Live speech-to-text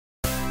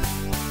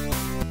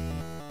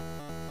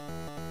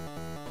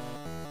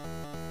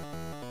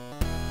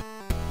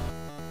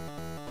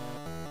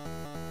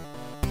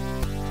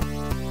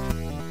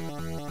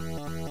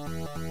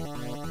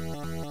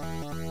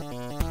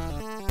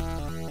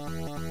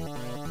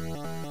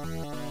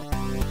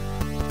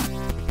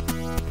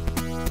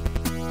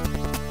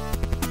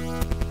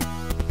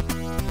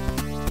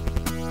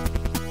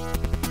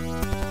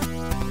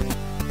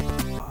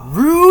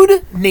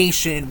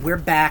Nation, we're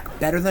back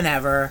better than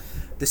ever.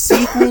 The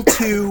sequel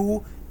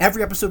to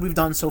every episode we've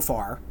done so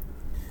far.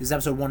 This is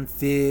episode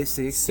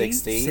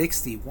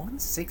 160.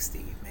 160,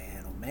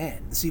 man. Oh,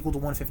 man. The sequel to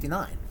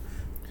 159.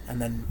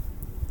 And then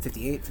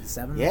 58,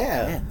 57.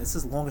 Yeah. Man, this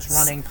is the longest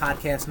running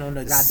podcast known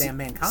to goddamn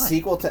mankind.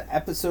 Sequel to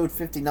episode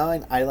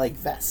 59, I Like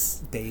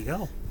Vests. There you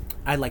go.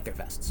 I like their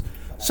vests.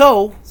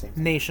 So,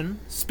 Nation,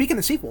 speaking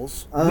of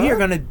sequels, we are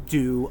going to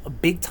do a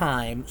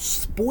big-time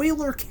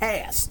spoiler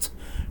cast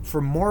for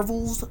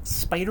Marvel's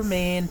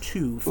Spider-Man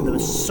 2 for the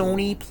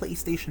Sony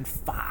PlayStation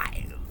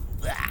 5.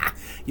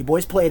 You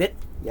boys played it.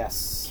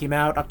 Yes. Came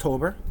out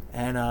October.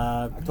 And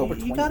October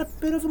 20th. You got a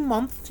bit of a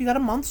month. You got a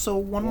month, so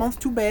one month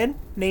too bad,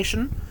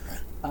 Nation.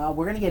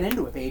 We're going to get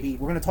into it, baby.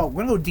 We're going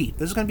to go deep.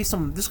 There's going to be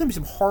some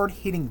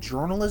hard-hitting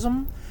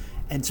journalism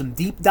and some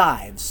deep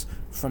dives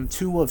from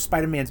two of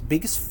Spider-Man's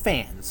biggest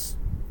fans,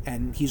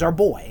 and he's our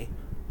boy,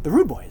 the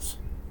Rude Boys.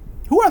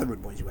 Who are the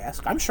Rude Boys, you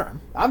ask? I'm Sherm.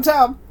 I'm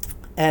Tom.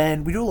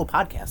 And we do a little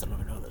podcast. I don't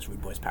even know this,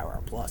 Rude Boys Power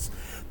Hour Plus.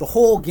 The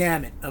whole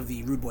gamut of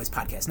the Rude Boys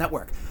Podcast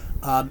Network.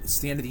 It's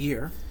the end of the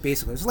year,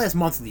 basically. It's the last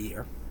month of the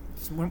year.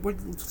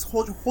 Just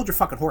hold your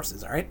fucking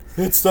horses, all right?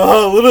 It's the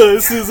holiday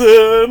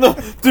season.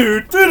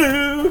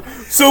 Do-do-do.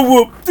 So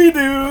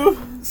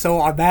whoop-de-doo. So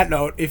on that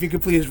note, if you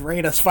could please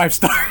rate us 5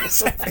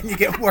 stars, and you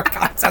get more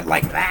content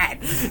like that.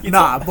 You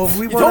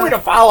told me to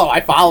follow.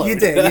 I followed. You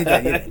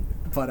did.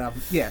 But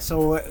yeah,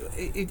 so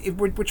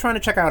we're trying to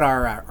check out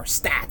our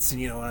stats,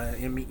 and you know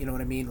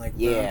what I mean. Like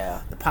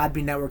the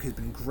Podbean Network has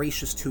been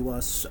gracious to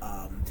us,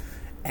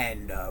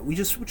 and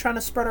we're trying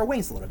to spread our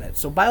wings a little bit.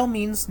 So by all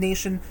means,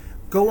 Nation,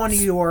 go on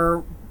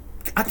your.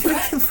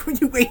 Can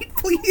you wait,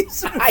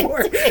 please,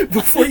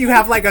 before you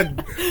have like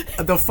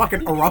the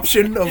fucking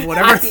eruption of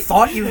whatever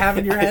thought you have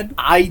in your head?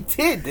 I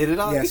didn't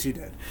I? Yes, you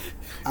did.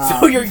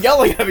 So you're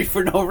yelling at me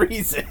for no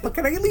reason. Look,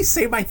 can I at least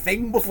say my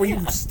thing before you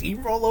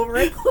steamroll over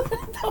it?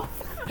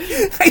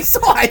 I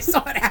saw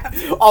it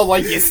happen. Oh,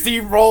 like you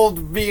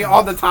steamrolled me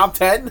on the top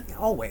 10?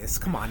 Always,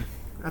 come on.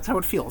 That's how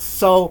it feels.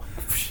 So,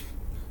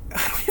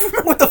 I don't even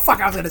remember what the fuck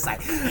I was going to say.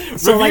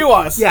 So, Review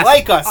us,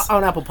 like us.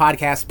 On Apple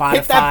Podcasts, Spotify.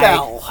 Hit that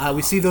bell.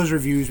 We see those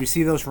reviews, we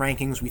see those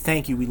rankings, we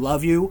thank you, we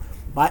love you,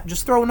 but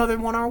just throw another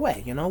one our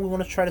way, you know? We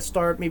want to try to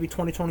start maybe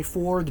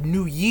 2024, the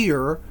new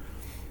year,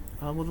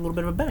 with a little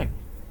bit of a bang.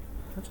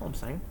 That's all I'm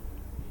saying.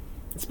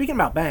 And speaking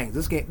about bangs,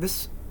 this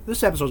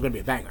episode is going to be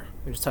a banger.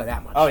 Let me just tell you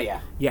that much. Oh,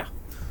 yeah. Yeah.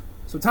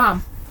 So,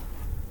 Tom.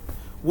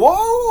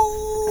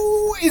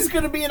 Whoa is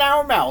going to be in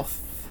our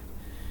mouth.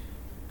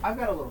 I've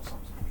got a little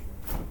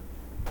something.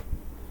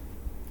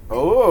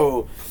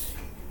 Oh.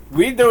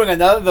 We're doing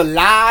another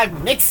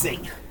live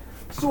mixing.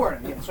 Sort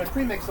of, yeah. So I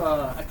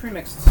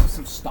premixed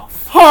some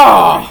stuff.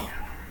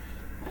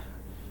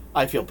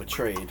 I feel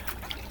betrayed.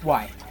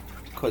 Why?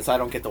 Because I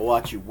don't get to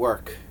watch you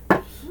work.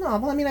 No,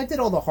 well, I mean, I did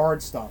all the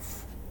hard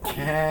stuff.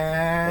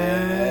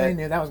 I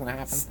knew that was going to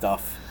happen.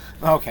 Stuff.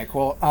 Okay,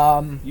 cool.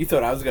 You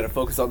thought I was going to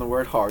focus on the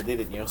word hard,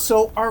 didn't you?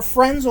 So our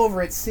friends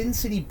over at Sin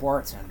City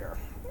Bartender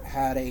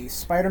had a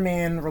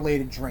Spider-Man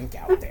related drink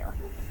out there.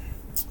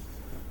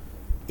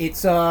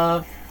 It's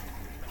going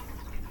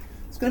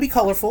to be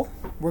colorful.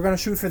 We're going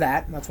to shoot for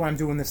that. That's why I'm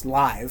doing this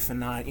live and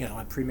not,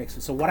 I pre-mix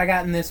it. So what I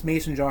got in this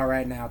mason jar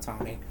right now,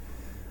 Tommy,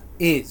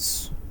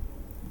 is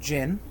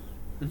gin,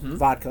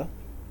 vodka,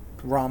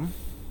 rum,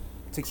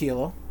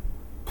 tequila,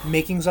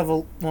 makings of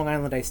a Long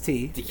Island iced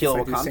tea.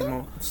 Tequila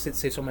Wakanda?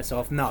 Say so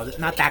myself. No,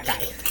 not that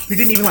guy. You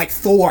didn't even like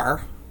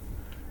Thor.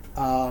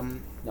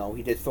 No,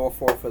 he did Thor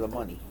 4 for the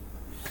money.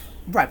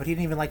 Right, but he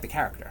didn't even like the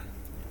character.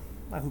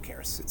 Well, who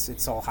cares?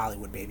 It's all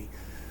Hollywood, baby.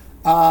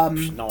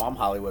 No, I'm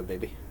Hollywood,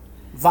 baby.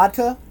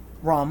 Vodka,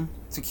 rum,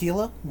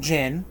 tequila,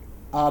 gin.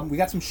 We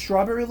got some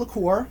strawberry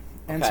liqueur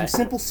and some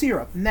simple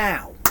syrup.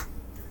 Now,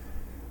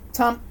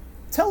 Tom,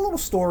 tell a little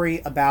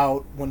story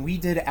about when we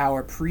did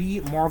our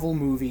pre-Marvel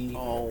movie.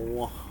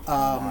 Oh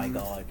my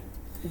God!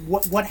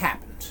 What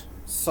happened?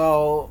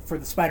 So for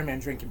the Spider-Man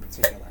drink in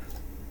particular,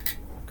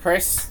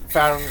 Chris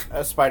found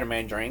a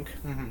Spider-Man drink,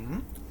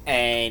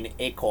 and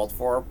it called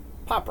for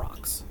Pop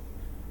Rocks.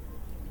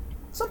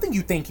 Something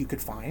you think you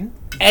could find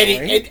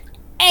anyway,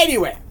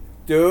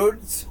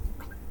 dudes,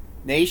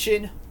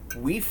 Nation,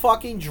 we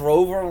fucking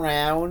drove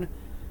around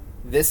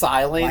this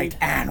island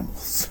like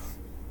animals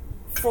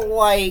for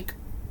like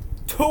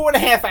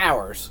 2.5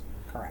 hours.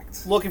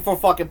 Correct. Looking for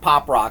fucking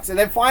Pop Rocks. And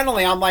then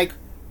finally I'm like,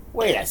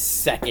 wait a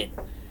second.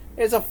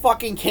 There's a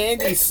fucking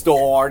candy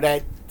store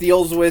that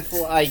deals in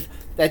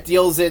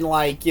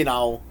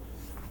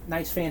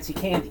nice fancy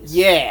candies.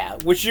 Yeah,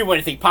 which you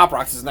wouldn't think Pop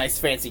Rocks is nice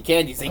fancy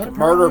candies. They can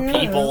murder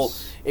people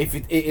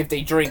if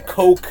they drink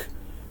Coke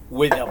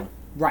with them.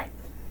 Right.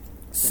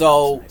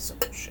 So, nice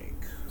simple shake.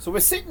 So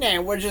we're sitting there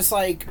and we're just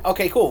like,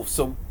 okay, cool.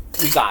 So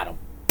we got them.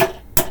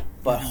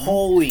 But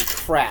holy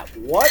crap,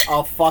 what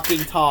a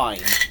fucking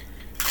time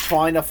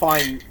trying to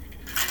find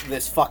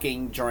this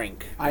fucking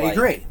drink. I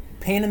agree.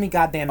 Pain in the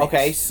goddamn ass.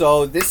 Okay,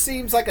 so this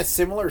seems like a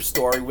similar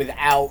story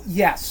without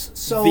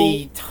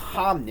the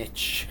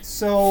Tomnich.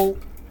 So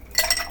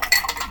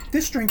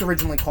this drink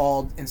originally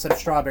called, instead of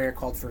strawberry,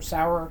 called for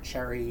sour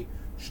cherry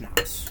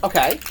schnapps.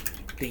 Okay.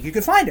 Think you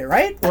could find it,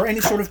 right? Or any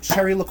sort of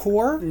cherry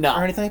liqueur? No.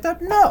 Or anything like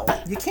that? No,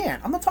 you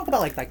can't. I'm not talking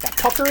about like that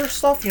pucker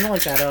stuff, you know,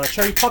 like that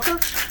cherry pucker.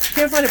 You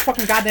can't find it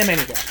fucking goddamn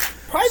anywhere.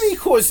 Probably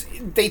because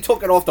they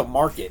took it off the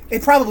market.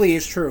 It probably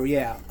is true,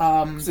 yeah.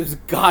 It was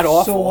god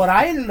awful. So what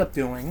I ended up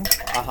doing,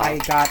 I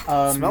got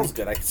it smells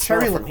good. I can smell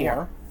cherry it from liqueur,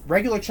 here.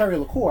 regular cherry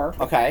liqueur.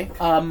 Okay.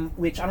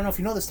 Which I don't know if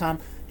you know this, Tom.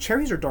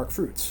 Cherries are dark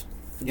fruits.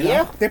 You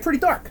Yeah. know? They're pretty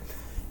dark,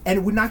 and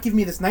it would not give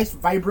me this nice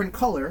vibrant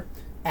color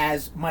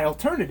as my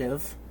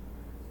alternative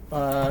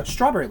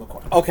strawberry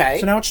liqueur. Okay.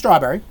 So now it's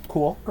strawberry.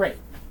 Cool. Great.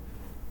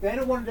 Then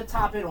I wanted to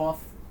top it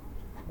off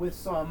with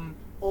some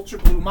Ultra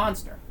Blue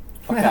Monster.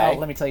 Okay. Now,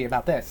 let me tell you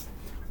about this.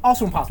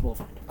 Also impossible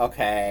to find.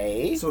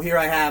 Okay. So here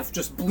I have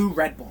just blue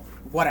Red Bull.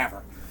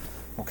 Whatever.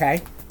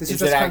 Okay? This is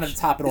just kind of to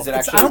top it off. Is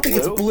it I don't think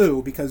it's blue?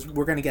 blue because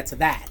we're going to get to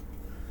that.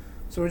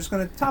 So we're just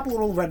going to top a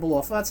little Red Bull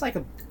off. That's like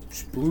a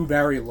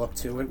blueberry look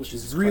to it, which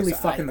is really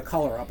fucking the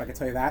color up, I can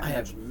tell you that. I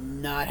have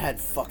not had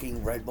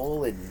fucking Red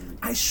Bull in...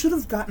 I should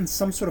have gotten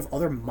some sort of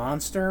other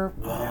Monster.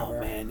 Whatever. Oh,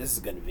 man, this is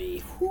going to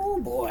be... Oh,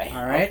 boy.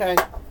 All right. Okay.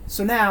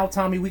 So now,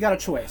 Tommy, we got a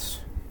choice.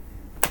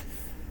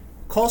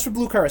 Calls for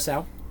blue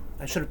curacao.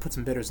 I should have put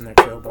some bitters in there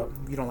too, but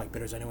you don't like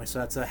bitters anyway, so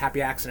that's a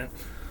happy accident.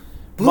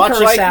 Blue Much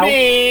curacao, like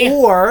me.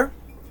 or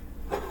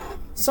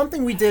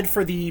something we did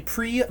for the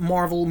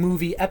pre-Marvel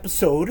movie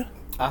episode.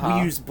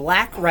 We used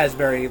black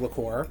raspberry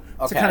liqueur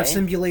to kind of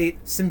simulate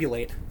the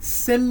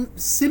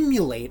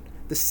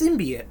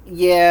symbiote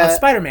of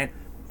Spider-Man.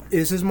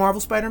 Is his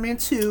Marvel Spider-Man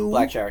 2?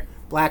 Black cherry.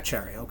 Black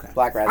cherry, okay.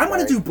 Black raspberry. I'm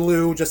going to do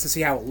blue just to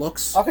see how it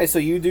looks. Okay, so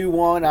you do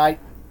one,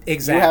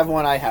 Exactly. You have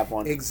one, I have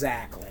one.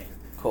 Exactly.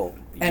 Cool.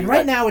 And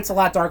right now it's a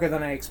lot darker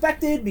than I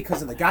expected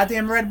because of the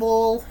goddamn Red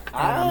Bull. And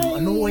I'm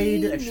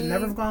annoyed. I should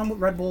never have gone with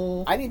Red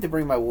Bull. I need to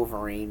bring my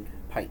Wolverine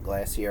pint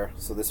glass here,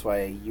 so this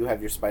way you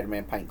have your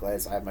Spider-Man pint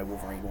glass, I have my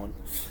Wolverine one.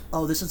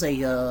 Oh, this is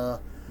a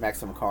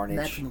Maximum Carnage.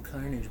 Maximum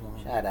Carnage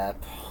one. Shut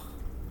up.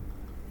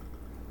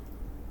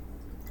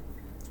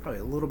 It's probably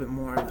a little bit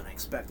more than I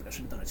expected. I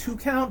should have done a 2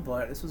 count,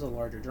 but this is a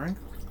larger drink.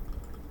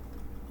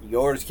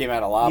 Yours came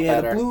out a lot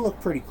better. Yeah, the blue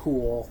looked pretty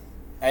cool.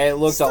 It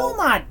looks still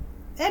not.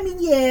 I mean,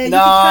 yeah.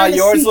 Nah,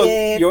 yours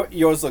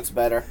yours looks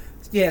better.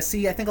 Yeah,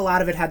 see, I think a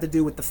lot of it had to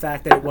do with the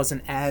fact that it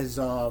wasn't as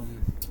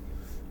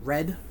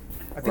red.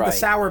 I think the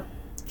sour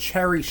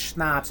cherry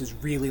schnapps is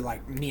really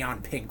like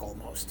neon pink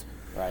almost.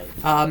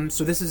 Right.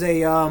 So this is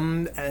a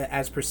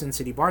as per Sin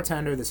City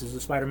Bartender, this is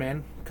a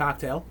Spider-Man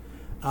cocktail.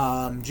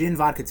 Gin,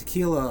 vodka,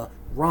 tequila,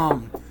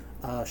 rum,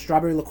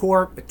 strawberry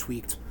liqueur, it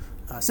tweaked,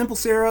 simple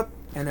syrup,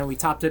 and then we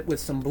topped it with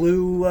some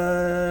blue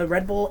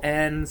Red Bull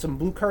and some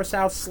blue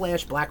curacao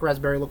 / black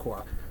raspberry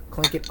liqueur.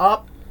 Clink it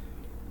up.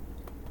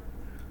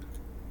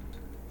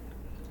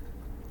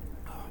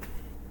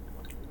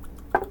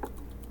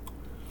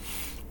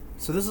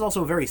 So this is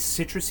also a very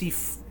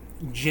citrusy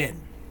gin,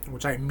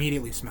 which I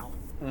immediately smell.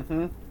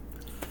 Mm-hmm.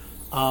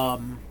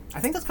 I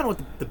think that's kind of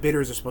what the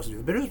bitters are supposed to do.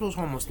 The bitters are supposed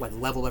to almost like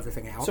level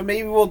everything out. So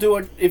maybe we'll do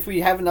it if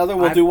we have another.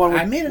 We'll do one.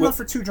 I made enough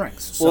for 2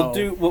 drinks. So.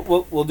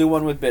 We'll do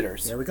one with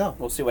bitters. There we go.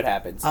 We'll see what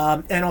happens.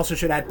 And also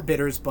should add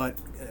bitters, but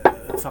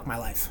fuck my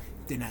life,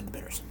 didn't add the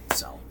bitters.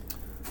 So,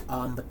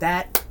 but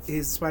that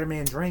is the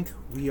Spider-Man drink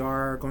we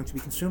are going to be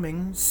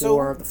consuming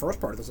for the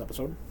first part of this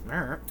episode. All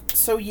right.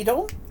 So you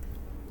don't.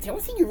 The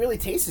only thing you really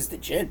taste is the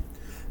gin.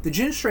 The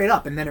gin straight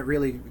up, and then it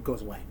really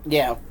goes away.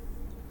 Yeah.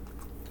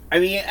 I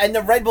mean, and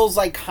the Red Bull's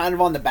like kind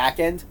of on the back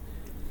end.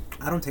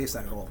 I don't taste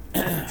that at all.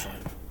 Actually.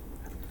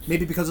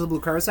 Maybe because of the blue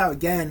curacao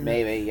again.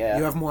 Maybe, yeah.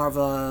 You have more of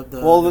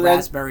the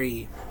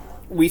raspberry.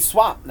 We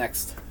swap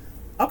next.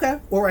 Okay,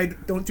 or I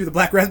don't do the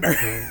black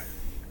raspberry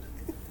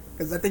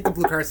because I think the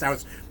blue curacao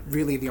is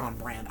really the on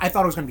brand. I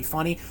thought it was going to be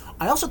funny.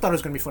 I also thought it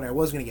was going to be funny. I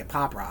was going to get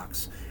Pop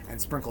Rocks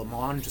and sprinkle them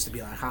on just to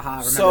be like,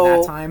 haha, remember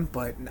that time?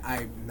 But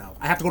I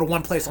have to go to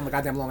one place on the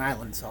goddamn Long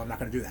Island, so I'm not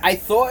going to do that. I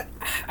thought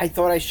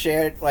I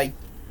shared like.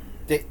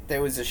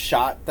 There was a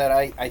shot that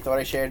I thought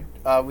I shared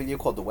with you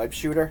called the Web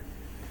Shooter.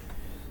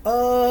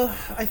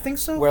 I think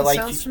so. Where like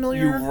sounds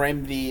familiar. You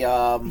rimmed the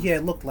yeah,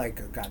 it looked like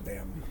a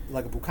goddamn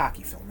like a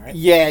bukkake film, right?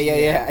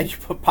 Yeah. And you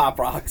put Pop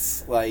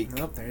Rocks like.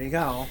 Oh, there you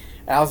go.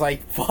 And I was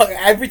like, fuck!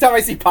 Every time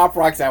I see Pop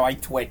Rocks now, I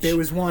twitch. There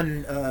was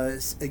one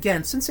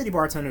again. Sin City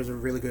Bartender is a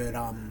really good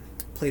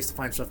place to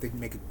find stuff. They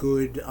can make a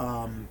good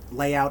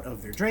layout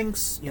of their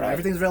drinks. You know,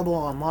 everything's available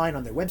online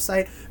on their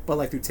website, but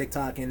like through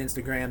TikTok and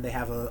Instagram, they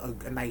have a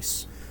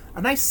nice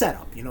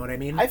setup. You know what I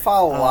mean? I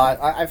follow a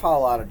lot. I follow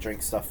a lot of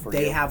drink stuff for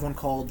They you. have one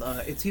called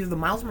it's either the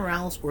Miles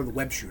Morales or the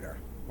Web Shooter,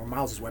 or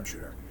Miles' Web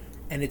Shooter,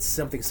 and it's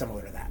something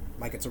similar to that.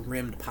 Like it's a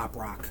rimmed Pop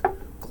Rock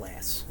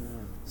glass.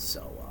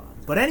 So,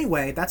 but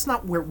anyway, that's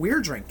not where we're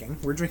drinking.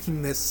 We're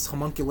drinking this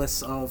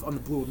homunculus of On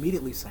the Blue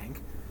Immediately Sank,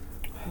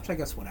 which I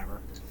guess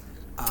whatever.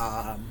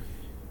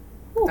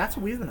 That's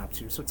what we've been up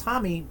to. So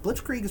Tommy,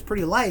 Blitzkrieg is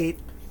pretty light.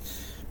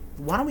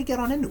 Why don't we get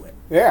on into it?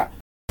 Yeah.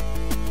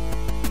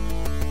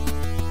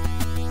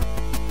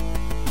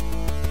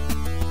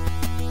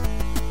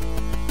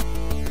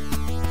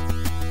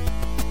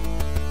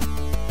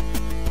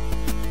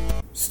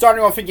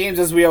 starting off in games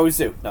as we always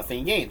do. Nothing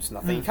in games,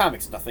 nothing in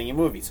comics, nothing in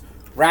movies.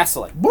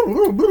 Wrestling.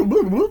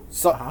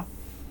 So,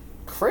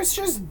 Chris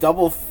just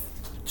all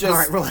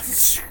right,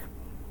 relax.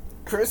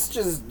 Chris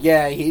just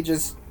he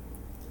just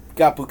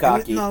got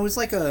bukkake. No, it was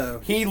like a.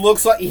 He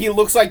looks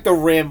like the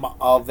rim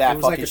of that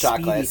fucking like a shot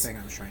speedy glass. thing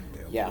I was trying to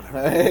do.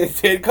 Yeah, it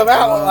did come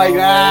out like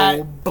that.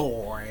 Oh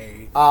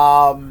boy.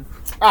 All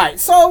right,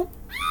 so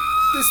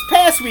this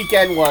past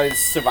weekend was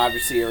Survivor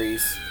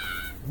Series.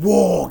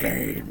 War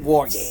Games.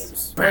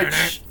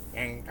 Which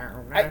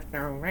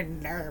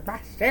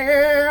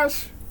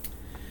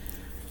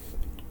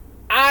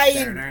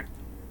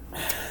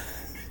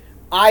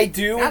I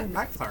do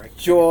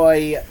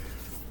enjoy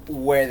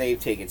where they've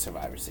taken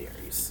Survivor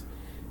Series.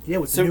 Yeah,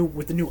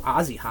 with the new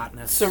Aussie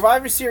hotness.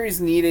 Survivor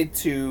Series needed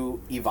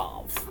to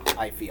evolve,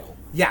 I feel.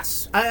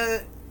 Yes.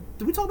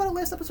 Did we talk about it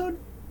last episode?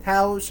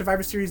 How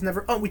Survivor Series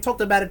never... Oh, we talked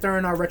about it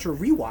during our retro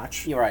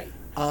rewatch. You're right.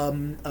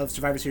 Of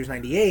Survivor Series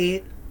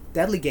 98.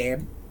 Deadly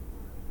Game.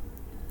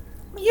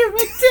 You're a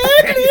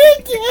deadly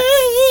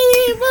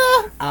game!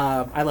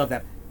 I love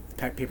that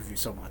pay-per-view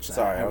so much.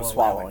 Sorry, I was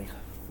swallowing.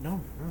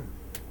 No.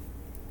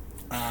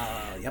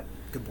 Yep.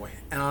 Good boy.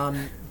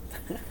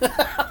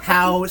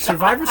 How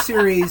Survivor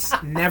Series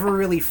never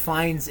really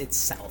finds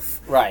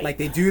itself. Right. Like,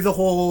 they do the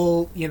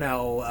whole,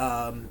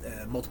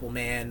 multiple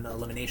man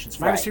elimination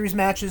Survivor Series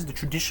matches, the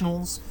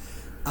traditionals.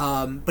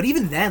 But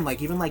even then, by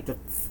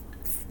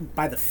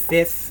the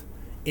fifth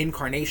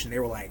incarnation, they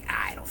were like,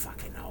 I don't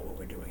fucking know what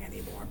we're doing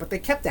anymore. But they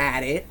kept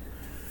at it.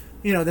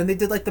 Then they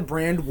did the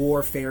brand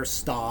warfare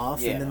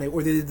stuff, and then they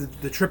did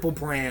the triple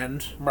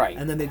brand, right?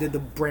 And then they did the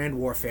brand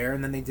warfare,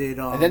 and then they did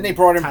and then they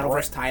brought in title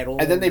versus title,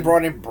 and then they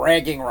brought in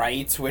bragging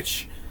rights,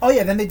 which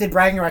then they did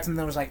bragging rights, and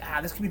then it was like,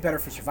 this could be better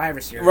for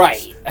Survivor Series,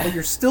 right? But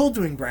you're still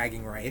doing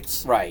bragging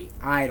rights, right?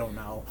 I don't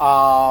know,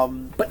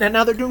 but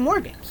now they're doing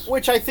War Games,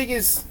 which I think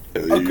is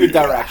a good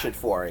direction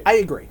for it. I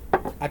agree.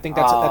 I think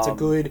that's a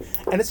good,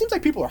 and it seems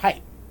like people are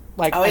hyped.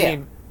 I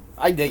mean,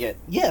 I dig it.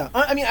 Yeah,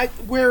 I mean,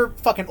 we're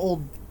fucking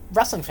old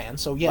wrestling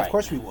fans, so of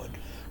course we would.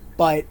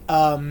 But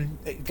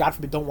God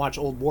forbid, don't watch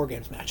old War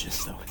Games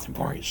matches. Though it's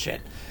boring as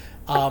shit.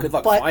 Good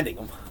luck finding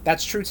them.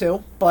 That's true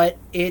too. But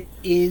it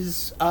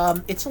is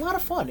it's a lot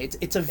of fun. It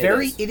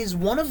is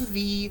one of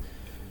the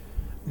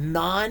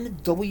non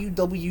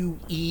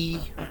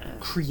WWE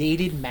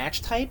created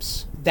match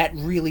types that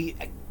really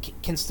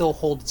can still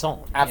hold its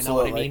own. Absolutely. You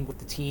know what I mean, with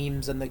the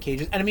teams and the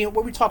cages. And I mean,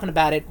 what we were talking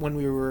about it when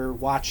we were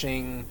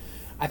watching,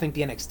 I think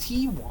the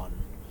NXT one.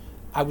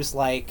 I was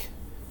like,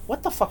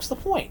 what the fuck's the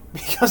point?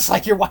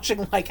 Because you're watching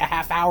a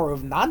half hour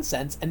of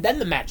nonsense and then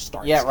the match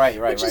starts. Yeah, right.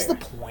 Which is the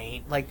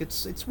point.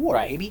 It's war,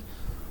 baby.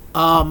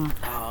 But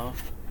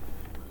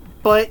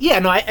yeah,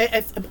 no,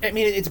 I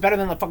mean, it's better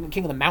than the fucking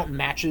King of the Mountain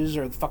matches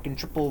or the fucking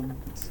triple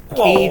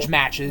cage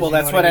matches. Well,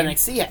 that's what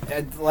NXT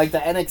had. The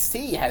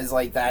NXT has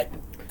that.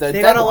 They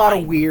got a lot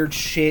of weird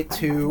shit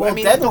too. Well, I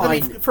mean,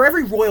 for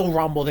every Royal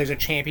Rumble, there's a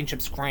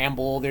championship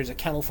scramble. There's a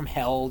Kennel from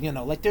Hell.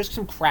 There's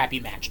some crappy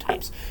match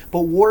types.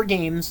 But War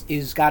Games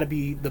is got to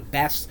be the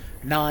best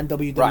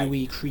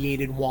non-WWE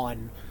created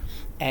one,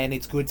 and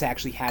it's good to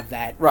actually have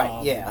that.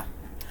 Right. Yeah.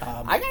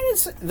 I gotta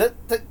say,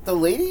 the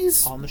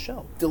ladies on the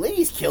show. The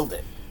ladies killed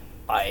it.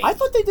 I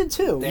thought they did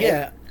too.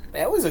 Yeah.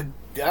 That was a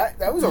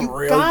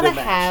real good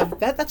match.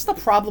 That's the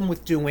problem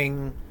with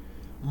doing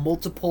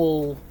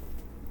multiple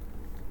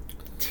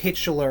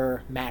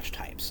titular match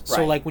types.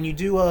 So when you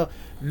do a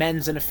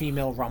men's and a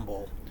female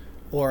Rumble,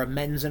 or a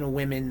men's and a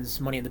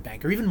women's Money in the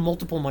Bank, or even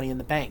multiple Money in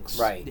the Banks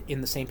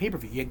in the same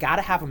pay-per-view, you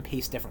gotta have them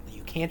paced differently.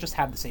 You can't just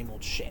have the same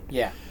old shit.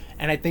 Yeah.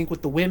 And I think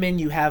with the women,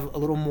 you have a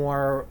little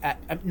more.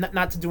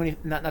 Not to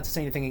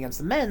say anything against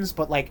the men's,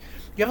 but you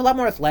have a lot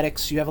more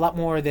athletics. You have a lot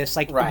more of this.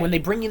 When they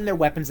bring in their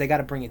weapons, they got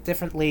to bring it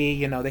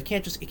differently. It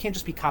can't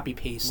just be copy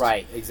paste.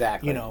 Right.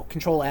 Exactly.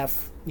 Control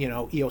F.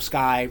 Io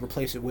Sky,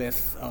 replace it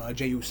with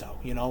Jey Uso.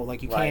 You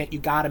can't. You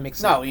got to mix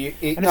it. No,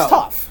 it's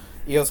tough.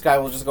 Io Sky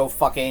will just go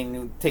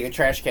fucking take a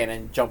trash can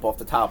and jump off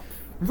the top.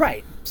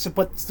 Right. So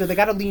they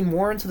got to lean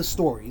more into the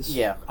stories.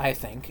 Yeah. I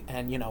think,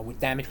 and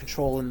with Damage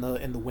Control in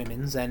the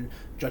women's and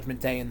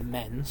Judgment Day in the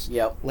men's.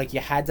 Yep. You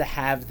had to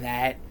have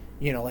that.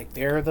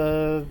 They're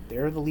the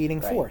leading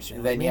force.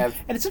 And then you have.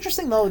 And it's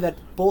interesting though that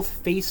both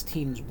face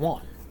teams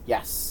won.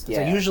 Yes.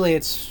 Yeah. So usually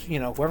it's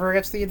whoever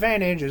gets the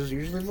advantage is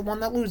usually the one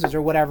that loses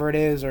or whatever it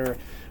is. Or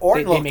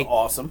Orton looked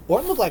awesome.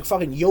 Orton looked like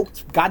fucking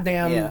yoked.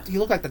 Goddamn. Yeah. He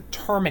looked like the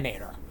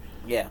Terminator.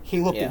 Yeah.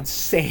 He looked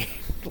insane.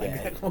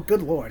 Oh,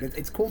 good lord!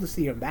 It's cool to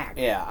see him back.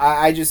 Yeah,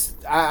 I'm just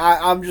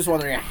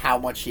wondering how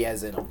much he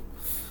has in him.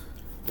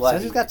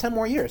 Says he's got 10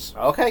 more years.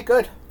 Okay,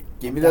 good.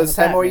 Give me those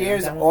 10 more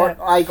years.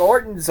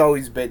 Orton's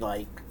always been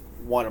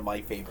one of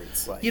my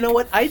favorites. You know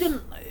what?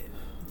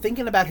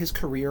 Thinking about his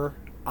career,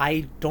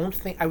 I don't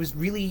think I was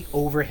really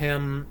over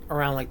him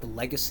around the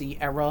Legacy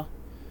era.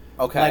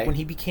 Okay. When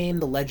he became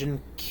the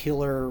Legend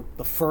Killer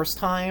the first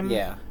time.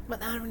 Yeah. But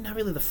not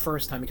really the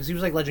first time, because he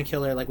was Legend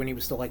Killer when he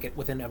was still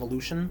within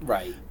Evolution.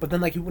 Right. But then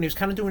when he was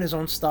kind of doing his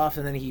own stuff,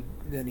 and then he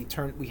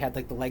turned. We had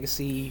the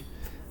Legacy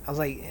I was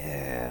like,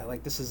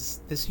 like this.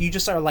 You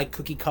just are like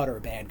cookie cutter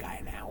bad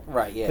guy now,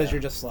 right? Yeah, because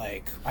you're just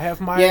like, I have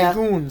my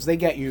goons, they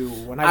get you.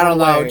 When I don't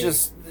know,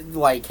 just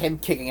like him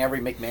kicking every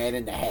McMahon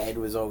in the head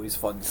was always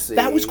fun to see.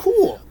 That was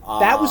cool.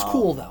 That was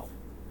cool though,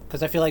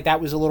 because I feel like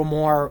that was a little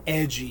more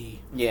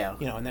edgy. Yeah,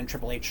 and then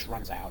Triple H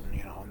runs out, and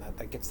and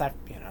that gets that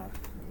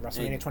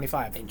WrestleMania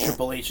 25. And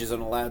Triple H isn't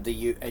allowed to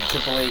use. And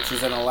Triple H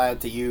isn't allowed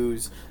to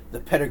use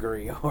the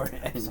pedigree or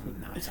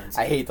nonsense.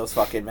 I hate those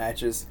fucking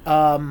matches.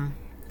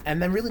 And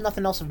then really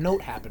nothing else of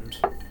note happened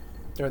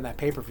during that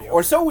pay-per-view.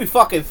 Or so we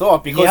fucking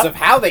thought, because of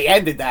how they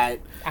ended that.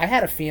 I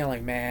had a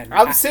feeling, man.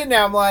 I'm sitting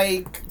there, I'm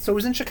like... So it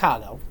was in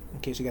Chicago, in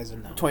case you guys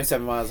didn't know.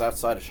 27 miles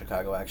outside of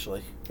Chicago,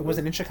 actually. It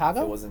wasn't in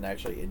Chicago? It wasn't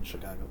actually in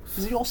Chicago.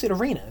 Because the Allstate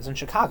Arena is in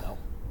Chicago.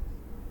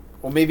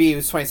 Well, maybe it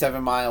was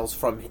 27 miles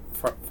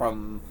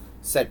from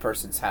said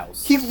person's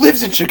house. He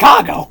lives in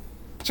Chicago!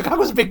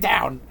 Chicago's a big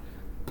town.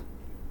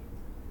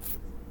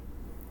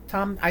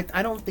 Tom,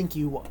 I don't think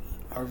you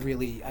are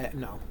really...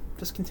 No.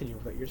 Just continue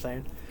with what you're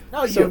saying.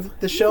 No, so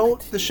the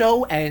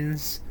show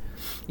ends.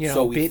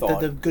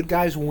 The good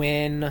guys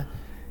win.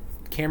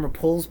 Camera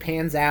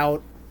pans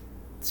out,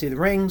 see the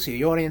ring, see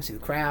the audience, see the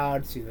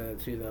crowd, see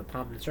the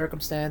pomp and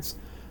circumstance.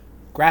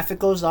 Graphic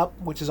goes up,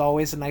 which is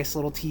always a nice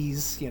little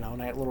tease.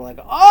 Nice little like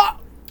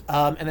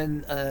and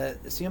then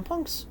CM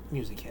Punk's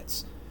music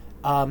hits.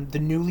 The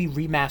newly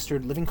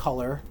remastered living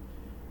color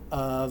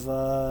of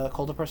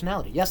Cult of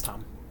Personality. Yes,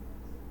 Tom.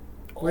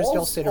 Where's the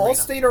Allstate Arena?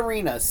 Allstate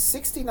Arena,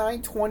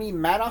 6920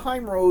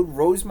 Manheim Road,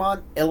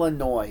 Rosemont,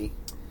 Illinois.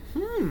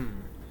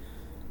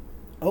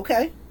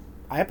 Okay.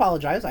 I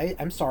apologize.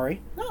 I'm sorry.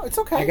 No, it's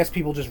okay. I guess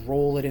people just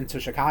roll it into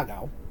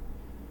Chicago.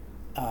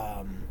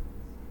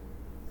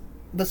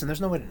 Listen,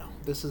 there's no way to know.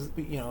 This is,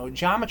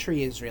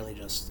 geometry is really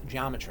just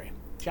geometry.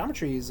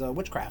 Geometry is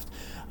witchcraft.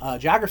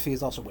 Geography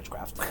is also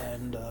witchcraft.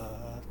 And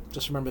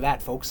just remember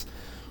that, folks.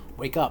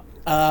 Wake up.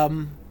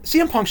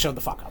 CM Punk showed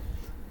the fuck up.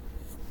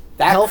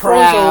 That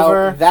crowd,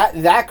 over.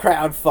 That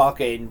crowd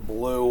fucking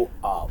blew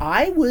up.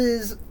 I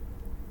was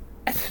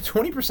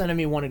 20% of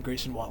me wanted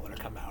Grayson Waller to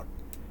come out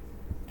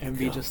and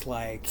be just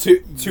like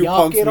to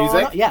Punk's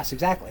music. Yes,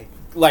 exactly.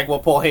 Like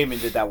what Paul Heyman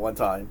did that one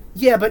time.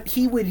 Yeah, but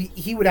he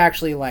would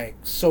actually like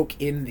soak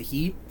in the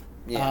heat.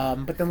 Yeah.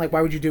 But then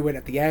why would you do it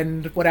at the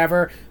end?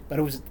 Whatever. But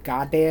it was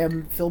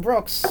goddamn Phil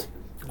Brooks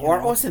or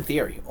Austin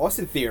Theory.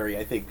 Austin Theory,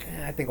 I think.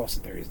 I think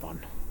Austin Theory is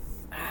done.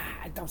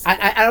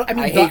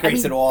 I hate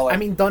Grayson Waller. I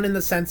mean, done in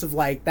the sense of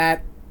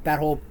that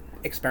whole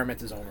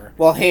experiment is over.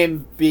 Well,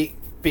 him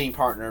being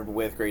partnered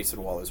with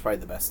Grayson Waller is probably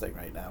the best thing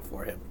right now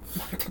for him.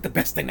 I think the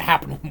best thing to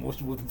happen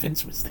was when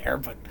Vince was there,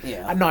 but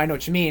yeah, I know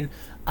what you mean.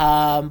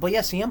 But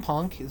yeah, CM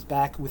Punk is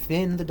back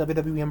within the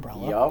WWE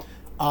umbrella.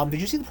 Yup.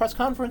 Did you see the press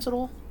conference at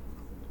all?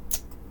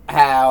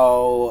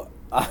 How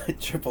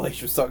Triple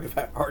H was talking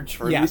about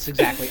R-Truth. Yes,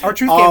 exactly.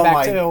 R-Truth came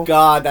back too. Oh my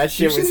god, that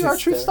shit was. Did you see the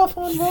R-Truth stuff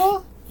on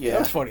Raw? Yeah.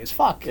 That was funny as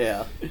fuck.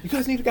 Yeah. You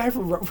guys need a guy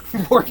from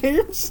War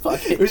Games?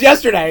 It was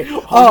yesterday.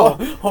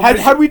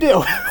 How'd we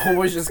do? Who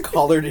was just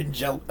colored in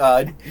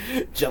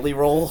jelly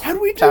roll how'd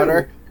we do?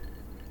 powder.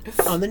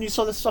 And then you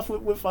saw the stuff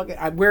with fucking...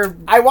 We're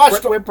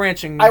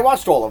branching. I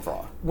watched all of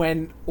Raw.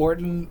 When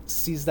Orton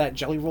sees that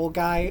jelly roll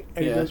guy,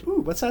 and he goes,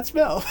 ooh, what's that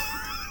smell?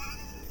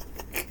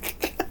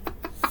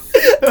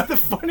 The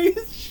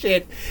funniest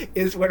shit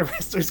is when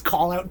wrestlers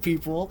call out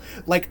people,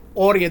 like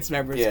audience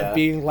members, of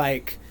being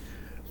like,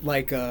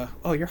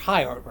 oh, you're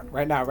high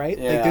right now, right?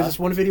 Yeah. Like, there's this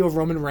one video of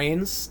Roman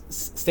Reigns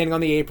standing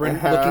on the apron,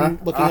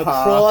 looking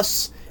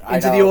across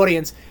into the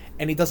audience,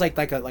 and he does like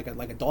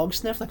a dog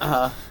sniff,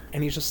 and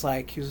he was just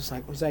like,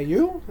 was that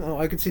you? Oh,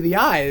 I could see the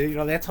eye.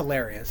 That's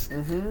hilarious.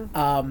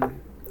 Mm-hmm.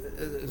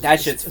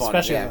 That shit's funny.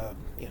 Especially, I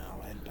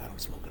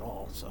don't smoke at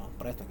all,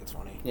 but I think it's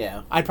funny.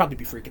 Yeah, I'd probably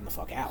be freaking the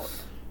fuck out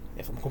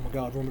if I'm, oh my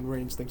god, Roman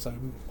Reigns thinks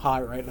I'm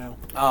high right now.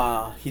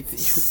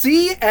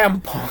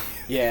 CM Punk.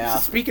 Yeah.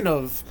 Speaking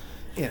of,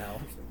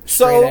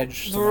 so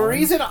edge, the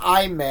reason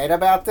I'm mad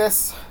about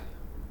this,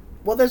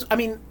 this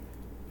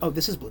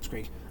is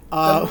Blitzkrieg.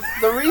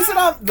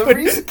 The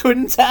reason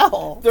couldn't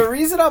tell. The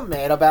reason I'm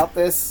mad about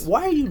this.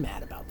 Why are you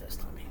mad about this,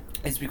 Tommy?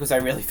 It's because I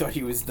really thought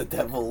he was the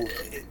devil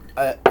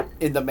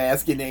in the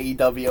mask in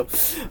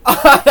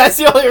AEW. That's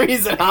the only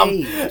reason.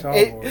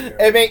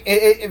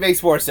 It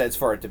makes more sense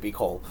for it to be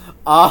Cole.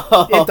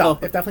 It does.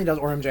 It definitely does.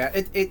 Or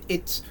MJ.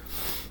 It's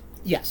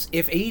yes.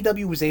 If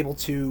AEW was able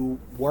to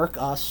work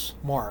us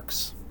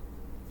marks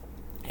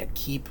and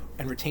keep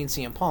and retain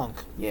CM Punk,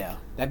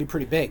 that'd be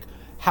pretty big.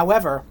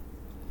 However,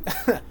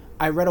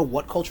 I read a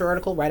What Culture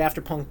article right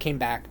after Punk came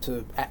back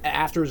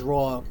after his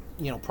Raw,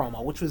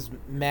 promo, which was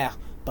meh,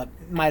 but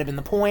might have been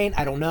the point.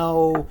 I don't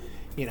know.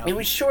 It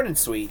was short and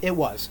sweet. It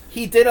was.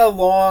 He did a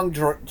long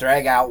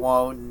drag out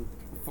one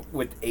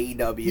with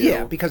AEW.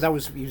 Yeah, because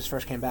he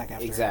first came back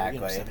after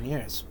 7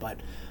 years. But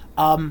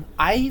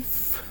I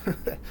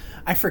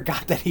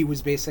forgot that he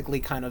was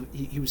basically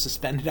he was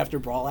suspended after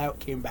Brawl Out,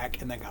 came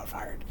back, and then got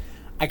fired.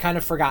 I kind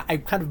of forgot. I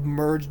kind of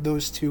merged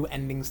those two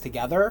endings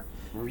together.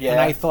 Yeah.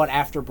 And I thought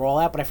after Brawl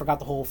Out, but I forgot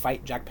the whole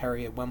fight Jack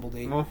Perry at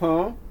Wembley.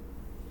 Uh-huh.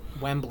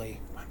 Wembley.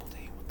 What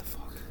the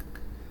fuck?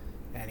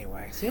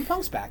 Anyway, CM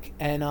Punk's back,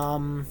 and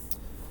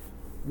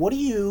what do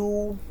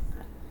you?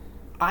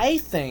 I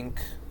think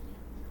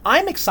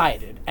I'm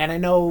excited, and I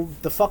know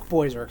the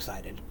fuckboys are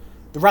excited.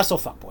 The Wrestle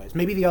fuckboys,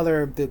 maybe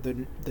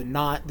the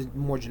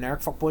more generic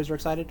fuckboys are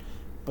excited,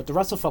 but the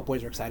Wrestle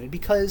fuckboys are excited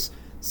because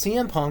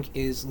CM Punk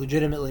is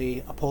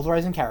legitimately a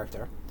polarizing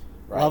character.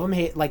 Right. Love him,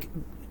 hate. Like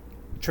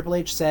Triple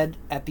H said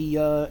at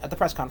the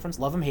press conference,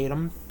 love him, hate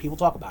him. People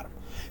talk about him.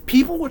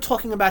 People were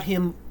talking about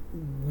him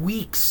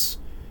weeks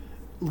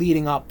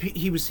leading up.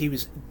 He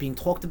was being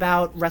talked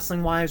about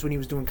wrestling wise when he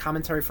was doing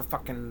commentary for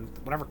fucking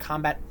whatever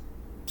combat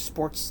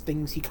sports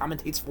things he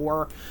commentates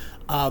for,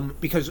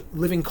 because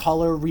Living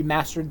Color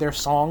remastered their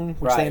song,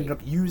 which they ended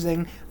up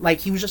using. Like,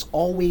 he was just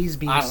always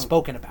being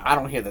spoken about. I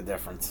don't hear the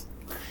difference.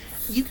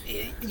 You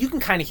can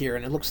kind of hear it,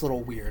 and it looks a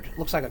little weird. It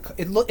looks like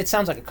it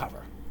sounds like a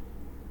cover,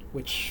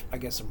 which I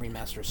guess a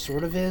remaster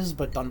sort of is,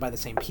 but done by the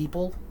same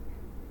people.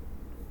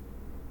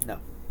 No.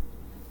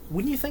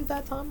 Wouldn't you think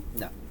that, Tom?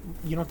 No.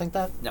 You don't think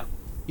that? No.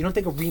 You don't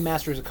think a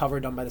remaster is a cover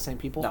done by the same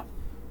people? No.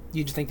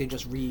 You just think they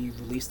just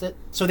re-released it?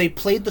 So they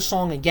played the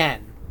song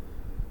again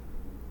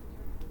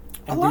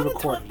and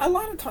re-recorded it. A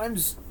lot of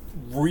times,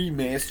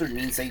 remastered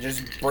means they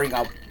just bring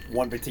up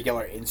one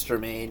particular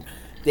instrument,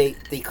 they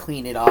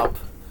clean it up.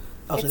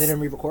 Oh, so they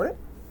didn't re-record it?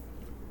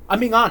 I'm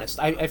being honest.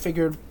 I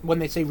figured when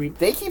they say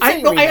they keep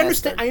saying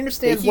remastered. I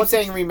understand. They keep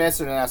saying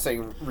remastered and not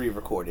saying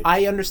re-recorded.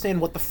 I understand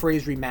what the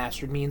phrase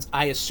remastered means.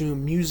 I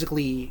assume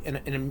musically,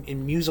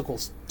 in musical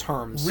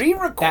terms,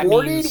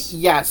 re-recorded, means...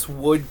 yes,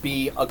 would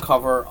be a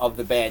cover of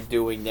the band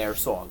doing their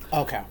song.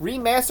 Okay.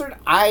 Remastered,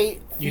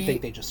 you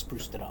think they just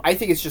spruced it up? I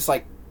think it's just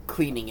like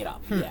cleaning it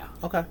up. Yeah.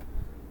 Okay.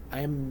 I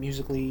am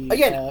musically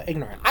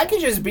ignorant. I could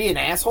just be an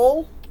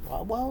asshole.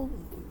 Well,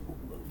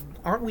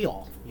 aren't we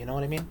all? You know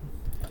what I mean?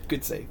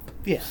 Good save.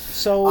 Yeah.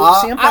 So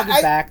CM Punk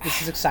is back.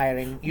 This is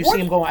exciting. You see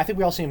him going. I think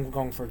we all see him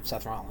going for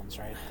Seth Rollins,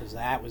 right? Because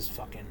that was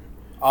fucking.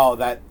 Oh,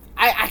 that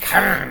I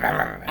kind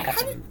of. I got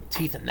some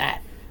teeth in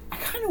that. I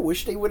kind of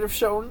wish they would have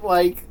shown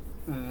like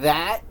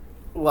that,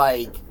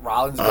 like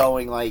Rollins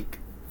going like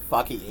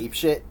fucking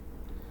apeshit.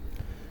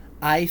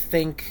 I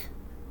think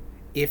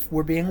if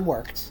we're being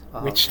worked,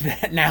 which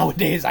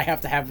nowadays I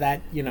have to have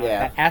that,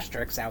 that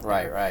asterisk out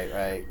there.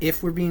 Right.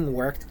 If we're being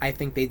worked, I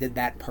think they did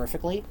that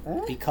perfectly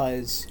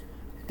because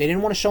they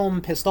didn't want to show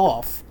him pissed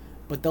off,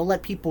 but they'll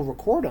let people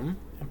record him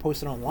and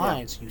post it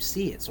online so you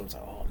see it. So it's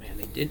like, oh man,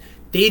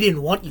 they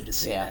didn't want you to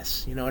see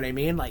this. You know what I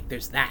mean? Like,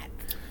 there's that.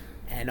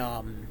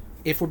 And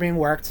if we're being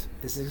worked,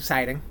 this is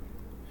exciting.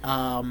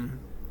 I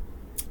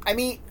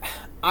mean,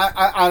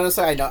 I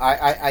honestly,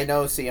 I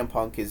know CM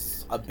Punk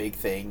is a big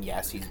thing.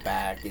 Yes, he's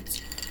back.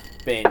 It's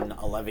been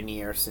 11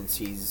 years since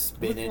he's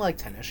been in like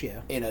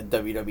 10ish, in a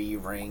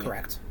WWE ring.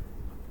 Correct.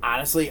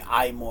 Honestly,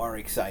 I'm more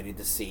excited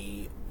to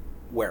see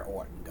where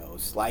Orton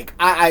goes. Like,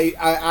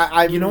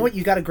 I you know what?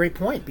 You got a great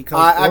point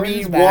because I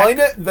mean,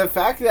 the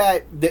fact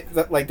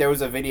that like there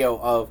was a video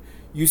of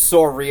you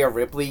saw Rhea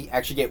Ripley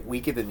actually get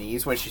weak at the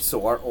knees when she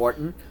saw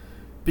Orton.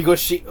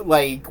 Because she,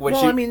 like, when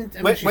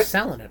she's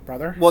selling it,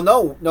 brother. Well,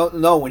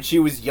 no. When she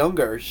was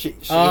younger, she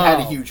had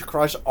a huge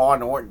crush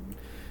on Orton.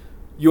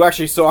 You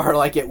actually saw her,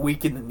 like, get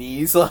weak in the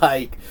knees,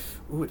 like,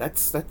 ooh,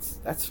 that's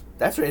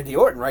Randy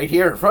Orton right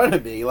here in front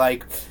of me.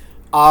 Like,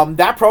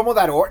 that promo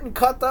that Orton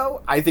cut,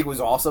 though, I think was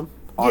awesome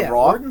on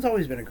Raw. Orton's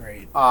always been a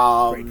great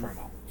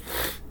promo.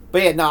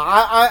 But yeah, no,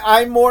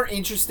 I'm more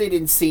interested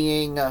in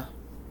seeing. I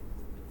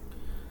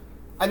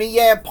mean,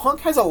 yeah, Punk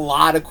has a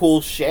lot of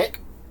cool shit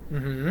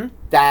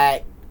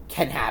that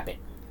can happen.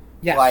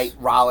 Yes. Like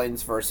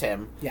Rollins versus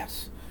him.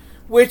 Yes.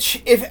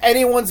 Which, if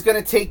anyone's going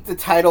to take the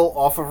title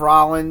off of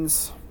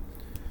Rollins,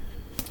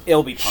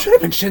 it'll be Punk. Should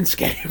have been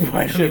Shinsuke.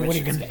 What are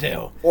you going to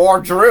do? Or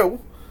Drew.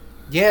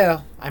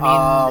 Yeah.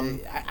 I mean,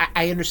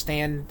 I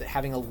understand that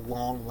having a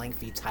long,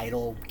 lengthy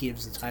title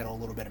gives the title a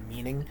little bit of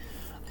meaning.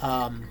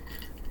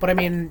 But, I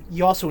mean,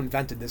 you also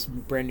invented this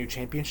brand new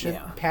championship.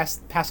 Yeah.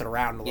 Pass it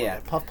around a little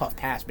bit. Puff, puff,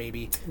 pass,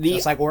 baby.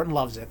 Just like Orton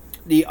loves it.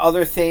 The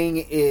other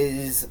thing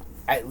is,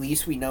 at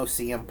least we know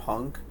CM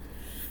Punk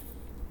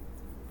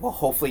will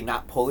hopefully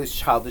not pull his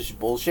childish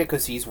bullshit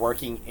because he's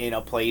working in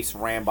a place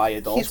ran by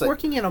adults. He's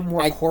working in a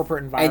more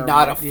corporate environment. And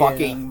not a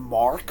fucking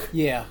mark.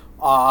 Yeah.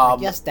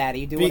 Yes,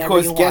 Daddy, do whatever you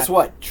want. Because guess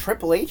what?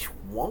 Triple H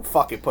won't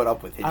fucking put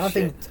up with his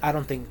shit. I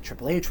don't think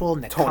Triple H will.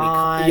 Nick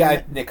Khan.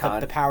 Nick Khan.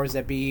 The powers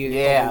that be.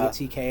 Yeah.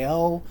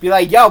 TKO. Be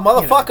like, yo,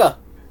 motherfucker.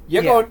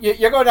 You're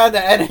going down to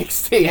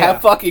NXT.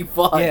 Have fucking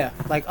fun. Yeah,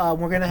 like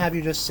we're gonna have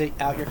you just sit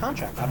out your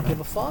contract. I don't give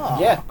a fuck.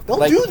 Yeah,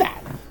 they'll do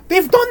that.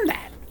 They've done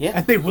that. Yeah,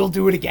 and they will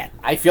do it again.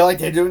 I feel like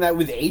they're doing that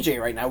with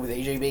AJ right now. With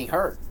AJ being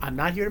hurt. I'm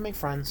not here to make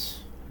friends.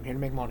 I'm here to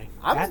make money.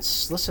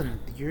 This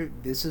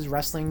is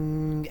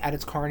wrestling at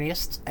its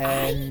carniest,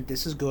 and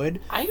this is good.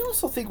 I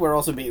also think we're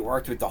also being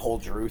worked with the whole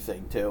Drew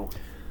thing too.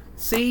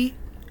 See,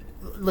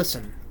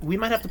 listen, we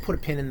might have to put a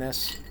pin in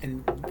this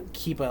and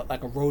keep a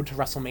road to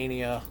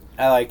WrestleMania.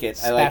 I like it.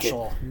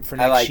 Special for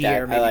next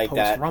year, maybe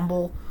post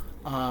Rumble.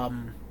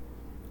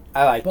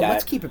 I like but that.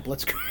 let's keep it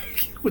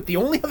Blitzkrieg with the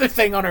only other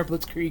thing on our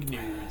Blitzkrieg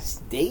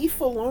news. Dave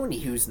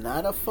Filoni, who's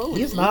not a phony.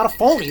 He's not a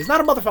phony. He's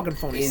not a motherfucking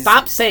phony.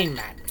 Stop saying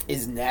that.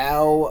 Is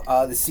now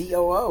the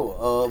COO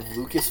of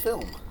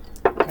Lucasfilm.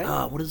 Okay.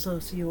 What does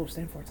COO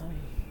stand for? Tell me.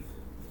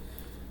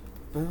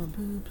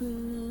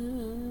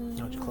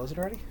 Did you close it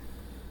already?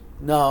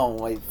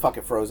 No, it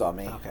froze on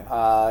me.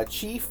 Okay.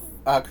 Chief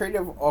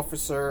Creative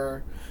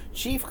Officer. Oh,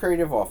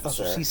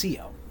 so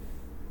CCO.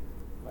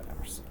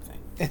 Whatever, something.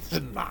 It's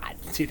not.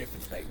 Two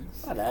different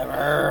things.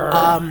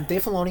 Whatever.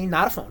 Dave Filoni,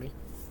 not a phony.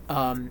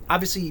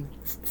 Obviously,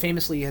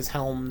 famously has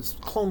helmed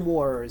Clone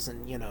Wars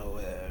and,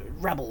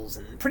 Rebels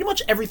and pretty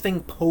much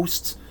everything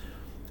post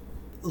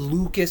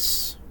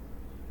Lucas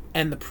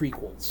and the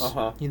prequels.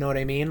 Uh-huh. You know what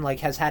I mean?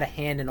 Like, has had a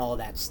hand in all of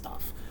that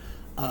stuff.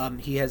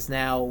 He has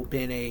now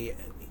been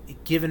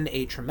given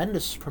a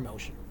tremendous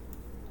promotion,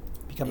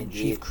 becoming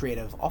Chief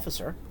Creative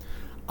Officer.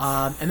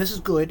 And this is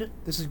good.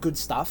 This is good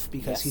stuff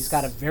because he's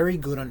got a very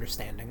good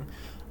understanding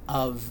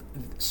of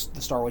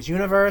the Star Wars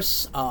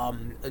universe,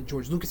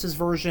 George Lucas's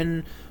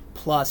version,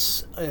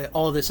 plus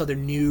all this other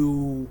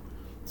new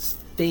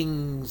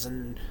things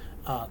and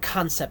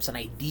concepts and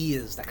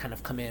ideas that kind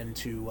of come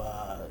into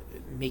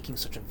making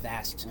such a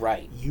vast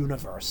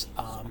universe.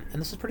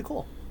 And this is pretty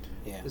cool.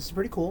 Yeah, this is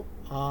pretty cool.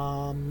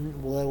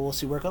 We'll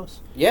see where it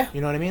goes. Yeah,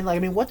 you know what I mean.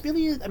 Like, what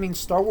really?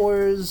 Star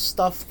Wars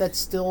stuff that's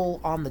still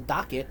on the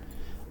docket.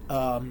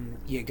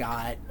 You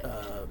got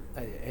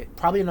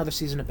probably another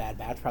season of Bad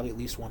Batch, probably at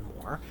least one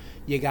more.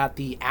 You got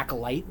the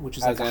Acolyte, which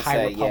is like a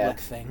High Republic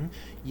thing.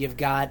 You've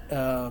got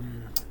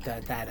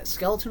that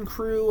Skeleton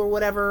Crew or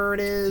whatever it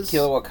is.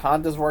 Tequila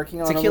Wakanda's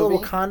working on a movie. Tequila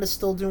Wakanda's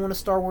still doing a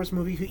Star Wars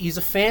movie. He's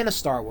a fan of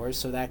Star Wars,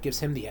 so that gives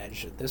him the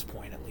edge at this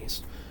point, at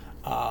least.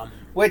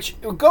 Which,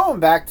 going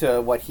back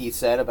to what he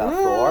said about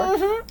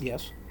Thor.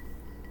 Yes.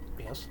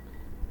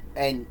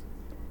 And,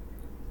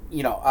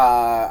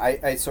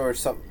 I saw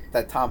something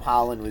that Tom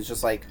Holland was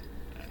just like,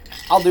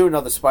 I'll do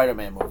another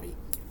Spider-Man movie.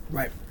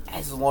 Right.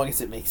 As long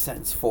as it makes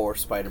sense for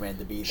Spider-Man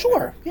to be there.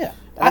 Sure, yeah.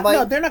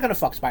 No, they're not going to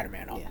fuck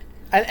Spider-Man up. Yeah.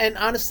 And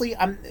honestly,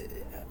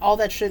 all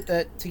that shit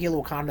that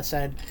Tequila Wakanda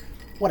said,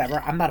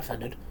 whatever, I'm not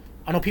offended.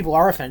 I know people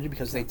are offended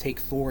because they take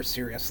Thor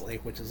seriously,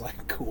 which is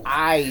like, cool.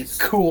 I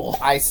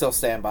still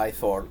stand by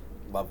Thor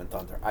Love and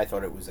Thunder. I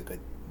thought it was a good...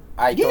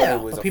 I thought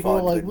it was a people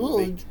fun, are like, "Whoa,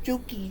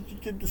 jokey, you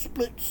did the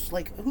splits."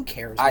 Like, who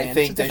cares? I man?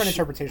 think it's a different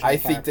interpretation. I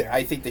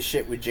think the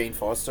shit with Jane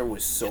Foster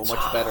was so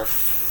much better.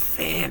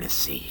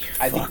 Fantasy.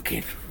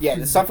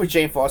 The stuff with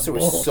Jane Foster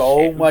was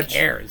so much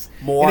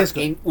more.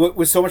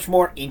 Was so much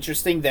more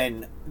interesting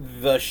than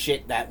the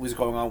shit that was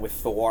going on with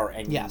Thor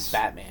and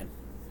Batman.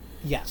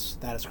 Yes,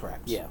 that is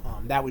correct. Yeah,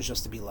 that was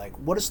just to be like,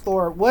 what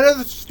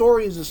other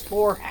stories does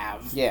Thor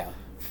have? Yeah,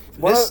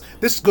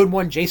 this good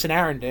one Jason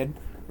Aaron did.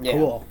 Yeah.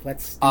 Cool.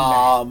 Let's do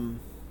that.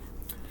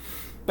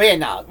 But yeah,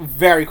 no,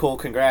 very cool.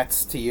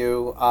 Congrats to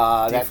you.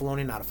 Dave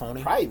Filoni, not a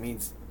phony. Probably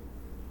means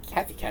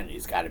Kathy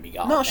Kennedy's got to be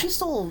gone. No, she's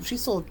still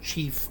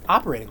Chief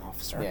Operating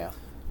Officer. Yeah.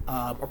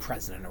 Or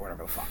President or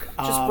whatever the fuck.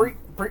 Just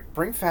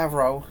bring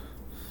Favreau.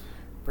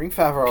 Bring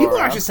Favreau. People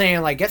are actually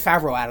saying like, get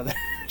Favreau out of there,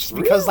 just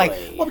because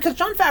because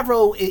Jon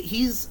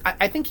Favreau,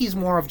 I think he's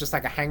more of just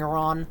like a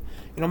hanger-on.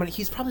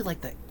 He's probably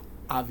like the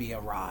Avi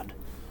Arad.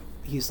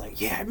 He's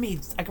like, I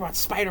got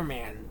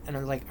Spider-Man. And I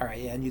was like, all right,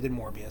 yeah, and you did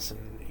Morbius and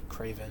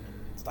Craven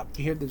and stuff.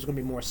 Do you hear there's going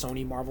to be more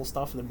Sony Marvel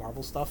stuff than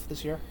Marvel stuff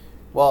this year?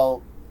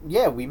 Well,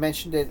 yeah, we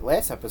mentioned it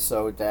last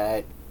episode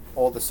that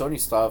all the Sony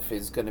stuff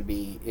is going to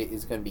be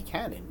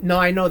canon. No,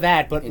 I know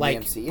that, but the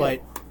MCU.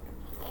 But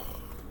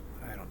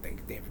I don't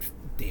think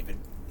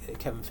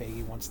Kevin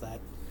Feige wants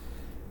that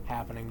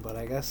happening. But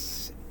I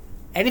guess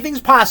anything's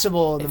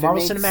possible in the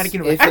Marvel Cinematic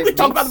Universe. How do we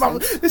talk about the Marvel?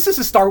 This is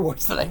a Star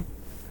Wars thing.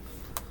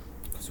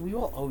 We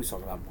will always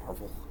talk about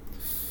Marvel.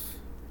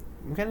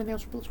 We got anything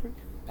else for Blitzkrieg?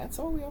 That's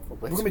all we have for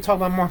Blitzkrieg. We're going to be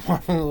talking about more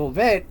Marvel in a little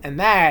bit, and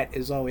that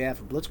is all we have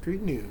for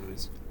Blitzkrieg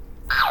News.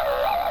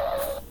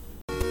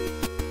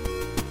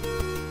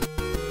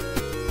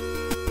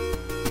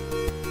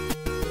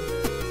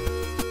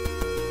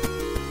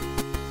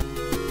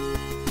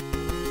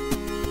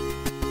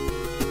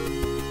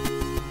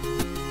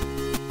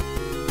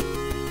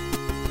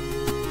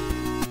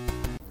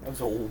 That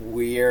was a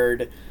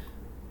weird...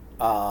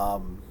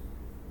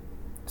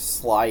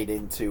 slide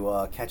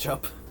into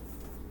ketchup.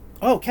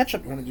 Oh,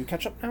 ketchup! You want to do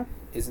ketchup now?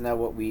 Isn't that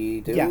what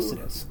we do? Yes, it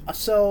is.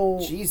 So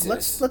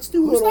Jesus, let's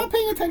do. Who's not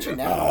paying attention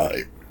now?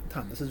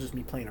 Tom, this is just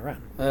me playing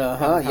around.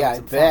 Yeah, I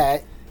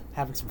bet.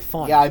 Having some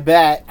fun. Yeah, I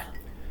bet.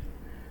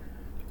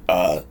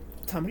 Tom,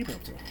 what are you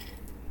up to?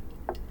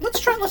 Let's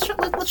do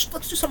something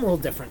a little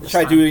different. Let's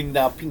try doing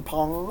ping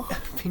pong.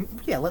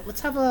 Yeah,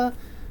 let's have a.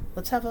 I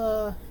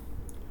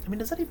mean,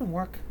 does that even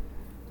work?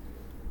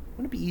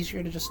 Wouldn't it be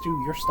easier to just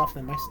do your stuff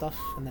than my stuff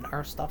and then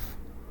our stuff?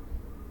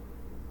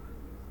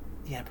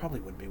 Yeah, it probably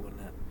would be,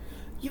 wouldn't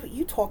it?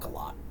 You talk a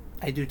lot.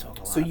 I do talk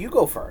a lot. So you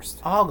go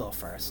first. I'll go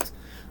first.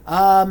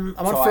 I'm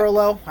on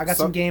furlough. I got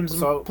some games.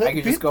 So I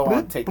could just go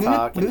on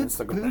TikTok and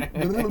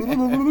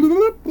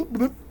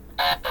Instagram.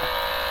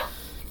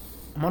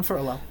 I'm on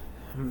furlough.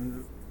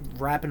 I'm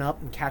wrapping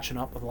up and catching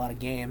up with a lot of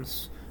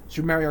games.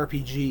 Super Mario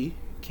RPG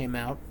came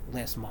out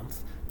last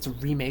month. It's a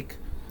remake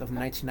of the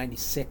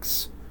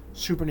 1996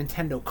 Super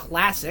Nintendo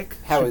classic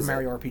Super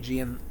Mario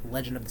RPG and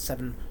Legend of the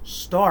Seven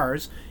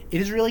Stars.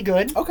 It is really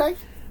good. Okay.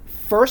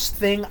 First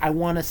thing I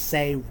want to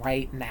say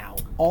right now,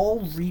 all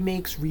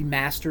remakes,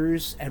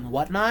 remasters, and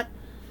whatnot,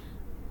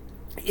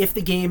 if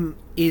the game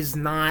is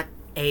not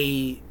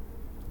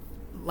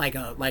like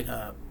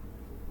a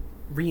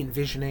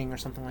re-envisioning or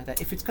something like that,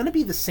 if it's going to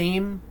be the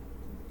same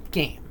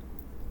game,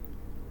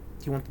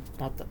 do you want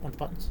the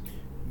buttons?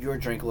 Your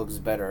drink looks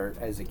better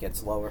as it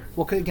gets lower.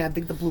 Well, again, I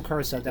think the blue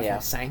curacao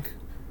definitely sank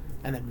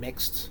and then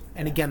mixed.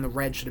 And again, the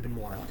red should have been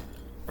more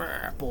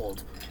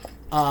bold.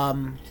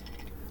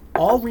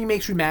 All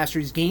remakes,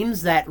 remasters,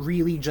 games that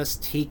really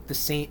just take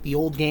the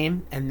old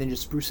game and then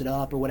just spruce it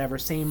up or whatever,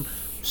 same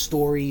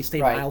story,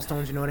 same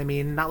milestones, you know what I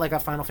mean? Not like a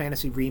Final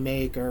Fantasy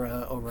remake or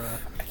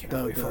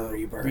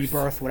the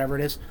Rebirth, whatever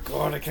it is.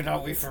 God, I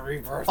cannot wait for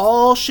Rebirth.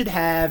 All should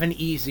have an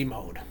easy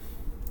mode.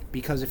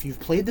 Because if you've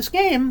played this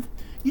game,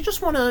 you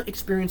just want to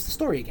experience the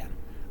story again.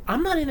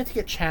 I'm not in it to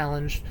get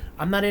challenged.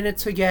 I'm not in it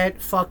to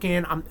get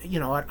fucking...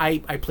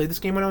 I played this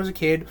game when I was a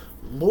kid.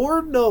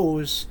 Lord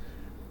knows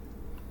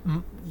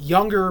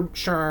younger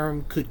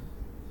Sherm could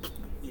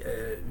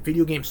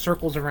video game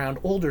circles around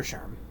older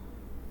Sherm.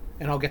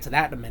 And I'll get to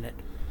that in a minute.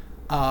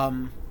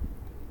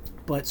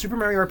 But Super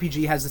Mario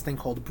RPG has this thing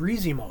called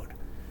Breezy Mode,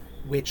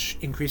 which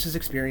increases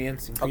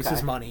experience,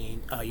 increases money.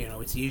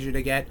 It's easier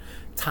to get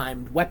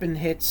timed weapon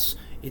hits.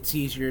 It's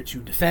easier to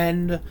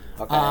defend.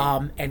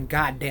 And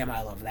goddamn,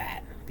 I love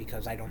that.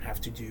 Because I don't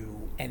have to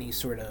do any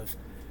sort of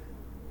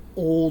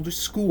old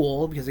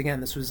school, because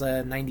again, this was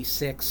a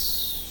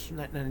 95,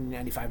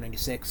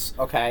 96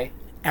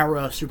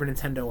 era Super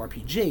Nintendo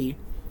RPG.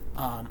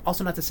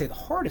 Also, not to say the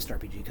hardest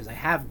RPG, because I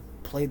have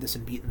played this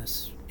and beaten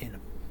this in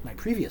my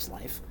previous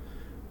life,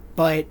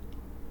 but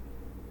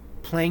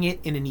playing it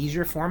in an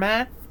easier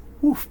format,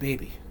 oof,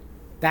 baby,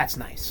 that's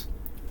nice.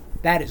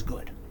 That is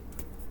good.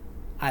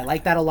 I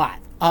like that a lot.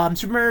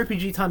 Super Mario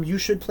RPG, Tom, you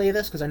should play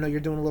this, because I know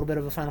you're doing a little bit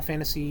of a Final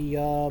Fantasy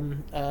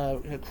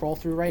crawl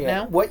through right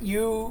now. What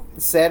you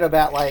said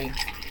about, like,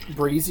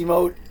 Breezy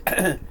Mode,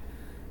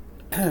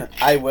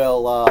 I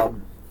will,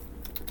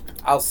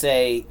 I'll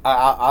say,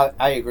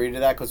 I agree to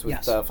that, because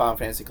with the Final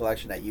Fantasy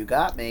collection that you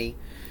got me...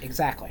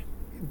 Exactly.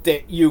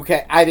 That you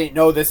can, I didn't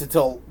know this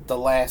until the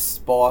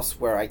last boss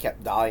where I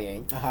kept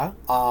dying.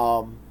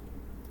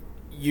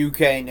 You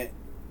can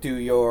do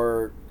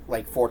your,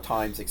 like, 4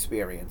 times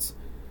experience.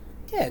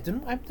 Yeah,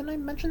 didn't I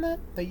mention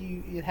that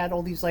you had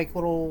all these like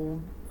little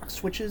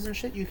switches and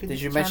shit you could? Did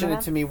you mention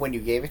it to me when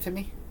you gave it to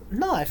me?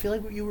 No, I feel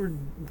like we were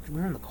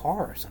in the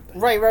car or something.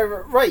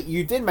 Right.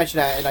 You did mention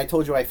that, and I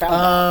told you I found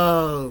that.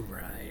 Oh,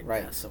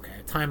 right. Yes, okay.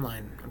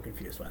 Timeline, I'm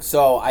confused with.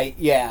 So I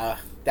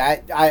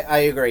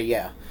agree.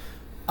 Yeah.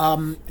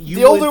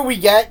 The older we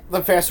get,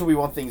 the faster we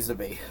want things to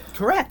be.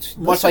 Correct.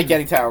 Much like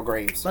getting Tower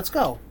Graves. Let's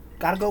go.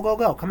 Gotta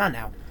go. Come on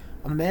now.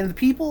 I'm a man of the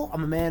people.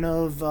 I'm a man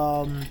of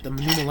the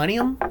new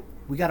millennium.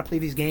 We gotta play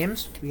these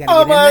games. We gotta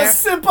get in there. I'm a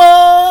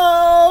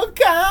simple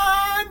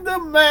kind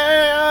of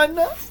man.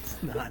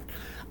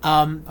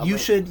 Not. You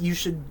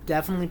should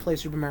definitely play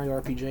Super Mario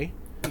RPG.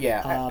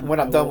 Yeah. When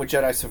I'm done with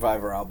Jedi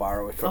Survivor, I'll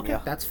borrow it from you.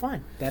 Okay, that's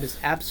fine. That is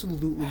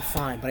absolutely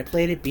fine. But I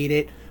played it, beat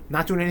it. I'm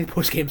not doing any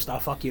post game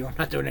stuff. Fuck you. I'm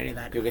not doing any of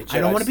that. I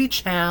don't want to be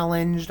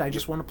challenged. I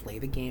just want to play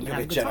the game and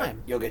have a good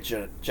time. You'll get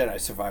Jedi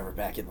Survivor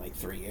back in like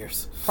 3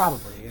 years.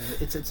 Probably.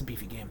 It's a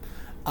beefy game.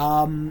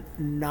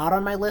 Not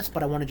on my list,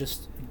 but I want to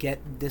just get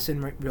this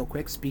in real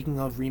quick. Speaking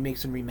of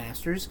remakes and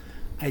remasters,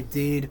 I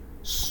did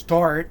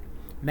start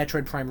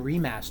Metroid Prime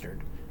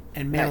Remastered,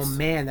 and man, oh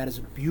man, that is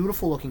a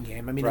beautiful looking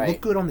game. I mean, it looked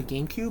good on the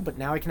GameCube, but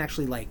now I can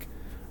actually like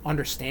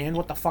understand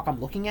what the fuck I'm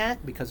looking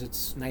at because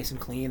it's nice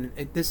and clean.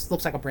 This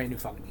looks like a brand new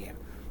fucking game.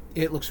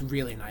 It looks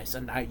really nice,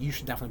 and you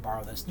should definitely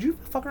borrow this. Did you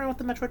fuck around with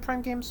the Metroid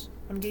Prime games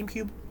on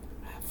GameCube?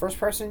 First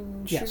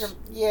person shooter? Yes.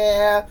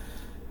 Yeah,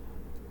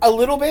 a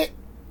little bit.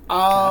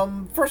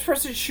 First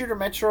person shooter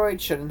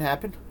Metroid shouldn't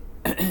happen.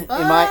 in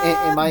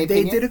my opinion.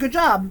 They did a good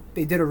job.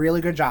 They did a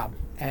really good job,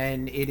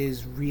 and it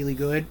is really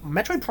good.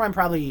 Metroid Prime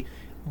probably,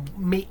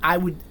 I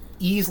would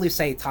easily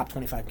say top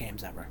 25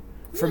 games ever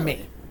for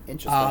me.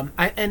 Interesting.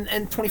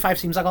 And 25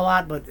 seems like a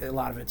lot, but a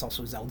lot of it's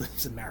also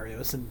Zeldas and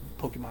Marios and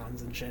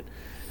Pokemons and shit.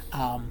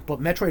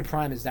 But Metroid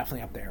Prime is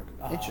definitely up there.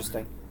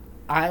 Interesting.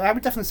 I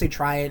would definitely say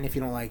try it, and if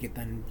you don't like it,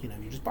 then you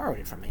just borrowed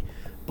it from me.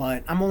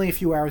 But I'm only a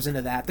few hours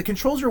into that. The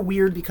controls are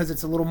weird because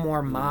it's a little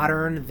more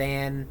modern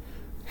than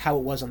how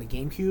it was on the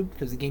GameCube,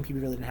 because the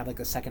GameCube really didn't have like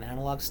a second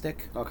analog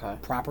stick. Okay.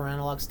 Proper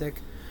analog stick.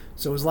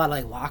 So it was a lot of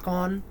like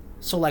lock-on.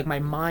 So like my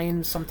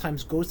mind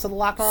sometimes goes to the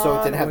lock-on.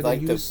 So it didn't have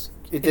like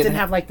it didn't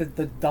have like the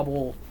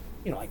double,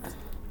 like...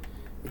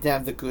 It didn't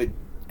have the good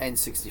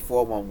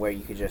N64 one where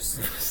you could just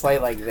play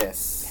like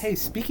this. Hey,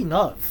 speaking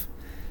of...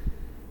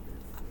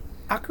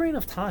 Ocarina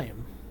of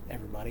Time,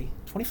 everybody.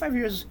 25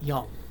 years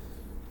young.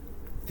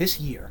 This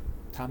year.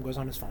 Tom goes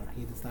on his phone.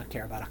 He does not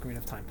care about Ocarina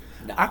of Time.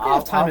 No, Ocarina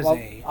of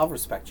Time I'll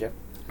respect you.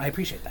 I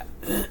appreciate that.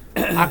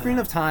 Ocarina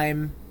of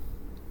Time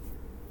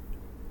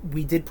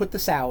we did put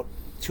this out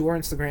to our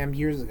Instagram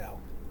years ago.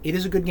 It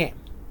is a good game.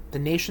 The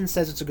Nation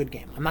says it's a good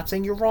game. I'm not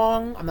saying you're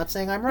wrong. I'm not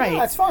saying I'm right. No,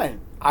 that's fine.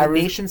 The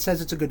Nation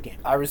says it's a good game.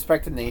 I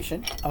respect the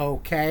Nation.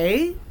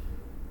 Okay.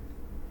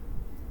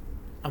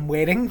 I'm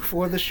waiting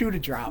for the shoe to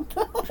drop.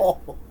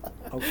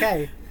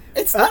 Okay.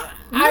 It's not.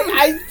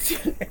 I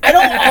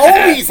don't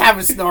always have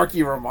a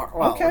snarky remark.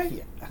 Well,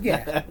 okay.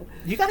 Yeah.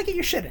 You got to get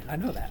your shit in. I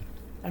know that.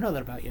 I know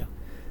that about you.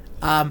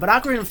 But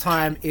Ocarina of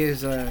Time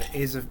is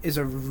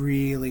a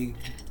really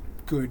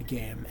good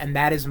game, and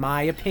that is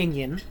my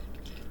opinion.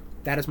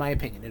 That is my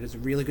opinion. It is a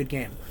really good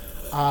game.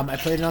 I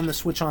played it on the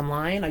Switch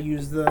Online. I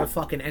used the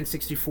fucking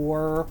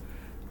N64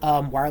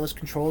 wireless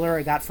controller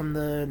I got from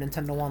the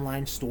Nintendo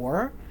Online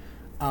store.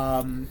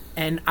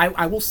 And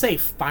I will say,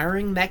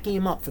 firing that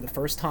game up for the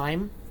first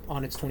time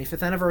on its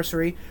 25th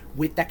anniversary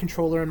with that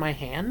controller in my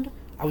hand,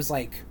 I was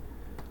like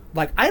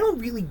I don't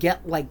really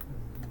get like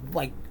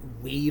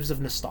waves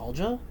of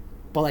nostalgia,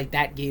 but like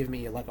that gave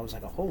me like I was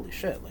like, oh, holy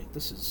shit, like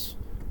this is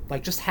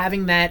like just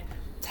having that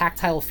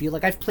tactile feel.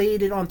 Like I've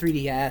played it on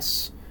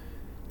 3DS,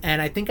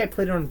 and I think I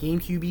played it on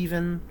GameCube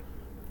even,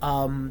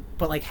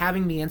 but like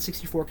having the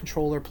N64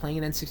 controller,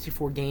 playing an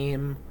N64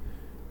 game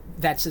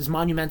that's as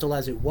monumental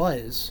as it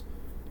was,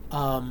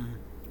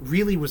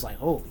 really was like,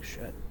 holy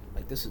shit,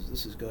 like this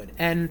is good.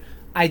 And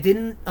I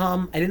didn't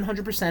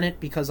 100% it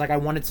because like I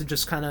wanted to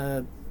just kind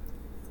of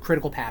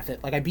critical path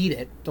it. Like I beat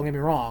it, don't get me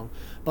wrong,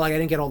 but like I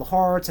didn't get all the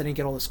hearts, I didn't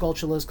get all the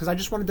Skulltulas because I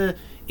just wanted to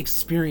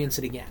experience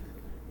it again.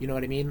 You know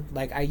what I mean?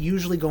 Like I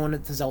usually go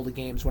into Zelda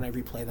games when I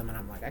replay them and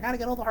I'm like, I gotta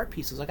get all the heart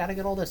pieces, I gotta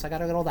get all this, I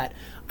gotta get all that.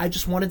 I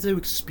just wanted to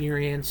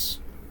experience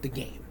the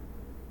game,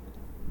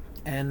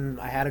 and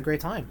I had a great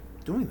time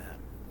doing that.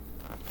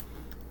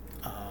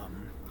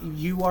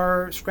 You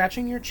are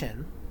scratching your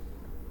chin.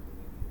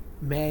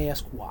 May I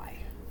ask why?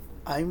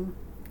 I'm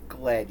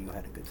glad you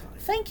had a good time.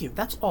 Thank you.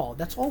 That's all.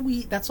 That's all.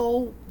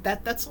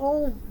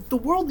 The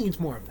world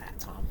needs more of that,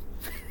 Tom.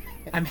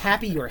 I'm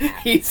happy you're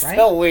happy. He's right?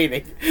 still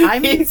waiting.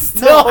 I'm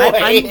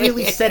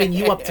really setting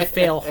you up to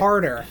fail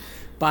harder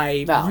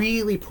by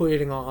really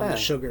putting on the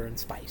sugar and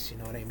spice. You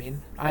know what I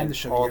mean? I'm the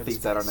sugar. All you're the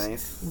things spice. that are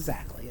nice.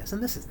 Exactly. Yes,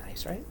 and this is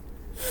nice, right?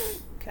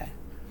 Okay.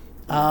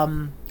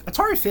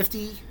 Atari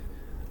 50.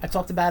 I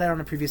talked about it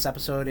on a previous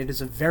episode. It is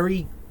a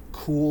very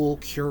cool,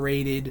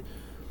 curated,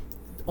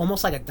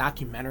 almost like a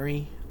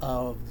documentary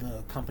of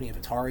the company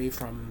of Atari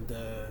from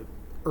the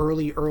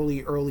early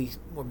or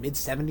mid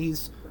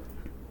 70s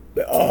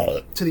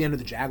to the end of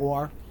the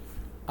Jaguar.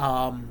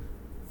 And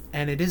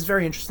it is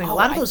very interesting. A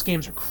lot of those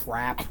games are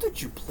crap. I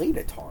thought you played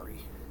Atari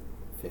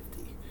 50.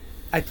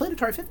 I played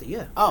Atari 50,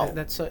 yeah. Oh,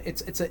 that's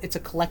it's a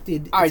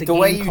collected. All right, it's a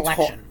game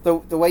collection.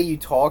 The way you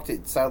talked,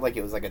 it sounded like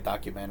it was like a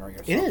documentary or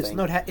something. It is.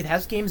 No, it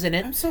has games in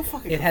it. I'm so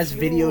fucking. It has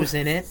videos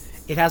in it.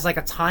 It has like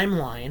a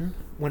timeline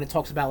when it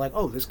talks about like,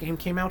 oh, this game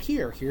came out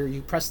here. Here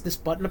you press this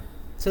button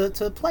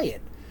to play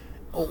it,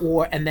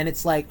 and then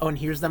it's like, oh, and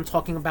here's them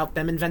talking about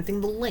them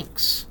inventing the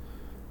links.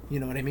 You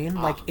know what I mean?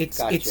 Like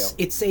it's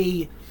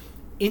a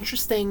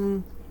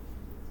interesting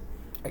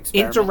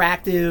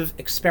interactive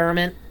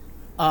experiment.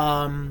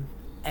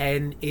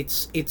 And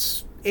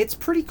it's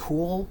pretty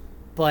cool,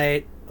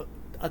 but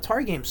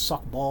Atari games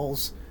suck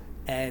balls,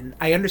 and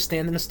I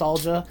understand the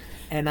nostalgia,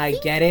 and I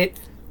get it,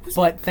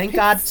 but thank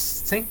God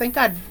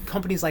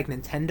companies like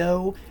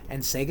Nintendo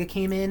and Sega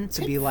came in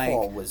to be like,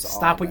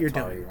 stop what you're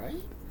doing. Right?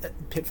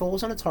 Pitfall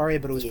was on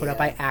Atari, but it was put up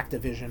by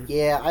Activision.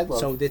 Yeah, I love.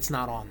 So it's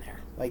not on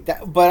there. Like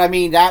that, but I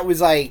mean, that was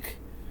my,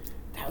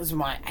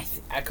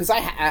 because I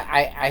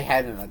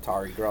had an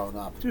Atari growing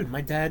up. Dude,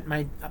 my dad,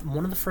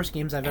 one of the first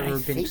games I've ever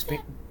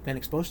been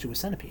exposed to was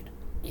Centipede.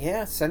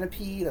 Yeah,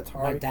 Centipede,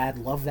 Atari. My dad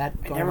loved that.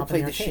 I never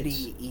played the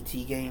shitty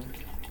E.T. game.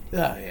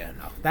 Yeah,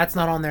 no, that's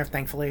not on there,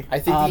 thankfully. I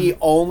think the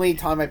only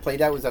time I played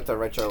that was at the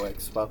Retro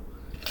Expo.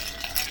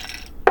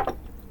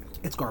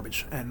 It's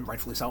garbage, and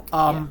rightfully so.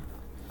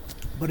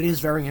 But it is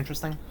very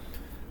interesting.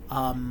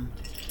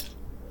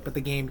 But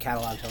the game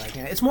catalog,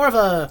 it's more of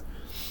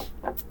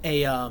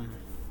a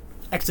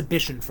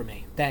exhibition for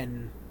me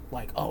than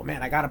like, oh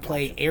man, I gotta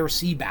play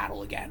Air-Sea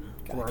Battle again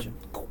or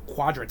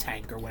Quadra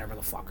Tank or whatever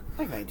the fuck.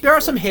 There are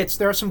some hits,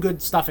 there are some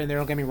good stuff in there,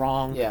 don't get me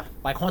wrong. Yeah.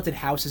 Like Haunted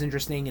House is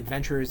interesting,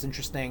 Adventure is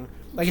interesting.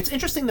 Like it's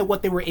interesting that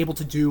what they were able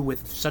to do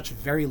with such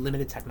very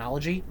limited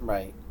technology.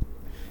 Right.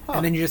 Huh.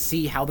 And then you just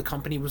see how the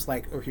company was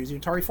like, oh, here's the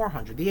Atari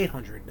 400, the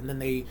 800. And then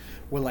they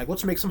were like,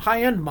 let's make some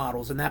high-end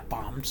models, and that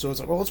bombed. So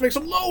it's like, well, let's make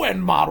some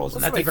low-end models,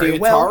 and that did very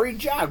well. Atari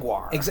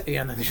Jaguar.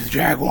 Yeah, and then there's the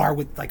Jaguar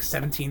with like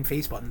 17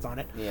 face buttons on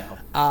it. Yeah.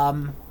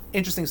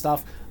 Interesting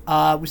stuff.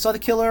 We saw The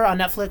Killer on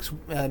Netflix,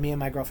 me and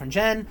my girlfriend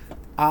Jen.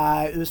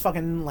 It was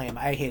fucking lame.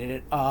 I hated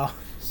it.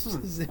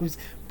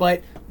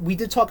 But we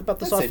did talk about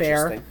this off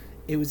air.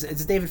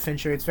 It's David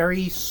Fincher. It's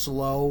very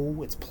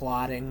slow. It's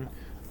plotting.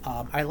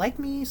 I like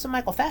me some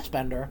Michael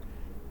Fassbender,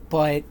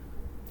 but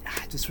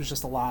this was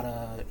just a lot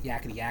of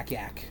yakety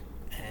yak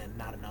and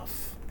not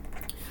enough.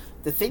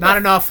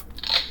 Enough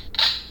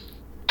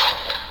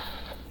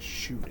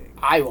shooting.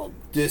 I will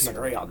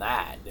disagree on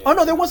that. Dude. Oh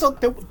no, there was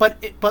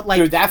but like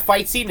dude, that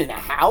fight scene in the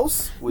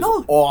house was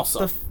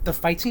awesome. The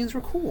fight scenes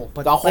were cool,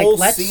 but the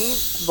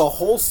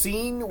whole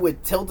scene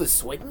with Tilda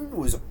Swinton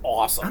was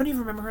awesome. I don't even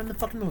remember her in the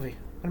fucking movie.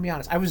 I'm gonna be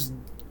honest. I was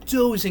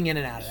dozing in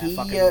and out of that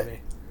fucking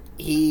movie.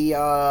 He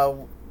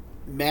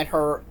met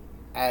her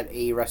at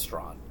a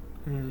restaurant,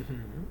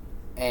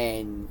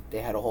 and they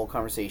had a whole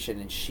conversation,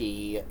 and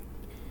she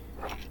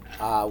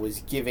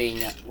was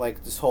giving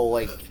like this whole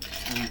like.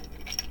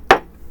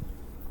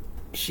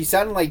 She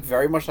sounded like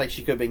very much like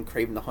she could have been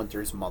Kraven the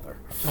Hunter's mother.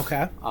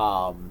 Okay.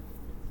 And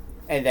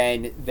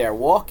then they're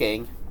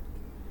walking,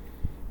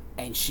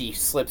 and she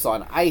slips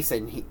on ice,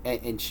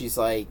 and she's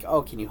like,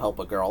 "Oh, can you help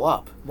a girl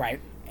up?" Right.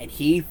 And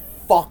he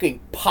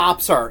fucking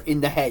pops her in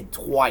the head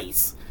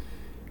twice,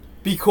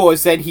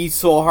 because then he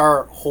saw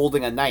her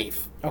holding a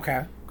knife.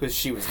 Okay. Because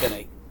she was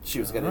gonna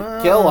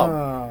kill him.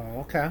 Oh,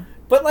 okay.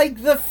 But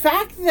like the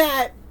fact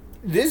that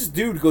this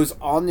dude goes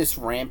on this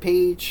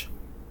rampage,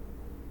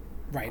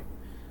 right.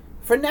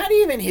 For not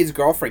even his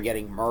girlfriend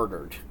getting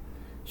murdered.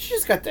 She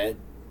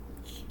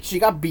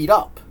got beat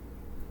up.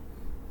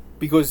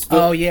 Because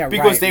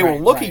they were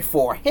looking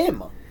for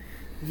him.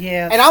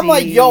 Yeah. And I'm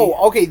like, yo,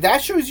 okay,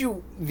 that shows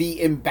you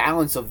the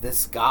imbalance of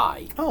this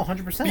guy. Oh,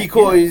 100%.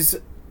 Because,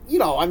 you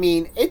know, I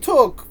mean, it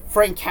took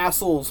Frank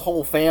Castle's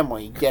whole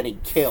family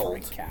getting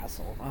killed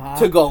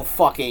to go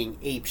fucking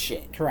ape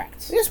shit.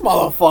 Correct. This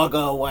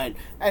motherfucker went.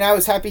 And I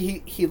was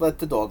happy he let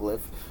the dog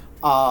live.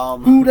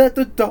 Who let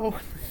the dog?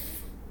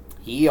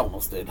 He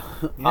almost did.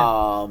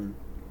 Yeah.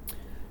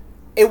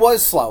 It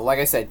was slow. Like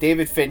I said,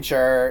 David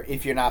Fincher,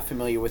 if you're not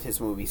familiar with his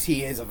movies,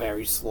 he is a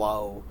very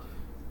slow...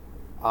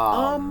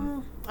 I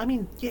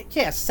mean,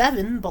 yeah,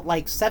 7, but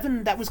like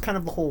 7, that was kind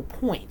of the whole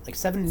point. Like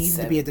 7 needed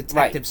to be a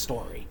detective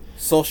story.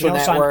 Social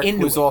Network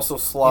was also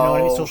slow. You know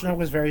what I mean? Social Network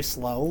was very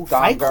slow.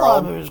 Fight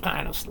Club was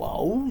kind of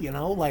slow, you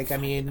know? Like, I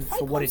mean,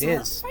 for what it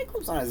is. Fight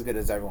Club's not as good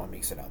as everyone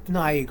makes it up. No,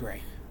 I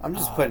agree. I'm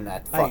just putting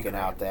that fucking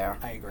out there.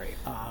 I agree.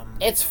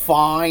 It's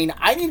fine.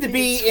 I need to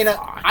be in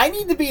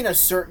a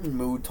certain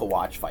mood to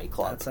watch Fight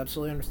Club. That's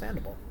absolutely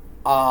understandable.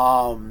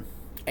 And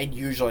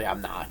usually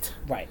I'm not.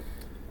 Right.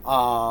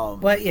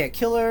 But yeah,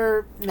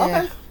 Killer.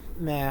 Okay.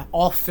 Meh.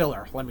 All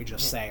filler. Let me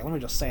just say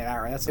that.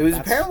 Right. It was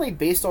apparently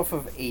based off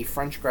of a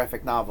French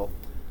graphic novel.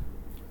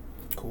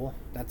 Cool.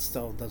 That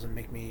still doesn't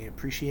make me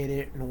appreciate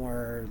it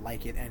nor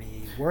like it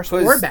any worse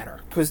or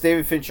better. Because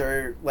David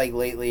Fincher, like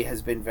lately,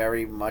 has been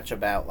very much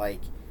about like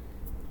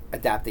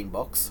adapting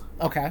books.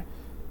 Okay.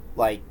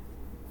 Like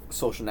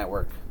Social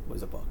Network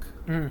was a book.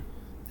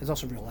 There's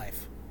also real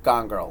life.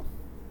 Gone Girl.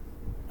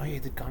 Oh yeah, he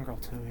did Gone Girl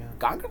too. Yeah.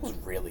 Gone Girl's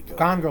really good.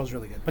 Gone Girl's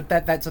really good, but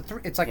that's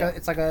it's like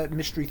a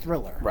mystery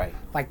thriller. Right.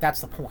 Like that's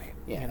the point.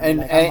 Yeah. You know?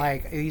 And I'm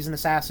like he's an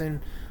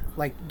assassin.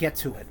 Like get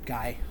to it,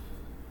 guy.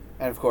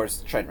 And of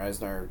course Trent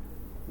Reznor.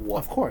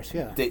 Of course,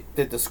 yeah. Did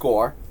the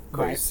score. Of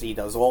course, he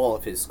does all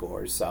of his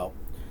scores. So,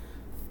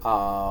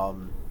 that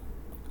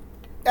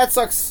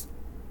sucks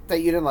that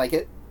you didn't like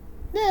it.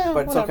 Yeah,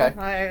 but whatever. It's okay.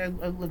 I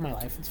live my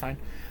life. It's fine.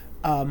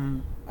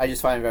 I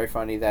just find it very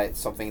funny that it's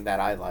something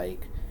that I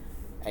like,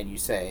 and you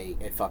say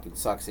it fucking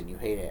sucks and you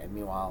hate it, and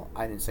meanwhile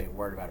I didn't say a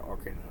word about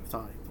Ocarina of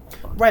Time.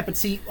 Right, but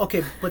see,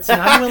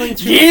 I'm willing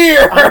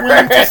to. I'm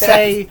willing to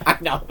say. I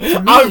know.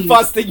 I'm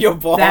busting your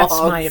balls. That's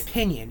my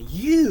opinion.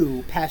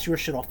 You pass your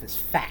shit off as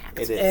fact.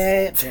 It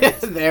is.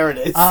 There it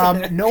is.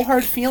 No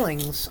hard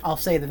feelings. I'll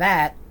say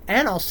that,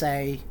 and I'll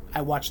say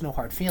I watched No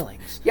Hard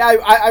Feelings. Yeah,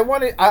 I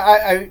want it.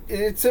 I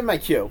it's in my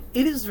queue.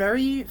 It is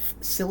very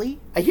silly.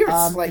 I hear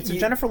it's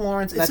it's Jennifer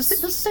Lawrence. It's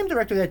the same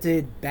director that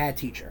did Bad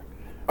Teacher.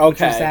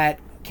 Okay. Which is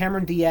that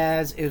Cameron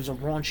Diaz is a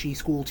raunchy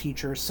school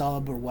teacher,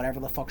 sub, or whatever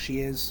the fuck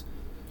she is.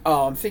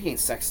 Oh, I'm thinking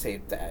Sex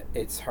Tape that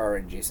it's her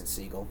and Jason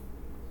Segel.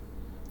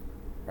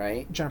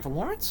 Right? Jennifer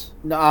Lawrence?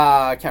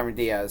 No, Cameron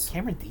Diaz.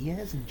 Cameron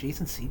Diaz and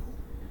Jason Segel?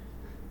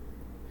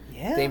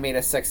 Yeah. They made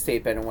a sex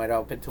tape and it went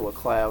up into a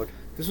cloud.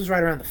 This was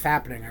right around the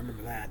Fappening, I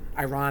remember that.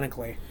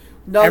 Ironically.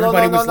 No.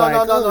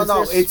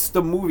 It's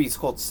the movie's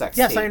called Sex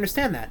Tape. Yes, I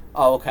understand that.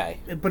 Oh, okay.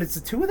 But it's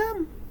the two of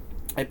them?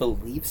 I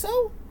believe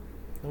so.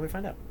 Let me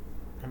find out.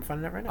 I'm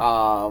finding out right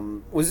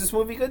now. Was this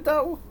movie good,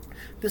 though?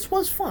 This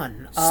was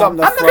fun. I'm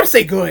not going to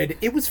say good.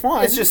 It was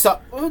fun. It's just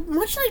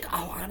much like,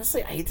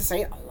 honestly, I hate to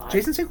say it a lot.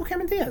 Jason Segel,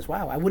 Cameron Diaz.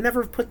 Wow. I would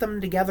never have put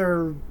them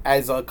together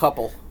as a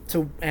couple.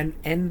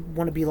 And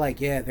want to be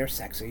like, yeah, they're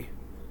sexy.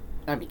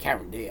 I mean,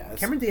 Cameron Diaz.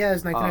 Cameron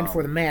Diaz,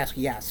 1994, The Mask,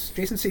 yes.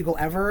 Jason Segel,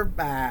 Ever.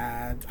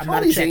 I'm Charlie's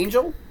not a chick.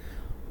 Angel?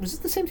 Was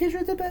it the same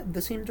teacher that did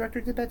the same director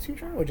did Bad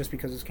Teacher, or just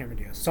because it's Cameron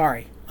Diaz?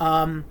 Sorry.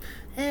 Charlie.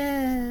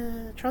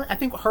 I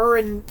think her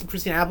and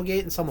Christina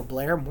Applegate and Selma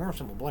Blair, more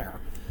Selma Blair,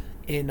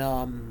 in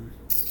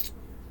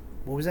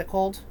what was that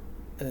called?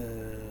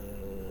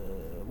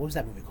 What was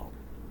that movie called?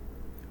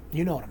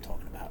 You know what I'm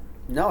talking about.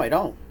 No, I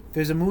don't.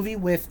 There's a movie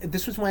with...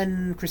 This was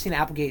when Christina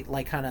Applegate,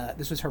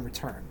 this was her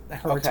return.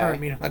 Her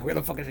return, meaning, where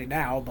the fuck is she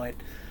now? But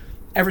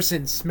ever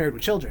since Married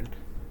with Children.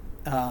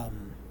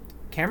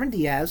 Cameron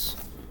Diaz,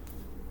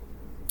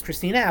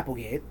 Christina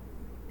Applegate,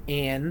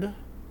 and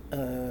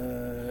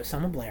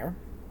Selma Blair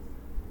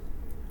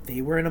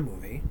they were in a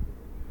movie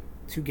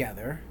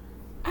together.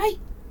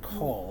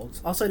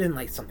 Also, I didn't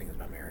like Something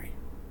About Mary.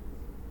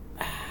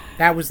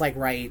 That was like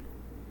right.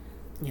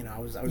 You know, I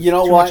was you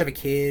know too what? much of a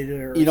kid.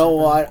 Or you know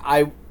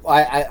something.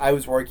 what? I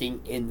was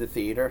working in the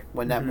theater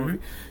when that movie,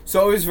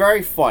 so it was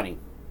very funny.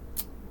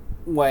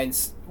 When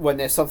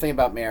there's Something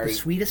About Mary, The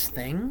Sweetest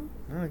Thing.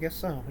 Oh, I guess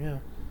so. Yeah.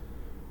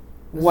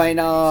 When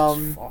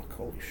fuck,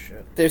 holy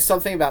shit. There's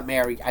Something About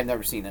Mary. I've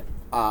never seen it.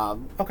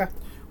 Okay.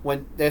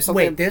 When there's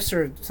something. Wait, this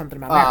or Something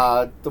About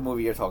Mary? The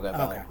movie you're talking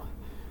about. Okay.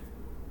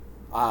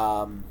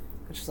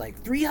 It's just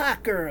like 3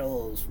 hot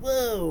girls.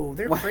 Whoa,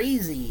 they're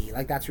crazy.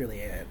 Like that's really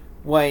it.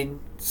 When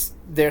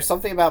there's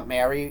Something About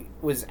Mary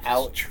was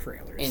out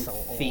in so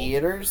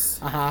theaters.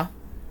 I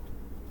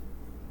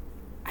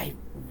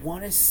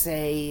want to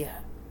say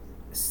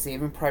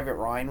Saving Private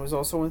Ryan was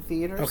also in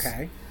theaters.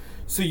 Okay.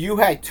 So you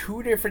had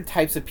 2 different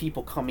types of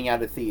people coming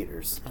out of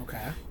theaters.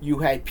 Okay. You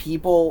had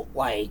people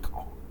like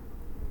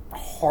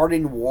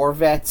hardened war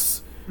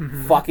vets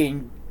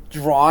fucking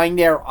drying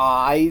their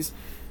eyes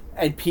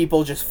and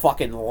people just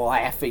fucking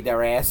laughing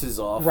their asses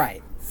off.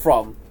 Right.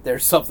 From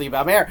There's Something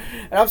About Mary.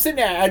 And I'm sitting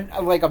there, and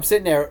I'm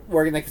sitting there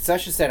working the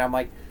concession stand. I'm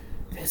like,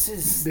 this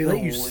is. They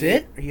let you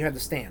sit, or you had to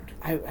stand?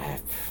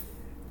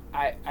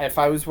 If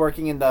I was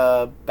working in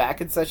the back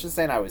concession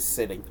stand, I was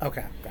sitting.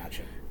 Okay,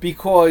 gotcha.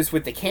 Because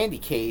with the candy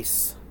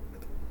case,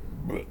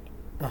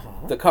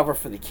 the cover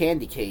for the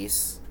candy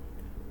case,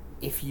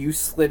 if you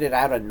slid it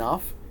out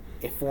enough,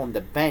 it formed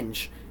a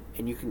bench,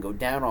 and you can go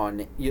down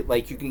on it. You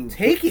can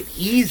take it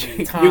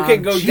easy, Tom. You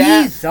can go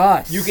Jesus.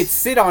 down. You could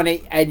sit on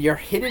it, and you're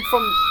hidden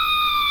from.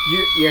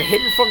 You're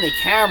hidden from the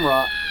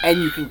camera,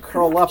 and you can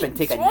curl up and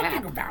take a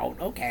nap.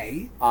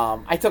 Okay.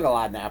 I took a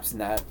lot of naps in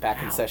that back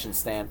concession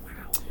stand. Wow.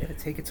 You had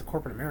to take it to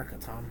corporate America,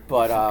 Tom.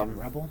 But fucking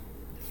rebel,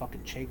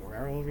 fucking Che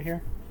Guevara over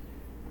here.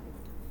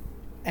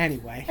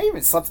 Anyway, I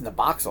even slept in the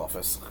box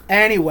office.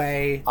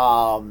 Anyway, it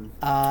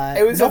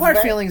was No Hard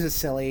Feelings is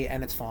silly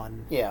and it's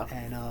fun. Yeah,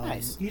 and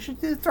nice. You should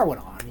throw it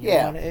on. You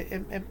know?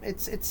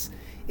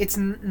 It's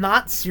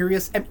not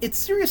serious. It's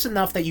serious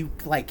enough that you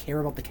like care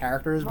about the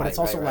characters, but it's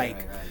also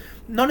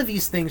none of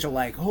these things are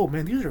like, oh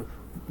man,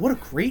 what a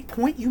great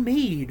point you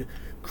made,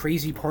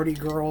 crazy party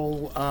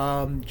girl,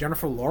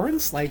 Jennifer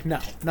Lawrence. Like, no,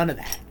 none of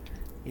that.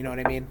 You know what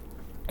I mean?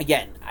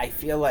 Again, I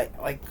feel like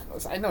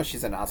I know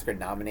she's an Oscar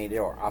nominated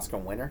or Oscar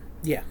winner.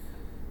 Yeah,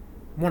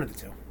 one of the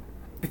two.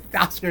 The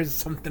Oscars is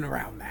something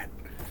around that.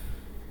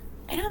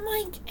 And I'm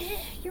like,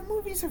 your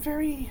movies are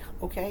very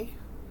okay.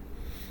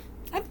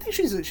 I think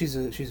she's a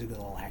good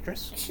little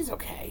actress. She's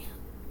okay.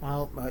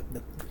 Well,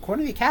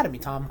 according to the Academy,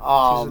 Tom,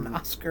 she's an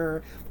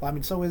Oscar. Well, I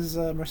mean, so is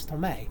Marissa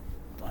Tomei.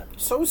 But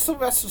so is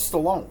Sylvester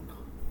Stallone.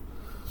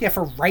 Yeah,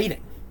 for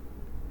writing.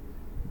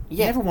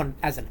 Yeah, never won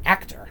as an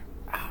actor.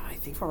 I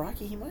think for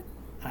Rocky he might.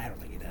 I don't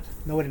think he did.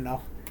 No way to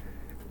know.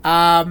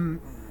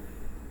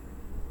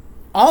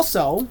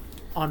 Also,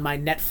 on my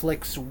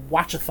Netflix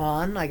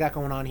watch-a-thon I got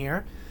going on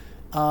here,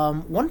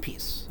 One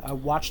Piece. I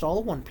watched all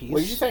of One Piece. What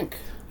did you think?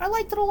 I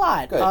liked it a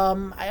lot. Good.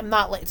 I'm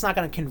not. It's not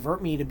going to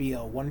convert me to be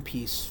a One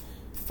Piece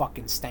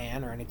fucking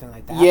stan or anything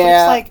like that.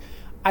 Yeah. But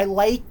it's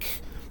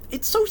like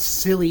it's so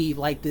silly,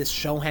 like this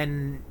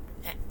Shonen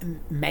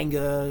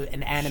manga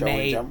and anime.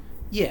 Shonen Jump?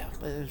 Yeah,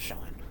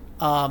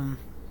 Shonen.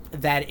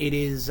 That it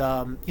is,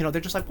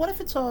 they're just like, what if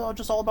it's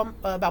just all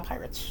about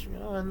pirates,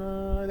 and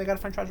they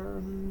gotta find treasure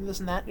and this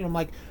and that, I'm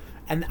like,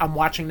 and I'm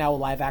watching now a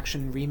live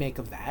action remake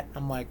of that.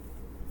 I'm like,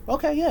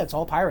 okay, yeah, it's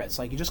all pirates.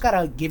 Like, you just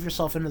gotta give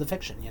yourself into the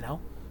fiction,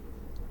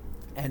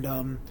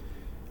 And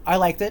I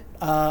liked it.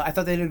 I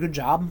thought they did a good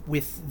job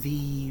with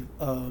the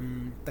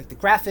the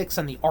graphics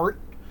and the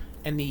art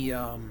and the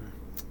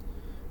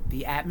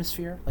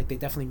atmosphere. Like, they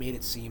definitely made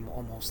it seem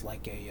almost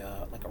like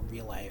a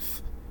real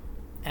life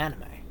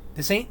anime.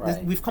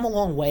 We've come a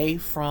long way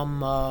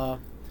from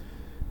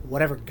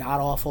whatever god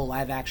awful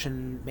live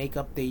action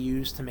makeup they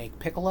used to make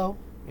Piccolo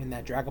in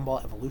that Dragon Ball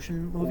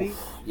Evolution movie.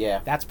 Oof,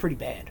 yeah, that's pretty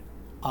bad.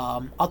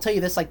 I'll tell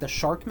you this: like, the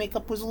shark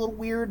makeup was a little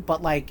weird,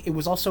 but like it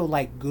was also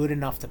like good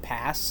enough to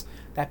pass.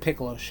 That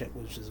Piccolo shit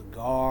was just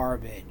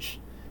garbage.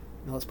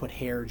 Now let's put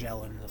hair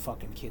gel in the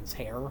fucking kid's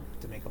hair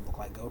to make him look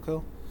like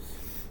Goku.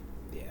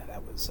 Yeah,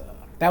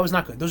 that was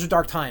not good. Those are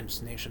dark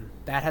times, nation.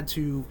 That had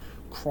to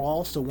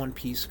crawl so One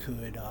Piece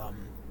could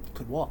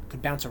walk,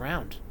 could bounce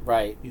around,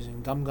 right,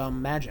 using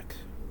gum magic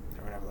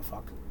or whatever the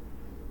fuck.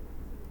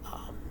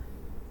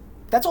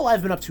 That's all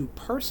I've been up to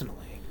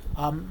personally.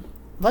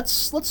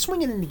 Let's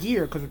swing it into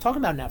gear because we're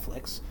talking about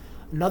Netflix.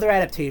 Another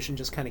adaptation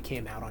just kind of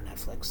came out on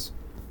Netflix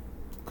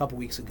a couple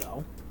weeks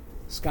ago.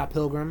 Scott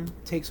Pilgrim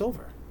Takes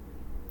Over.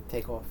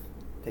 Takes off.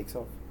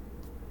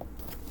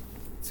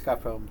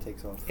 Scott Pilgrim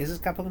Takes Off. Is it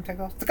Scott Pilgrim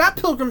Takes Off? Scott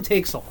Pilgrim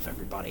Takes Off,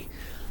 everybody.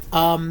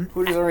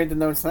 Who doesn't read the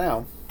notes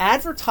now?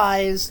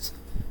 Advertised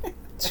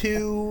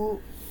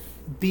to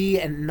be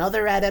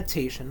another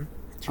adaptation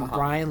to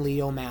Brian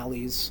Lee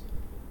O'Malley's.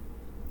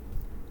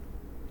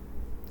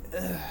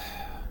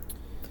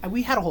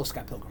 We had a whole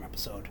Scott Pilgrim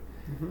episode.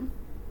 Mm-hmm.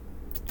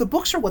 The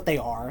books are what they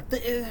are.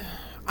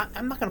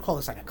 I'm not going to call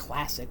this like a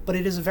classic, but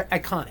it is a very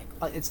iconic.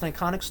 It's an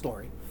iconic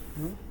story.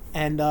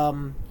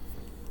 and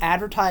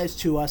advertised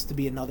to us to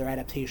be another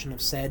adaptation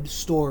of said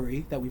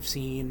story that we've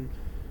seen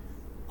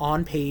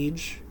on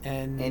page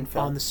and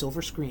on the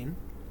silver screen.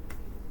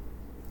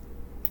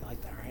 You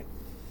like that, right?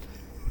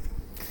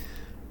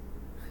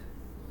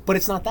 But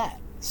it's not that.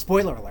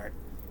 Spoiler alert.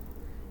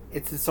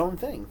 It's its own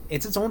thing.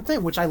 It's its own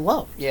thing, which I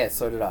love. Yeah,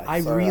 so did I. I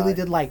really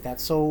did like that.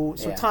 So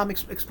Yeah. Tom,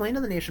 explain to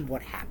the nation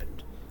what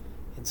happened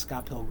in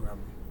Scott Pilgrim.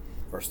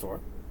 First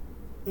door.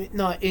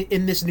 No,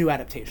 in this new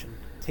adaptation.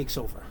 Takes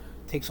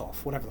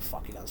off, whatever the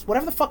fuck he does.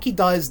 Whatever the fuck he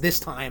does this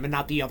time and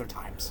not the other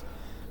times.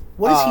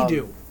 What does he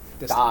do?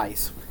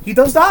 Dies. Time? He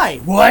does die.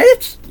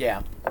 What?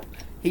 Yeah.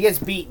 He gets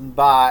beaten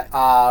by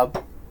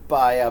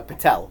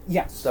Patel.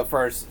 Yes. The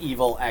first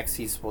evil X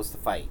he's supposed to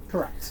fight.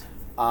 Correct.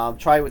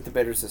 Try it with the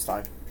bitters this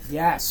time.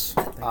 Yes.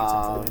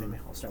 I'll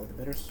start with the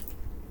bitters.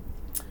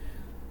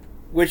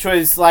 Which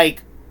was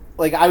like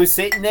I was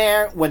sitting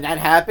there when that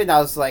happened. I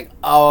was like,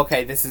 oh,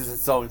 okay, this is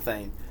its own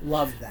thing.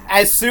 Love that.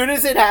 As soon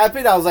as it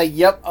happened, I was like,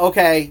 yep,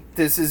 okay,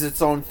 this is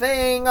its own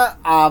thing.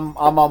 I'm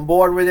on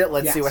board with it.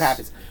 Let's see what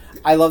happens.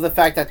 I love the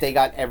fact that they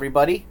got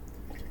everybody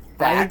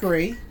back. I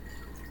agree.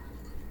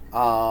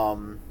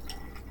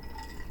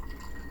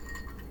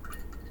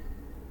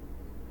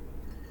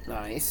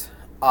 Nice.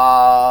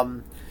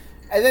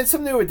 And then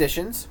some new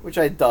additions, which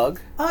I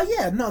dug.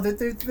 Yeah, no,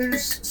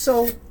 there's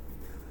so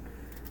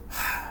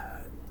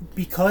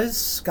because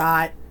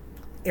Scott,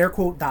 air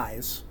quote,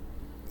 dies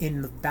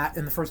in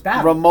the first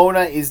battle.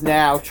 Ramona is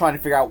now trying to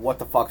figure out what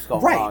the fuck's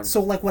going on. Right.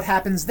 So like, what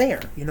happens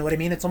there? You know what I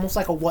mean? It's almost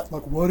like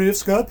what if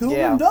Scott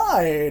Pilgrim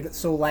died?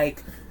 So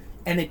like,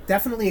 and it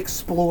definitely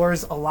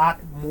explores a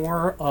lot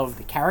more of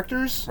the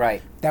characters,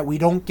 right? That we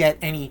don't get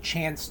any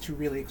chance to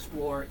really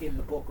explore in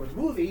the book or the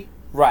movie.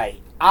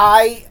 Right.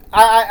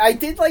 I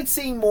did like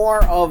seeing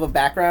more of a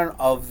background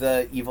of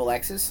the evil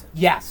X's.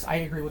 Yes, I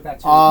agree with that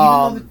too.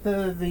 Even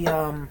though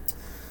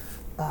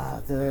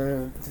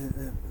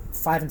the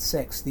 5 and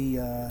 6,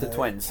 the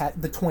twins,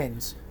 the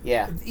twins,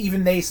 yeah,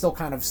 even they still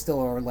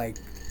are like,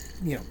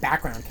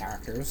 background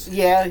characters.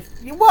 Yeah.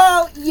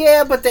 Well,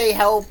 yeah, but they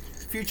help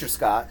future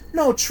Scott.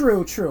 No,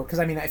 true. Because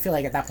I mean, I feel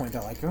like at that point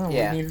they're like, we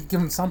need to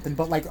give him something.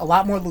 But like a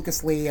lot more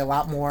Lucas Lee, a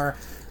lot more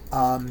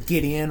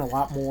Gideon, a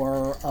lot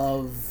more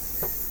of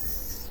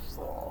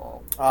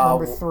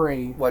number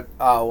 3. What?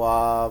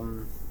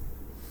 Oh,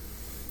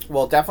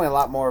 well, definitely a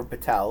lot more of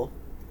Patel.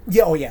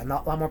 Yeah. Oh, yeah. A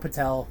lot more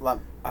Patel.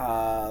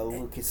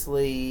 Lucas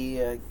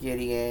Lee,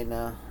 Gideon,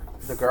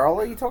 the girl.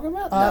 Are you talking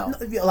about? No.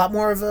 A lot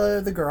more of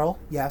the girl.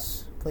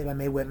 Yes, played by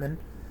Mae Whitman.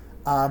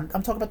 I'm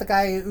talking about the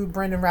guy who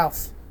Brandon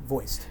Routh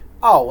voiced.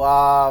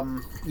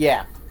 Oh,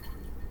 yeah.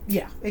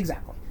 Yeah,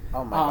 exactly.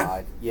 Oh my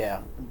god,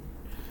 yeah.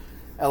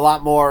 A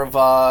lot more of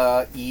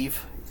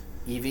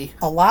Evie.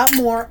 A lot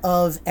more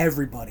of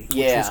everybody,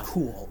 which was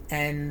cool.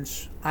 And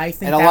I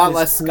think and a lot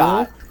less cool.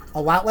 Scott.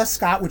 A lot less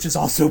Scott, which is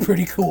also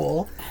pretty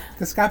cool.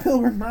 Because Scott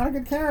Pilgrim's not a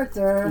good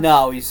character.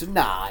 No, he's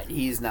not.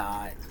 He's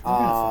not.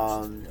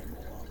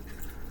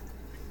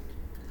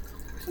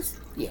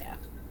 Yeah.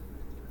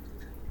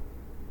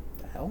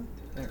 The hell?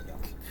 There we go.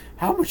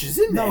 How much is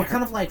in there? No,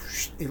 kind of like...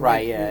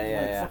 Right,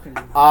 yeah.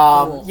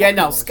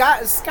 No,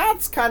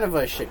 Scott's kind of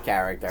a shit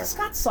character.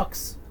 Scott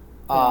sucks.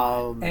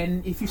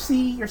 And if you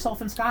see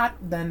yourself in Scott,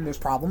 then there's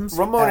problems.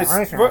 Ramona's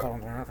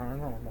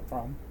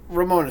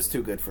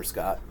too good for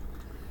Scott.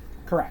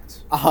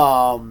 Correct.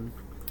 I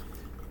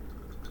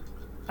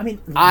mean,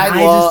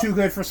 Knives is too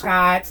good for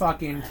Scott.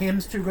 Fucking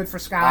Kim's too good for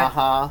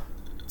Scott.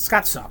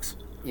 Scott sucks.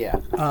 Yeah.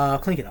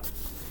 Clink it up.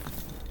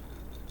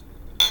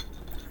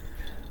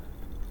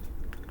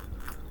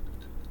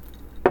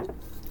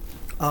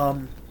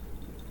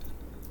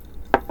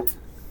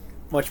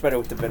 Much better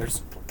with the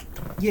bitters.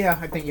 Yeah,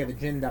 I think the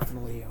gin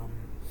definitely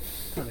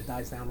kind of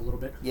dies down a little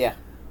bit. Yeah.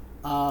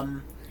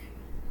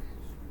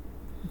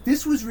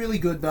 This was really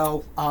good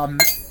though.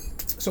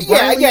 So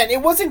again,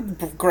 it wasn't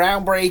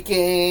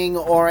groundbreaking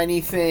or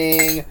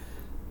anything.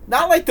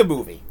 Not like the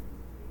movie.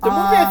 The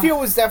movie I feel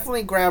was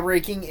definitely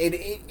groundbreaking.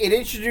 It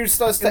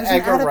introduced us to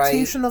Edgar Wright.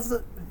 Adaptation of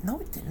the. No,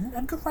 it didn't.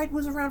 Edgar Wright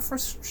was around for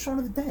Shaun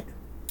of the Dead.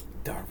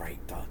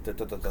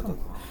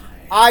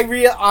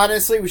 I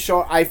honestly was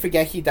sure. I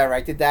forget he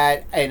directed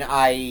that, and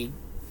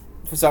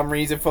for some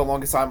reason, for the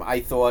longest time,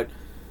 I thought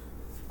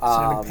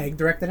Simon Pegg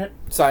directed it.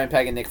 Simon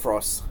Pegg and Nick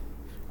Frost,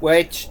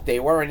 which they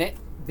were in it.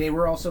 They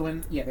were also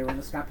in. Yeah, they were in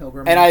the Scott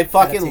Pilgrim. And I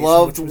fucking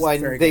loved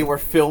when they were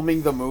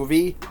filming the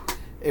movie.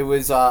 It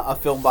was a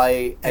film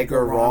by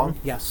Edgar Wrong.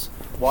 Yes.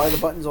 Why are the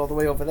buttons all the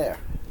way over there?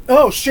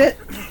 Oh shit!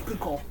 Good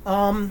call.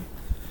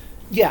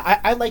 Yeah,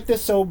 I like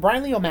this. So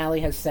Brian Lee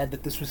O'Malley has said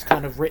that this was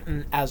kind of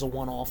written as a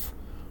one-off,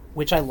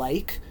 which I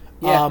like.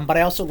 Yeah. But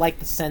I also like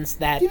the sense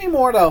that... Give me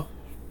more, though.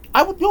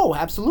 I would... No,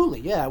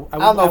 absolutely, yeah. I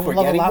don't know if we're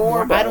getting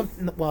more, but... I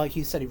don't... Well,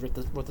 he said he wrote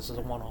this as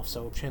a one-off,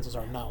 so chances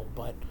are no,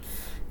 but...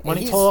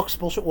 Money talks,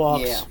 bullshit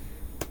walks. Yeah.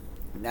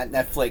 That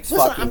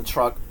Netflix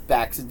truck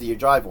backs into your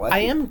driveway. I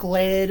am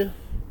glad...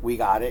 We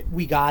got it.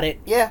 We got it.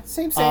 Yeah,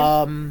 same.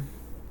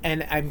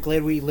 And I'm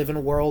glad we live in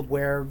a world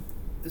where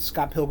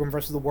Scott Pilgrim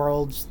vs. the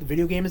World's the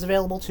video game is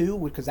available too,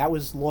 because that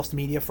was lost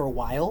media for a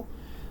while,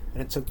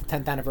 and it took the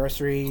 10th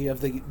anniversary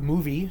of the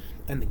movie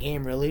and the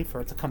game really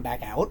for it to come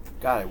back out.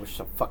 God, I wish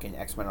the fucking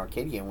X-Men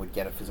arcade game would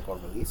get a physical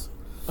release.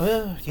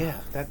 Yeah,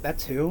 that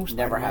too. Never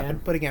Spider-Man.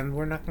 happened. But again,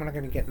 we're not going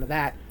to get into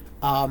that.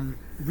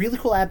 Really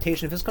cool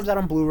adaptation. If this comes out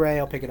on Blu-ray,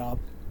 I'll pick it up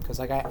because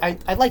like I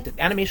liked it.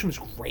 Animation was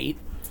great.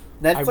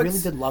 Netflix, I really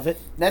did love it.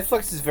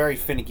 Netflix is very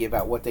finicky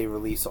about what they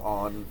release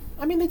on.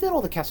 I mean, they did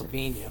all the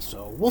Castlevania,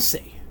 so we'll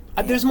see.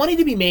 There's money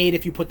to be made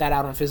if you put that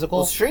out on physical.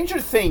 Well, Stranger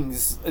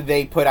Things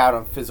they put out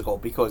on physical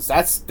because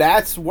that's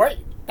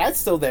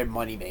still their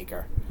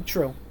moneymaker.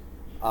 True.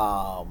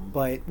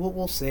 But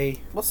we'll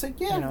see. We'll see.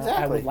 Yeah, exactly.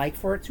 I would like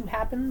for it to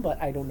happen,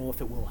 but I don't know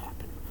if it will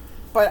happen.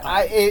 But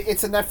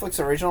it's a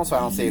Netflix original, so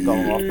I don't see it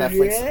going off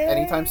Netflix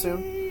anytime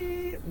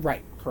soon.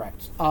 Right.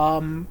 Correct.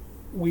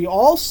 We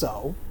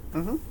also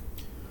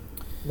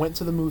went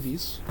to the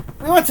movies.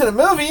 We went to the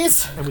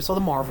movies, and we saw the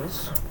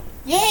Marvels.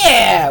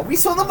 Yeah, we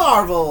saw the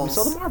Marvels. We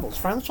saw the Marvels.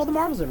 Finally saw the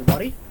Marvels,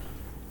 everybody.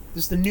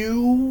 This is the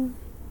new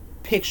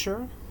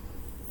picture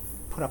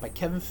put out by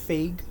Kevin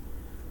Feige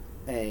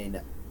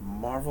and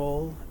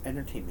Marvel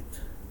Entertainment.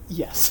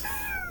 Yes.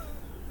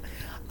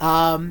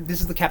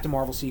 This is the Captain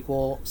Marvel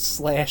sequel /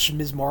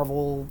 Ms.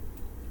 Marvel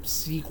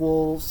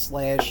sequel /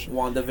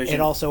 WandaVision. It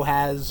also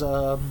has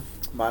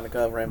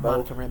Monica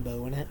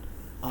Rambeau in it.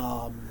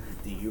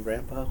 Do you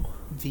Rambo?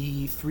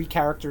 The 3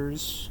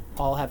 characters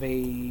all have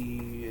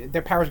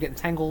their powers get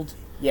entangled.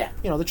 Yeah.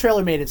 The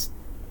trailer made it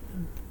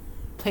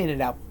painted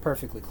out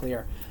perfectly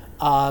clear.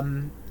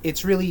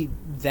 It's really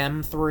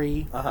them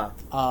 3.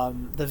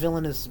 The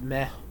villain is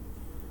meh.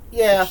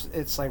 Yeah.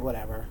 It's like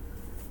whatever.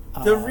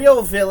 The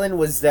real villain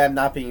was them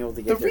not being able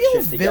to get their shit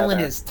together. The real villain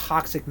is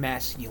toxic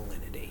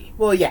masculinity.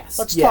 Well, yes.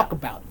 Let's talk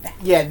about that.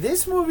 Yeah,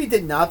 this movie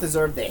did not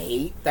deserve the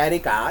hate that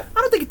it got.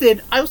 I don't think it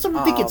did. I also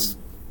don't think it's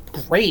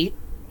great.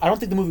 I don't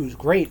think the movie was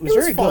great. It was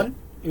very fun. Good.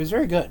 It was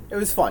very good. It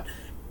was fun.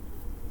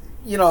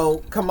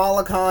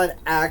 Kamala Khan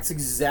acts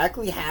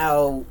exactly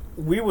how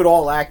we would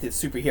all act if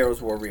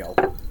superheroes were real.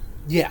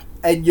 Yeah.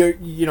 And you're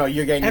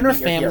getting and her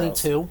family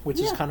too, which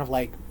is kind of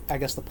like I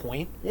guess the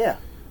point. Yeah.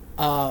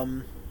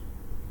 I'll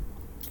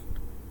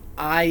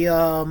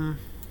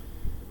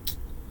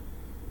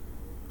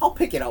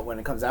pick it up when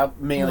it comes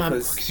out, mainly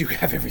because you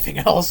have everything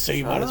else, so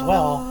you might as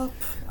well.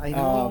 I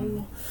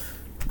know.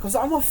 Because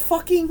I'm a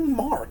fucking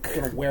mark.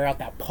 I'm gonna wear out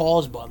that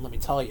pause button, let me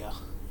tell you.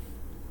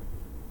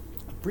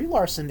 Brie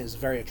Larson is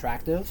very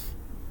attractive,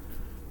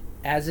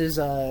 as is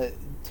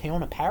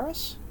Teyonah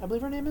Parris, I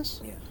believe her name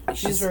is. Yeah.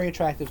 She's very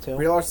attractive too.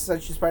 Brie Larson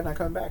said she's probably not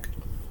coming back.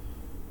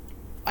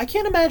 I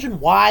can't imagine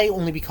why,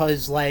 only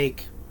because,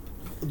 like,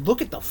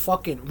 look at the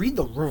fucking... Read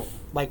the room.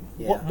 Like,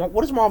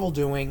 what is Marvel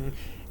doing?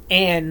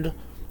 And,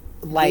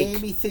 like...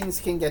 Maybe things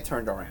can get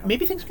turned around.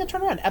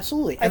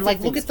 Absolutely. And,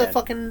 like, look at the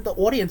fucking... The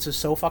audience is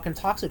so fucking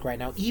toxic right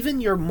now.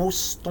 Even your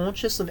most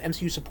staunchest of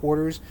MCU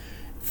supporters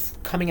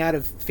coming out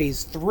of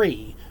Phase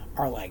 3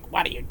 are like,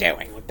 what are you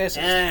doing with this?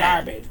 It's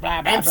garbage,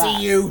 blah, blah,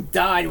 MCU blah.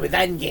 died with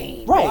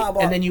Endgame. Right. Blah,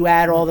 blah. And then you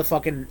add all the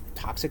fucking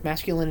toxic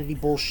masculinity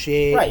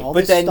bullshit, right, and all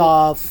but this then,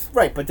 stuff.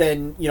 Right, but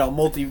then,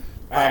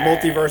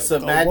 Multiverse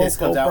of Madness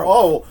comes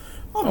out.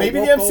 Maybe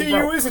the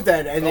MCU isn't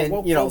dead. And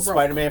then,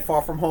 Spider-Man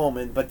Far From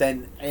Home, but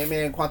then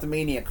Ant-Man and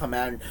Quantumania come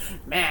out and,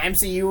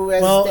 MCU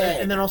is dead.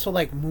 And then also,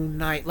 like, Moon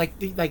Knight, like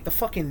the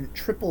fucking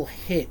triple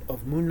hit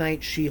of Moon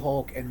Knight,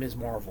 She-Hulk, and Ms.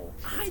 Marvel.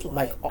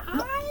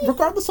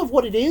 Regardless of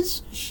what it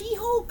is.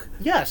 She-Hulk?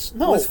 Yes.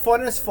 No. Was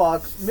fun as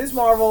fuck. Ms.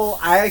 Marvel,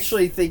 I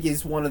actually think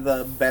is one of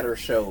the better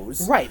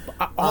shows. Right.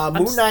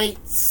 Moon Knight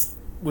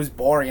was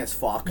boring as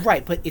fuck.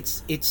 Right, but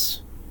it's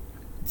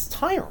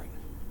tiring.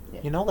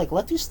 Yeah.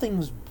 Let these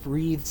things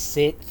breathe,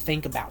 sit,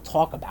 think about,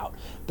 talk about.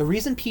 The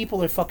reason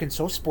people are fucking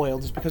so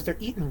spoiled is because they're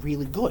eating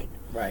really good.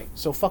 Right.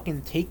 So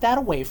fucking take that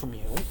away from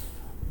you,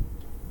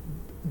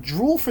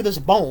 drool for this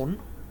bone,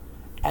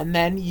 and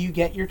then you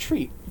get your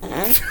treat.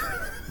 And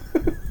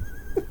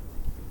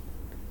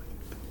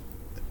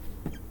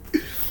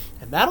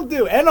that'll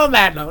do. And on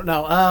that note,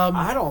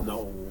 I don't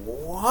know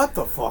what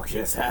the fuck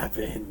just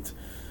happened.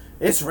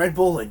 It's Red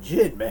Bull and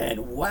gin,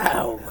 man.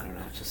 Wow. I don't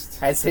know,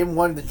 has him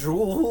won the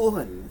drool,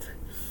 and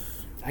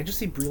I just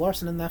see Brie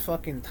Larson in that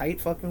fucking tight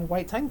fucking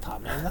white tank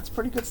top, man. That's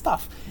pretty good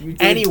stuff.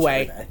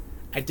 Anyway,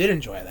 I did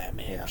enjoy that,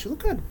 man. Yeah. She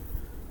looked good.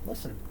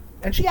 Listen.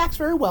 And she acts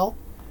very well.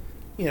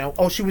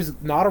 She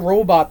was not a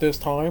robot this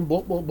time.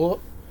 Blah, blah, blah.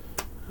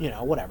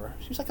 Whatever.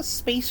 She was like a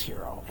space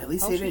hero. At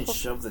least they didn't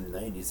shove the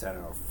 90s down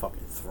our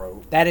fucking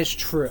throat. That is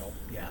true.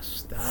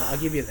 Yes. I'll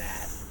give you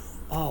that.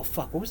 Oh,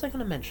 fuck. What was I going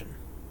to mention?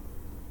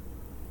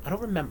 I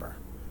don't remember.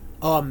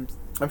 I'm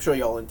sure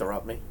y'all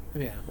interrupt me.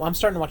 Yeah. Well, I'm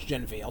starting to watch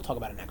Gen V. I'll talk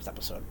about it next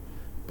episode.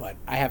 But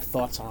I have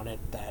thoughts on it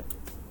that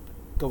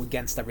go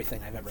against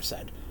everything I've ever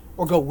said.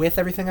 Or go with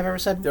everything I've ever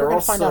said. We're going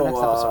to find out next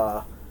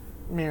episode.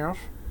 Yeah.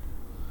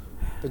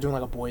 They're doing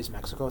like a Boys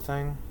Mexico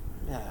thing.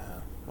 Yeah,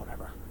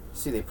 whatever.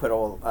 See, they put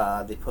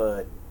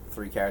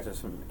 3 characters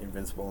from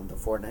Invincible into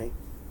Fortnite.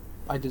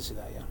 I did see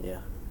that, yeah.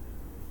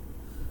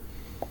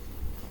 Yeah.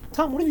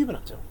 Tom, what have you been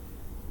up to?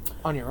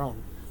 On your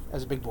own.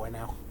 as a big boy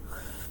now.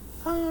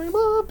 I'm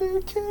a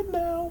big kid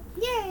now.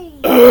 Yay!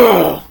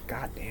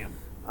 God damn.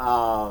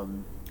 I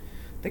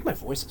think my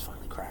voice is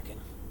finally cracking.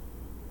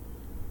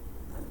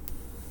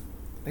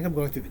 I think I'm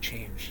going through the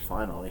change.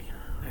 Finally.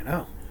 I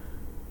know.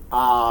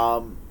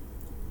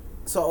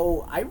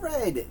 So I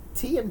read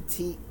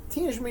Teenage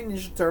Mutant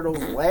Ninja Turtles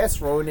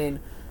Last Ronin,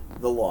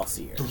 The Lost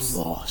Years. The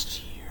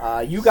Lost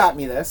Years. You got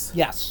me this.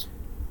 Yes.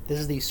 This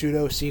is the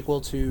pseudo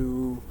sequel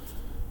to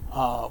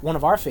one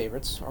of our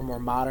favorites, our more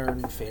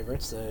modern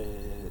favorites.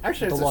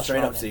 Actually, it's a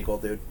straight up sequel,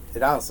 dude.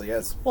 It honestly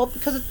is. Well,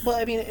 because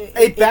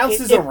it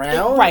bounces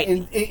around right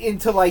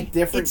into like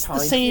different time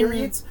the same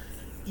periods.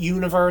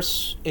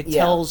 Universe. It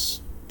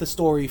tells the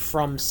story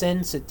from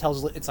since. It's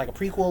like a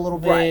prequel a little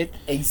bit, right?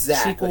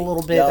 Exactly. Sequel a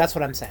little bit. Yep. That's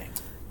what I'm saying.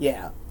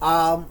 Yeah.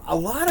 A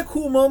lot of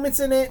cool moments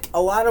in it.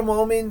 A lot of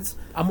moments.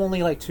 I'm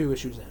only like 2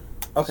 issues in.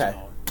 Okay.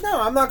 So.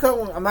 No, I'm not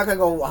gonna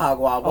go hog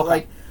wild, but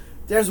like,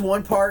 there's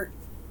one part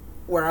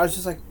where I was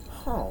just like,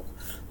 oh,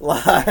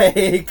 like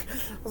I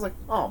was like,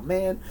 oh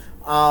man,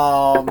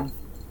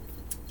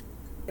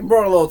 it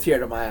brought a little tear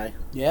to my eye.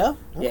 Yeah.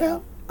 Okay. Yeah.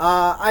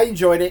 I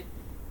enjoyed it.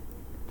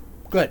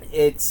 Good.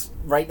 It's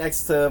right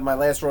next to my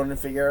Last Ronin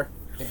figure.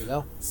 There you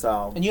go.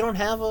 So. And you don't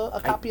have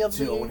a copy of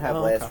the... I don't have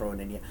Last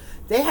Ronin yet.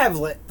 They have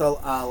the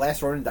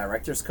Last Ronin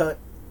director's cut,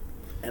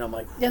 and I'm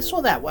like... Yeah, I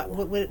saw that.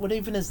 What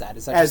even is that?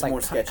 Is that just like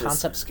more sketches.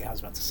 Concept scale? I was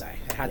about to say.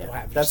 It had to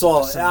have... That's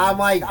all. I'm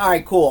like, all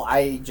right, cool.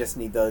 I just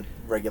need the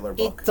regular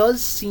book. It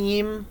does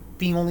seem,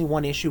 being only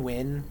 1 issue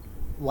in,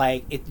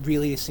 like, it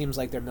really seems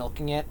like they're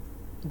milking it.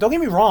 Don't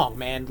get me wrong,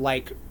 man.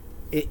 Like,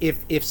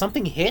 if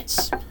something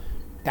hits,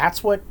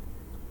 that's what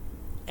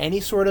any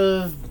sort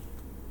of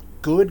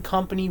good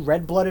company,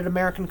 red-blooded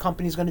American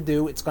company is going to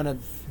do. It's going to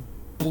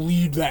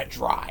bleed that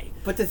dry.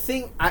 But the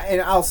thing,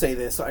 and I'll say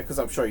this because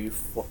I'm sure you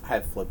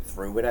have flipped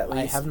through it at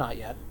least. I have not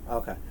yet.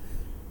 Okay.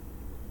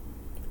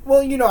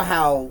 Well, you know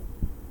how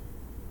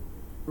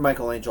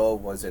Michelangelo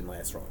was in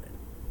Last Ronin.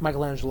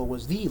 Michelangelo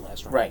was the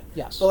Last Ronin. Right.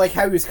 Yes. But like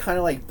how he was kind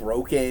of like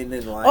broken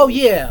and like... Oh,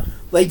 yeah.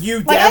 Like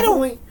you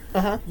definitely...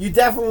 You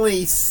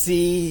definitely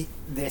see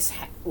this,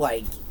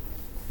 like...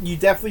 You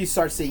definitely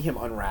start seeing him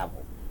unravel.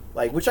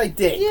 Like, which I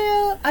did.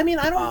 Yeah, I mean,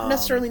 I don't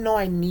necessarily know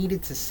I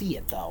needed to see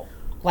it, though.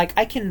 Like,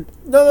 I can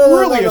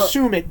really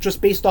assume it just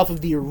based off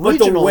of the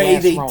original. But the way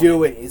they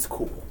do it is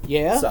cool.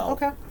 Yeah? So,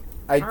 okay.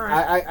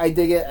 I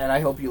dig it, and I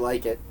hope you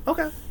like it.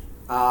 Okay.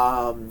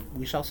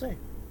 We shall see.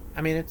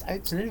 I mean, it's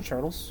Ninja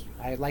Turtles.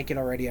 I like it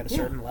already at a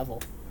certain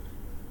level.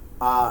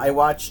 I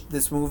watched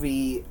this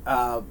movie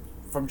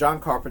from John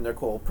Carpenter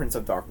called Prince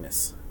of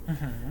Darkness.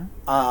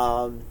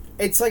 Mm-hmm.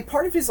 It's like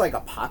part of his like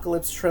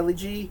Apocalypse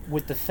trilogy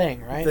with the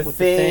Thing, right? With the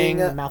Thing,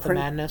 the Mouth of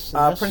Madness.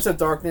 Prince of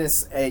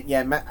Darkness.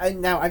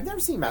 Now I've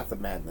never seen Mouth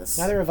of Madness.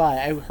 Neither have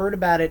I. I heard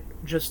about it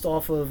just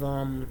off of.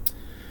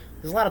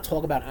 There's a lot of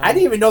talk about. I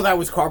didn't even know that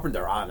was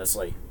Carpenter.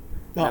 Honestly,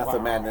 Mouth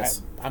of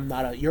Madness. I'm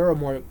not a. You're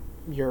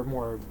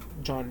more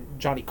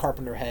Johnny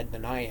Carpenter head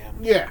than I am.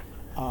 Yeah.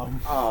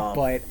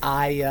 But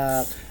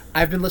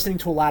I've been listening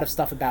to a lot of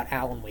stuff about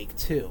Alan Wake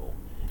 2,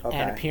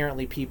 and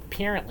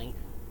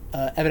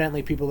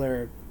evidently people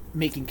are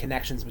making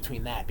connections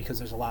between that because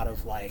there's a lot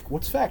of like,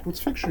 what's fact,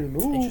 what's fiction?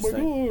 Oh my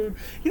god!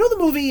 You know the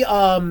movie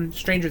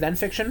Stranger Than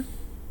Fiction,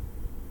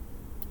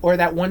 or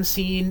that one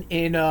scene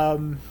in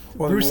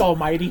Bruce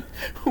Almighty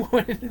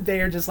when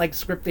they are just like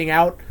scripting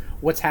out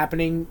what's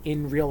happening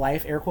in real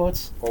life, air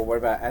quotes. Or what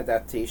about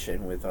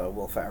Adaptation with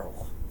Will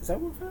Ferrell? Is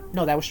that Will Ferrell?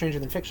 No, that was Stranger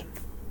Than Fiction.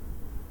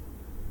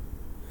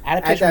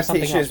 Adaptation was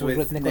something else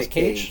with Nicolas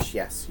Cage.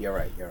 Yes, you're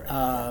right.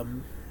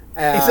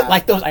 Is it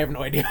like those? I have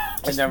no idea.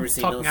 I've never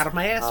seen talking those. Out of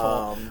my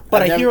asshole.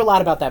 But I hear a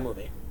lot about that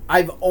movie.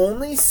 I've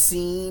only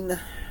seen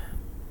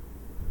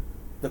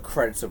the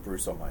credits of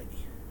Bruce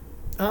Almighty.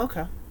 Oh,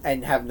 okay.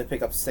 And having to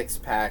pick up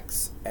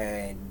 6-packs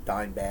and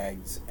dime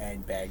bags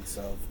and bags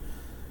of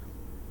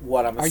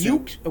what I'm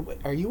assuming.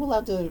 Are you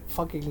allowed to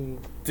fucking...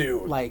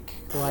 Dude. Like...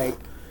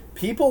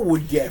 People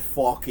would get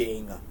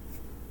fucking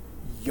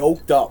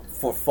yoked up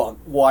for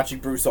watching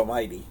Bruce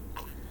Almighty.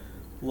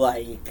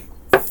 Like...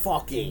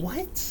 Fucking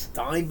what?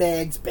 Dime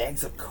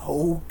bags of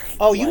Coke.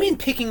 Oh, you mean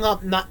picking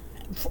up not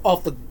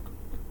off the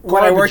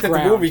when I worked at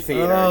the movie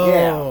theater?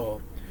 Oh.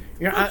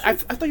 Yeah. I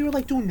thought you were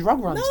like doing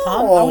drug runs,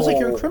 Tom. I was like,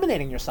 you're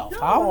incriminating yourself,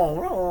 Tom.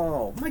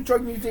 No, my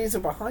drug days are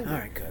behind me. All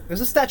right, good.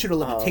 There's a statute of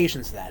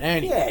limitations to that.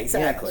 Anyway. Yeah,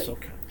 exactly. Yes,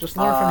 okay. Just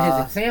learn from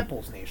his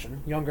examples,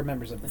 nation. Younger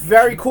members of the nation.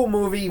 Very cool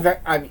movie.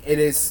 It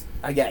is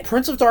again.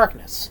 Prince of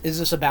Darkness. Is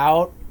this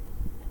about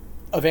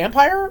a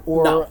vampire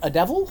or a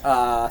devil?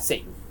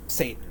 Satan.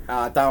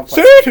 Donald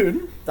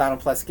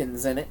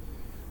Pleskin's in it.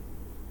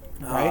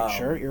 Right,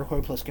 sure.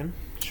 Iroquois Pliskin.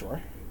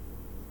 Sure.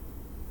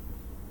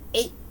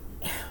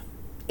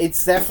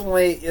 It's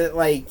definitely it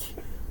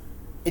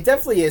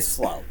definitely is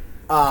slow.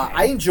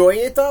 I enjoy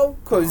it though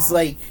because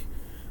again,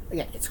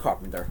 it's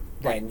Carpenter,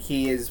 right. And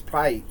he's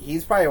probably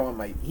one of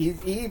my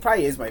he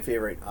probably is my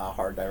favorite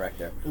horror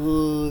director.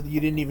 You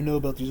didn't even know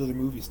about these other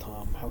movies,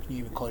 Tom. How can you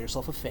even call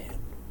yourself a fan?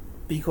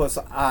 Because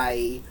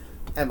I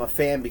am a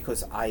fan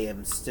because I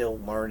am still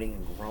learning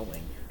and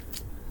growing.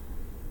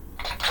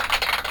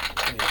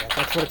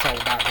 That's what it's all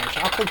about here.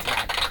 So I'll clink to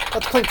that.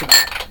 Let's clink to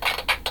that.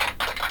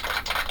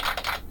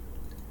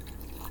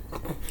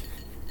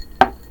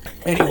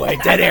 Anyway,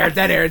 dead air.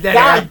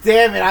 God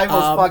damn it, I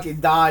almost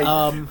fucking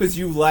died because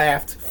you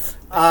laughed.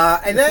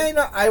 And then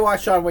I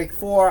watched John Wick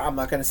 4. I'm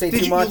not going to say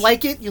too much. Did you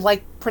like it? You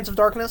like Prince of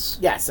Darkness?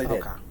 Yes, I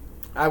did. Okay.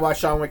 I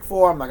watched John Wick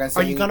 4. I'm not going to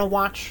say... Are you going to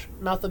watch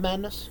Mouth of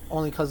Madness?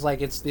 Only because,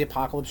 like, it's the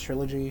Apocalypse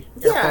trilogy?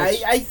 Yeah,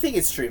 I think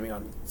it's streaming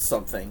on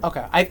something.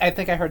 Okay, I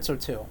think I heard so,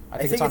 too. I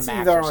think it's on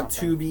Max either on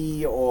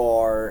Tubi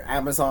or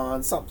Amazon.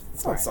 It's on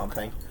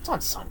something. It's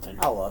on something.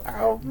 I'll look.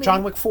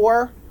 John Wick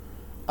 4,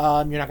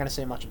 you're not going to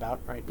say much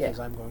about, right? Because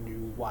I'm going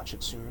to watch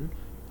it soon.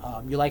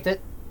 You liked it?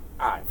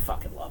 I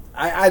fucking love it.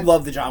 I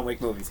love the John Wick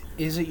movies.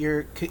 Is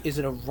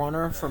it a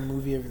runner for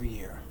movie of the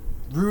year?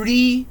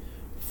 Rudy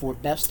for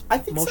best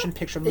motion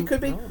picture movie? It could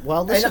be. Oh,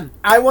 well, listen. And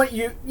I want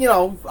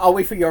I'll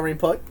wait for your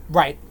input.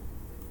 Right.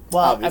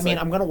 Well, Obviously. I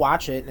mean, I'm going to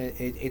watch it.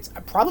 It's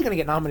probably going to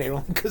get nominated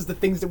only because the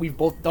things that we've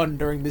both done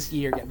during this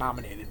year get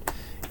nominated.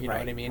 You know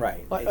what I mean?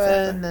 Right. But,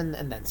 exactly.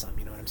 and then some,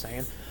 you know what I'm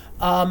saying?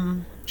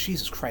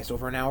 Jesus Christ,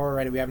 over an hour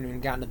already. We haven't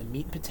even gotten to the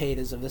meat and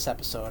potatoes of this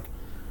episode.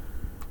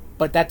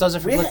 But that does it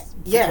for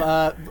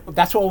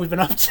that's what we've been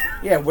up to.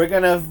 Yeah, we're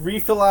gonna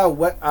refill our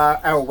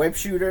web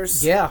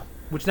shooters. Yeah,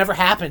 which never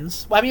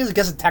happens. Well, I mean, I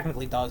guess it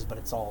technically does, but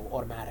it's all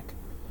automatic.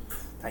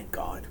 Thank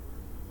God.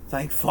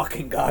 Thank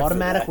fucking God.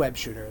 Automatic web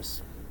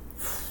shooters.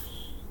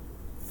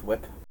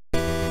 Thwip.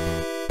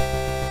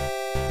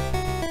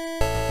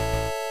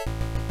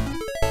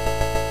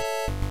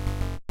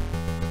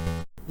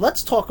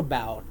 Let's talk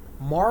about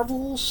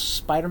Marvel's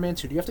Spider-Man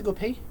 2. Do you have to go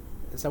pee?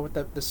 Is that what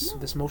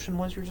this motion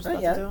was you were just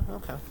about to do?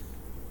 Okay.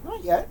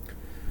 Not yet.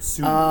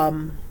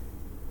 Soon.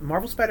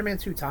 Marvel Spider-Man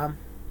 2, Tom.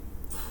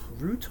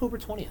 October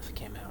 20th it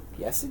came out.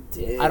 Yes, it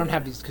did. I don't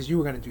have these because you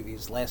were going to do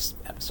these last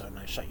episode and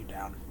I shut you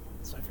down.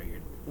 So I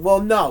figured. Well,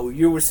 no,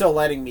 you were still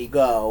letting me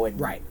go. And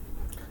right.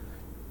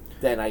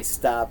 Then I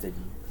stopped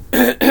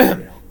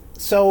and...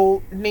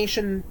 So,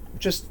 Nation,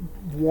 just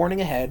warning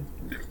ahead.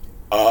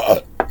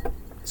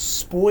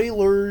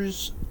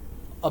 Spoilers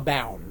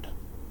abound.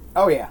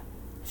 Oh, yeah.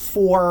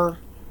 For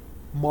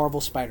Marvel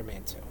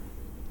Spider-Man 2.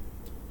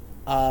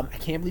 I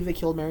can't believe they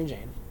killed Mary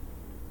Jane.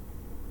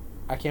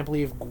 I can't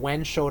believe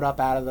Gwen showed up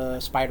out of the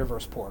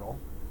Spider-Verse portal.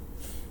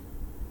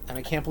 And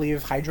I can't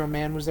believe Hydro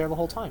Man was there the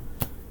whole time.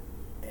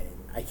 And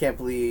I can't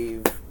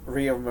believe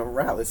Rio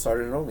Morales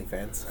started an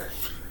OnlyFans.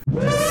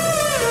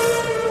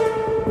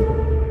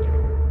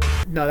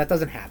 No, that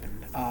doesn't happen.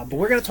 But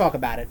we're going to talk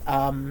about it.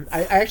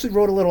 I actually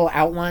wrote a little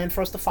outline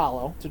for us to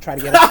follow to try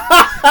to get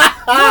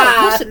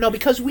it. No,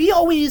 because we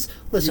always...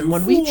 Listen,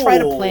 when we try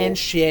to plan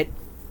shit,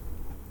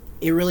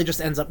 it really just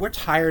ends up... We're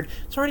tired.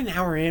 It's already an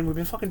hour in. We've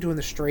been fucking doing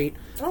this straight.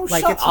 Oh,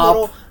 like, shut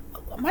up.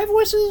 My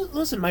voice is...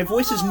 Listen, my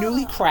voice is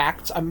newly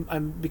cracked.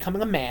 I'm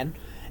becoming a man.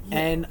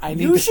 And I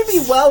need You should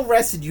be well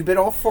rested. You've been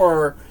off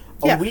for...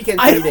 a week and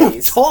 3 days. I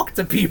don't talk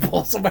to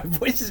people, so my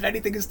voice, if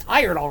anything, is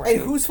tired already.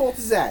 And whose fault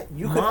is that?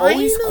 You can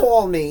always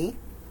call me.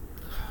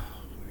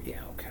 Yeah,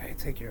 okay.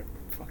 Take your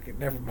fucking...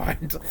 Never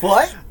mind.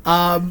 What?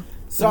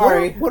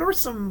 Sorry. What are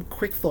some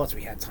quick thoughts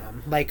we had,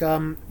 Tom? Like,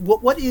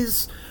 what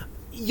is...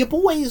 Your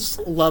boys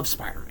love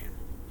Spider-Man.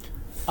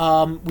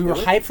 We were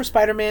hyped for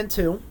Spider-Man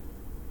 2,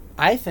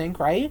 I think,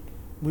 right?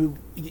 You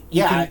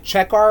can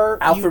check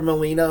our... Alfred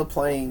Molina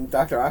playing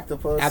Dr.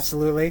 Octopus.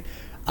 Absolutely.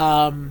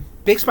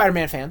 Big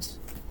Spider-Man fans.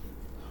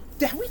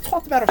 Have we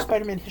talked about our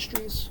Spider-Man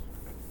histories?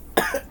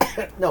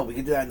 No, we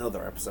could do that in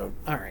another episode.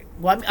 All right.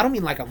 Well, I don't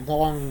mean like a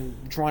long,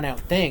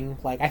 drawn-out thing.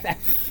 Like,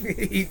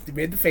 he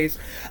made the face.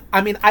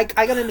 I mean, I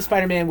got into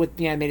Spider-Man with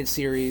the animated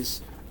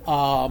series,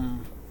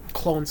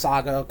 Clone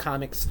Saga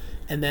comics,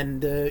 and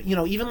then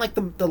even like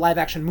the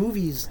live-action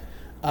movies,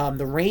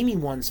 the Raimi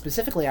ones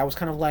specifically. I was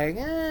kind of like,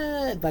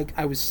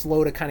 I was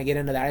slow to kind of get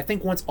into that. I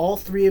think once all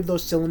three of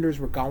those cylinders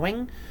were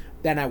going,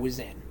 then I was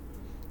in.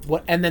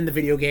 And then the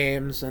video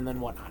games, and then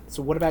whatnot.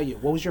 So what about you?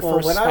 What was your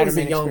first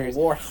Spider-Man experience?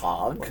 When I was a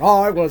young warthog. When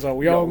I was a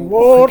young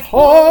warthog.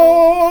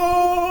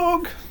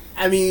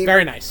 I mean...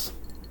 Very nice.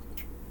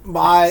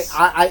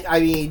 I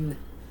mean...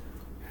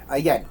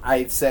 Again,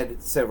 I've said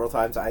it several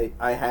times, I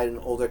had an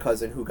older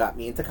cousin who got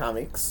me into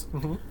comics.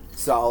 Mm-hmm.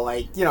 So,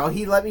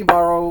 he let me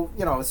borrow,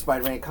 a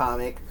Spider-Man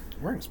comic.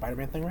 I'm wearing a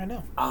Spider-Man thing right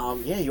now.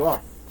 Yeah, you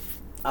are.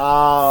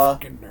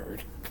 Fucking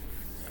nerd.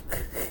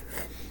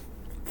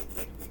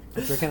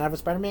 I'm drinking out of a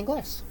Spider-Man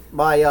glass.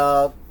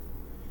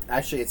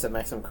 Actually, it's a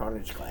Maximum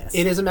Carnage glass.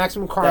 It is a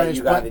Maximum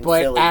Carnage,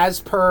 but as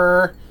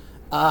per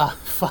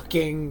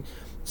fucking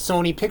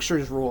Sony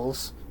Pictures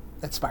rules,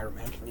 that's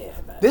Spider-Man. Yeah,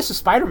 this is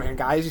Spider-Man,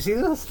 guys. You see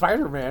this?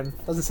 Spider-Man.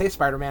 Doesn't say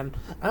Spider-Man.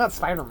 I'm not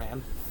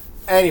Spider-Man.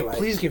 Anyway.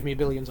 Please give me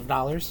billions of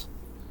dollars.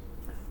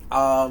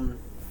 I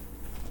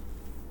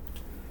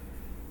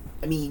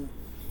mean,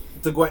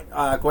 the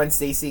Gwen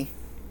Stacy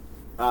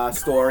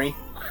story.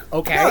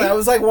 Okay. No, that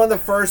was one of the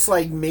first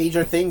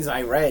major things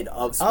I read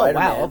of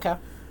Spider-Man. Oh,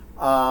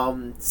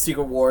 wow, okay.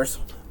 Secret Wars.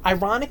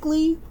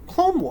 Ironically,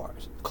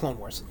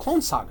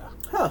 Clone Saga.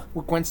 Huh.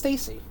 With Gwen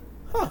Stacy.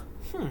 Huh.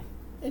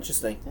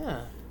 Interesting.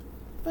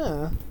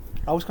 Yeah.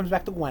 Always comes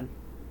back to Gwen.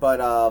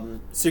 But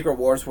Secret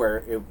Wars,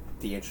 where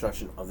the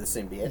introduction of the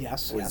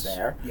symbiote was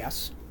there.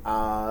 Yes.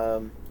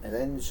 And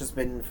then it's just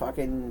been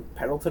fucking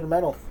pedal to the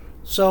metal.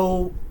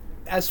 So,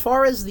 as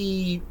far as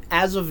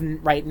as of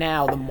right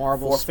now, the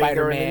Marvel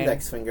Spider-Man... and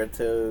index finger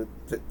to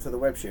the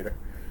web shooter.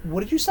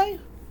 What did you say?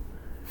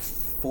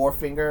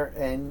 Forefinger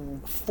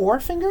and...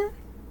 Forefinger?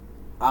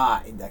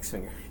 Index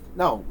finger.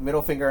 No,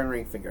 middle finger and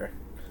ring finger.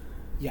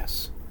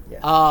 Yes.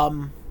 Yeah.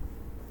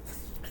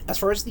 As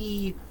far as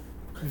the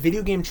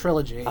video game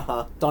trilogy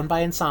done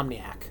by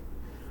Insomniac,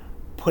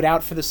 put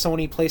out for the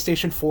Sony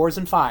PlayStation 4s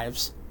and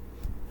 5s,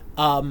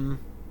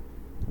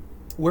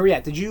 where are we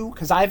at? Did you...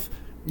 Because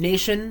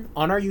Nation,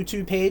 on our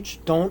YouTube page,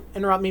 don't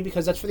interrupt me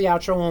because that's for the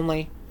outro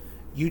only,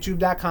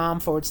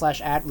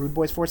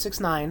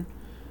 youtube.com/@RudeBoys469.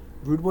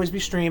 Rude Boys be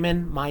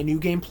streaming my New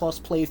Game Plus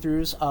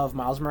playthroughs of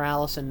Miles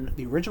Morales and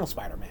the original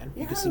Spider-Man.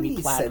 You can see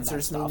me platinum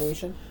that stuff.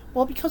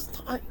 Well,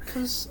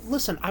 because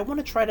listen, I want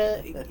to try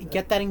to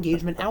get that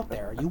engagement out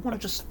there. You want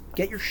to just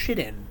get your shit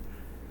in.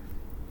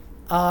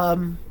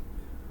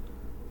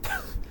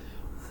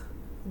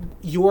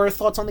 Your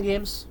thoughts on the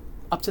games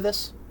up to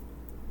this?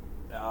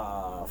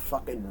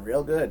 Fucking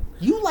real good.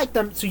 You like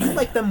them, so you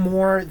like them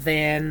more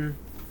than...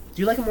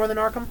 Do you like them more than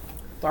Arkham?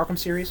 The Arkham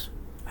series?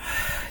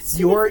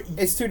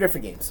 It's two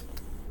different games.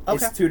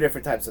 Okay. It's two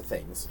different types of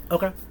things.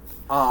 Okay.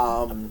 But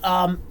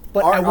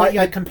I want you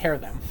to compare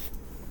them.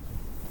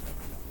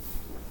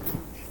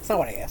 That's not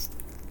what I asked.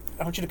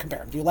 I want you to compare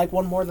them. Do you like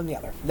one more than the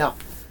other? No.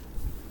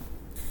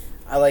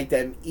 I like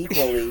them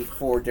equally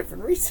for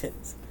different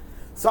reasons.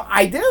 So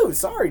I do.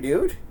 Sorry,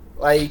 dude.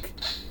 Like...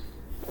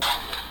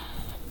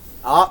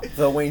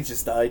 the Wayne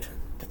just died.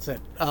 That's it.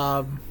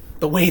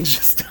 The Wayne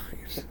just died.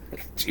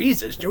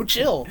 Jesus, Joe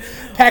Chill.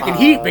 Packing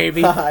heat,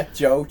 baby.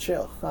 Joe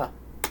Chill. Huh.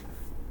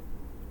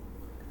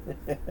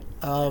 The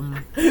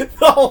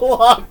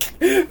look.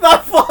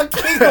 The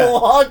fucking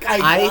look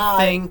I got.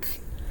 think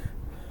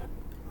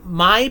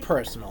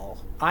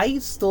I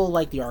still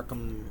like the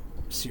Arkham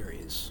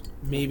series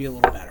maybe a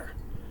little better.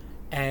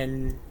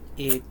 And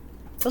it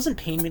doesn't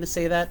pain me to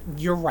say that.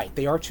 You're right.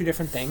 They are two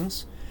different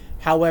things.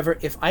 However,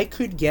 if I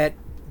could get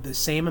the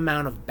same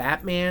amount of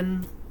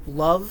Batman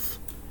love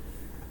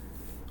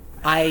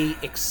I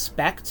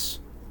expect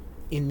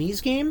in these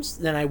games,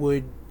 then I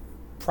would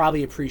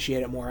probably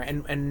appreciate it more.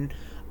 And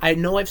I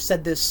know I've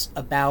said this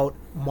about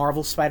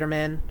Marvel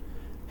Spider-Man,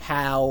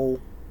 how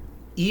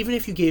even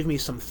if you gave me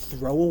some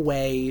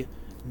throwaway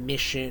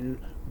mission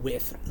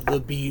with the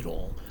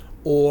Beetle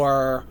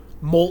or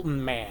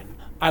Molten Man,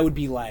 I would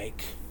be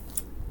like...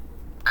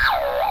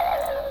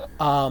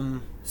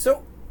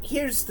 So,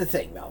 here's the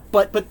thing, though.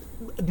 But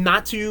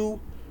not to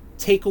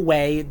take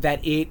away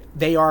that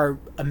they are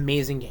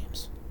amazing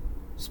games.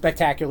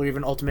 Spectacular,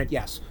 even ultimate,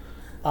 yes.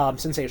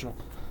 Sensational.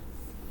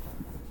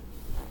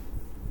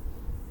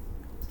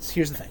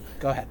 Here's the thing.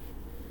 Go ahead.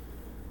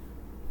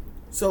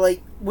 So,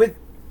 like, with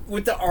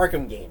the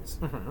Arkham games,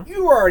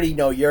 you already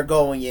know you're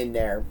going in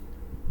there,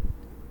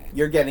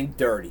 you're getting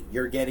dirty,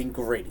 you're getting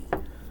gritty.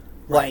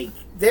 Right. Like,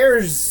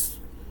 there's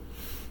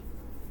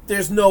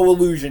no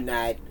illusion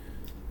that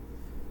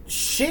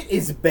shit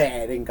is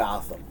bad in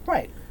Gotham.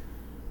 Right.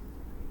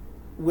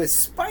 With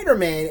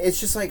Spider-Man, it's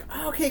just like,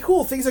 okay,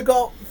 cool, things are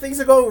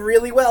going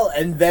really well,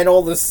 and then all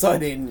of a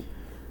sudden,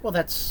 well,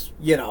 that's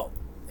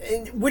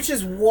which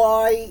is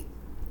why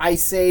I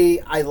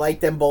say I like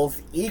them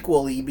both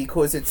equally,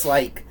 because it's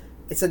like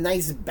it's a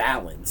nice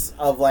balance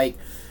of like.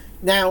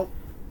 Now,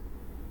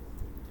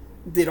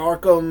 did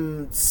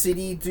Arkham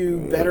City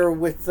do better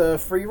with the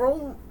free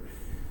roam?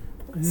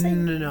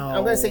 No,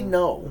 I'm gonna say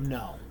no.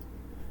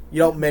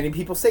 No. Many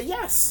people say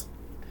yes.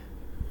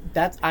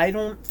 I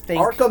don't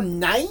think Arkham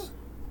Knight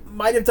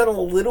might have done a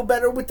little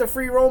better with the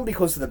free roam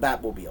because of the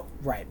Batmobile.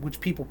 Right, which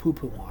people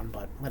poo-poo on,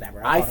 but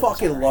whatever. I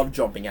fucking love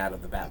jumping out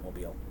of the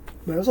Batmobile.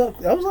 That was a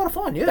lot of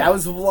fun, yeah. That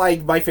was,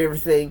 like, my favorite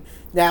thing.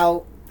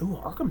 Now... Ooh,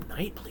 Arkham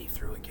Knight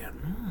playthrough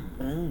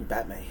again.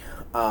 Batman.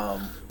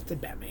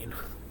 Did Batman.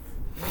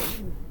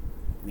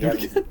 Do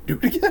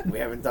it again. We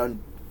haven't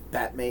done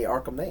Batman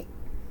Arkham Knight.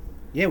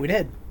 Yeah, we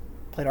did.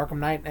 Played Arkham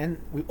Knight, and...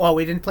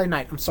 we didn't play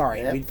Knight. I'm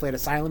sorry. Yep. We played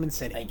Asylum and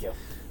City. Thank you.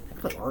 I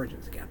played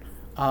Origins again.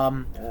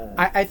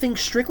 I think,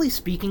 strictly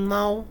speaking,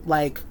 though,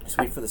 like... Just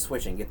wait for the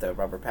Switch and get the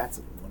Robert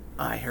Pattinson one.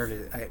 I heard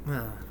it. I'm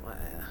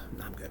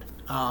good.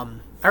 I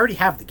already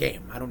have the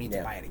game. I don't need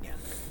to buy it again.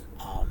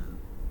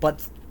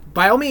 But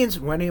by all means,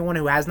 anyone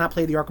who has not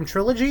played the Arkham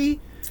trilogy,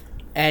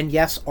 and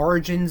yes,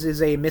 Origins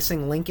is a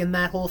missing link in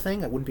that whole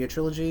thing. It wouldn't be a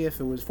trilogy if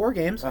it was 4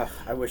 games.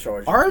 I wish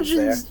Origins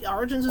was there.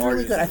 Origins is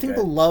really good. I think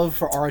the love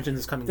for Origins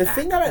is coming back. The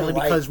thing that I only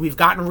like, because we've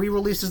gotten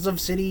re-releases of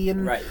City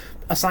and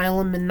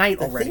Asylum and Night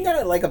already. The thing that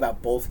I like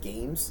about both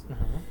games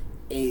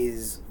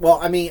is... Well,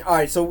 I mean,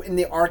 alright, so in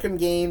the Arkham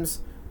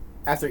games,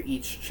 after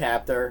each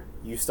chapter,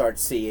 you start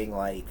seeing,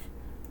 like,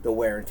 the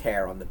wear and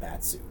tear on the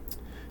Batsuit.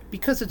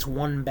 Because it's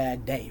one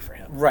bad day for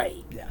him.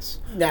 Right. Yes.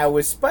 Now,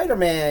 with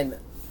Spider-Man,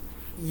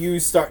 you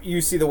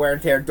see the wear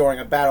and tear during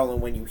a battle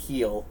and when you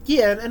heal.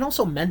 Yeah, and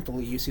also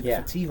mentally you see the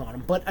fatigue on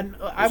him. But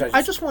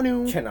I just want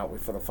to... cannot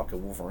wait for the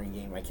fucking Wolverine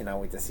game. I cannot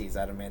wait to see his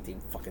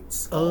adamantine fucking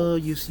skull.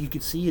 You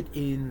could see it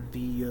in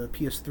the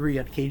PS3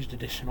 Uncaged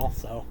edition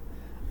also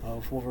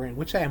of Wolverine,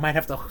 which I might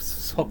have to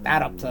hook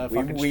that up to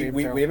fucking stream.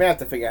 We may have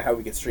to figure out how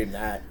we can stream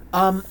that.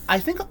 I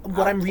think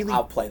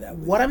I'll play that.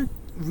 What I'm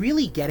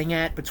really getting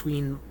at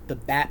between the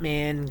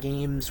Batman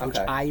games, which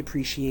I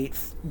appreciate,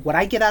 what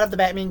I get out of the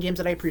Batman games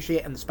that I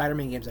appreciate, and the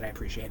Spider-Man games that I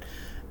appreciate,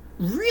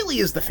 really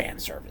is the fan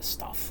service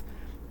stuff.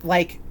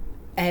 Like,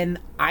 and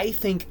I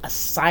think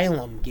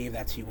Asylum gave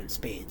that to you in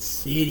spades.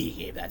 City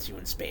gave that to you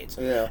in spades.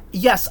 Yeah.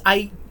 Yes,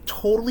 I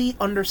totally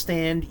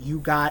understand you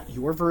got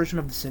your version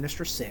of the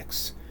Sinister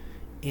Six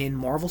in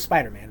Marvel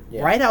Spider-Man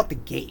right out the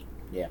gate.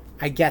 Yeah.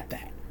 I get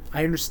that.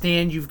 I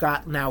understand you've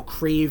got now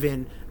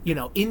Kraven,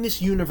 in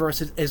this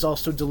universe is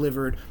also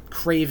delivered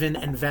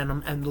Kraven and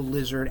Venom and the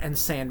Lizard and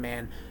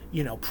Sandman,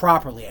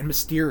 properly, and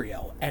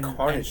Mysterio and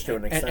Carnage to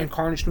an extent. And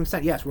Carnage to an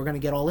extent. Yes, we're going to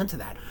get all into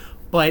that.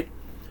 But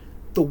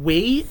the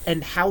way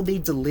and how they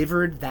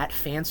delivered that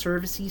fan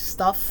servicey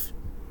stuff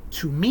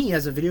to me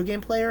as a video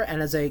game player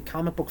and as a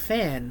comic book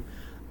fan,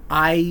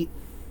 I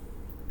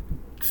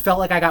felt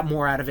like I got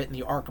more out of it in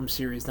the Arkham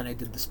series than I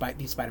did the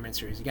Spider-Man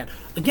series.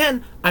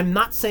 Again, I'm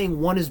not saying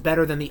one is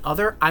better than the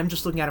other. I'm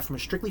just looking at it from a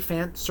strictly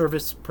fan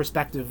service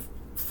perspective.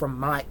 From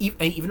my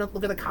even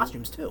look at the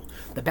costumes too.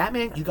 The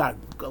Batman, you got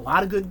a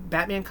lot of good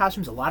Batman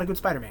costumes, a lot of good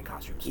Spider-Man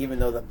costumes. Even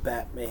though the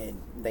Batman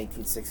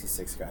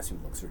 1966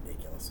 costume looks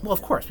ridiculous. Well,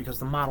 of course, because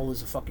the model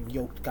is a fucking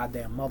yoked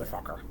goddamn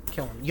motherfucker.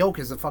 Kill him. Yoke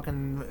is a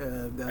fucking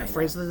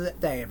phrase of the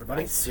day,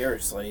 everybody.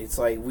 Seriously, it's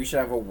like we should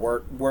have a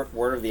word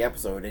of the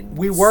episode. And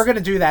we were going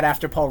to do that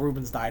after Paul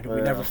Rubens died, but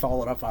we never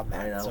followed up on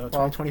that. So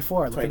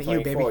 2024, looking at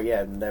you, baby.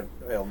 Yeah,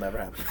 it'll never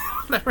happen.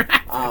 Never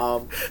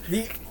happen.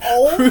 The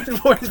old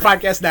Boys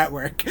Podcast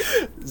Network.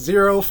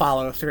 0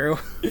 follow through.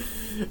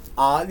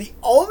 The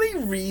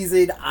only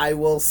reason I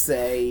will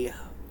say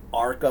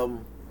Arkham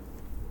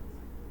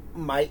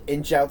might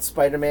inch out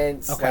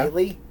Spider-Man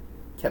slightly,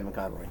 Kevin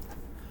Conroy.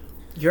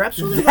 You're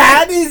absolutely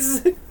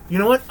right. You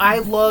know what? I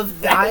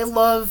love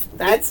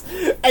that's,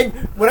 and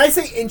when I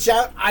say inch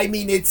out, I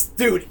mean it's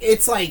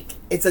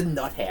a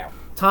nut hair.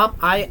 Tom,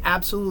 I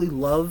absolutely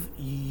love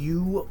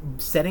you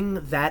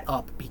setting that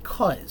up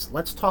because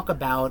let's talk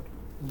about.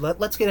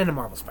 Let's get into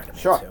Marvel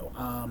Spider-Man too.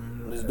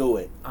 Let's do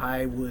it.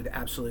 I would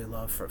absolutely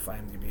love if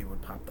IMDb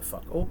would pop the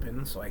fuck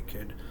open so I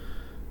could.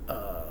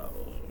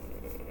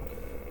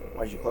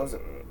 Why'd you close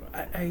it?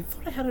 I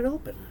thought I had it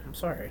open. I'm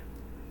sorry.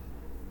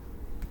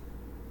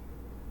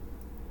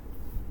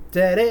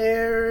 Dead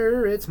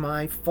air. It's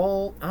my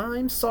fault.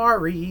 I'm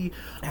sorry.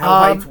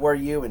 How hyped were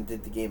you, and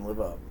did the game live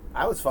up?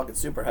 I was fucking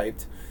super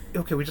hyped.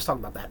 Okay, we just talked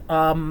about that.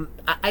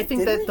 I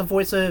think the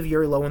voice of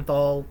Yuri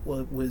Lowenthal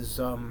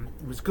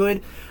was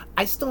good.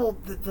 I still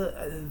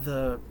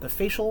the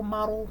facial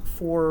model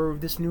for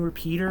this newer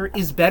Peter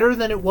is better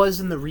than it was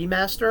in the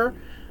remaster,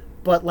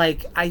 but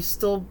like I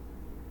still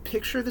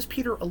picture this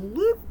Peter a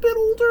little bit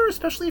older,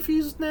 especially if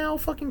he's now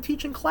fucking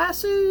teaching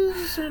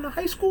classes in a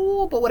high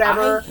school. But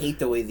whatever. I hate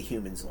the way the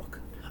humans look.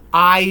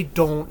 I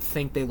don't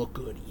think they look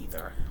good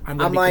either. I'm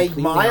like,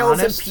 Miles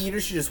honest. and Peter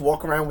should just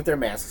walk around with their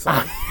masks on.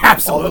 I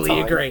absolutely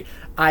agree.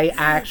 I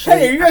actually...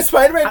 Hey, are you guys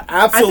Spider-Man?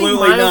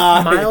 Absolutely I think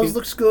not. Miles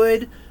looks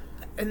good,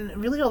 and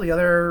really all the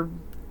other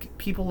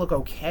people look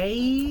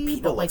okay,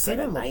 but like they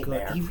don't look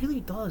good. He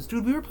really does.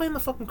 Dude, we were playing the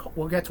fucking...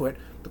 We'll get to it.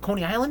 The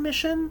Coney Island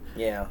mission?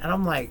 Yeah. And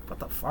I'm like, what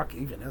the fuck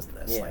even is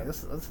this? Yeah. Like,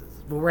 this is,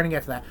 we're going to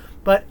get to that.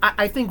 But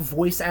I think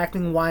voice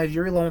acting-wise,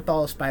 Yuri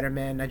Lowenthal as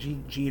Spider-Man,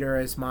 Najee Jeter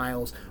as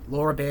Miles,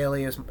 Laura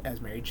Bailey as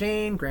Mary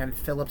Jane, Graham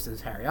Phillips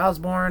as Harry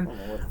Osborn,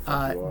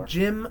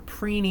 Jim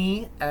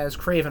Preeney as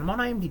Kraven. I'm on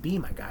IMDb,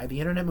 my guy, the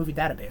Internet Movie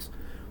Database.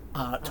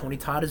 Tony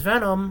Todd as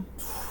Venom.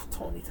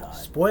 Tony Todd.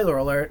 Spoiler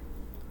alert.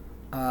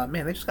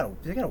 Man, they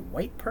got a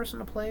white person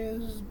to play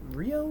as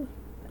Rio?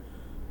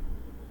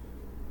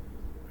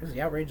 Where's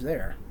the outrage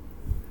there?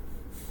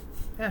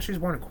 Yeah, she was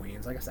born in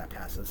Queens. I guess that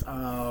passes.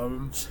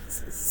 Yeah,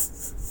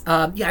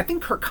 I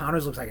think Kurt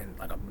Connors looks like a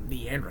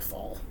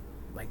Neanderthal.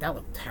 Like, that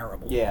looked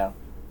terrible. Yeah.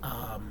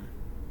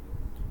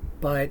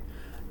 But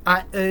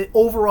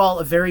overall,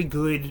 a very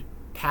good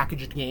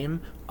packaged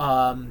game.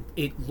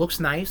 It looks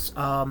nice.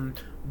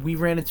 We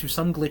ran into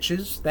some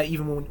glitches that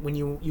even when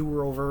you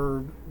were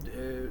over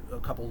a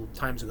couple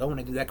times ago when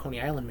I did that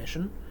Coney Island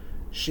mission,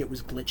 shit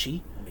was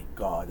glitchy. Oh my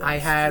god! I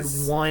had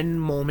one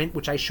moment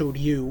which I showed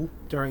you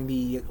during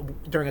a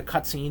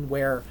cutscene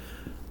where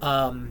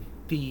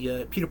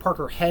the Peter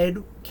Parker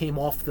head came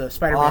off the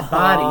Spider-Man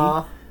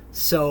body,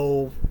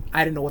 so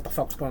I didn't know what the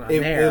fuck was going on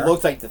there. It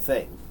looked like the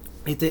Thing.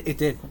 It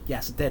did.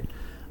 Yes, it did.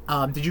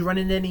 Did you run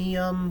into any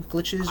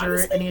glitches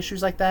or any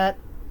issues like that?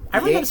 I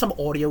ran into some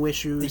audio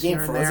issues. The game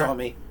froze on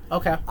me.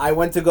 Okay. I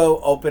went to go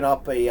open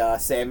up a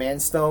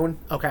Sandman stone.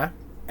 Okay.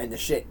 And the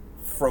shit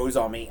froze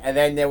on me. And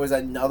then there was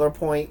another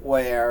point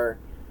where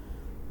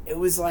it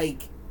was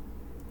like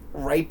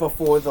right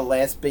before the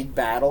last big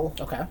battle.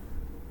 Okay.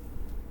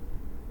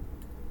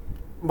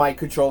 My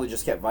controller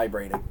just kept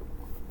vibrating.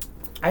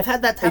 I've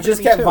had that happen. It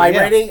just kept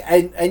vibrating,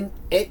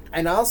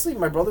 and honestly,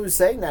 my brother was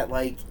saying that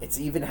like it's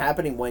even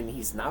happening when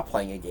he's not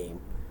playing a game.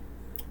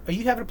 Are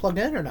you having it plugged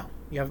in or no?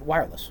 You have it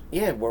wireless?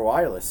 Yeah, we're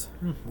wireless.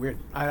 Weird.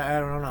 I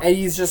don't know. And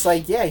he's just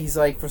like, he's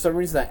like, for some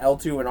reason, the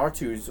L2 and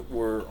R2s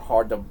were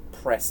hard to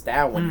press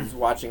down when he's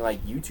watching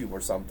like YouTube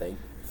or something.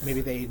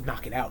 Maybe they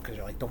knock it out because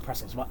you're like, don't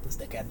press those buttons,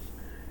 dickhead.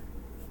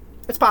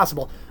 It's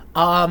possible.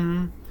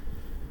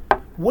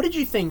 What did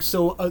you think?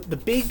 So the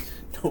big...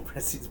 Don't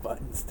press these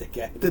buttons,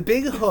 dickhead. The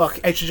big hook,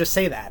 I should just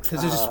say that,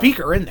 because there's a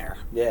speaker in there.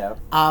 Yeah.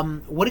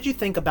 What did you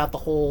think about the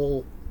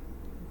whole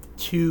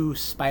 2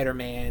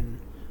 Spider-Man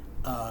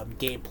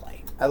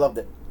gameplay? I loved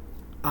it.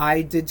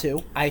 I did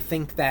too. I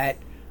think that,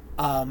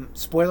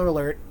 spoiler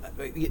alert,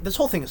 this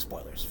whole thing is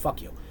spoilers.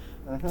 Fuck you.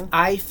 Mm-hmm.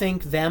 I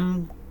think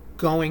them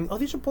going, oh,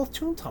 these are both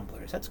Toon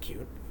Tumblers. That's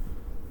cute.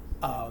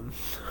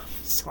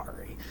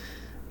 Sorry.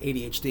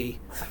 ADHD.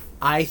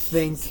 I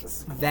think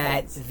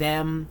that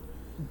them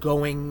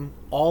going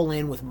all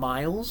in with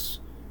Miles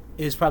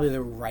is probably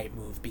the right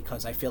move,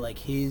 because I feel like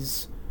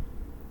his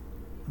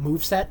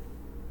moveset,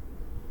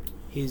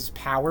 his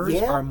powers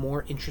are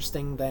more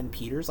interesting than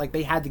Peter's. Like,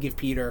 they had to give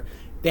Peter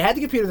the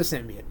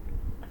symbiote,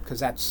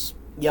 because that's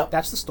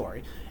the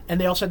story. And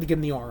they also had to give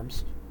him the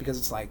arms, because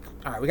it's like,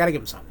 all right, we got to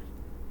give him something.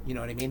 You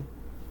know what I mean?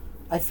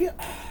 I feel...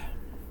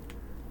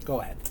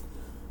 Go ahead.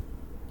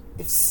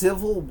 If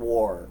Civil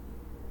War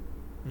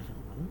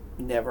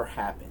never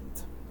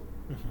happened,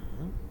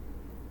 I'm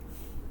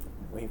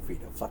waiting for you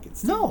to fucking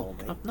steamroll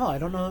me. No, I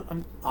don't know.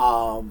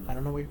 I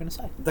don't know what you're gonna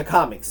say. The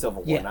comic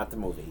Civil War, not the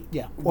movie.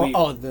 Yeah.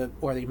 Or the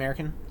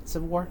American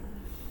Civil War.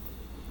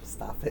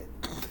 Stop it.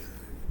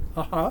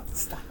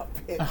 Stop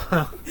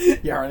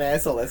it. You're an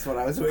asshole. That's what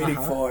I was waiting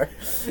for.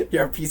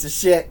 You're a piece of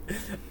shit.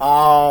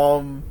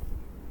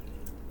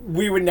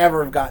 We would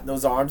never have gotten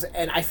those arms,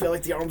 and I feel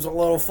like the arms are a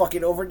little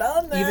fucking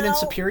overdone now. Even in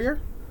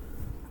Superior?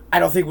 I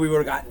don't think we would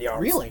have gotten the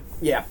arms. Really?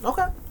 Yeah.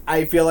 Okay.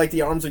 I feel like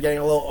the arms are getting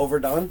a little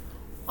overdone,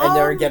 and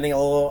they're getting a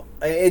little...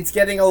 It's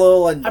getting a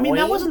little annoying. I mean,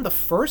 that wasn't the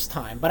first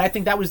time, but I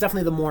think that was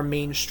definitely the more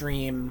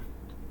mainstream...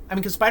 I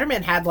mean, because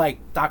Spider-Man had,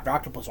 like, Dr.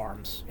 Octopus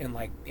arms in,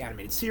 like, the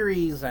animated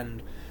series,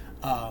 and,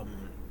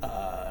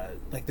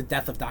 like, the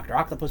death of Dr.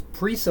 Octopus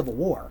pre-Civil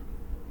War.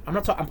 I'm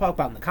talking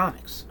about in the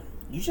comics.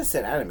 You just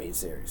said animated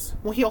series.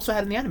 Well, he also had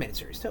it in the animated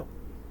series, too.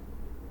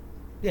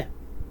 Yeah.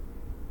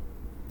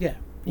 Yeah.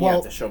 You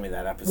have to show me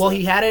that episode. Well,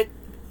 he had it...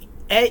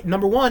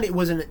 number one, it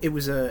was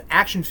a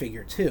action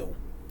figure, too.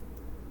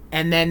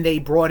 And then they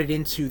brought it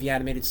into the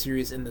animated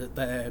series in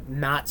the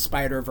not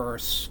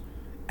Spider-Verse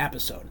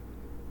episode.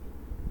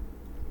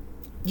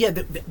 Yeah,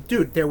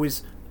 dude, there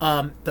was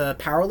the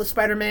Powerless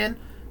Spider-Man,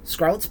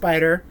 Scarlet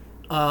Spider,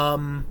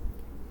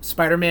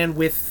 Spider-Man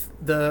with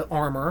the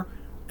armor,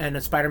 and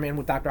a Spider-Man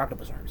with Dr.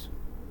 Octopus arms.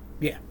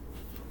 Yeah,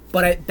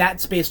 but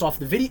that's based off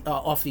the video,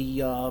 off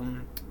the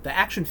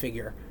action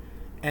figure,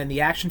 and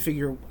the action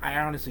figure I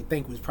honestly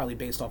think was probably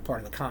based off part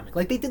of the comic.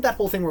 Like, they did that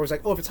whole thing where it was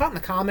like, oh, if it's not in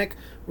the comic,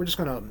 we're just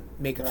gonna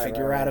make a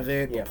figure out of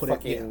it. Yeah,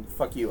 fuck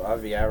you,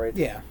 Avi Arad.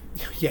 Yeah,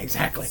 yeah,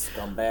 exactly.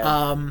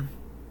 Scumbag.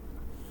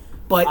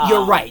 But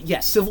you're right.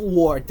 Yes, Civil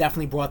War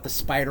definitely brought the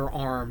spider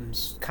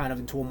arms kind of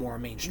into a more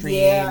mainstream.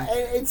 Yeah,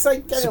 it's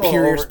like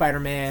Superior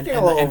Spider-Man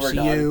and the MCU.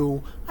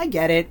 Overdone. I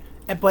get it,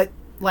 but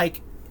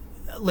like,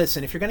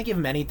 listen, if you're gonna give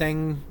him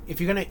anything, if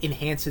you're gonna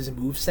enhance his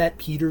moveset,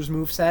 Peter's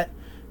moveset,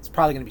 it's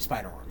probably gonna be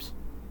spider arms.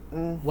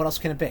 What else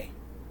can it be?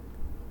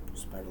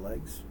 Spider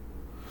legs.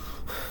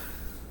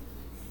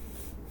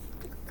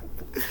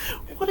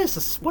 What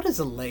is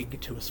a leg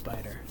to a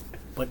spider?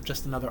 But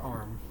just another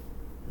arm.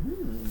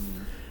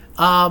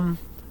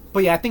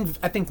 But yeah, I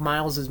think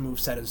Miles'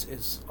 moveset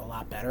is a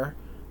lot better.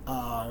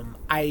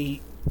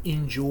 I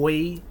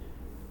enjoy,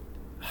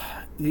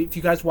 if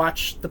you guys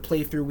watch the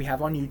playthrough we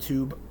have on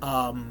YouTube,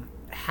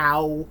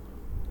 how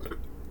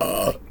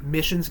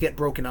missions get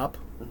broken up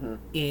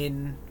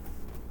in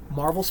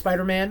Marvel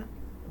Spider-Man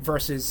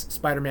versus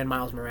Spider-Man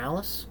Miles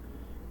Morales.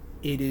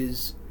 It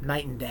is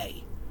night and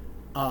day.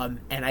 And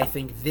I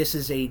think this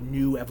is a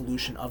new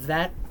evolution of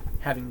that,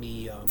 having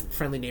the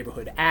Friendly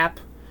Neighborhood app,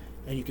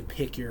 and you can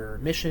pick your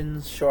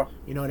missions. Sure.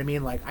 You know what I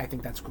mean? Like, I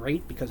think that's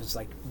great, because it's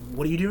like,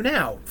 what do you do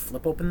now?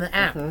 Flip open the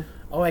app.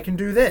 Oh, I can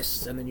do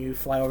this. And then you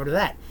fly over to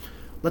that.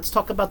 Let's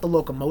talk about the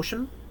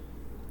locomotion,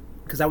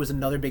 because that was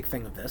another big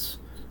thing of this.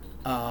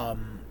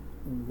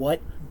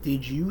 What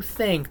did you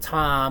think,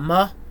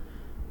 Tom?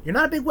 You're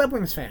not a big Web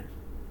Wings fan.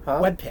 Huh?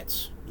 Web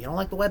pits. You don't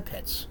like the web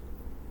pits.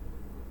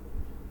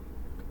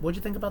 What'd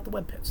you think about the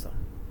web pits,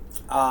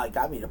 though? It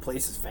got me to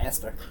places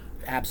faster.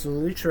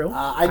 Absolutely true.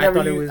 I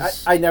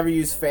never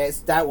used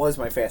fast. That was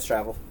my fast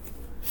travel.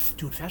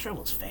 Dude, fast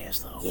travel is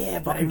fast, though. Yeah,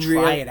 but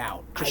try it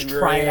out. Just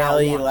try it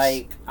out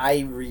once. I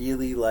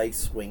really like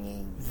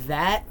swinging.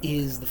 That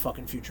is the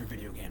fucking future of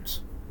video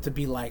games. To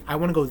be like, I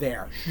want to go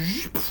there.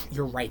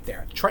 You're right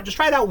there. Just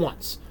try it out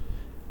once.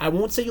 I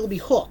won't say you'll be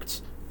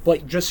hooked,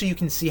 but just so you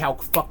can see how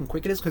fucking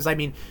quick it is. Because, I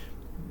mean,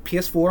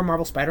 PS4,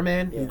 Marvel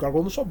Spider-Man, you gotta go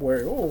in the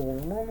subway.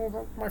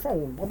 Oh, my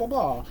phone, blah, blah,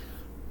 blah.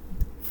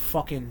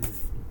 Fucking,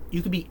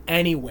 you could be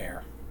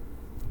anywhere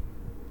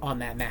on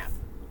that map.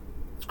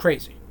 It's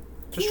crazy.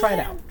 Just try it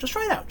out. Just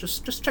try it out.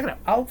 Just check it out.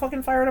 I'll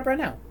fucking fire it up right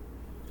now.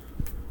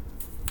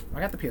 I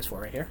got the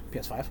PS4 right here.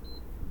 PS5.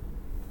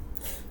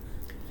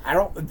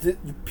 The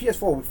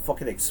PS4 would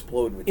fucking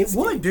explode with this. It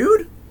would,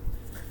 dude.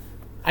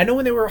 I know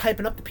when they were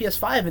hyping up the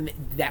PS5, and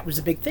that was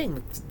a big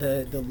thing.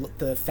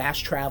 The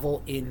fast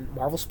travel in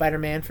Marvel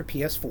Spider-Man for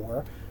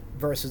PS4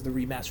 versus the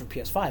remaster for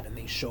PS5, and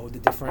they showed the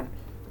different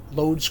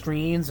load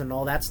screens and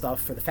all that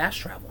stuff for the fast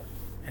travel,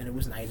 and it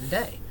was night and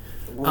day.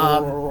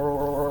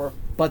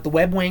 But the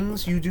web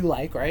wings you do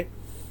like, right?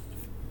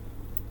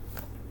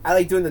 I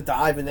like doing the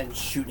dive and then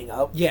shooting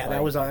up. Yeah, like,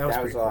 that was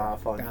pretty cool.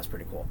 Fun. That was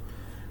pretty cool.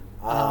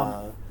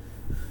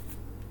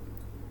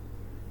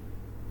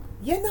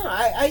 Yeah, no,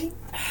 I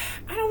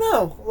don't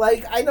know.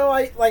 Like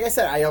I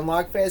said, I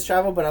unlocked fast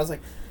travel, but I was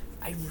like,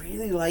 I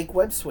really like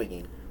web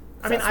swinging.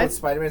 I mean, that's what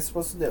Spider-Man's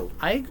supposed to do.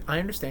 I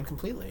understand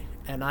completely,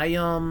 and I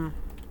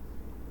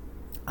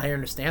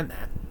understand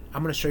that.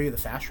 I'm gonna show you the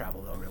fast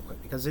travel though, real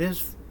quick, because it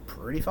is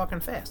pretty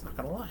fucking fast. Not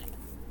gonna lie.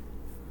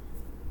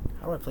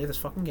 How do I play this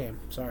fucking game?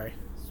 Sorry,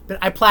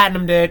 I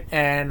platinumed it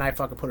and I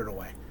fucking put it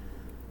away.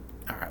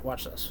 All right,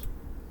 watch this.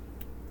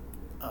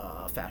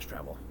 Fast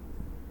travel.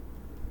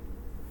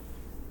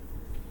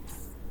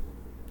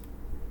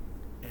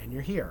 And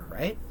you're here,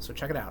 right? So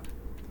check it out.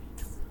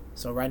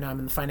 So right now I'm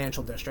in the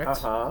financial district.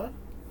 Uh-huh.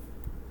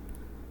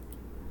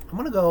 I'm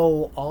gonna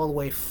go all the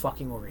way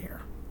fucking over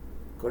here.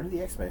 Go to the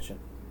X Mansion.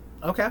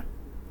 Okay.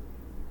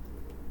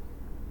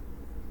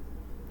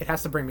 It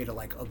has to bring me to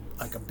like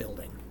a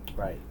building.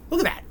 Right.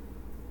 Look at that.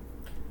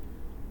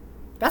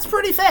 That's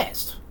pretty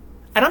fast.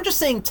 And I'm just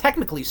saying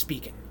technically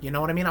speaking. You know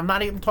what I mean? I'm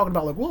not even talking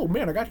about like, whoa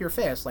man, I got here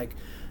fast. Like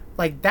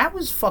that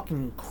was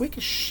fucking quick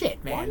as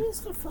shit, man. Why is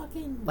the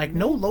fucking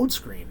no load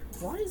screen?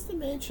 Why is the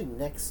mansion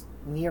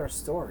near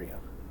Astoria?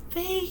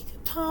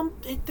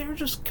 They're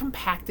just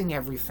compacting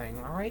everything,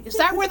 alright? Is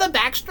that where the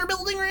Baxter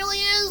building really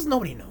is?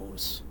 Nobody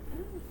knows.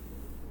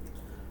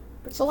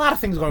 There's a lot of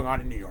things going on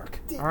in New York,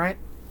 alright?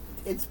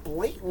 It's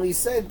blatantly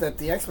said that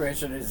the X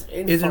Mansion is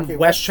in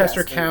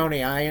Westchester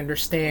County. I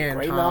understand,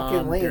 Great Tom.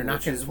 Malkin Lane,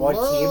 which is what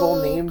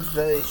Cable named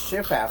the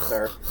ship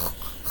after.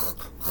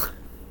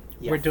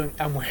 Yeah.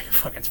 I'm wearing a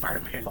fucking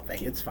Spider-Man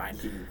thing. It's fine.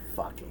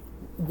 Fucking.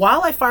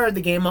 While I fired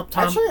the game up,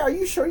 Tom... Actually, are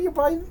you sure you're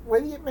by where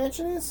the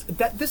mansion is?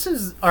 This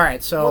is...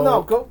 Alright, so... Well,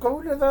 no,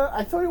 go to the...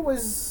 I thought it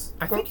was...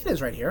 I think it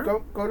is right here. Go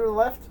to the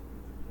left.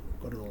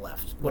 Go to the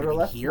left. Go to the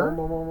left. Here?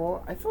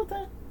 More. I thought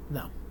that...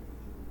 No.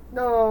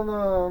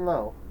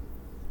 No.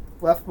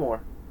 Left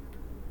more.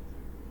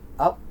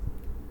 Up.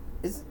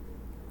 Is it?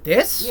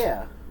 This?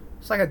 Yeah.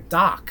 It's like a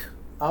dock.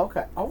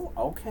 Okay. Oh,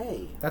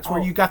 okay. That's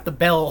where you got the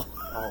bell.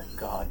 Oh,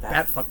 God.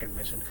 That fucking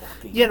mission.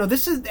 Yeah, no,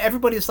 this is...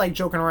 Everybody's, like,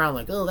 joking around,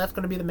 like, oh, that's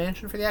going to be the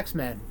mansion for the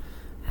X-Men.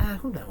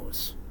 Who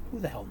knows? Who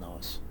the hell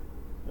knows?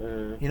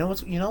 You know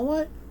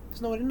what?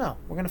 There's no way to know.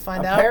 We're going to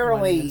find out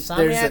when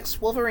Insomniac's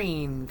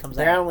Wolverine comes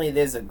out. Apparently,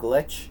 there's a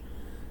glitch.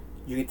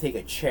 You can take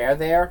a chair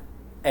there,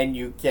 and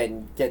you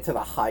can get to the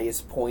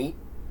highest point.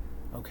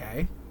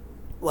 Okay.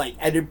 Like,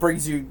 and it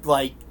brings you,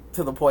 like,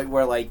 to the point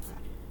where, like,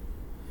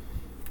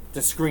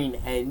 the screen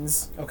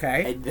ends.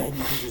 Okay. And then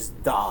you can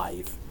just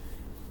dive.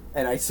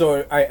 And I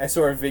saw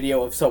a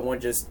video of someone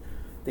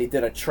they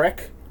did a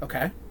trick.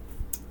 Okay.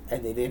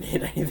 And they didn't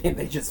hit anything.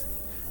 They just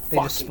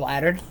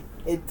splattered.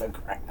 Hit the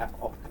ground.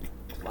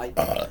 Like,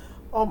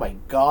 oh my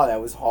God,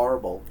 that was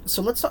horrible.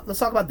 So let's talk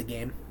about the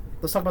game.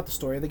 Let's talk about the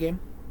story of the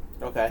game.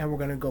 Okay. And we're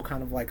gonna go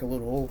kind of like a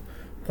little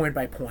point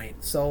by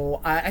point.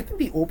 So I think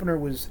the opener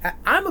was...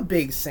 I'm a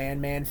big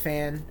Sandman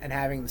fan, and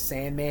having the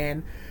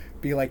Sandman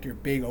be like your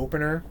big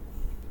opener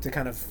to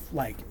kind of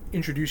like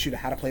introduce you to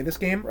how to play this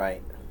game.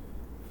 Right.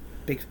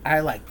 I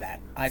like that.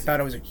 I thought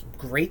it was a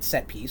great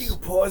set piece. You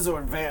pause or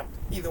vamp,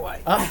 either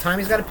way.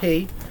 Tommy's got to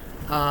pee.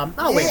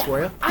 I'll wait for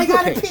you. I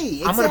gotta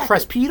pee. Exactly. I'm going to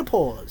press P to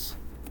pause.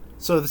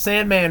 So the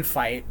Sandman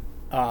fight,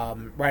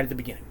 right at the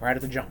beginning, right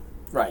at the jump.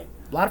 Right.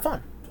 A lot of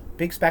fun.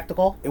 Big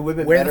spectacle. It would have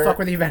been Where better. the fuck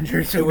were the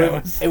Avengers? It would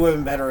have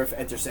been better if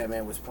Enter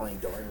Sandman was playing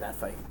during that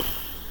fight.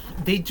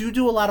 They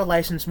do a lot of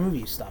licensed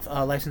movie stuff,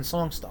 licensed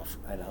song stuff.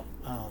 I know.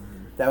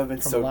 That would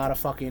have been from a lot of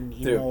fucking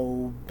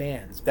emo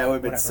bands. That would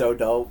have been so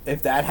dope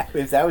if that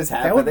was happening.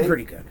 That would be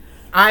pretty good.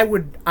 I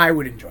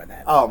would enjoy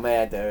that. Oh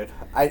man, dude,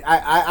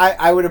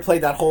 I would have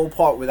played that whole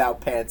part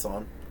without pants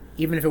on,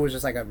 even if it was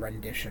just like a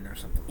rendition or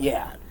something.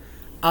 Yeah.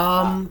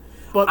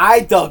 But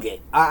I dug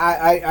it.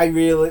 I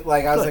really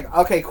like. I was like,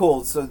 okay,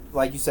 cool. So,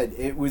 like you said,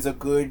 it was a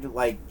good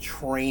like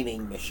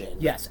training mission.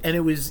 Yes, and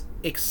it was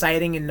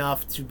exciting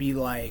enough to be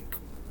like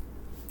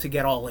to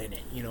get all in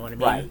it. You know what I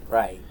mean?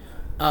 Right.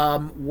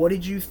 What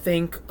did you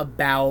think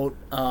about?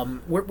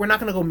 We're not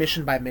going to go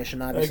mission by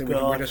mission. Obviously,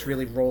 we're just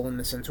really rolling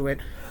this into it.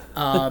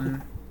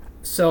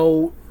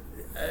 So,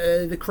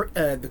 the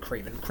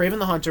Kraven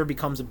the Hunter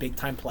becomes a big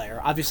time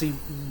player. Obviously,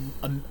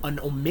 an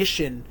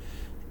omission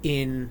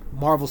in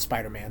Marvel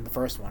Spider-Man, the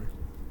first one,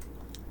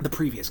 the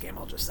previous game,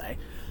 I'll just say.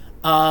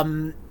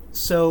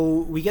 So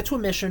we get to a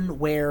mission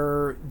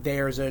where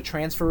there's a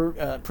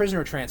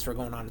prisoner transfer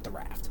going on at the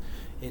Raft.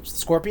 It's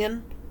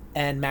Scorpion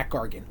and Matt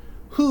Gargan,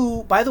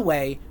 who, by the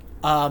way,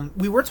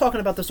 we were talking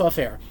about this off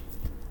air.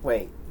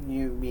 Wait,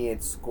 you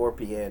mean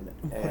Scorpion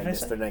and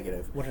Mr.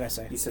 Negative? What did I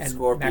say? You said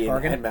Scorpion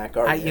and Matt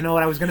Gargan. You know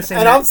what I was going to say?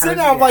 And I'm sitting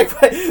there, I'm like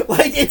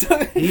it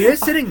took, he is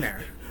sitting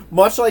there.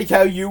 Much like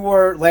how you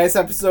were last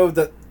episode,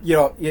 that you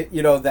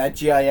know that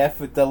GIF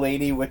with the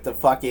lady with the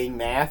fucking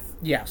math.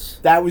 Yes,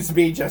 that was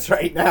me just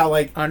right now.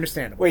 Like,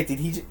 understandable. Wait, did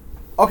he?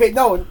 Okay,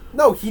 no,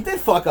 he did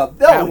fuck up.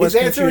 No, his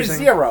answer is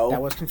 0.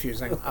 That was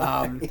confusing.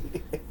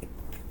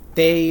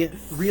 They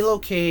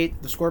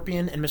relocate the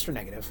Scorpion and Mr.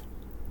 Negative.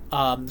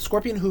 The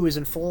Scorpion, who is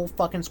in full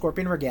fucking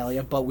Scorpion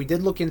regalia, but we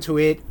did look into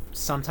it.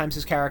 Sometimes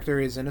his character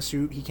is in a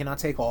suit he cannot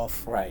take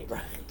off. Right.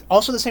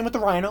 Also the same with the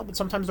Rhino, but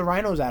sometimes the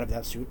Rhino's out of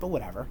that suit, but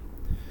whatever.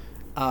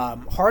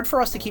 Hard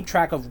for us to keep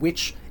track of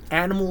which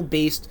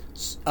animal-based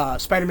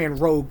Spider-Man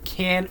rogue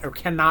can or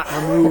cannot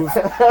remove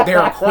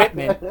their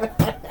equipment.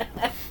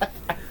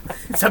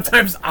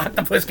 Sometimes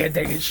Octopus can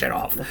take his shit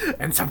off,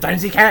 and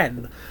sometimes he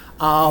can.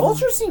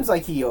 Vulture seems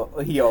like he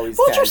always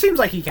Vulture can. seems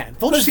like he can.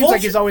 Vulture seems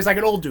like he's always like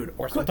an old dude,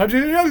 or sometimes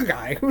he's a young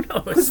guy. Who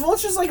knows? Because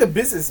Vulture's like a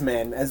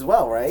businessman as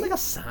well, right? He's like a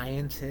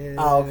scientist.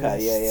 Oh,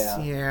 okay,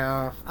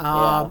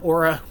 yeah.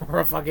 Or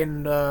a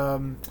fucking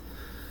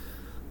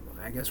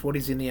I guess what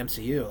is in the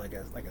MCU, like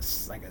a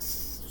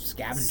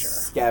scavenger.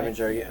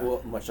 Scavenger, yeah.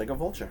 Well, much like a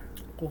vulture.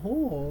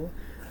 Oh.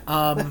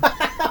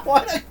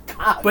 What a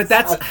god. But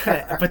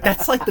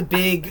that's like the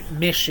big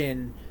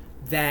mission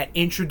that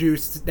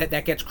introduced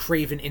that gets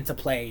Kraven into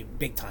play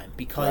big time,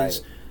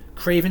 because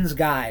Kraven's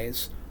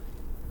guys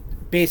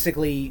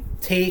basically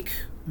take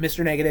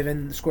Mr. Negative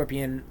and the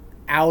Scorpion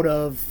out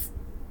of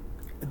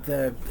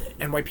the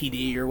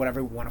NYPD or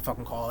whatever we want to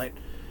fucking call it,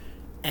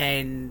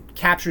 and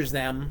captures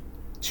them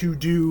to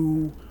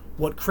do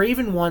what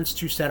Kraven wants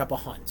to set up a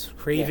hunt.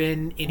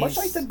 Kraven in much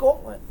like the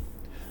Gauntlet.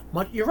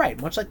 You're right,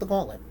 much like the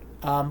Gauntlet.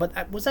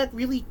 But was that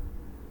really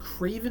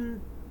Kraven?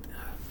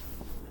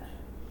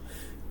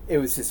 It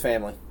was his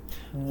family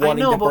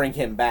wanting to bring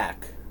him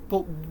back.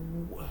 But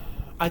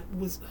I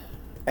was,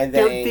 and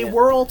then they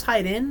were all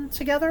tied in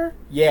together.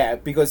 Yeah,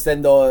 because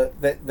then the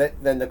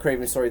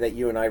Kraven story that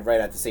you and I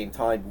read at the same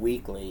time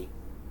weekly.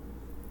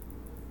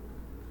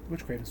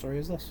 Which Kraven story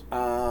is this?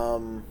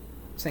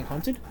 Saying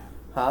Hunted?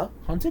 Huh?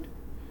 Hunted?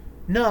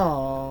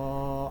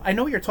 No, I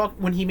know what you're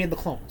talking. When he made the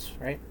clones,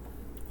 right?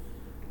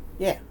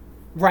 Yeah.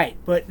 Right,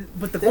 but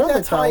the Did Gauntlet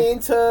that tie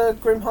into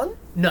Grim Hunt?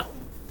 No.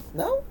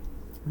 No?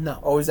 No.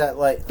 Or was that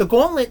like the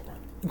Gauntlet?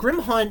 Grim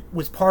Hunt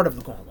was part of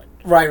the Gauntlet.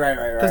 Right.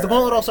 Because the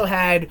Gauntlet also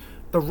had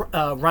the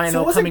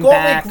Rhino so coming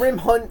back. Grim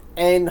Hunt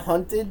and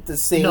Hunted the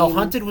same? No,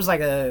 Hunted was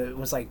like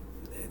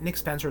Nick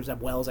Spencer was at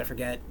Wells. I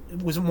forget.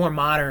 It was a more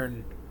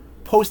modern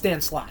post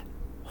Dan Slott.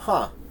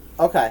 Huh.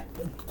 Okay.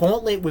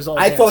 Gauntlet was all.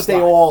 I Dan thought Slott.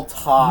 they all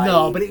tied.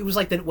 No, but it was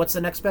like what's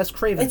the next best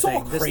Kraven it's thing?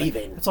 All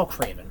Kraven. It's all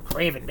Kraven.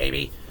 Kraven,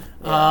 baby.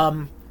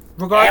 Yeah.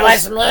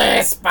 Regardless,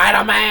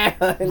 Spider-Man.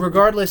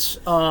 Regardless,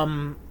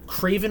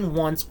 Kraven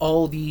wants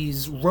all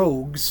these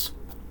rogues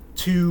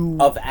to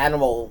of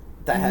animal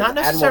that has not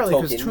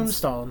necessarily because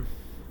Tombstone.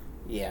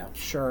 Yeah,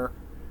 sure.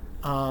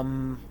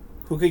 Who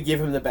could give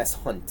him the best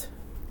hunt?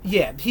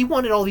 Yeah, he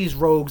wanted all these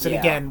rogues, and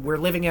again, we're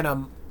living in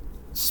a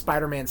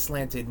Spider-Man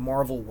slanted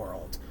Marvel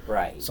world,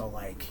 right? So,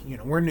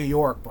 we're in New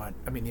York, but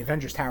I mean, the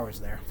Avengers Tower is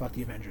there. Fuck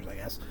the Avengers, I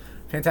guess.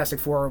 Fantastic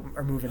Four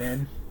are moving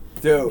in.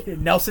 Dude,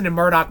 Nelson and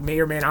Murdoch may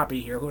or may not be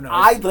here. Who knows?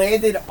 I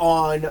landed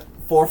on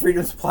Four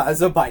Freedoms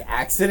Plaza by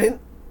accident.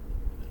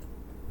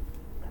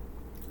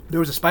 There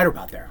was a spider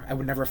bot there. I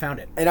would never have found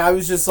it. And I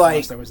was just like...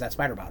 Unless there was that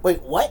spider bot.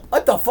 Wait, what?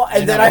 What the fuck?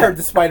 And then I heard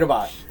the spider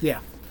bot. Yeah.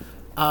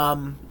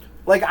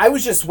 I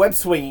was just web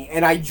swinging,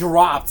 and I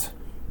dropped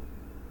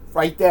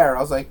right there. I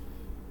was like,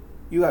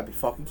 you gotta be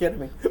fucking kidding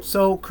me.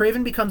 So,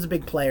 Kraven becomes a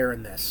big player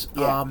in this.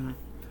 Yeah.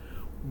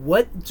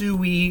 What do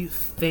we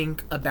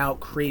think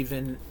about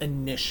Kraven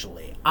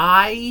initially?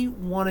 I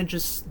want to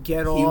just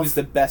get off... He was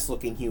the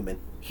best-looking human.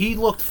 He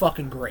looked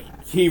fucking great.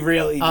 He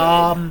really did.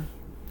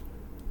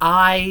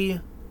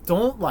 I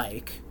don't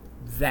like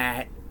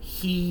that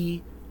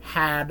he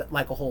had,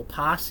 a whole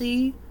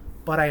posse,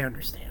 but I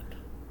understand.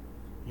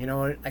 You know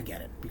what? I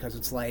get it. Because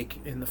it's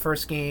like, in the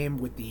first game,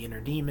 with the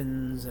inner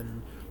demons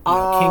and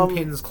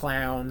Kingpin's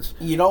clowns.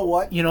 You know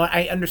what?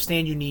 I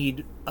understand you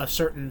need a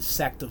certain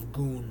sect of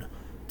goon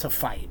to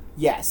fight.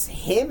 Yes,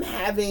 him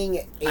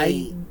having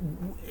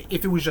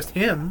if it was just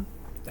him,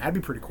 that'd be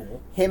pretty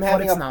cool. Him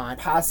having a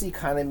posse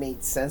kind of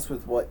made sense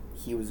with what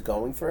he was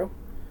going through,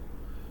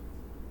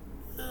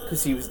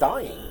 because he was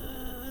dying.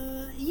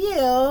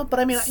 Yeah, but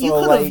I mean,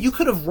 so you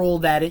could have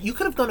rolled that in. You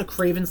could have done a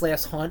Kraven's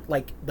Last Hunt,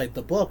 like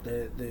the book,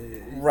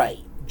 the right.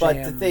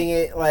 But the thing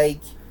is,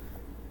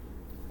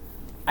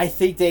 I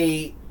think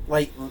they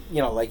like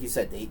you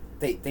said,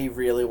 they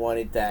really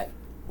wanted that.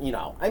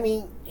 I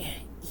mean,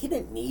 he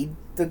didn't need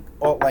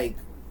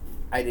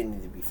I didn't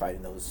need to be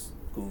fighting those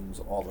goons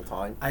all the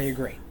time. I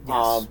agree.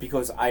 Yes.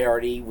 Because I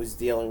already was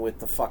dealing with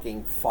the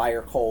fucking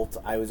fire cult.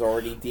 I was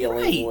already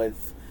dealing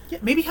with. Yeah,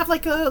 maybe have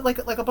like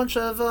a bunch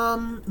of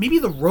maybe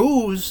the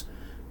Rose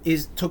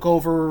took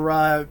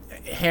over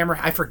Hammer.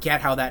 I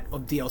forget how that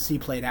DLC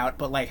played out,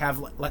 but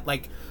have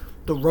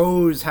the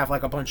Rows have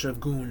like a bunch of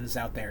goons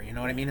out there. You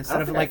know what I mean?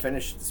 Instead of like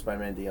finished the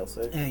Spider-Man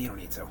DLC. You don't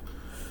need to.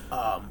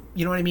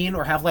 You know what I mean?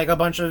 Or have like a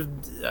bunch of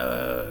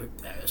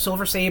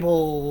Silver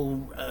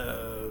Sable.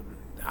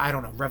 I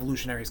don't know.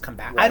 Revolutionaries come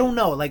back. Right. I don't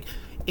know. Like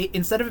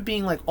instead of it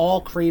being like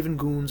all Kraven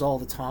goons all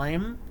the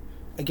time,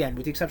 again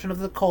with the exception of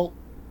the cult,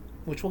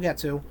 which we'll get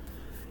to.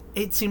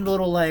 It seemed a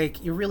little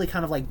like you're really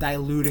kind of like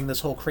diluting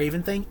this whole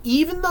Kraven thing,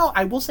 even though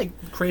I will say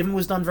Kraven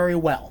was done very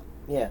well.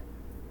 Yeah.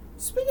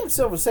 Speaking of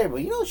Silver Sable,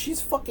 you know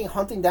she's fucking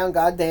hunting down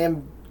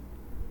goddamn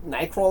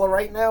Nightcrawler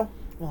right now?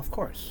 Well, of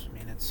course. I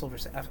mean, it's Silver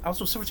Sable.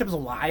 Also, Silver Sable's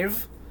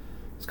alive.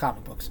 It's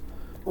comic books.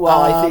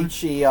 Well, I think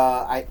she,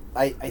 I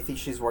think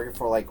she's working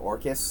for, like,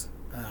 Orchis.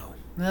 Oh.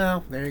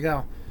 No, there you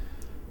go.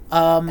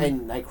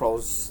 And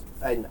Nightcrawler's,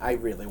 and I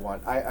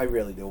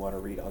really do want to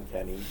read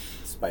Uncanny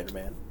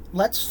Spider-Man.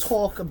 Let's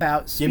talk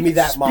about... Give me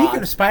that mod.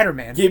 Speaking of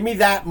Spider-Man... Give me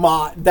that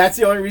mod. That's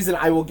the only reason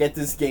I will get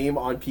this game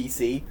on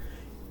PC.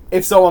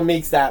 If someone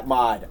makes that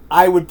mod,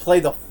 I would play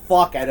the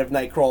fuck out of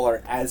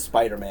Nightcrawler as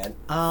Spider-Man.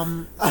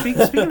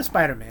 Speaking of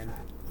Spider-Man,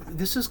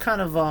 this is kind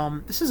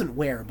of... this isn't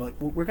where,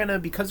 but we're going to...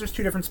 Because there's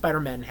two different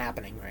Spider-Men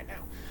happening right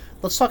now.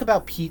 Let's talk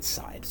about Pete's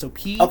side. So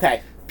Pete's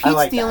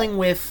dealing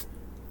with...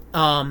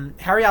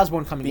 Harry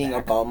Osborn coming being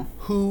back, a bum,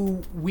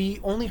 who we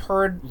only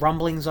heard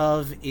rumblings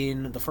of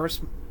in the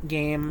first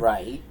game,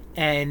 right?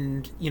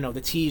 And you know the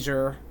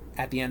teaser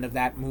at the end of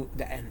that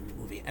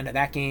end of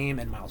that game,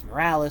 and Miles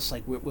Morales.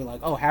 Like we're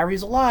like, oh,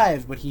 Harry's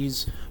alive, but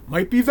he's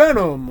might be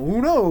Venom.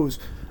 Who knows?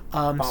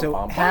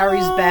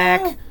 Harry's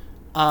back.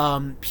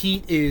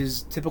 Pete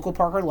is typical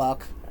Parker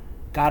luck.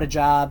 Got a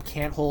job,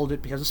 can't hold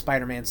it because of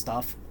Spider-Man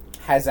stuff.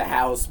 Has a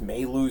house,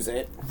 may lose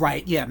it.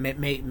 Right? Yeah.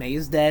 May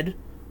is dead.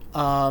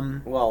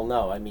 Well,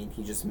 no, I mean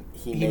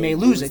he may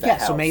lose it. Yeah,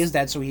 house. So May is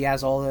dead, so he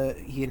has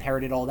he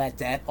inherited all that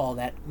debt, all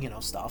that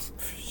stuff.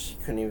 She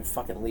couldn't even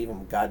fucking leave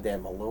him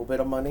goddamn a little bit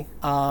of money.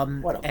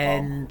 What a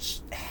bum.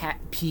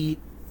 Pete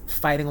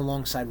fighting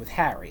alongside with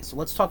Harry. So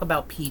let's talk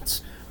about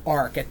Pete's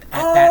arc at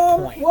that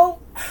point.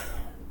 Well,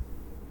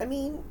 I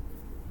mean,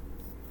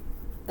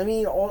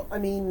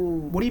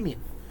 what do you mean?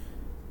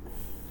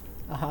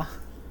 Well,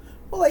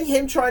 like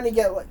him trying to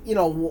get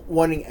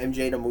wanting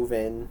MJ to move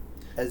in.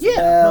 There's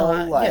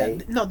a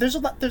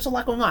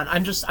lot going on.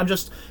 I'm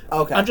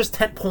just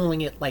tent poling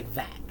it like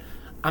that.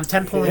 I'm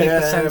tent poling it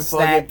in the sense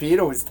that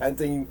Peter was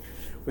tenting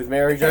with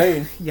Mary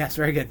Jane. Yes,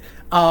 very good.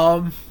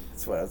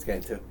 That's what I was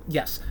getting to.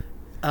 Yes,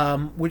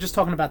 we're just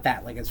talking about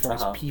that, like as far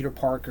as Peter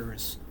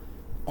Parker's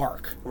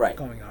arc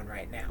going on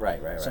right now. Right.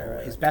 So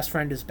his best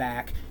friend is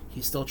back.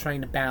 He's still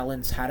trying to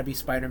balance how to be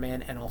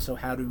Spider-Man and also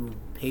how to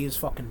pay his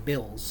fucking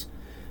bills,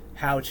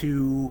 how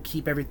to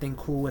keep everything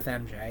cool with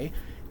MJ.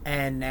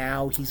 And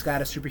now he's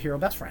got a superhero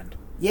best friend.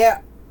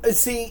 Yeah.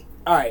 See,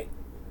 alright.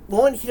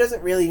 One, he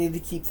doesn't really need to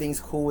keep things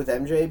cool with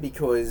MJ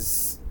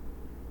because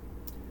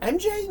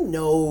MJ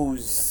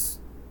knows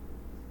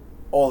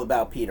all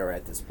about Peter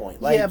at this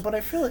point. Like, yeah, but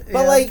I feel it.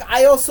 But, like,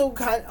 I also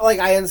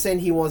I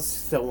understand he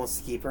still wants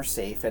to keep her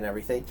safe and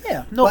everything.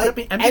 Yeah. No, but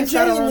MJ's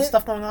got her own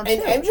stuff going on,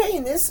 and too. And MJ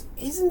in this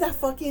isn't that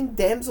fucking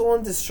damsel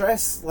in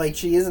distress like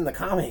she is in the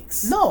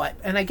comics. No,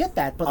 and I get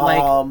that, but,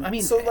 I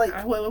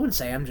wouldn't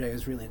say MJ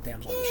is really a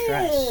damsel in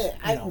distress.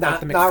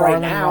 Not right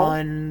now.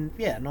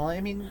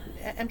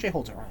 MJ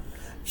holds her own.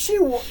 She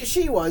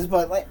was,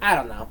 but, like, I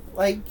don't know.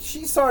 Like,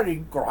 she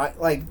started,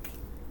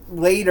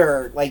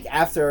 later, like,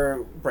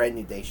 after Brand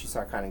New Day, she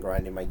started kind of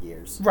grinding my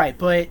gears. Right,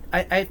 but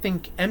I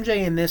think MJ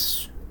in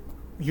this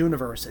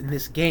universe, in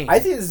this game... I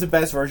think this is the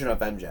best version of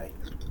MJ.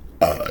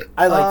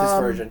 I like this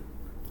version.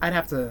 I'd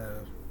have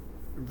to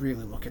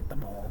really look at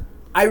them all.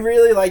 I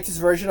really like this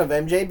version of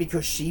MJ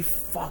because she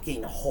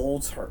fucking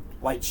holds her.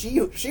 Like, she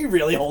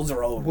really holds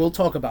her own. We'll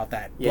talk about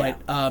that. Yeah.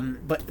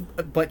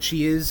 But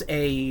she is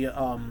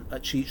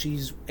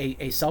she's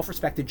a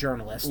self-respected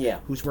journalist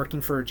who's working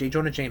for J.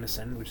 Jonah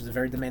Jameson, which is a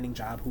very demanding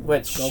job.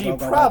 Which she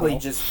probably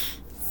just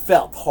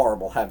felt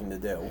horrible having to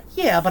do.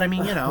 Yeah, but I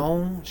mean,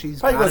 she's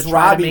probably because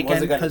Robbie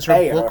wasn't going to pay her. Because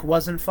her book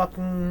wasn't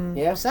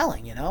fucking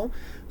selling,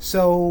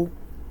 So,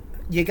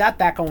 you got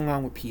that going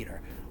on with Peter.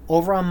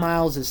 Over on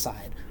Miles'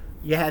 side,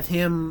 you have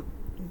him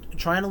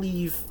trying to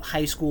leave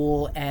high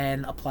school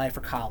and apply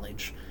for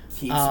college.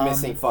 Keeps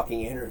missing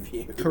fucking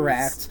interviews.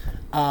 Correct.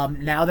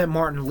 Now that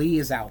Martin Lee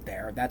is out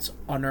there, that's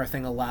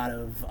unearthing a lot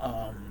of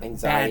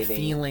bad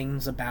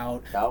feelings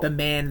about the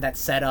man that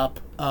set up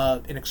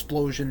an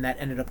explosion that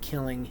ended up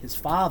killing his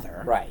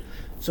father. Right.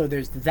 So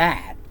there's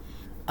that.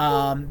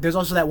 There's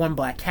also that one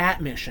Black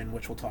Cat mission,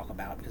 which we'll talk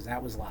about, because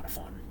that was a lot of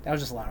fun. That was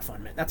just a lot of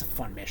fun. That's a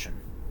fun mission.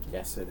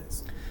 Yes, it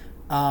is.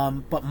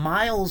 But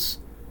Miles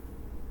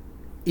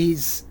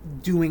is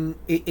doing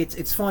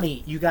it's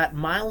funny, you got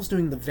Miles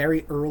doing the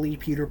very early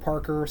Peter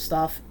Parker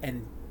stuff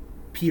and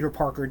Peter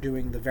Parker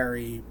doing the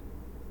very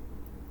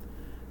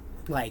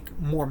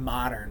more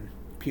modern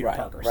Peter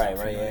Parker stuff.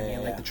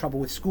 Like the trouble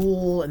with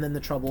school and then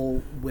the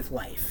trouble with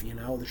life,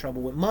 the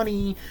trouble with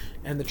money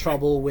and the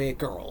trouble with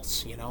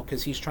girls,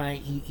 because he's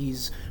trying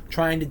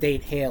to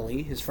date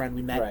Haley, his friend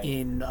we met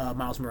in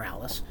Miles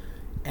Morales,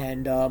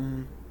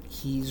 and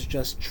he's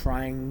just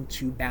trying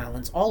to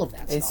balance all of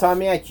that stuff.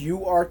 Insomniac,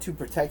 you are to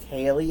protect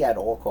Haley at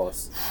all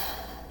costs.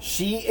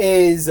 She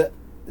is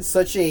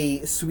such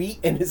a sweet,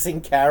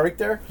 innocent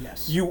character.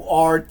 Yes. You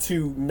are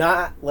to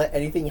not let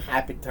anything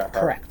happen to her.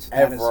 Correct.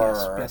 Ever. That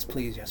is, yes,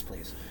 please, yes,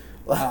 please.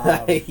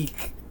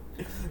 Like,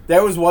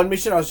 there was one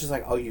mission I was just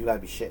like, oh, you gotta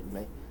be shitting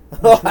me.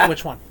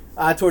 Which one?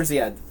 Towards the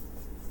end.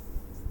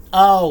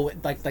 Oh,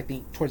 like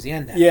towards the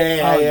end. Then.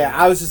 Yeah.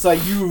 I was just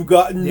like, you've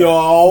got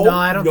No,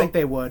 I don't think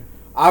they would.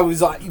 I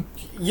was like,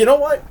 you know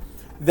what?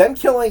 Them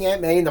killing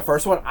Aunt May in the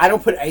first one, I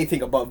don't put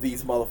anything above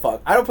these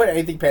motherfuckers. I don't put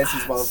anything past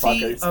these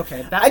motherfuckers. See,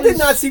 okay, I did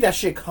not see that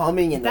shit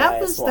coming in the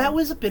last one. That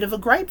was a bit of a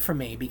gripe for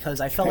me because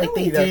I felt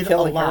Apparently like they did a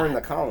killing lot. her in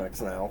the comics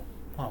now.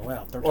 Oh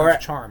well, third time's a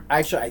charm.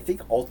 Actually, I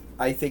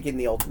think in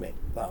the Ultimate,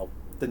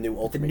 the new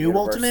Ultimate. The new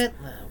universe, Ultimate?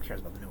 Who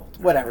cares about the new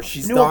Ultimate? Whatever.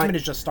 She's the new Ultimate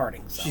is just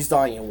starting. So. She's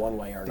dying in one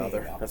way or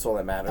another. That's all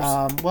that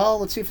matters. Well,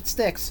 let's see if it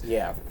sticks.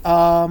 Yeah.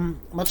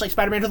 Much like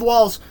Spider-Man to the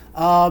Walls.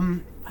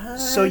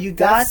 So you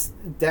got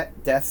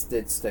Deaths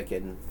did stick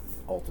in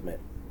Ultimate.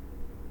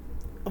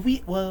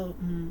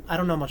 I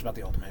don't know much about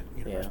the Ultimate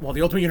Universe. Yeah. Well,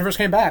 the Ultimate Universe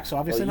came back, so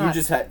obviously not.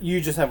 You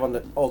just have on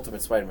the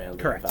Ultimate Spider-Man.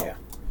 Correct. Yeah.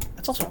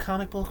 It's also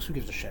comic books. Who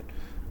gives a shit?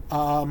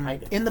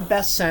 In the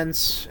best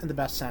sense.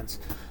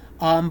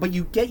 But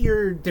you get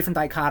your different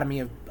dichotomy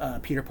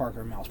of Peter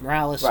Parker and Miles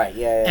Morales. Right.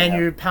 Yeah.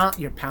 And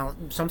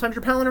sometimes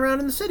you're palling around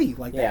in the city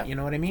like that. You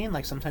know what I mean?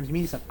 Like sometimes you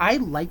meet stuff. I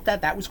like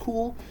that. That was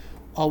cool.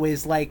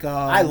 Always like.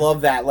 I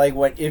love that.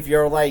 Like if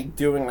you're like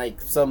doing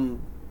like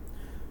some.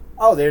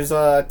 Oh, there's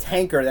a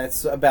tanker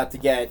that's about to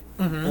get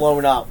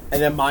blown up,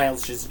 and then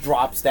Miles just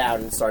drops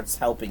down and starts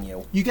helping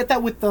you. You get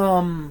that with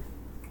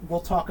we'll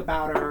talk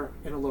about her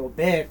in a little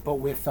bit, but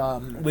with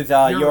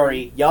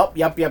Yuri. Yup.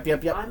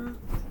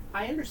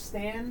 I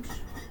understand.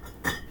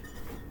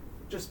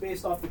 Just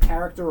based off the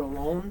character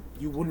alone,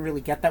 you wouldn't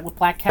really get that with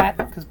Black Cat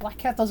because Black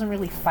Cat doesn't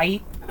really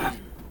fight.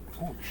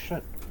 Oh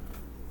shit!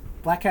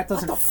 Black Cat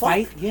doesn't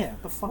fight. Yeah.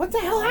 What the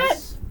hell?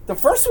 The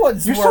first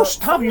ones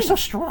Tom, you're so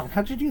strong.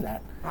 How'd you do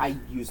that? I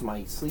use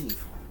my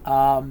sleeve.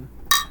 I'd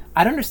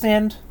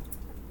understand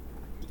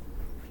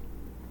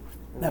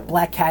that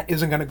Black Cat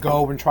isn't going to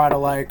go and try to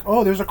like,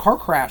 oh, there's a car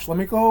crash. Let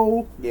me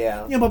go.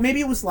 Yeah. But maybe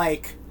it was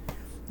like,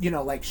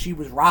 like she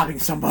was robbing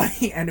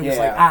somebody and it was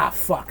like,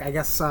 fuck, I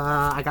guess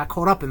I got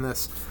caught up in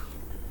this.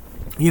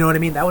 You know what I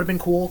mean? That would have been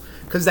cool.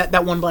 Because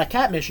that one Black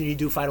Cat mission, you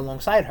do fight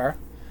alongside her.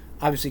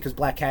 Obviously, because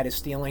Black Cat is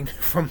stealing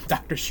from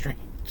Doctor Strange.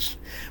 Which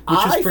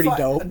was pretty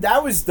dope.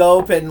 That was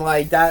dope, and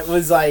that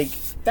was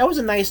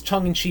a nice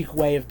tongue-in-cheek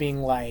way of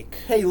being like,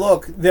 hey,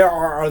 look, there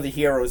are other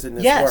heroes in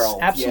this world.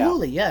 Yes,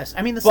 absolutely, yes.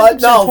 I mean, the Sanctum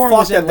Sanctorum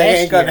was in they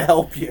ain't gonna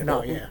help you.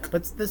 No, yeah.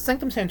 But the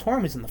Sanctum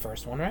Sanctorum is in the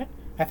first one, right?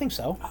 I think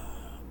so.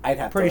 I'd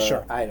have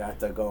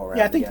to go around.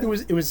 Yeah, I think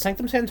it was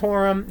Sanctum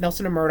Sanctorum,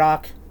 Nelson and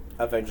Murdoch,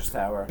 Avengers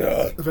Tower,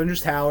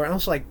 and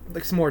also like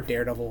some more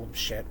Daredevil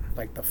shit,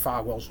 like the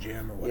Fogwell's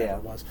Gym or whatever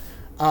it was.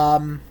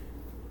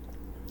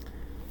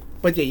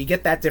 But yeah, you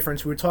get that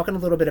difference. We were talking a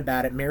little bit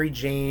about it. Mary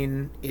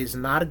Jane is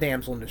not a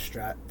damsel in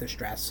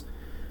distress.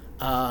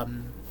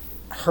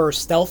 Her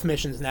stealth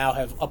missions now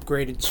have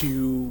upgraded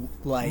to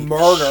like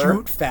murder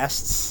shoot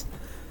fests,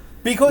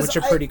 which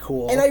are pretty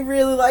cool. And I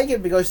really like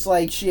it because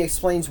she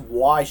explains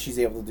why she's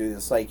able to do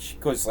this.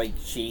 Because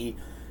she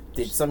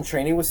did some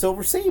training with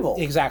Silver Sable.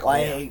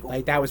 Exactly.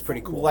 Like that was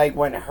pretty cool. Like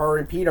when her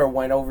and Peter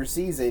went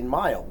overseas in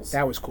Miles.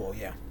 That was cool.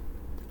 Yeah.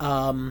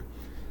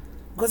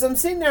 Because I'm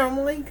sitting there, I'm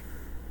like,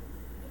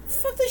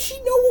 fuck, does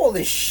she know all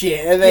this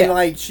shit? And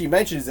then she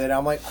mentions it,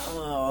 I'm like,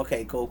 oh,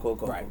 okay, cool.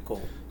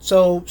 Cool.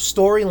 So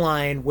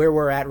storyline where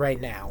we're at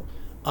right now,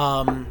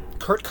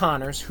 Curt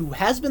Connors, who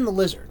has been the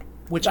Lizard,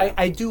 which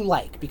I do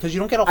like because you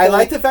don't get a whole, I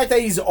like the fact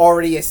that he's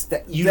already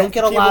you don't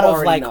get a lot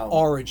of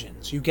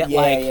origins. You get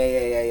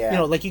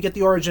yeah. Like you get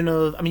the origin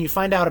of, you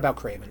find out about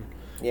Kraven.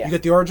 Yeah. You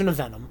get the origin of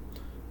Venom.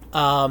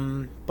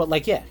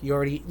 But you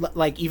already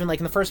even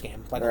in the first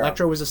game,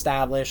 Electro was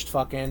established,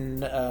 fucking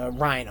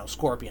Rhino,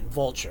 Scorpion,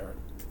 Vulture.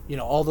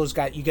 All those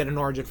guys, you get an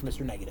origin from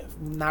Mr.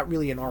 Negative. Not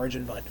really an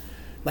origin, but,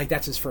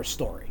 that's his first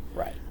story.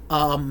 Right.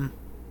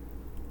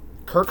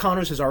 Curt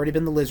Connors has already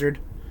been the Lizard,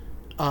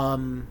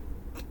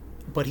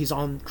 but he's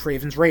on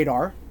Kraven's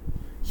radar.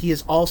 He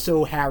is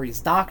also Harry's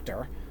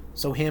doctor,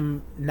 so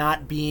him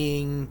not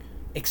being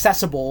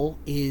accessible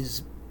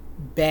is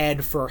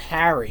bad for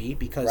Harry,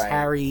 because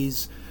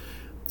Harry's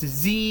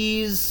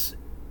disease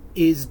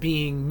is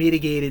being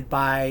mitigated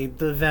by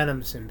the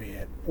Venom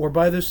symbiote, or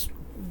by this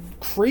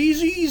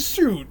crazy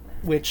suit,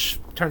 which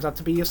turns out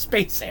to be a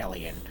space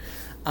alien.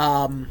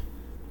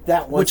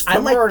 That was I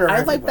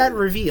like that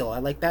reveal. I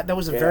like that. That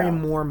was a very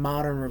more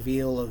modern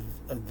reveal of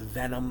the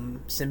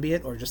Venom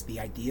symbiote, or just the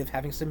idea of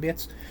having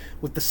symbiotes,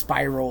 with the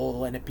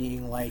spiral and it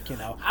being I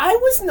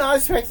was not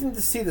expecting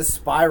to see the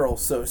spiral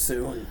so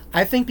soon.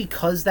 I think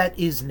because that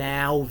is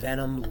now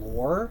Venom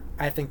lore,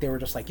 I think they were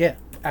just like, yeah,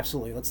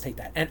 absolutely, let's take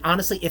that. And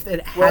honestly, if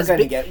it has we'll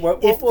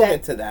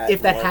get to that.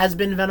 If that has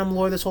been Venom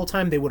lore this whole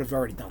time, they would have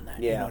already done that.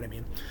 You know what I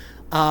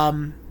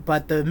mean?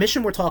 But the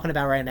mission we're talking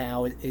about right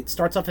now, it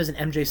starts off as an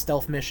MJ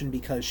stealth mission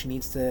because she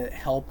needs to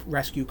help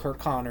rescue Kirk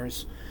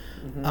Connors.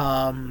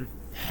 Mm-hmm.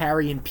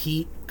 Harry and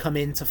Pete come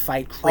in to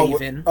fight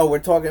Kraven. We're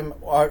talking...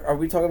 Are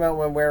we talking about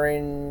when we're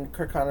in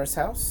Kirk Connors'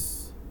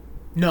 house?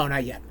 No,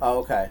 not yet. Oh,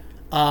 okay.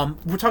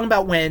 We're talking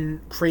about when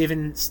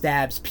Kraven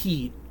stabs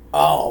Pete.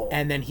 Oh.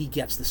 And then he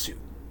gets the suit.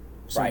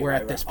 So right, we're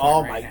right, at this right.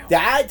 point right now.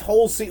 That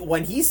whole scene...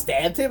 When he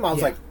stabbed him, I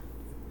was like,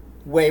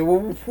 wait,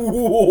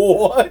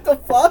 what the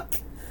fuck?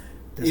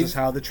 This is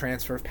how the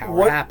transfer of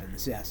power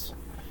happens, yes.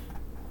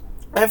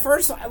 At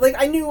first, like,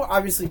 I knew,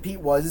 obviously, Pete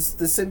was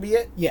the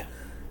symbiote. Yeah.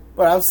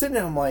 But I was sitting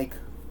there, I'm like...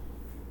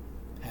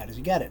 How does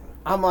he get it?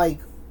 I'm like...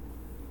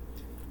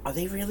 Are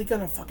they really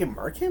gonna fucking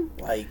murk him?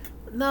 Like...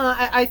 No,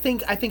 I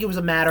think it was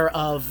a matter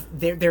of...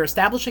 They're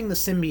establishing the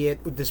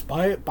symbiote with this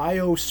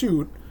bio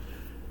suit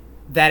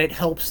that it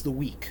helps the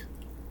weak.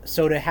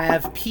 So to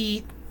have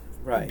Pete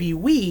be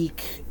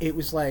weak, it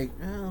was like,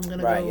 I'm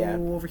gonna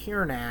go over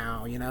here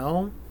now, you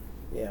know?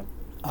 Yeah.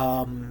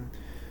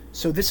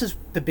 So this is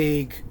the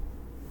big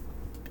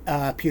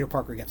Peter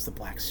Parker gets the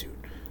black suit.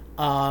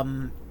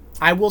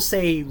 I will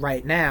say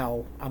right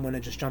now, I'm gonna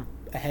just jump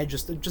ahead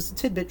just a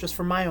tidbit just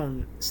for my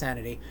own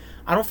sanity.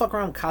 I don't fuck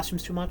around with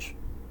costumes too much.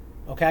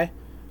 Okay?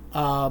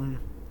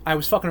 I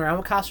was fucking around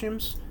with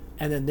costumes,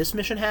 and then this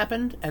mission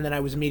happened, and then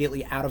I was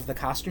immediately out of the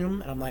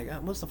costume, and I'm like,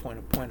 what's the point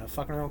of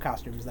fucking around with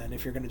costumes then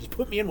if you're gonna just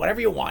put me in whatever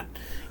you want?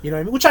 You know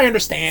what I mean? Which I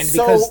understand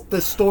because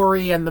the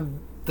story and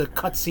the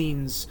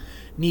cutscenes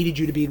needed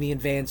you to be in the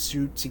advanced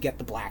suit to get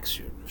the black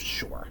suit.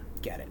 Sure,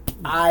 get it.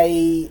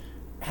 I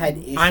had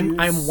issues.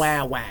 I'm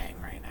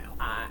wowing right now.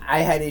 I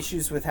had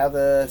issues with how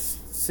the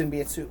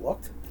symbiote suit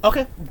looked.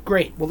 Okay,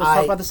 great. Well, let's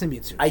talk about the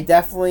symbiote suit.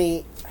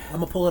 I'm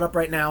gonna pull it up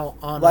right now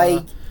on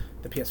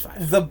the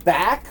PS5. The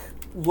back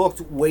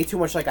looked way too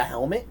much like a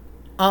helmet.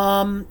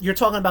 You're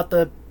talking about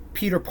the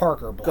Peter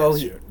Parker black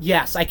suit.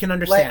 Yes, I can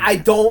understand. Like, I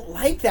don't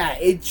like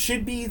that. It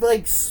should be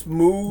like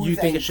smooth. You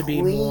think it should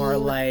be more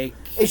like?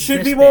 It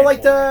should be more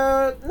like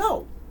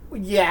the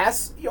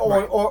yes,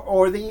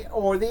 or the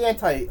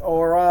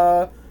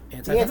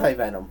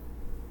anti-venom.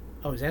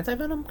 Oh, is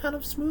anti-venom kind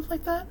of smooth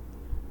like that?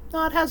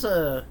 No, it has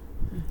a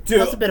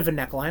bit of a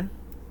neckline.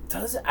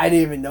 Does it? I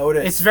didn't even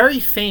notice. It's very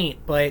faint,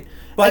 but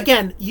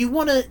again, you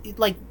want to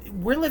like.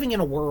 We're living in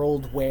a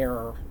world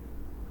where,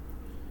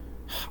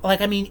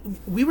 like, I mean,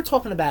 we were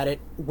talking about it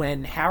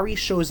when Harry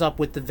shows up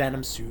with the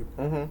Venom suit.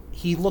 Mm-hmm.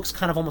 He looks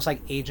kind of almost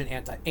like Agent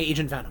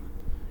Venom.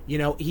 You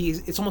know,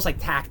 it's almost like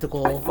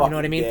tactical. You know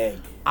what I mean? Dig.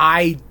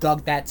 I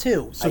dug that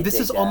too. So this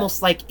is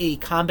almost like a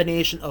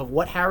combination of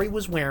what Harry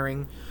was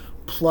wearing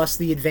plus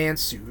the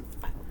advanced suit,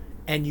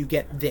 and you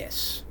get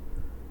this.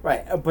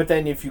 Right, but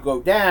then if you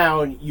go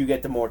down, you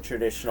get the more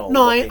traditional.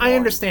 No, I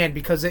understand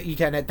because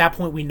at that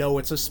point we know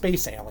it's a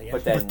space alien.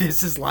 But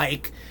this is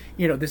like,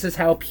 you know, this is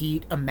how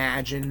Pete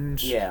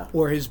imagined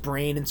or his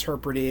brain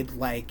interpreted,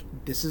 like,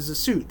 this is a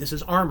suit, this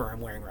is armor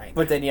I'm wearing right now.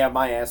 But then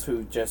my ass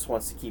who just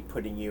wants to keep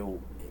putting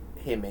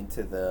him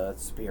into the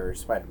Superior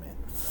Spider-Man.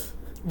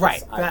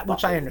 Right,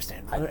 which I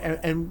understand.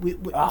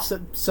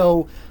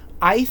 So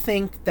I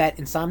think that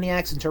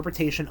Insomniac's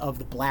interpretation of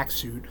the black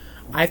suit,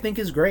 I think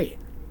is great.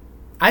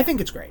 I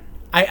think it's great.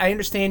 I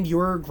understand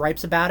your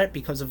gripes about it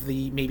because of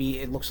maybe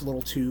it looks a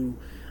little too...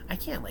 I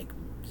can't, like,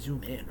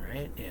 zoom in,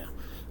 right? Yeah.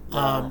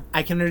 No.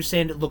 I can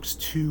understand it looks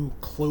too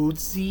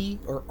clothesy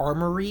or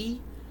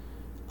armory.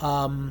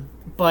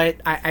 But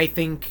I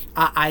think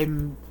I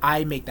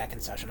make that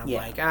concession. I'm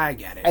like, I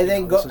get it. And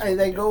then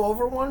go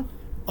over one?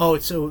 Oh,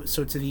 so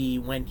to the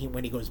when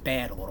he goes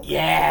bad a little bit.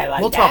 Yeah, like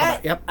we'll that. Talk about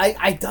it. Yep.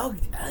 I dug.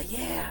 I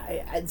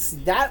see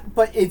that,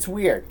 but it's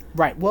weird.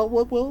 Right.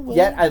 We'll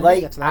yeah, I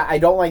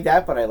don't like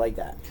that, but I like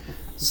that.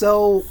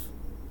 So,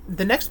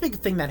 the next big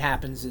thing that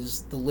happens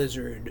is the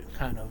lizard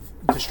kind of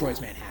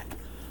destroys Manhattan.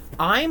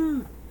 I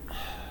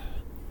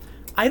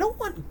don't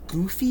want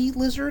goofy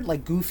lizard,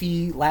 like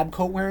goofy lab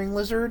coat wearing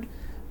lizard,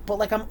 but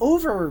like I'm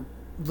over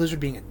lizard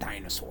being a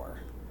dinosaur.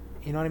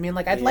 You know what I mean?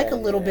 Like, I'd like a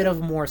little bit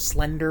of more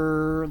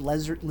slender,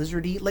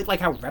 lizardy, like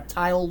how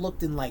Reptile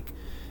looked in, like,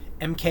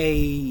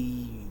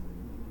 MK...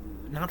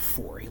 Not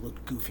 4. He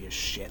looked goofy as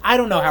shit. I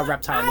don't know how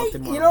Reptile looked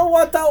in Marvel. You know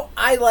what, though?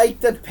 I like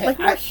the pants.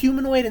 Like, more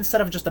humanoid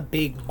instead of just a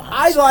big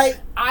monster.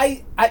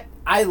 I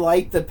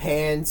like the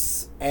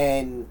pants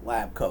and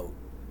lab coat.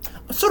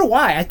 So do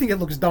I. I think it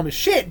looks dumb as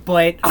shit,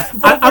 but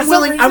I'm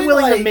willing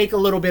to make a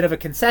little bit of a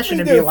concession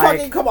and be like...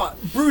 Fucking, come on.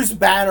 Bruce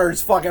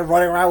Banner's fucking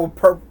running around with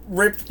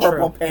ripped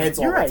purple pants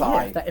all the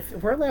time. Yeah.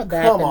 If we're allowed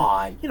that, come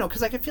on. You know,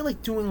 because like, I feel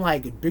like doing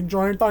like a big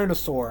giant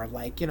dinosaur,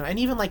 like, you know, and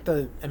even like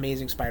the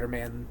Amazing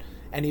Spider-Man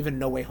and even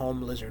No Way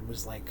Home Lizard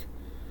was like,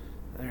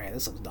 alright,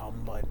 this looks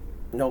dumb, but...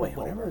 No Way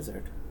Home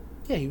Lizard?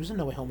 Yeah, he was in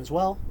No Way Home as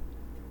well.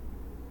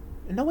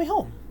 In No Way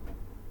Home.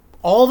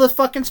 All the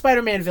fucking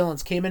Spider-Man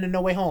villains came in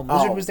No Way Home.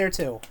 Lizard was there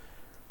too.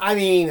 I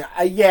mean,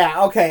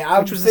 yeah, okay.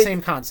 Which was the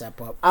same concept,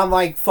 but... I'm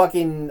like,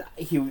 fucking...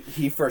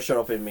 He first showed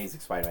up in Amazing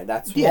Spider-Man.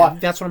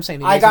 That's what I'm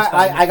saying. I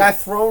got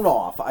thrown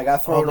off.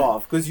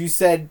 Because you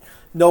said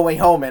No Way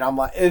Home, and I'm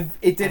like... If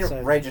it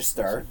didn't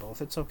register...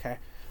 both. It's okay.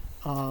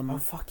 Oh,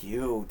 fuck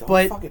you. Don't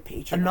but fucking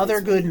patronize another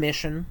me. good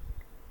mission.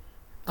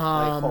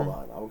 Hold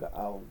on.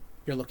 I'll...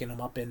 You're looking him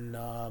up in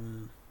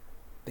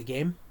the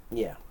game?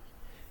 Yeah.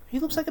 He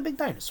looks like a big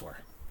dinosaur.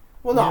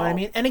 Well, You no. know what I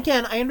mean? And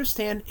again, I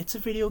understand it's a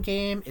video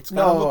game. It's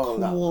gotta look cool.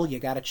 No. You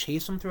gotta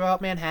chase him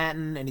throughout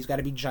Manhattan, and he's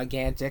gotta be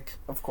gigantic.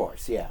 Of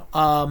course, yeah.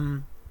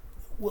 And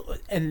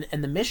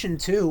the mission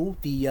too,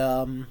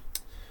 the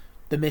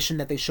mission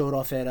that they showed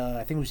off at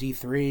I think it was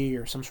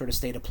E3 or some sort of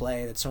state of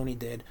play that Sony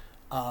did,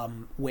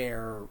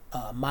 where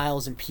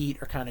Miles and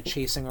Pete are kind of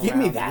chasing around Give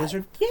me the that.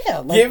 lizard. Yeah,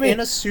 like in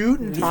a suit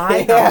and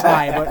tie, not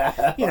tie,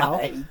 but you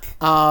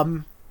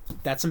know,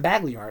 that's some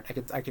Bagley art.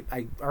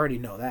 I already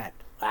know that.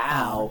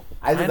 Wow.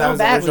 I thought I that know was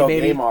Bagley, original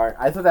baby. game art.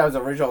 I thought that was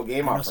original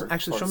game art.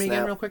 Actually, show me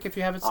again real quick if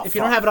you have it. Oh, if you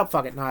don't have it up,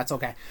 fuck it. No, it's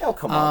okay. Oh,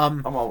 come on.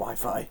 I'm on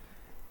Wi-Fi.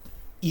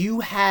 You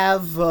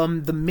have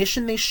the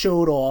mission they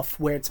showed off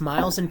where it's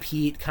Miles and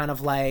Pete kind of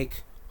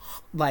like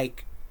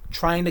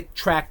trying to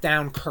track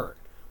down Kurt,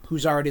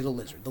 who's already the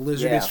lizard. The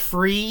lizard is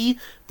free.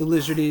 The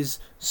lizard is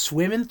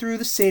swimming through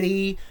the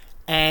city,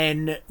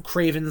 and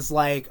Kraven's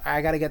like,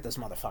 I gotta get this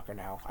motherfucker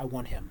now. I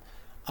want him.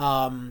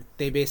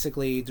 They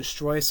basically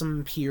destroy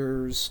some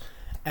piers,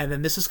 and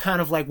then this is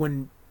kind of like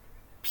when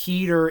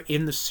Peter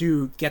in the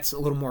suit gets a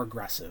little more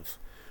aggressive,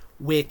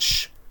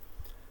 which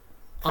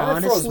Kind of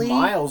honestly throws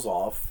Miles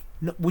off.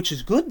 No, which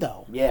is good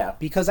though. Yeah.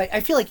 Because I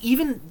feel like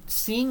even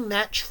seeing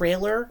that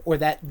trailer or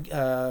that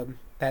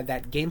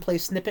that gameplay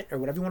snippet or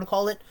whatever you want to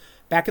call it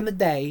back in the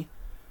day,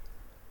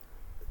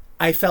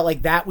 I felt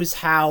like that was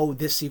how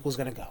this sequel's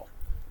going to go.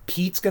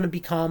 Pete's going to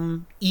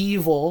become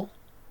evil,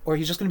 or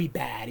he's just going to be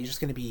bad. He's just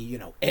going to be, you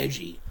know,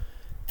 edgy.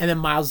 And then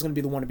Miles is going to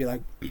be the one to be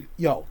like,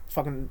 yo,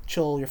 fucking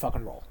chill your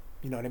fucking roll.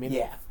 You know what I mean?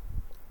 Yeah.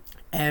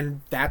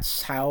 And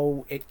that's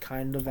how it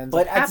kind of ends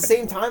But up at happening. the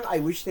same time, I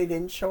wish they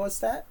didn't show us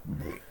that.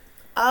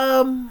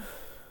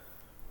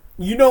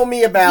 You know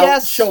me about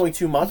yes, showing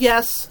too much.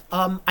 Yes.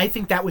 I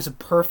think that was a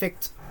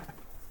perfect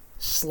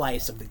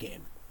slice of the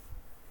game.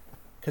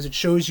 Because it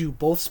shows you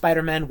both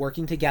Spider-Men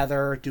working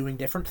together, doing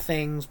different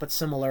things, but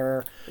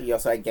similar. You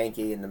also had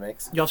Genki in the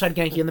mix. You also had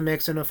Genki in the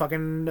mix and a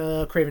fucking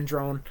Kraven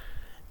drone.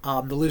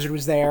 The lizard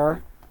was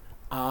there.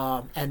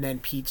 And then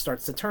Pete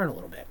starts to turn a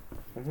little bit.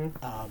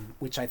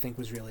 Which I think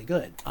was really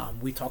good.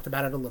 We talked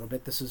about it a little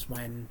bit. This is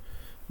when...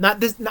 I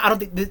don't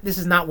think this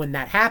is not when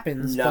that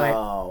happens. No.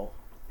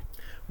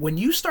 But when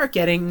you start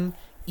getting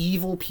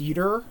evil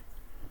Peter,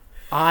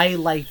 I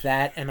like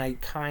that, and I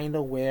kind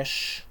of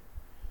wish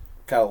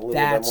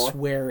that's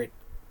where it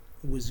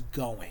was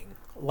going.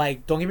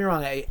 Like, don't get me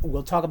wrong,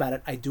 we'll talk about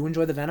it. I do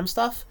enjoy the Venom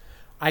stuff.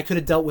 I could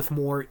have dealt with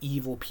more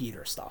evil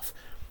Peter stuff.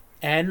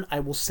 And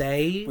I will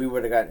say... We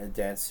would have gotten a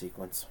dance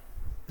sequence.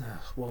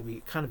 Well,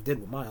 we kind of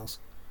did with Miles.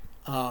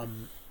 I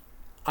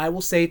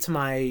will say to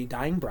my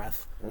dying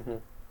breath,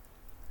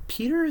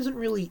 Peter isn't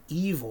really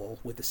evil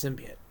with the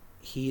symbiote.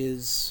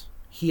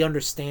 He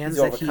understands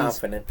that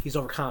he's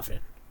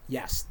overconfident.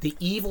 Yes, the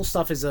evil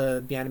stuff is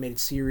the animated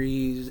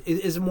series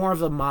is more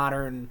of a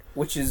modern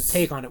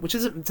take on it, which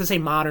isn't to say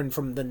modern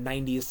from the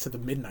 90s to the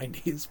mid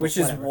 90s. Which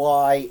is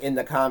why in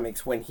the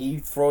comics when he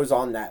throws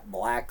on that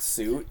black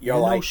suit, you're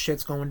like, no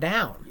shit's going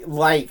down.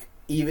 Like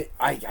even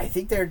I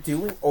think they're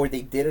doing or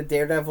they did a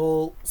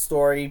Daredevil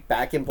story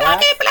Back in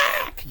Black.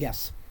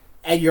 Yes,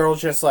 and you're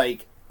just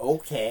like,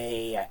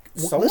 okay.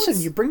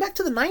 Listen, you bring back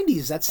to the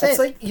 90s. That's it. It's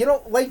like, you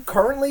know, like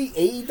currently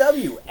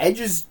AEW, Edge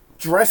is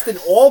dressed in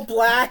all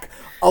black,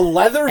 a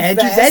leather vest.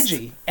 Edge is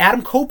edgy.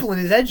 Adam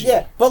Copeland is edgy.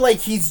 Yeah, but like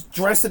he's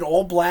dressed in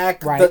all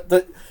black. Right.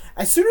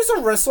 As soon as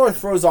a wrestler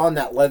throws on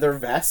that leather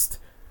vest,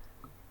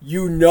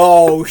 you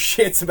know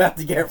shit's about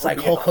to get real. It's like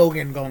Hulk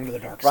Hogan going to the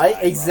dark side.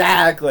 Right?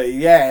 Exactly.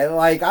 Yeah.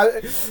 Like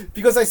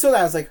because I saw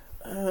that, I was like,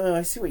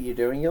 I see what you're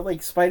doing. You're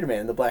like Spider-Man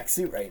in the black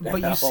suit right now.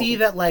 But you see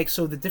that, like,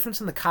 so the difference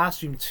in the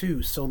costume,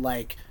 too. So,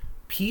 like,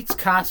 Pete's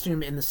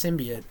costume in the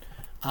symbiote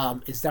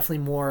is definitely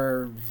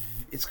more...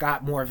 It's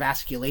got more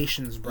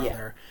vasculations,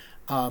 brother.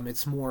 Yeah.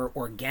 It's more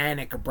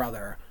organic,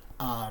 brother.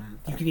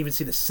 You can even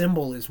see the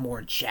symbol is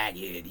more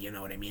jagged, you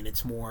know what I mean?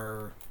 It's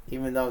more...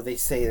 Even though they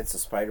say it's a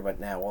spider, but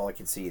now all I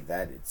can see is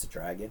that it's a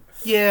dragon.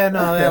 Yeah,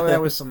 no, that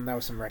was some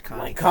retconning.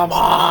 Like, come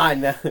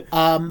on!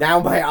 Now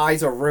my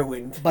eyes are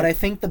ruined. But I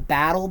think the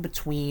battle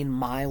between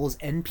Miles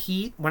and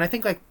Pete, when I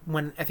think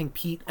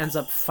Pete ends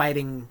up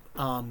fighting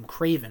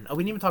Kraven. Oh,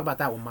 we didn't even talk about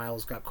that when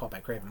Miles got caught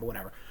by Kraven, but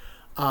whatever.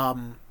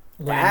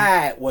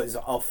 That was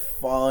a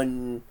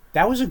fun...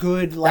 That was a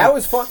good, like, that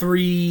was fun.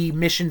 3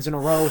 missions in a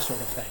row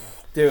sort of thing.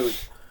 Dude.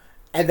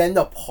 And then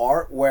the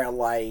part where,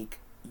 like,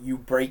 you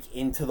break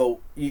into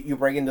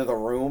the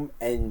room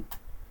and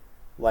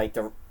like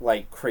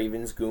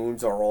Kraven's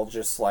goons are all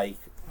just like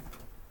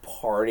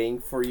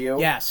partying for you.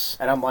 Yes.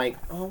 And I'm like,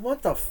 oh,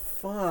 what the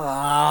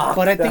fuck?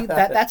 But I think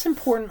that's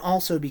important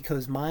also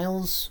because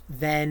Miles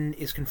then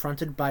is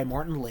confronted by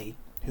Martin Lee,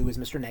 who is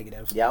Mr.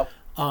 Negative. Yep.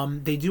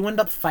 They do end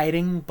up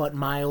fighting, but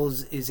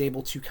Miles is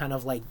able to kind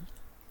of like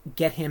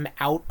get him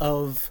out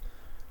of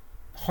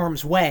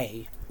harm's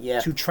way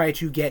to try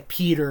to get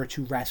Peter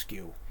to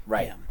rescue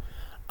him.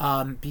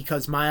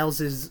 because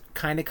Miles is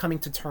kind of coming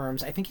to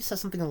terms. I think he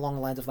says something along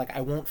the lines of like,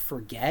 "I won't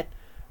forget."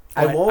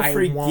 I won't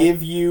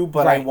forgive you,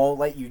 but I won't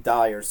let you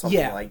die, or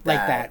something like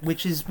that.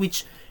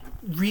 Which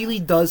really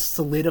does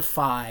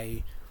solidify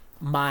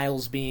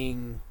Miles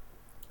being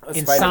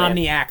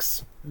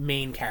Insomniac's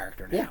main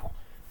character now. Yeah.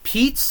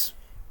 Pete's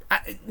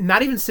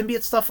not even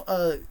symbiote stuff.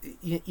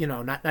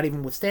 Not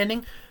even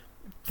withstanding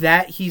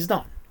that, he's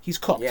done. He's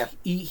cooked. Yeah.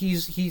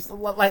 He's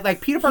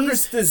like Peter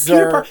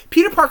Parker.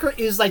 Peter Parker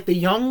is like the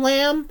young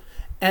lamb,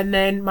 and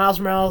then Miles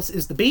Morales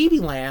is the baby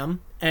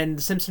lamb. And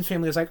the Simpson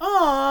family is like,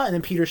 "Aw," and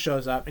then Peter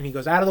shows up and he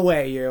goes, "Out of the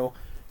way, you."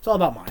 It's all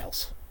about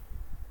Miles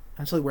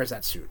until he wears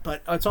that suit,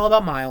 but it's all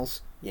about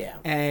Miles. Yeah.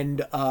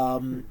 And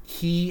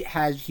he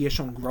has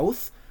shown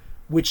growth,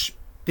 which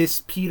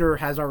this Peter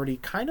has already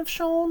kind of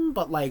shown,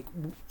 but like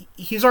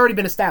he's already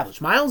been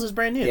established. Miles is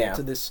brand new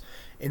to this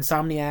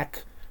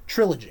Insomniac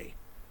trilogy.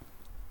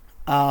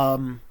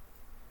 So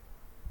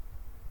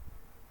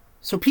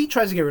Pete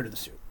tries to get rid of the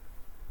suit.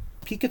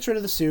 Pete gets rid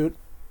of the suit,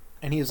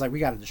 and he's like, "We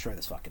got to destroy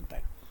this fucking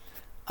thing."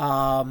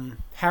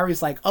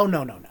 Harry's like, "Oh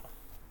no.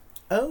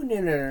 Oh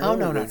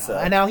no.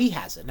 And now he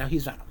has it. Now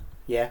he's Venom.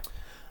 Yeah.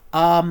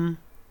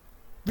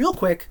 Real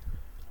quick,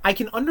 I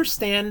can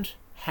understand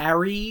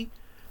Harry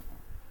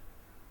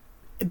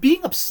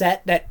being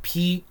upset that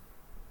Pete,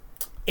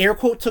 air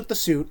quote, took the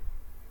suit.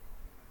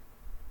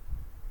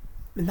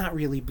 Not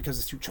really because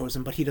the suit chose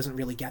him, but he doesn't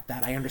really get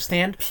that. I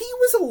understand. Pete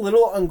was a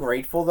little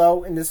ungrateful,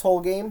 though, in this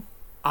whole game.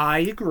 I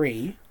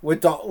agree. With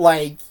the,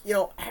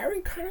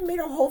 Harry kind of made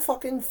a whole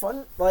fucking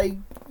fun,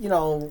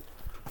 not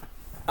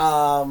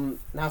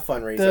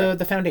fundraiser.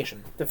 The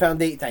foundation. The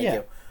foundation, thank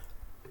you.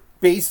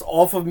 Based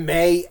off of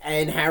May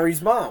and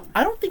Harry's mom.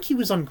 I don't think he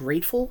was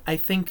ungrateful. I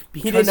think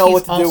because he didn't know he's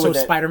what to do also with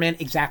Spider-Man.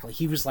 Exactly.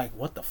 He was like,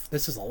 "What the?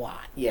 This is a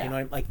lot." Yeah. You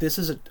know, like this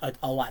is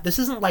a lot. This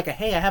isn't like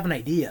hey, I have an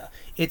idea.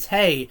 It's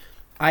hey,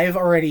 I have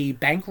already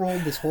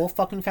bankrolled this whole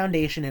fucking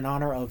foundation in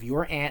honor of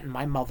your aunt and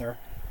my mother.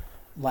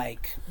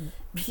 Like,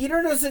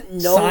 Peter doesn't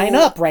know. Sign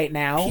up right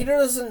now. Peter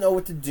doesn't know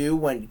what to do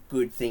when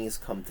good things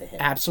come to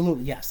him.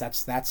 Absolutely, yes.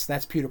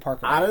 That's Peter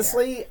Parker.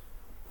 Honestly,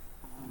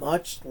 right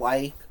much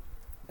like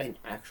an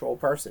actual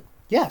person.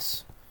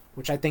 Yes,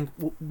 which I think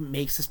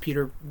makes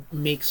Peter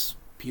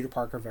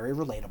Parker very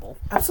relatable.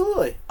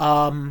 Absolutely.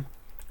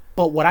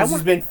 But what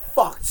he's been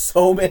fucked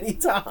so many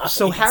times.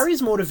 So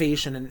Harry's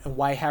motivation and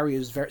why Harry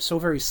is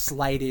very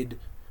slighted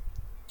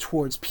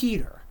towards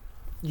Peter.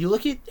 You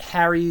look at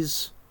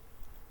Harry's.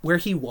 Where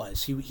he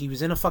was. He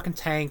was in a fucking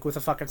tank with a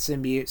fucking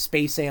symbiote,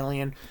 space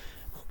alien,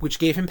 which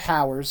gave him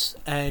powers,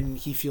 and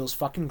he feels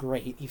fucking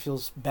great. He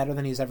feels better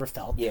than he's ever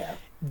felt. Yeah.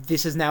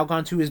 This has now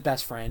gone to his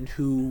best friend,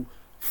 who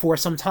for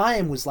some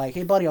time was like,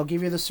 "Hey buddy, I'll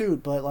give you the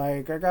suit, but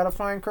like I gotta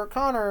find Kirk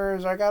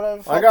Connors, I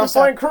gotta find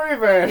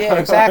Kraven." Yeah,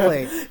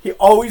 exactly. He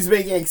always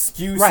making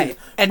excuses. Right.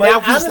 And but now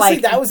he's honestly,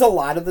 like, that was a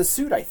lot of the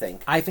suit, I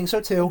think. I think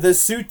so too. The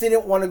suit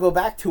didn't want to go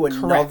back to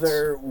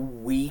another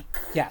week.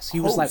 Yes, he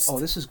was like,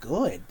 "Oh, this is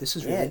good. This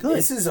is really good.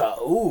 This is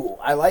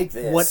I like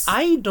this." What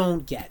I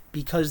don't get,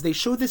 because they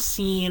show this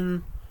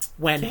scene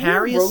when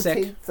Harry is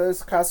sick.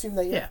 This costume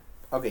that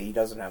Okay, he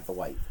doesn't have the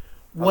white.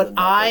 What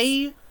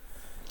I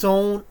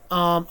don't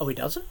he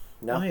doesn't?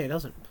 No, he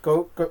doesn't.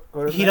 Go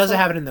to he doesn't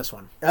have it in this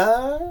one.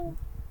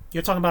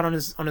 You're talking about on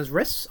his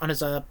wrists, on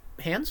his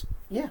hands?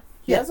 Yeah.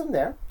 He has them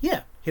there.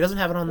 Yeah. He doesn't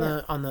have it on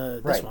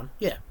the this one.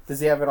 Yeah. Does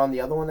he have it on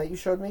the other one that you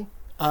showed me?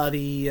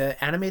 The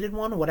animated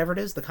one, or whatever it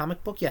is, the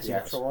comic book? Yes, the he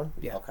actual does. one?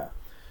 Yeah. Okay.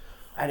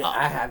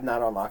 I have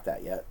not unlocked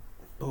that yet.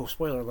 Oh,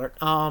 spoiler alert.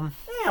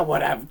 Yeah,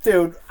 whatever.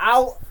 Dude,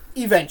 I'll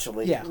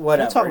eventually. Yeah.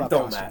 Whatever. We'll talk about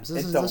don't costumes.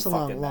 Matter. This is a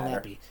long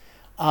epi.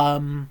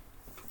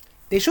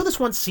 They show this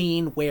one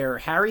scene where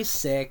Harry's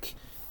sick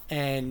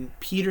and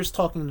Peter's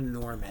talking to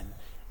Norman,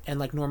 and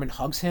like Norman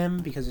hugs him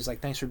because he's like,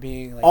 "Thanks for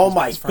being like." Oh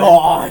my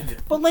god!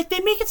 But like they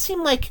make it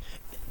seem like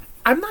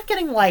I'm not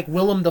getting like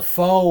Willem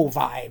Dafoe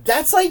vibes.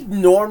 That's like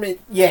Norman.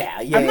 Yeah.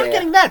 I'm not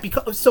getting that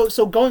because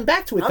so going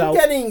back to it though, I'm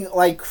getting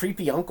like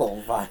creepy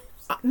uncle vibes.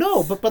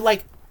 No, but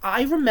like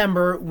I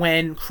remember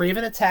when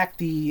Kraven attacked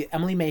the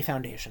Emily May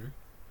Foundation.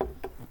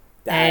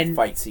 That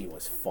fight scene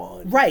was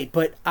fun. Right,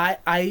 but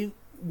I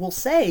will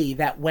say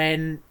that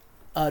when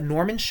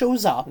Norman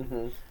shows up.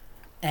 Mm-hmm.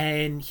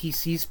 And he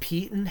sees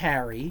Pete and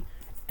Harry,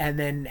 and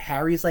then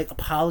Harry's like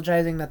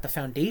apologizing that the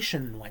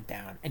foundation went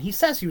down. And he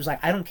was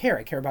like, "I don't care,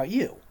 I care about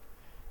you."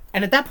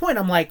 And at that point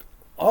I'm like,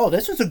 "Oh,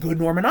 this is a good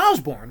Norman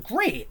Osborn.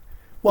 Great."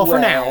 Well, for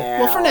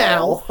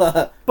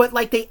now. But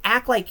like they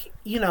act like,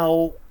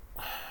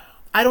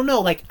 I don't know,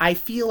 like I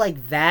feel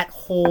like that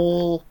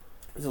whole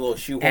It's a little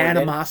shoehorned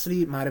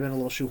animosity might have been a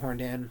little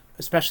shoehorned in,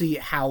 especially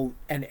how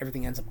and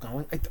everything ends up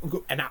going.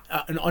 And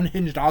an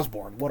unhinged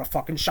Osborn, what a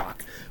fucking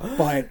shock!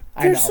 But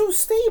they're so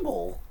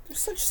stable. They're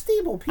such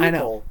stable people. I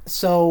know.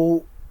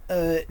 So,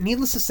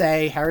 needless to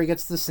say, Harry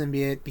gets the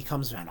symbiote,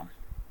 becomes Venom.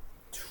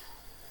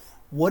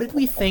 What did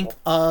we think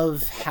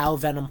of how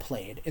Venom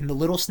played in the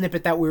little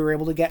snippet that we were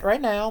able to get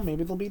right now?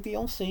 Maybe there'll be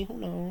DLC. Who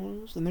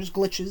knows? And there's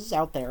glitches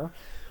out there.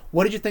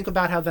 What did you think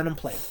about how Venom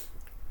played?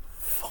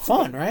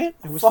 fun, right?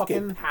 It was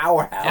fucking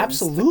powerhouse.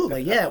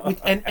 Absolutely, yeah.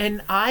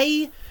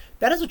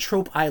 That is a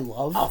trope I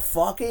love. A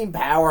fucking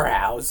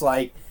powerhouse.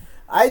 Like,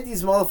 I had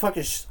these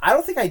motherfuckers. I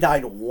don't think I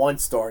died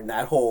once during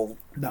that whole.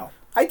 No,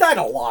 I died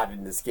a lot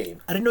in this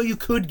game. I didn't know you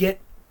could get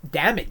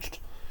damaged.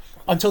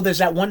 Until there's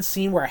that one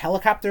scene where a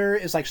helicopter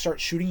is like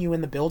starts shooting you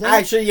in the building.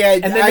 Actually, yeah.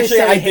 And then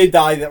I did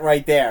die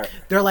right there.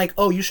 They're like,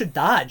 "Oh, you should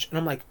dodge," and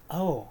I'm like,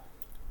 "Oh,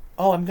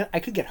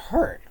 I could get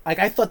hurt." Like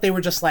I thought they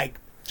were just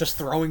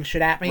throwing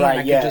shit at me. Right? And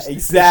I yeah. could just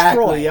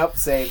exactly. Destroy. Yep.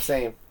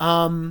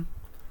 Same.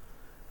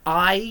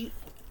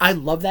 I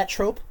love that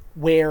trope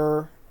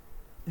where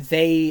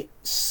they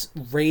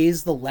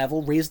raise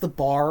the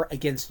bar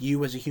against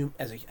you as a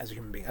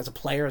human being, as a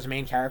player, as a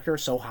main character,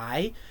 so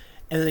high.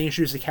 And then they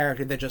introduce a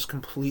character that just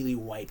completely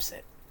wipes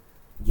it.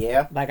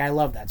 Yeah. Like, I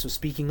love that. So,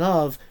 speaking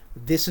of,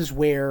 this is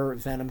where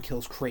Venom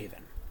kills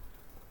Kraven.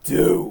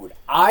 Dude,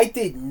 I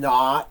did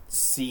not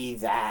see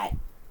that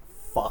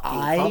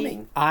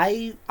coming.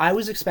 I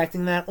was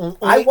expecting that.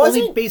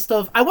 Only based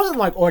off... I wasn't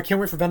like, oh, I can't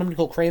wait for Venom to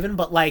kill Kraven,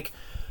 but, like,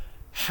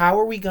 how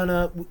are we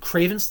gonna...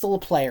 Kraven's still a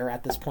player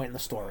at this point in the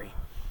story.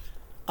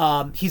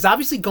 He's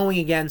obviously going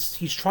against...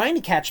 He's trying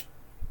to catch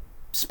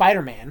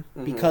Spider-Man,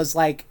 because,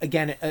 like,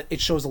 again,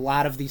 it shows a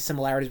lot of the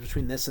similarities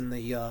between this and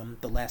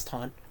the Last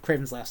Hunt,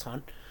 Kraven's Last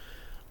Hunt,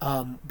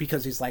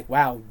 because he's like,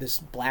 wow, this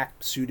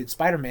black-suited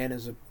Spider-Man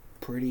is a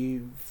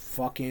pretty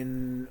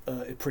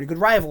good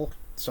rival,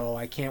 so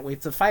I can't wait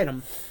to fight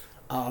him.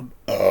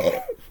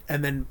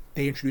 And then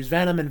they introduce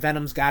Venom, and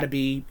Venom's got to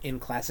be, in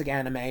classic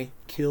anime,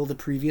 kill the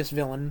previous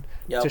villain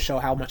to show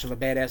how much of a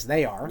badass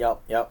they are.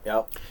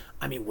 Yep.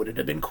 I mean, would it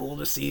have been cool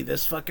to see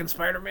this fucking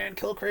Spider-Man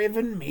kill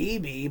Kraven?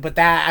 Maybe. But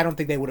I don't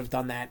think they would have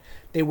done that.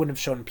 They wouldn't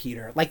have shown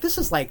Peter. Like, this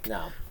is like...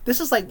 No. This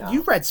is like... No.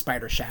 You read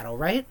Spider Shadow,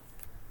 right?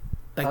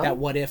 Like, that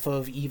what if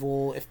of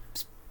evil if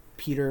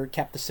Peter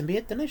kept the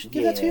symbiote? Didn't I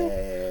give that to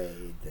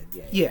you?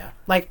 Yeah.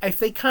 Like, if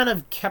they kind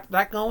of kept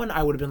that going,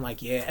 I would have been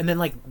like, yeah. And then,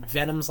 like,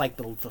 Venom's, like,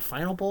 the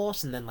final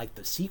boss, and then, like,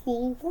 the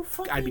sequel,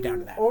 I'd be down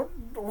to that. Or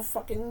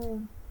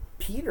fucking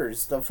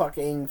Peter's the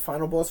fucking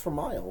final boss for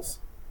Miles.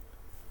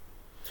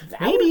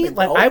 Maybe,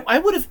 like, I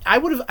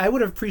would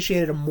have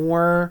appreciated a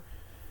more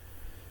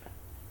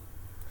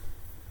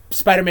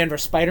Spider-Man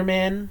versus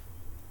Spider-Man,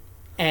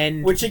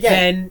 and which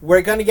again,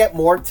 we're gonna get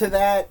more to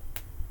that,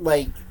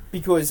 like,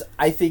 because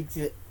I think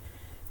that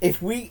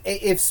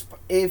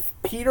if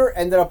Peter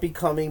ended up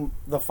becoming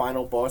the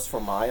final boss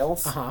for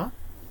Miles,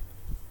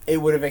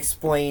 it would have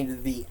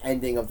explained the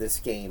ending of this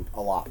game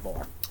a lot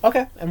more.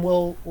 Okay, and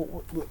we'll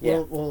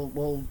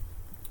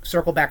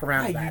circle back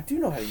around to that. You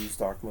do know how to use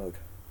dark mode.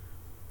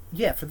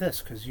 Yeah, for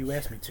this, because you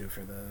asked me to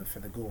for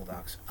the Google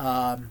Docs.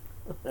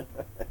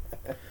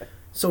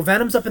 So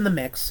Venom's up in the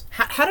mix.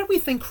 How did we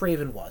think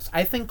Kraven was?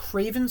 I think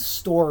Kraven's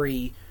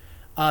story,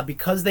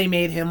 because they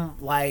made him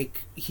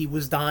like he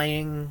was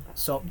dying.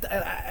 So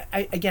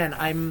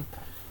I'm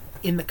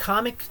in the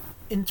comic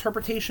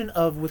interpretation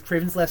of with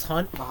Kraven's Last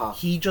Hunt.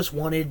 He just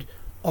wanted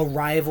a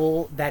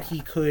rival that he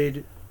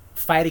could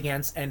fight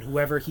against, and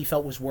whoever he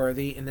felt was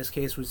worthy. In this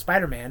case, was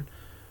Spider-Man.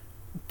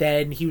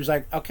 Then he was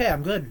like, "Okay,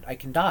 I'm good. I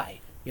can die."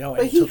 You know,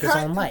 and he took his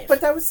own life. But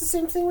that was the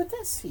same thing with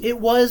this. It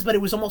was, but it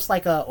was almost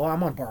like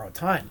I'm on borrowed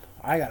time.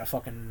 I gotta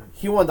fucking...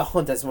 He wanted to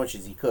hunt as much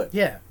as he could.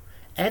 Yeah.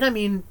 And, I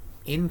mean,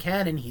 in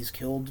canon, he's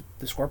killed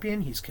the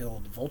Scorpion, he's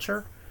killed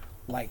Vulture.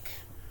 Like,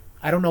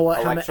 I don't know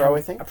what... Electro,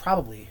 I think?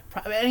 Probably.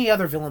 Any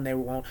other villain they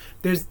won't...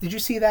 Did you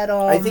see that,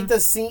 I think the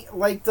scene...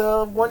 Like,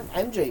 the one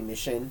MJ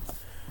mission,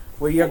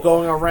 where you're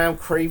going around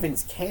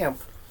Kraven's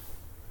camp.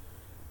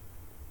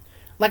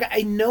 Like,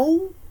 I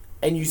know...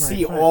 And you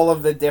see all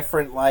of the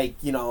different, like,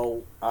 you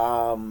know,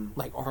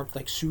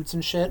 like suits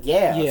and shit?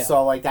 Yeah.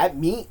 So, like,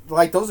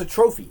 those are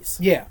trophies.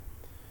 Yeah.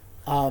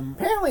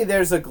 Apparently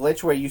there's a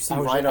glitch where you see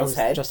Rhino's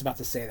head. I was just about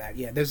to say that,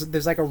 yeah.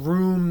 There's like a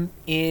room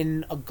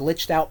in a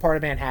glitched out part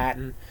of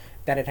Manhattan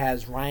that it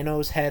has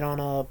Rhino's head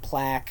on a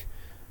plaque,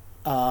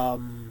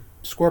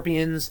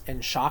 Scorpions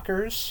and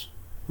Shockers,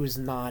 who's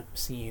not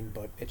seen,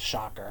 but it's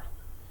Shocker.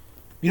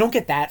 You don't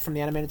get that from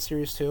the animated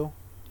series, too?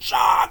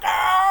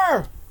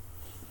 Shocker!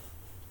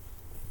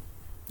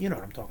 You know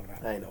what I'm talking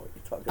about. I know what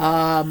you're talking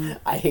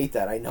about. I hate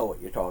that. I know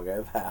what you're talking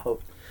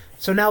about.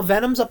 So now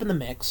Venom's up in the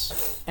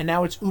mix, and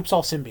now it's oops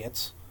all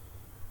symbiotes.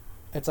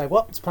 It's like,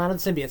 well, it's Planet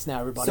of the Symbiotes now,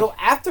 everybody. So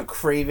after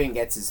Kraven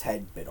gets his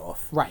head bit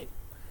off... Right.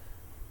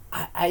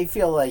 I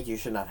feel like you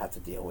should not have to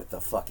deal with the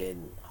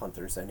fucking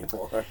hunters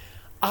anymore.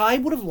 I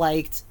would have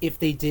liked if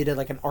they did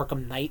like an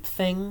Arkham Knight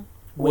thing,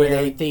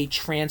 where they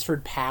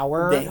transferred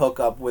power. They hook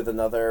up with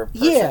another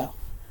person. Yeah.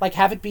 Like,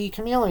 have it be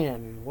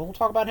Chameleon. We'll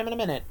talk about him in a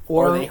minute.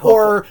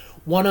 Or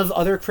one of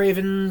other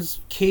Kraven's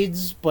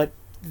kids, but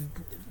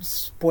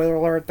spoiler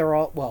alert, they're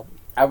all... Well...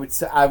 I would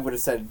have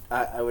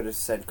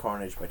said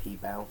Carnage, but he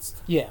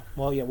bounced. Yeah.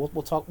 Well, yeah,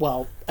 we'll talk...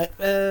 Well, at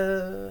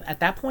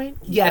that point?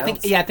 I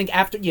think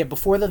after... Yeah,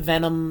 before the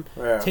Venom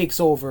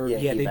takes over,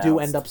 they bounced. Do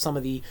end up some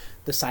of the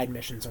side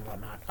missions and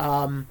whatnot.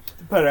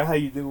 Depending on how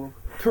you do them.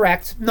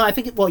 Correct. No, I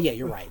think...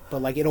 you're right.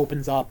 But, like, it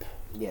opens up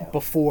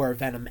before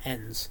Venom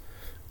ends.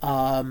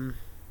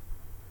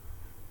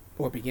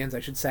 or begins, I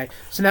should say.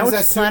 So now As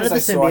it's soon Planet as of I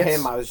the saw Symbiotes.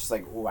 him, I was just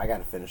like, "Ooh, I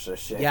gotta finish this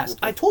shit." Yes,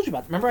 I told you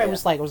about. Remember, I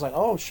was like,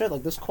 "Oh shit!"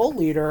 Like this cult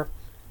leader.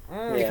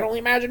 You can only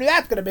imagine who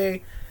that's gonna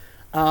be.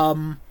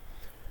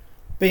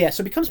 But yeah,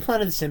 so it becomes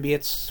Planet of the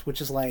Symbiotes, which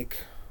is like,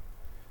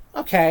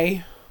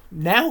 okay,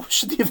 now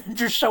should the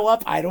Avengers show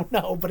up? I don't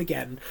know, but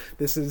again,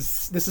 this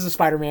is a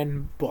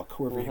Spider-Man book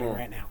we're reading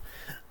right now.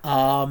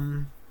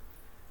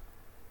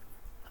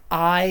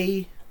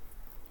 I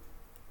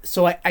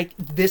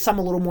I'm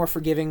a little more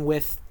forgiving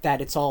with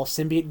that. It's all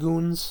symbiote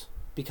goons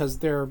because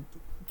they're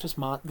just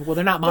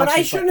they're not monsters. But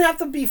I shouldn't have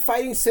to be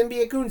fighting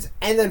symbiote goons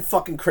and then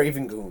fucking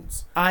Craven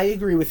goons. I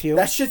agree with you.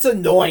 That shit's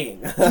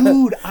annoying,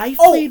 dude. I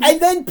played... and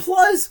then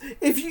plus,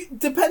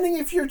 depending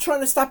if you're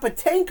trying to stop a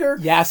tanker,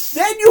 yes,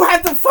 then you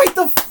have to fight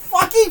the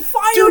fucking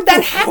fire. Dude,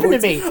 that happened to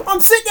me. I'm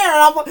sitting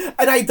there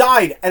and I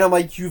died, and I'm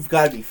like, you've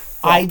got to be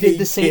fucking I did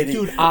the same,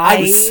 kidding. dude.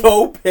 I was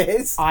so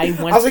pissed. I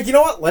was like, you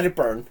know what? Let it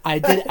burn. I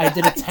did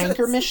a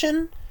tanker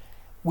mission,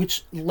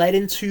 which led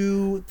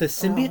into the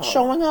symbiote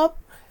showing up,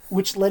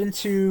 which led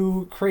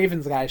into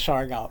Craven's guy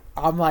showing up.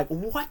 I'm like,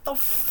 what the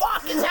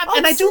fuck is happening?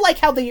 And I do like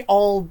how they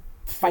all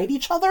fight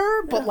each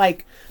other, but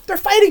like, they're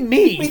fighting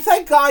me. I mean,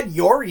 thank God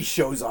Yori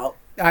shows up.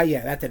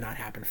 Yeah, that did not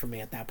happen for me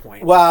at that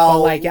point. Well,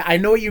 but like, yeah, I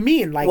know what you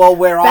mean. Like,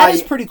 that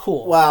is pretty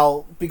cool.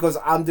 Well, because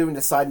I'm doing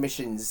the side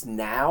missions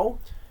now,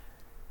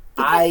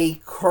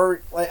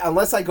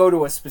 unless I go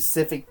to a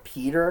specific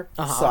Peter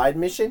side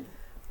mission,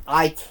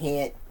 I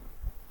can't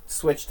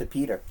switch to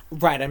Peter.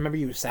 Right, I remember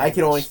you saying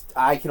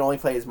I can only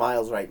play as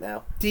Miles right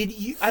now. Did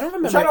you? I don't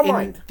remember. I don't in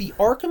mind. The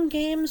Arkham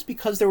games,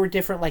 because there were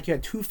different. Like you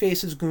had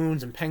Two-Faces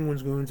goons and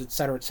Penguins goons,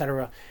 etc.,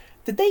 etc.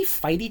 Did they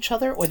fight each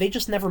other, or they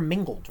just never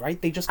mingled?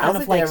 Right? They just kind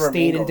of like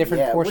stayed in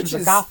different portions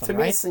of Gotham. To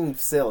me,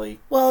 seems silly.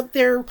 Well,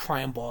 they're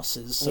crime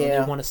bosses, so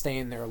they want to stay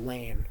in their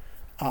lane.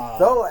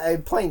 Though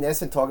playing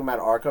this and talking about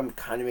Arkham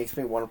kind of makes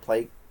me want to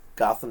play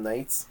Gotham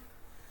Knights.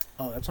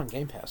 Oh, that's on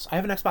Game Pass. I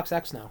have an Xbox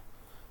X now.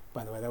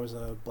 By the way, that was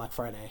a Black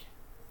Friday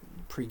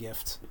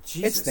pre-gift.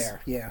 Jesus. It's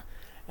there, yeah.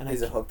 And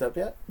is it hooked up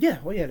yet? Yeah,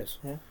 well, yeah, it is.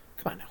 Yeah.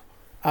 Come on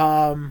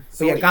now.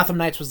 So yeah, Gotham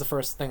Knights was the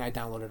first thing I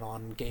downloaded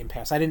on Game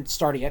Pass. I didn't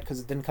start it yet because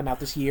it didn't come out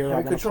this year. How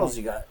many controls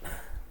you got?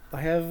 I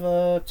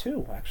have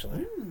 2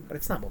 actually, but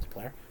it's not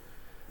multiplayer.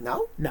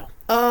 No.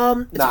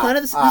 It's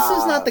this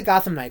is not the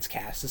Gotham Knights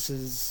cast. This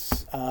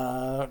is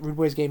Rude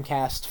Boys Game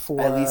Cast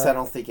for. At least I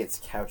don't think it's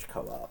couch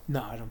co-op.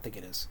 No, I don't think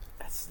it is.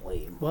 That's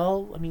lame.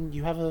 Well, I mean,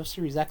 you have a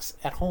Series X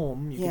at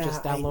home. You can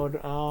just download.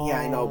 Yeah,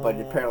 I know, but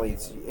apparently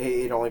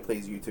it only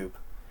plays YouTube.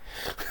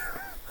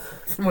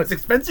 It's the most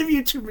expensive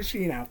YouTube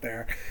machine out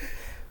there.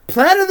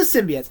 Planet of the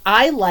Symbiotes.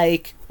 I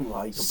like.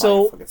 Well, you can buy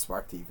a fucking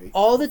smart TV.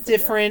 All the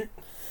different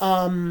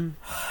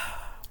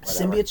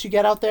symbiotes you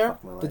get out there,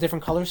 the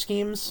different color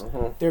schemes,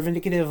 they're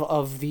vindicative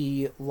of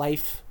the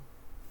Life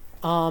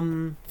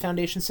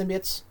Foundation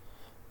symbiotes.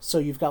 So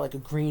you've got like a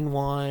green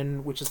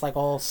one, which is like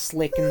all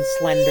slick and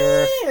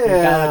slender. Yeah. You've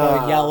got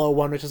like a yellow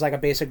one, which is like a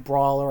basic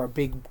brawler, a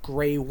big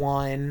gray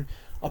one,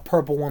 a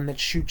purple one that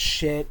shoots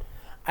shit.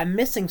 I'm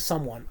missing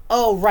someone.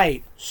 Oh,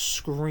 right.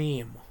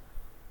 Scream.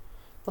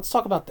 Let's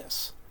talk about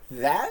this.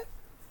 That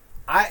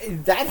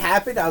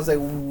happened, I was like,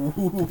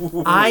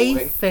 ooh. I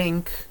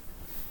think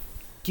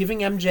giving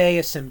MJ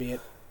a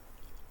symbiote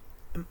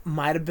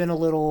might have been a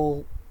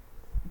little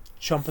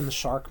jump in the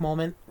shark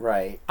moment.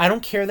 Right. I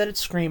don't care that it's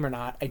Scream or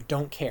not. I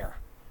don't care.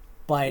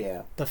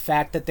 But the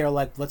fact that they're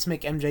like, let's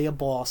make MJ a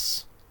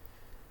boss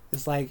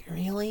is like,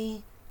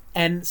 really?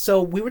 And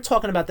so we were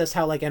talking about this,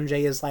 how like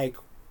MJ is like,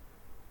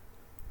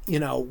 you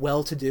know,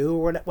 well-to-do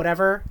or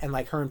whatever, and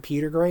like her and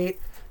Peter great.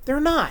 They're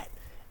not.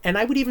 And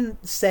I would even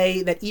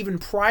say that even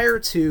prior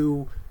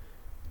to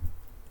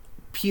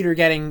Peter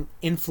getting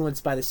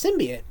influenced by the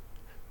symbiote,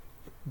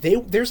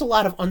 there's a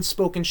lot of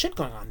unspoken shit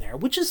going on there,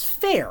 which is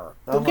fair.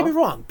 Don't get me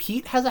wrong.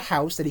 Pete has a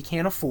house that he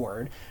can't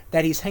afford,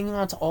 that he's hanging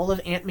on to all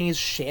of Aunt May's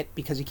shit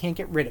because he can't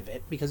get rid of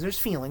it, because there's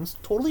feelings.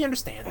 Totally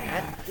understand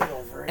that. Get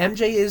over it.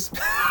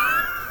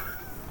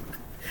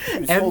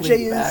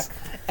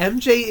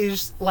 MJ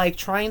is like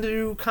trying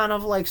to kind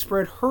of like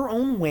spread her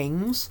own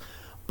wings,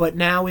 but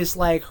now is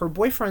like her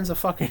boyfriend's a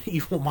fucking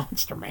evil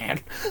monster,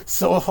 man.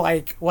 So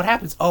like, what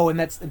happens? Oh, and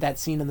that's that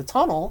scene in the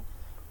tunnel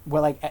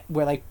where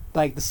the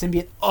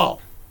symbiote. Oh,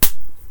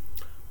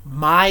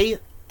 my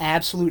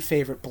absolute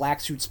favorite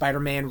Black Suit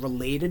Spider-Man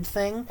related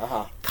thing,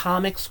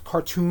 comics,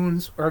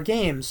 cartoons, or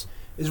games,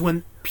 is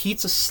when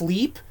Pete's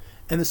asleep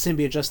and the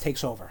symbiote just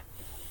takes over.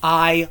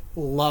 I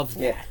love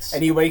that. Yeah.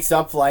 And he wakes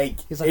up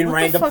like in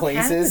random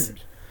places.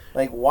 Happened?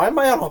 Like, why am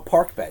I on a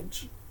park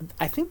bench?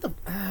 I think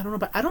I don't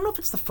know if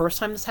it's the first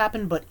time this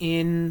happened, but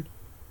in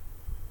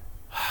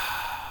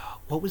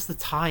what was the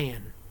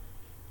tie-in?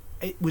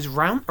 It was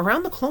around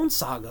the Clone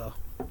Saga,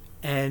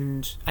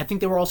 and I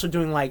think they were also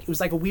doing like, it was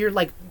like a weird,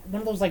 like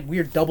one of those like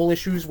weird double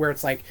issues where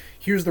it's like,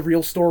 here's the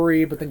real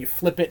story, but then you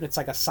flip it and it's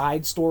like a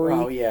side story.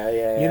 Oh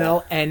yeah. You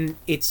know, and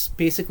it's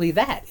basically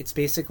that. It's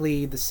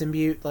basically the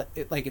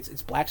symbiote, like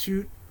it's Black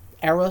Suit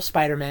era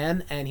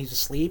Spider-Man, and he's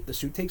asleep. The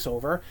suit takes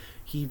over.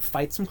 He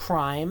fights some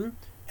crime,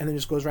 and then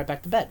just goes right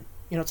back to bed.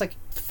 You know, it's like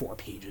 4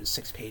 pages,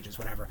 6 pages,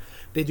 whatever.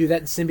 They do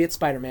that in Symbiote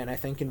Spider-Man, I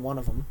think, in one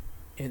of them.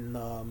 In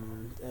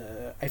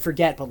I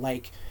forget, but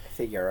like, I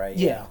think you're right.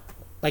 Yeah,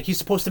 like he's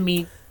supposed to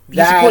meet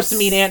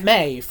Aunt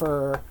May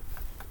for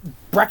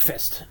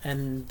breakfast,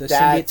 and the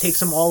symbiote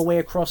takes him all the way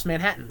across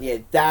Manhattan. Yeah,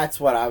 that's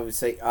what I would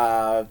say.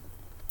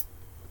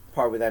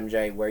 Part with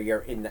MJ where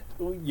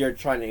you're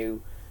trying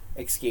to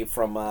escape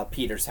from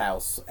Peter's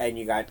house, and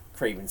you got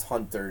Craven's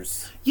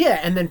hunters. Yeah,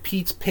 and then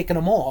Pete's picking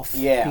him off.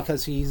 Yeah,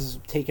 because he's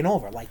taken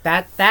over. Like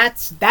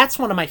that's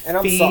one of my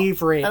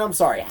favorite. And I'm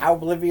sorry, how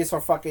oblivious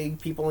are fucking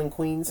people in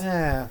Queens?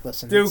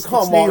 Listen, dude, come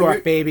it's on, New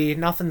York, baby.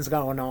 Nothing's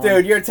going on.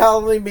 Dude, you're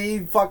telling me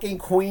fucking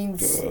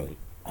Queens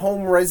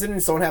home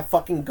residents don't have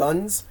fucking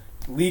guns?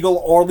 Legal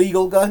or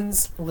legal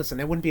guns? Listen,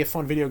 it wouldn't be a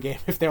fun video game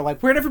if they're like,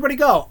 where'd everybody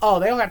go? Oh,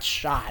 they all got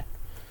shot.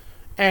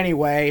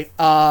 Anyway,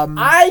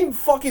 I'm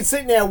fucking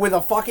sitting there with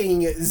a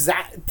fucking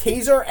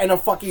taser and a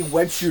fucking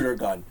web shooter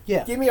gun.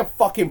 Yeah. Give me a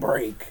fucking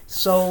break.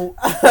 So,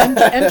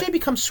 MJ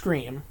becomes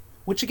Scream,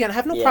 which again, I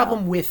have no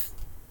problem with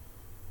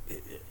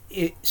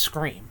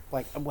Scream.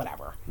 Like,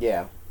 whatever.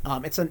 Yeah.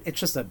 It's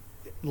just a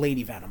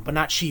Lady Venom, but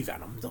not She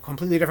Venom. It's a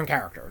completely different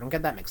character. Don't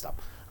get that mixed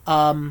up.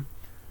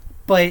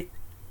 But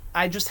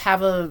I just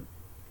have a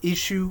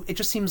issue. It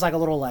just seems like a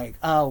little like,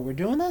 oh, we're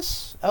doing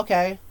this?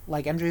 Okay.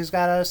 Like, MJ's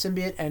got a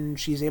symbiote, and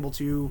she's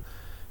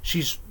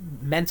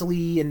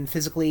mentally and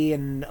physically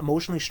and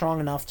emotionally strong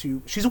enough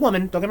to... She's a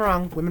woman, don't get me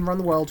wrong. Women run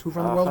the world. Who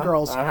run the world?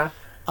 Girls.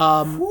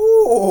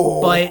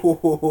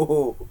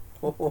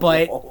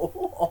 But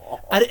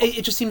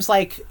it just seems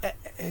like...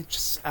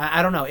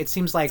 I don't know. It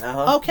seems like,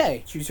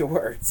 okay. Choose your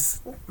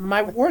words.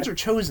 My words are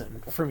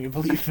chosen from you,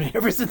 believe me,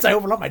 ever since I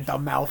opened up my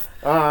dumb mouth.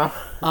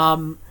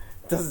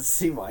 Doesn't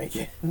seem like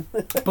it.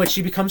 But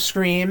she becomes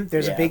Scream.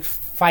 There's a big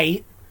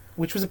fight,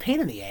 which was a pain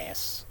in the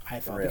ass,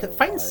 I thought. Really because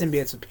fighting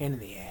symbiotes is a pain in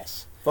the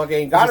ass.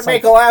 Fucking gotta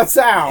make a loud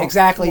sound.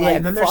 Exactly, yeah.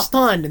 And then they're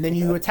stunned, and then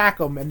you attack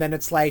them, and then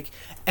it's like...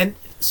 And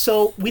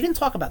so, we didn't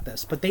talk about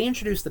this, but they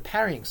introduced the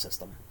parrying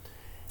system.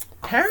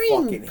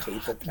 Parrying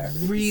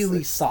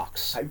really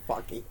sucks. I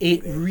fucking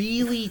hate it. It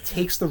really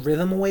takes the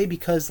rhythm away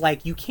because,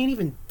 like, you can't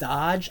even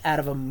dodge out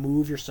of a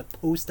move you're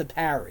supposed to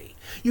parry.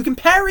 You can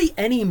parry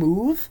any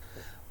move,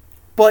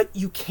 but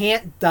you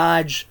can't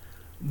dodge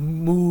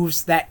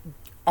moves that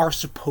are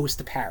supposed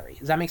to parry.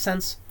 Does that make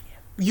sense?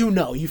 Yeah. You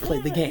know, you've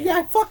played the game. Yeah,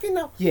 I fucking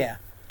know. Yeah.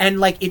 And,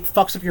 like, it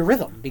fucks up your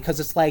rhythm because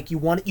it's like you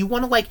want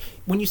to, like,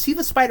 when you see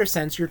the spider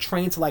sense, you're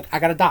trained to, like, I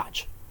gotta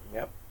dodge.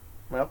 Yep.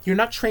 Well, you're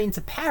not trained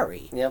to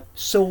parry. Yep.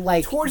 So,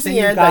 like, towards the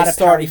end, I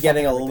started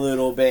getting a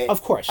little bit.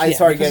 Of course, I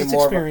started getting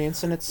more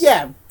experience, and it's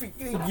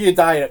you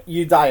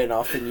die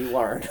enough, and you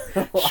learn.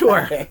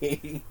 Sure.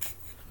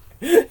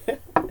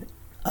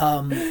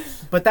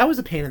 But that was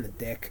a pain in the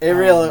dick. It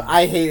really,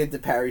 I hated the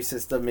parry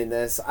system in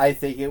this. I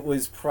think it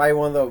was probably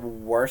one of the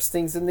worst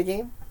things in the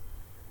game.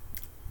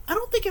 I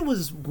don't think it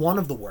was one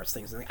of the worst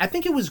things in the game. I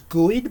think it was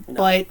good,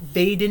 but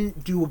they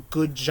didn't do a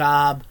good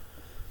job.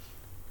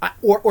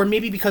 Or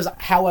maybe because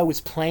how I was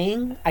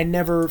playing, I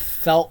never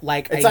felt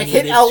like it's like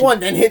hit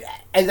L1, then hit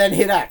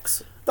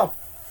X. The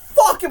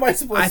fuck am I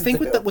supposed to do? I think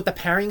with the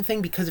parrying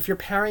thing, because if you're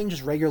parrying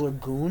just regular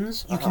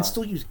goons, you can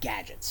still use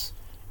gadgets.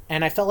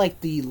 And I felt like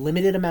the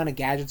limited amount of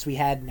gadgets we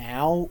had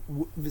now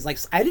was like,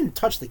 I didn't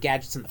touch the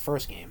gadgets in the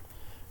first game.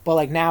 But,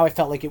 like, now I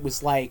felt like it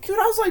was like... Dude,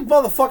 I was like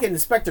motherfucking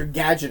Inspector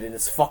Gadget in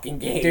this fucking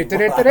game. It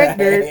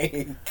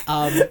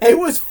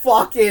was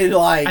fucking,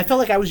 like... I felt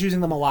like I was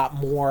using them a lot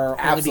more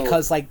only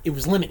because, like, it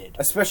was limited.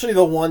 Especially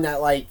the one that,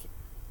 like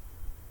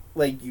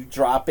you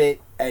drop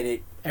it, and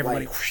it...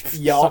 Everybody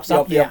sucks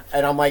up.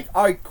 And I'm like,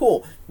 all right,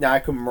 cool. Now I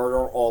can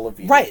murder all of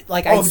you. Right.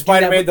 Like,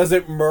 Spider-Man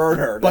doesn't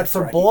murder. But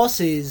for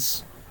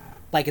bosses...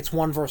 Like, it's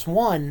 1 versus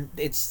 1,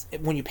 it's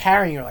when you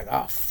parry, you're like,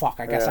 oh, fuck,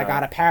 I guess I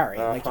gotta parry.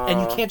 Like, and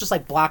you can't just,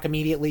 like, block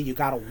immediately, you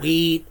gotta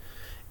wait.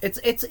 It's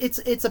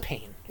a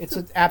pain. It's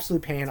an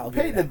absolute pain, I'll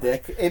give you that. Pain in the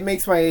dick. It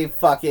makes my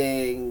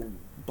fucking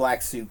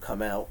black suit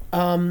come out.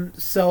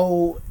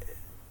 So,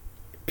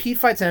 Pete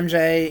fights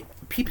MJ,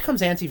 Pete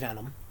becomes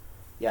Anti-Venom.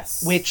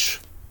 Yes. Which...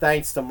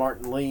 Thanks to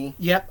Martin Lee.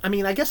 Yep, I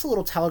mean, I guess a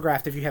little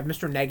telegraphed if you have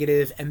Mr.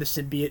 Negative and the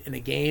symbiote in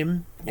a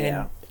game,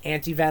 and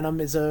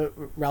Anti-Venom is a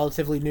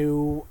relatively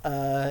new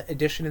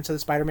addition into the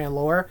Spider-Man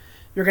lore,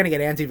 you're going to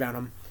get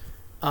Anti-Venom.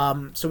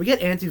 So we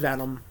get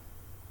Anti-Venom,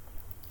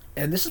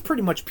 and this is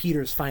pretty much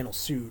Peter's final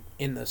suit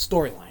in the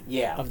storyline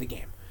of the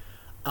game.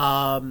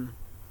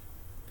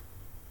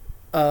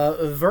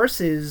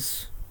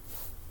 Versus,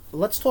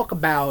 let's talk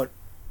about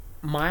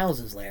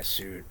Miles' last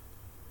suit.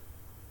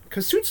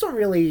 Because suits don't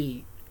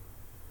really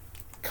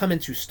come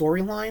into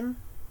storyline.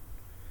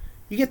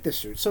 You get this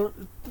suit. So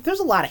there's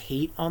a lot of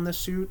hate on this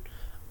suit.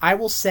 I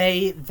will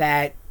say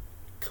that,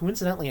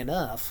 coincidentally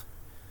enough,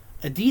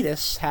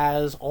 Adidas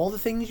has all the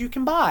things you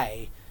can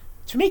buy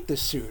to make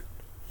this suit.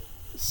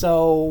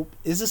 So,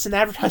 is this an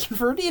advertisement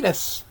for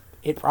Adidas?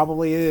 It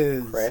probably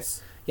is.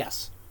 Chris?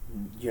 Yes.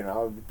 You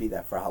know, I would be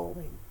that for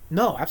Halloween.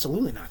 No,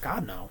 absolutely not.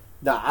 God, no.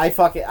 No, I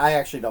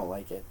actually don't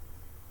like it.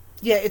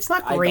 Yeah, it's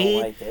not great. I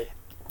don't like it.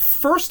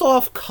 first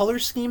off, color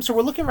scheme. So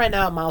we're looking right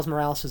now at Miles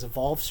Morales'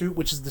 Evolve suit,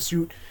 which is the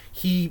suit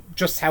he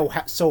just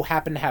so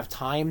happened to have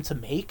time to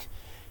make.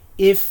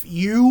 If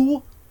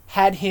you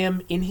had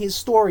him in his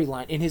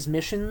storyline, in his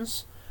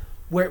missions,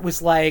 where it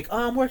was like,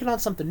 oh, I'm working on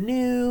something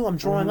new, I'm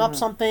drawing up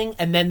something,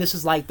 and then this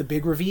is like the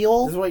big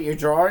reveal. This is what you're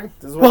drawing?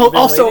 This is what well,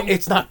 also, waiting?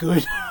 It's not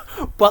good.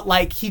 But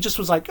like, he just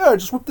was like, oh,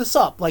 just whip this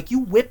up. Like, you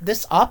whip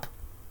this up?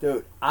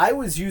 Dude, I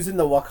was using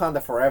the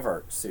Wakanda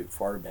Forever suit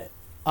for a bit.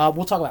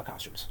 We'll talk about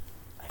costumes.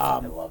 I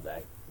love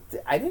that.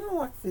 I didn't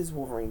like this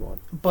Wolverine one.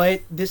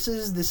 But this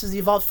is the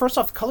Evolved. First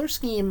off, color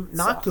scheme,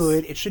 not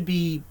good. It should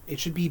be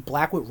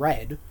black with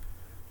red.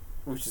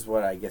 Which is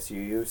what I guess you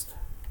used.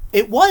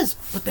 It was,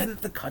 but then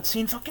the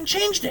cutscene fucking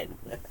changed it.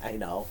 I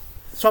know.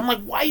 So I'm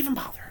like, why even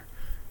bother?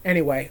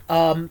 Anyway,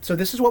 so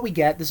this is what we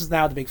get. This is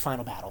now the big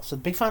final battle. So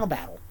the big final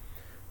battle,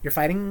 you're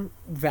fighting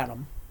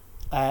Venom,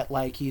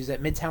 like he's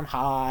at Midtown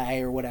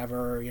High or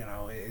whatever. You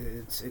know,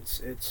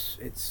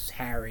 it's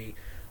Harry.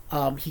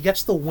 He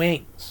gets the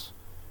wings.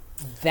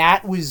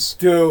 That was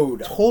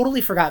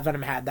totally forgot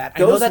Venom had that. I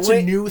know that's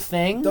a new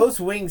thing. Those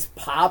wings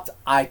popped.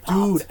 I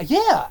popped. Dude,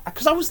 yeah,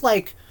 because I was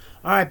like,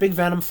 all right, big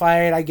Venom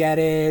fight, I get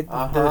it.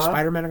 The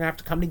Spider-Man are going to have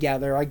to come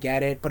together, I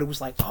get it. But it was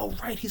like, oh,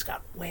 right, he's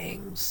got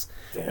wings.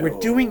 Dude. We're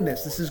doing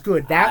this. This is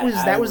good. That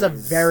was a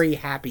very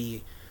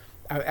happy,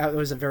 it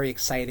was a very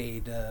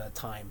excited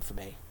time for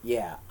me.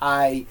 Yeah,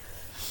 I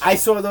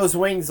saw those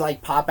wings,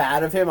 like, pop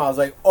out of him. I was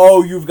like,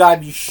 oh, you've got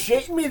to be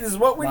shitting me. This is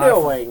what we're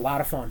doing. A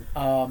lot of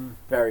fun.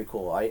 Very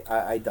cool.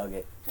 I dug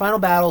it. Final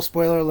battle,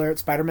 spoiler alert,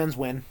 Spider-Man's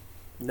win.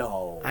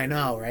 No. I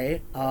know,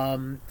 right?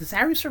 Does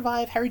Harry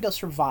survive? Harry does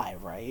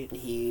survive, right?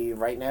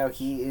 Right now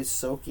he is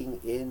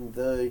soaking in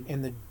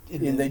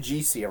the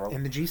G serum.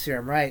 In the G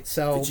serum, right?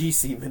 So the G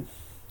semen.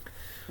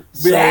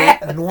 So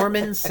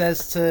Norman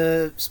says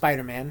to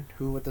Spider-Man,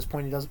 who at this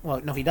point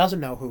he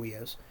doesn't know who he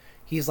is.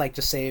 He's like,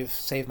 just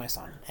save my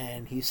son,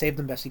 and he saved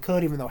him best he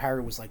could, even though Harry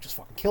was like, just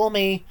fucking kill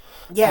me.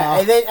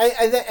 Yeah,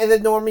 and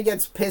then Norman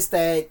gets pissed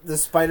at the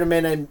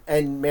Spider-Man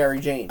and Mary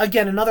Jane.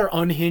 Again, another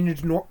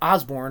unhinged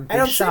Osborn.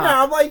 And I'm sitting there,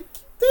 I'm like,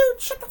 dude,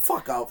 shut the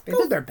fuck up. They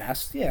did their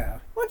best, yeah.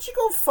 Why don't you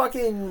go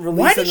fucking release?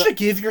 Why did you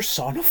give your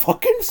son a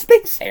fucking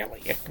space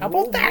alien? How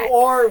about that?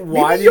 Or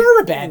why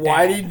you're a bad dad.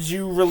 Why did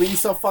you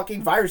release a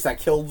fucking virus that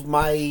killed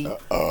my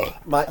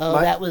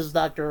that was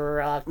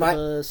Dr.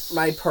 Octopus.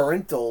 My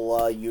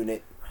parental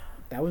unit.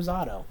 That was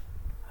Otto.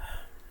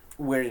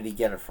 Where did he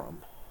get it from?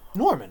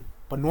 Norman.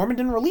 But Norman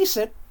didn't release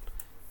it.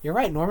 You're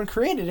right, Norman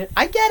created it.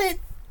 I get it.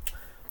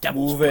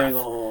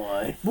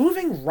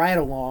 Moving right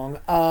along.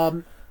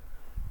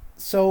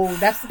 So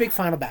that's the big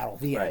final battle,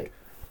 the end.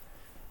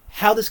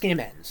 How this game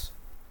ends.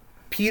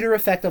 Peter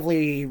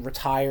effectively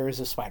retires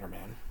as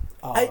Spider-Man.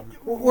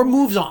 Or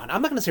moves on.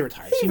 I'm not going to say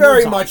retires. He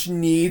very much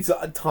needs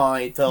a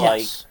time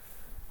to,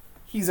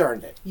 he's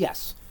earned it.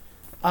 Yes.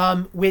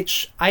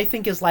 Which I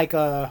think is like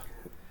a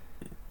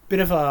bit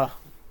of a...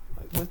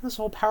 Wasn't this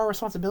whole power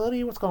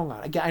responsibility? What's going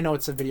on? Again, I know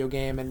it's a video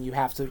game and you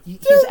have to...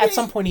 At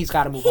some point he's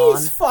got to move on.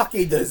 He's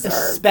fucking deserved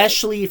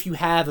Especially if you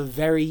have a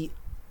very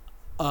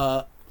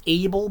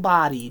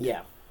able-bodied...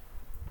 Yeah.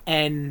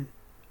 And...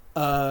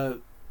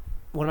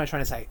 what am I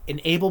trying to say? An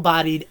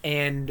able-bodied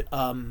and...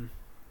 I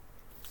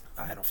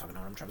don't fucking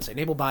know what I'm trying to say. An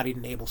able-bodied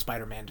and able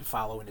Spider-Man to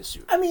follow in his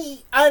suit. I mean,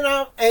 I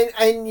know...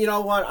 And you know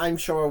what? I'm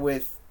sure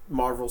with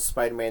Marvel's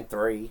Spider-Man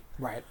 3...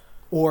 Right.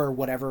 Or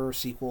whatever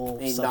sequel...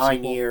 In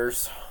 9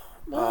 years...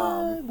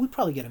 we'd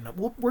probably get enough.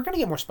 We're gonna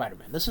get more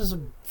Spider-Man. This is a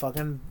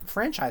fucking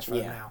franchise for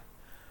them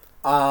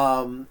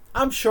now.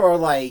 I'm sure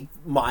like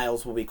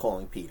Miles will be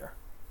calling Peter.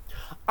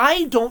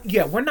 I don't.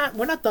 Yeah, we're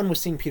not done with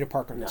seeing Peter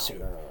Parker in the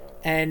suit,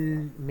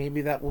 and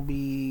maybe that will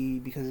be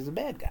because he's a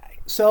bad guy.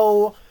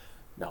 So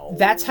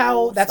that's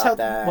how.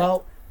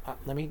 Well,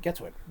 let me get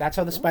to it. That's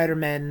how the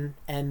Spider-Men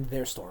end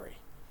their story.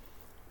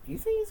 You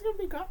think he's gonna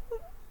be Goblin?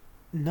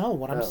 No,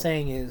 what I'm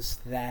saying is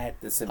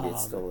that... The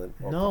symbiote's still in...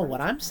 No, what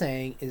I'm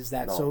saying is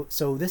that... No.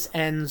 So this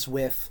ends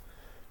with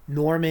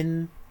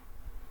Norman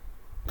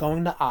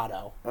going to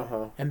Otto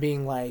and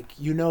being like,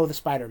 you know the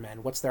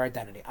Spider-Men, what's their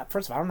identity?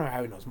 First of all, I don't know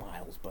how he knows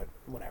Miles, but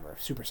whatever,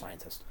 super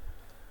scientist.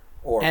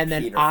 And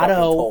then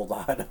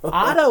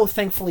Otto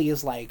thankfully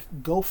is like,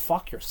 go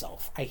fuck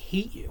yourself. I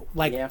hate you.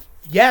 Like,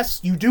 yes,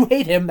 you do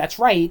hate him, that's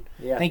right.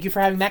 Yeah. Thank you for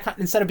having that...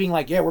 Instead of being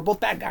like, yeah, we're both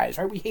bad guys,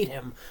 right? We hate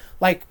him.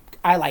 Like...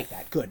 I like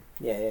that. Good.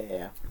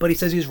 Yeah. But he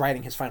says he's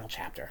writing his final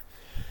chapter.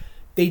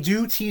 They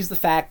do tease the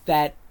fact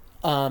that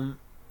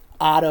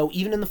Otto,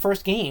 even in the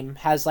first game,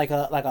 has like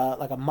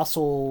a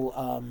muscle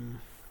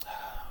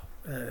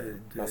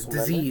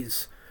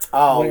disease.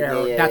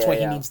 That's why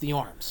he needs the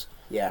arms.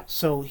 Yeah.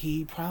 So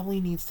he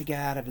probably needs to get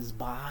out of his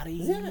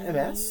body. Is it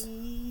MS?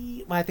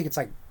 Well, I think it's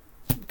like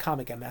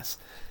comic MS.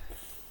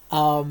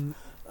 Exactly.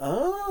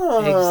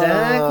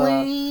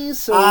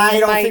 So I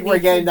don't think we're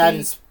getting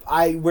that.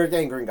 We're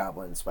getting Green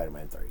Goblin in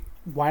Spider-Man 3.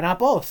 Why not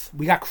both?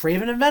 We got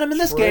Kraven and Venom in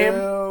this game.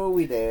 True,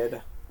 we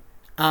did.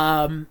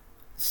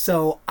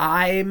 So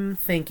I'm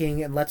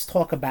thinking, and let's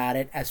talk about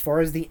it, as far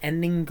as the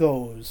ending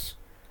goes,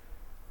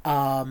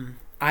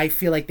 I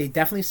feel like they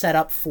definitely set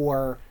up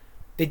for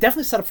They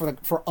definitely set up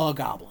for a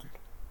goblin,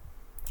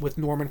 with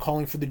Norman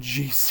calling for the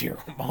G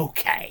serum.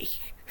 Okay,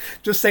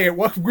 just say it.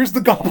 Where's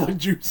the goblin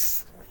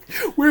juice?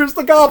 Where's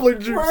the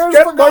goblin juice? Where's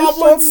the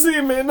goblin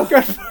semen?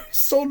 Get my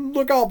son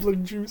the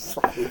goblin juice.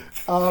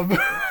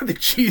 The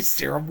G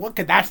serum. What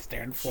could that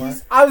stand for?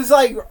 I was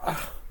like,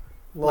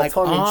 like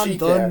on the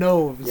there.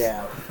 nose.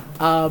 Yeah.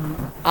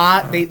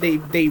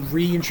 They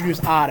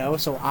reintroduced Otto,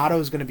 so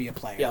Otto's going to be a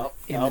player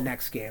in the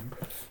next game,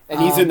 and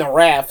he's in the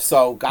raft.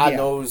 So God yeah.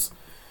 knows,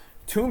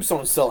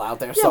 Tombstone's still out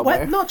there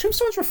somewhere. No,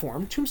 Tombstone's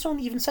reformed. Tombstone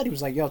even said, he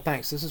was like, "Yo,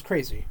 thanks. This is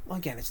crazy." Well,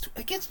 again, it's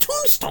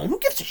Tombstone. Who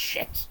gives a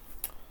shit?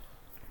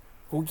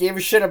 Who gave a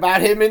shit about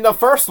him in the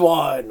first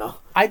one?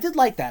 I did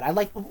like that.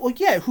 Well,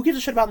 yeah. Who gives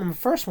a shit about him in the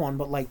first one?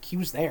 But like, he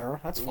was there.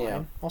 That's fine.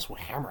 Yeah. Also,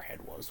 what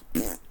Hammerhead was.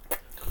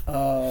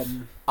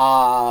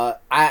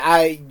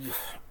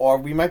 Or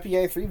we might be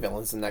getting 3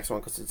 villains in the next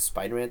one because it's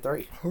Spider-Man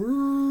 3.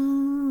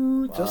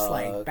 Just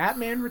like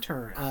Batman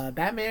Return,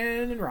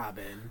 Batman and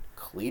Robin.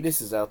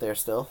 Cletus is out there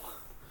still.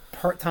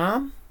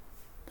 Tom,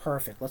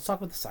 perfect. Let's talk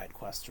about the side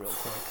quests real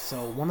quick.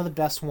 So one of the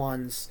best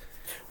ones.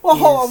 Well,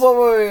 hold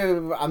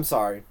on, wait. I'm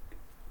sorry.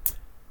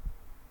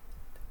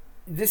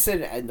 This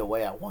didn't end the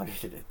way I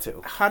wanted it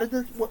to. How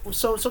did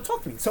so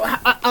talk to me. So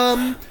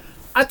I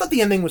thought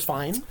the ending was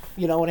fine.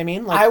 You know what I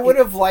mean? Like, I would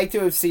have liked to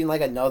have seen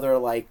like another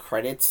like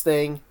credits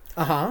thing.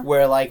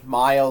 Where like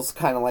Miles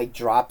kind of like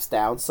drops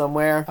down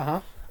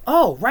somewhere.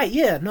 Oh right,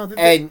 yeah. No.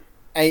 And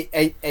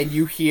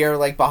you hear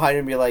like behind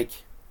him be like,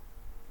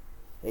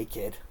 "Hey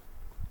kid,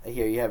 I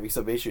hear you having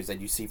some issues,"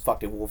 and you see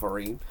fucking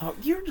Wolverine. Oh,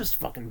 you're just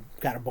fucking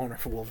got a boner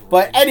for Wolverine.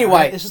 But anyway,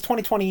 right? This is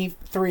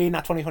 2023,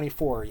 not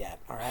 2024 yet.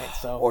 All right,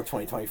 so or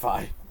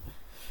 2025,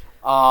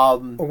 or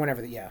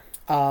whenever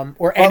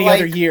or any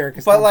other year.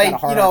 Because like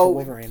got a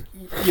Wolverine.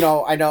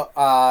 I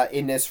know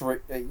in this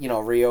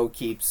Rio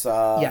keeps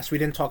yes, we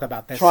didn't talk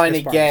about this. Trying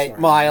to get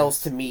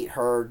Miles to meet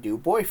her new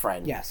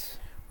boyfriend. Yes.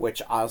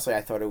 Which honestly,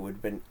 I thought it was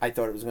going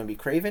to be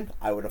Kraven.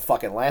 I would have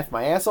fucking laughed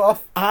my ass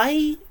off.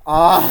 I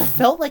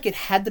felt like it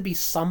had to be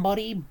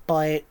somebody,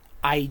 but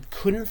I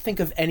couldn't think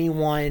of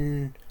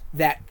anyone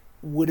that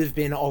would have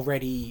been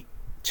already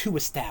too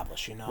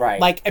established. Right?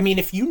 Like, I mean,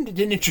 if you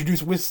didn't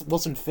introduce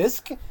Wilson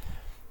Fisk,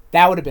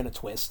 that would have been a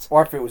twist.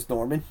 Or if it was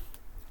Norman.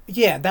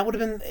 Yeah, that would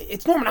have been.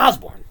 It's Norman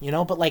Osborn,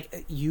 but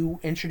like you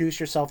introduce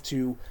yourself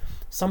to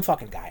some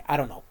fucking guy. I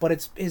don't know, but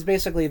it's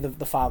basically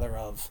the father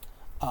of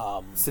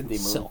Cindy Moon.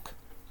 Silk.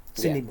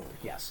 Cindy Moon,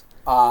 yes.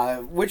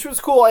 Which was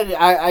cool.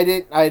 I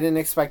didn't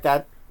expect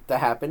that to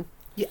happen.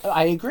 Yeah,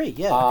 I agree.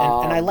 Yeah,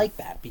 and I like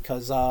that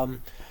because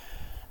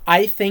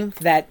I think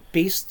that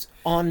based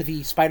on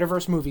the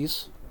Spider-Verse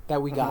movies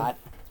that we got,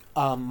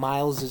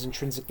 Miles is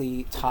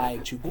intrinsically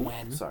tied to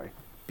Gwen. Sorry,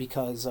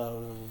 because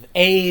of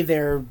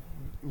their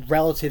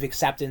relative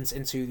acceptance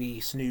into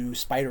the new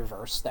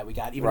Spider-Verse that we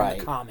got, even in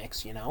the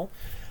comics.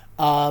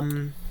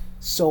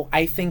 So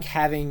I think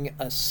having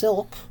a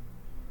Silk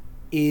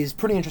is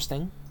pretty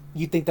interesting.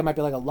 You think that might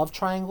be like a love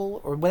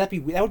triangle, or would that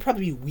would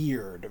probably be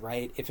weird,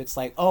 right? If it's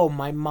like, oh,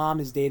 my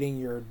mom is dating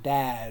your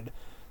dad,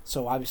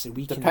 so obviously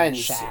we can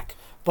shack.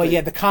 But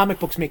yeah, the comic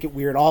books make it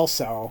weird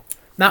also.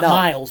 Not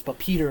Miles, but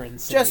Peter and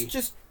Cindy.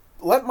 Just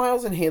let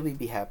Miles and Haley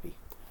be happy.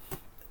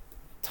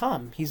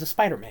 Tom, he's a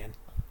Spider-Man.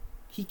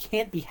 He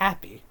can't be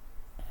happy.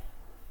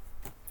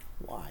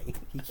 Why?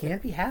 He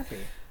can't be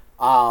happy.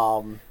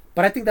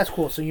 But I think that's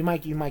cool. So you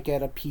might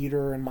get a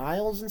Peter and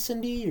Miles and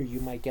Cindy, or you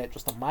might get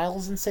just a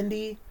Miles and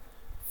Cindy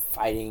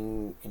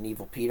fighting an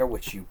evil Peter,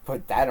 which you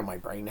put that in my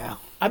brain now.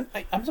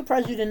 I'm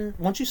surprised you didn't.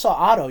 Once you saw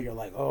Otto, you're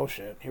like, oh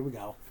shit, here we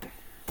go.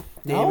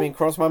 Didn't even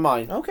cross my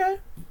mind. Okay.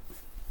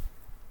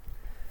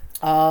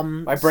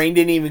 My brain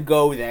didn't even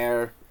go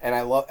there,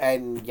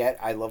 and yet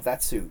I love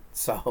that suit.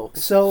 So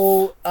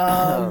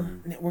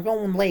we're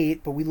going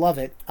late, but we love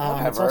it.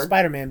 It's all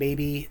Spider-Man,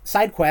 baby.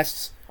 Side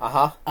quests.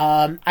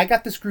 I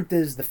got this grouped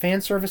as the fan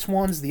service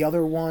ones, the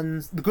other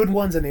ones, the good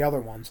ones, and the other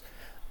ones.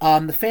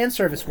 The fan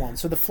service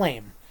ones. So the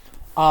Flame.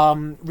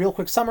 Real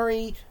quick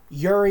summary.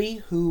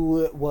 Yuri,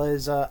 who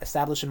was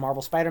established in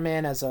Marvel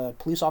Spider-Man as a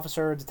police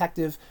officer,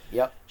 detective.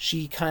 Yep.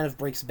 She kind of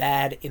breaks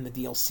bad in the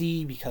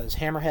DLC because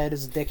Hammerhead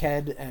is a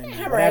dickhead and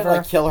Hammerhead, whatever.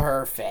 Like kill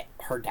her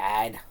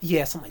dad.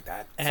 Yeah, something like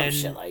that. And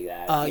some shit like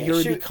that.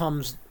 Yuri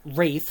becomes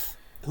Wraith,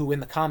 who in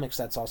the comics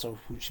that's also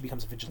who she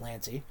becomes a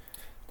vigilante.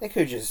 They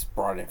could have just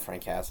brought in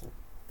Frank Castle.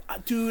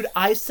 Dude,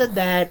 I said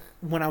that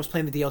when I was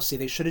playing the DLC.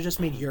 They should have just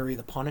made Yuri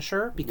the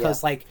Punisher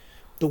because like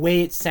the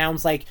way it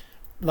sounds like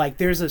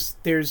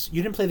there's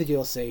you didn't play the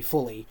DLC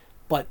fully,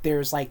 but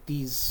there's like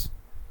these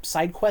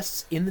side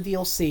quests in the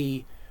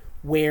DLC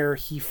where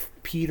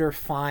Peter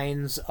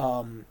finds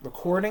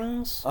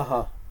recordings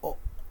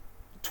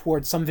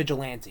towards some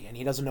vigilante and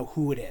he doesn't know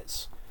who it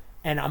is.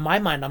 And on my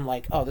mind I'm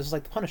like, oh, this is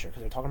like the Punisher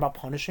because they're talking about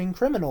punishing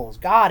criminals.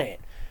 Got it.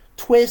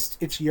 Twist,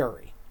 it's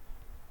Yuri.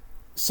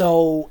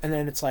 So, and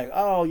then it's like,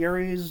 oh,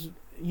 Yuri's,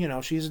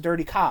 she's a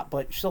dirty cop,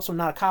 but she's also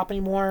not a cop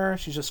anymore.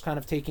 She's just kind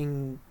of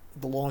taking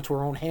the law into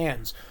her own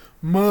hands.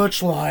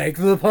 Much like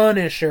the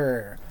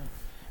Punisher.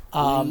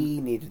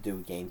 We need to do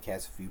a game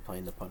cast of you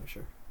playing the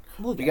Punisher.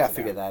 We gotta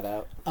figure that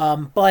out.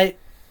 But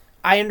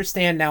I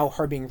understand now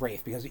her being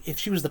Wraith, because if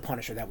she was the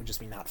Punisher, that would just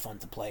be not fun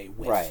to play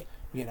with. Right.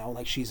 You know,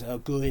 like, she's a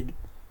good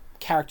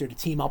character to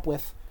team up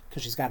with,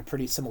 because she's got a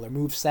pretty similar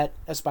move set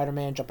as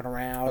Spider-Man, jumping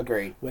around.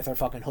 Agreed. With her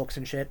fucking hooks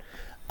and shit.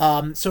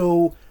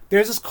 So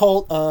there's this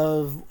cult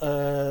of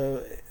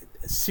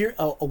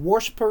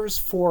worshippers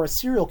for a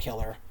serial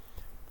killer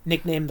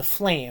nicknamed the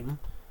Flame,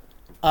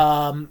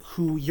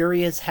 who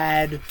Yuri has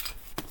had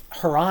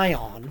her eye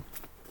on,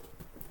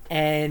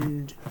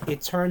 and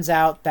it turns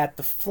out that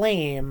the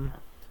Flame,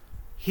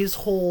 his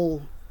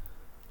whole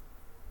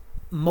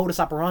modus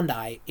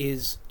operandi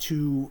is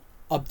to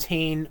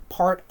obtain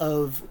part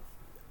of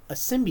a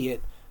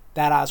symbiote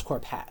that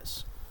Oscorp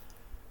has.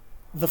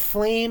 The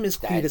Flame is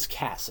Cletus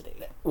Cassidy.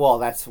 Well,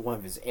 that's one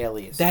of his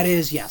aliases. That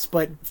is, yes,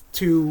 but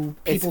to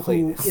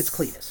people it's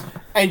Cletus.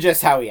 And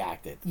just how he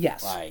acted.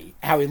 Yes. Like,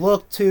 how he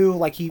looked, too.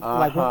 Like,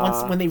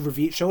 once when they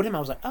showed him, I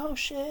was like, oh,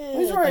 shit.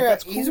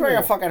 He's wearing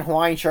a fucking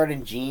Hawaiian shirt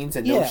and jeans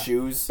and no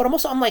shoes. But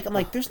I'm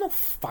like, there's no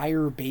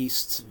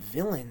fire-based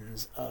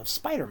villains of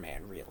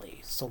Spider-Man, really.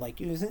 So, like,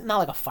 it's not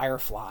like a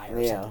Firefly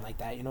or something like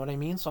that, you know what I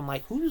mean? So I'm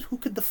like, who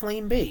could the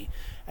Flame be?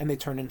 And they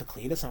turned into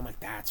Cletus, and I'm like,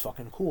 that's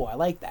fucking cool. I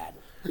like that.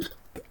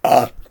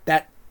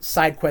 That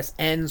side quest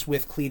ends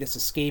with Cletus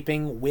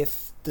escaping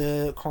with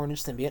the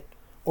Carnage symbiote,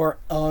 or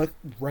a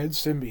red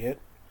symbiote,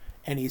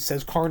 and he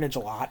says Carnage a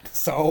lot,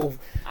 so...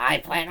 I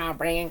plan on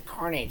bringing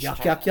Carnage.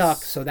 Yuck.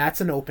 So that's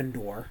an open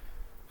door.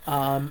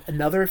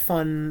 Another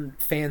fun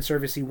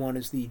fan-servicey one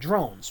is the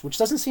drones, which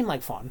doesn't seem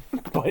like fun,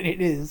 but it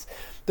is.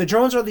 The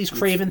drones are these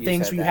Craven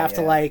things where you have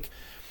to, like,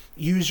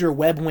 use your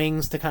web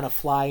wings to kind of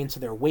fly into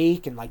their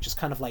wake and, like, just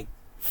kind of, like,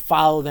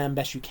 follow them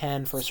best you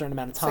can for a certain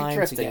amount of time. It's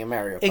like drifting in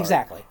Mario Kart.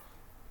 Exactly.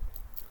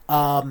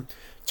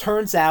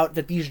 Turns out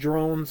that these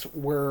drones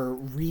were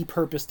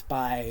repurposed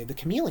by the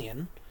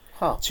Chameleon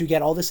to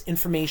get all this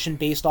information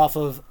based off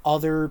of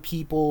other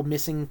people,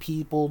 missing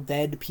people,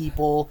 dead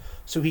people,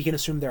 so he can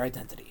assume their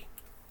identity.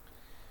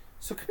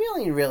 So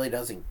Chameleon really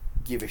doesn't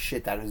give a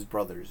shit that his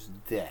brother's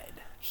dead.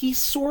 He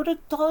sort of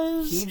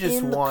does. He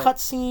just in the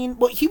cutscene.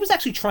 Well, he was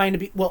actually trying to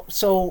be... Well,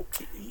 so...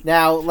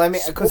 Now, let me...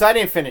 Because I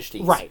didn't finish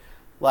these. Right.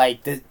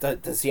 Like,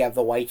 does he have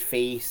the white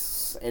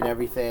face and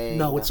everything?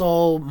 No, it's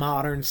all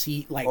modern.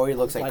 Or he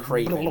looks like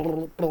Craven.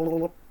 You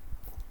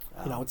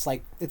know, it's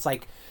like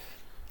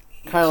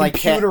kind of like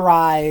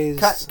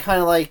computerized.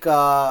 Kind of like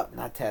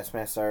not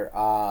Taskmaster.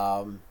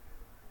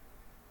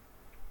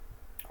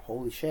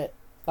 Holy shit!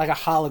 Like a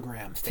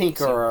hologram.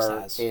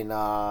 Tinkerer in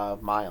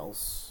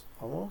Miles.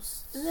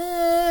 Almost.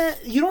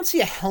 You don't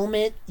see a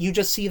helmet. You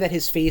just see that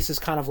his face is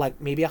kind of like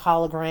maybe a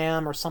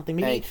hologram or something.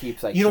 Maybe and he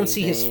keeps, like, you don't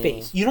see his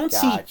face. You don't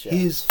see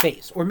his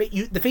face, or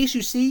the face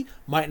you see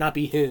might not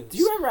be his. Do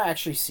you ever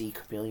actually see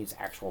Chameleon's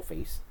actual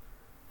face?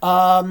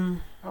 I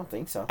don't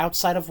think so.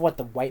 Outside of what,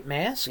 the white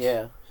mask?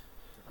 Yeah,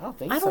 I don't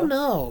think so. I don't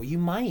know. You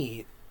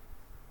might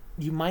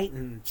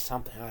in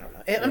something. I don't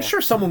know. I'm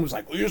sure someone was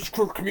like, well, "Here's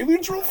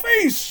Chameleon's real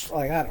face."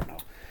 Like, I don't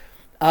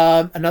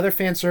know. Another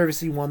fan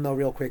servicey one though,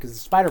 real quick, is the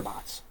Spider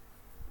Bots.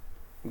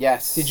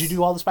 Yes. Did you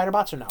do all the Spider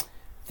Bots or no?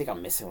 I think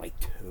I'm missing like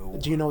 2.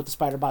 Do you know what the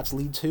Spider Bots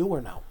lead to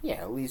or no?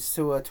 Yeah, it leads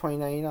to a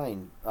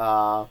 2099.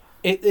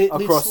 It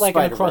leads like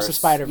an Across the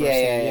Spider-Verse.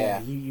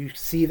 Yeah. You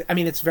see, I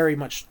mean, it's very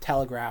much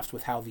telegraphed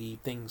with how the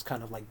things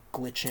kind of like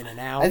glitch in and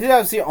out. I think that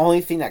was the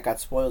only thing that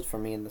got spoiled for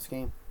me in this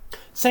game.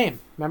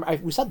 Same. Remember,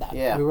 we said that.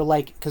 Yeah. We were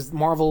like, because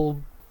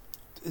Marvel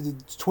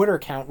Twitter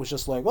account was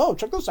just like, "Oh,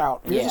 check this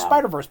out. Here's a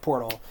Spider-Verse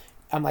portal."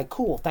 I'm like,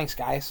 "Cool, thanks,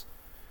 guys."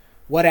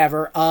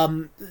 Whatever.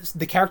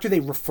 The character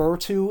they refer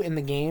to in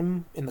the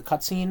game, in the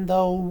cutscene,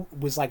 though,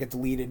 was like a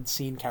deleted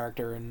scene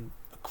character in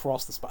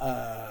Across the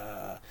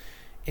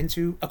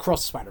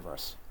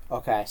Spider-Verse.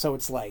 Okay. So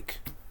it's like,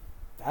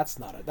 that's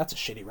a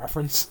shitty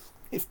reference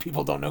if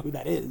people don't know who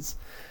that is.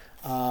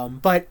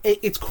 But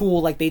it's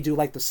cool. Like, they do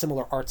like the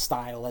similar art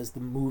style as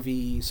the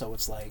movie, so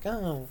it's like,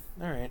 oh,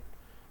 all right,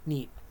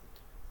 neat.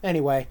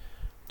 Anyway,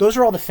 those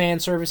are all the fan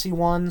servicey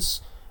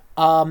ones.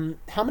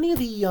 How many of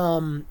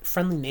the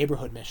friendly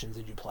neighborhood missions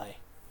did you play?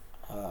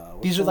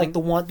 These are like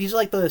these are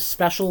like the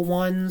special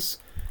ones.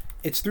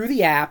 It's through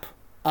the app.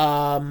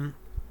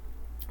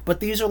 But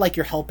these are like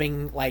you're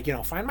helping, like, you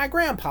know, find my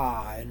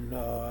grandpa and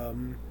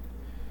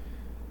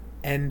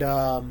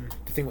the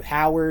thing with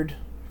Howard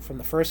from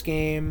the first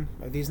game.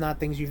 Are these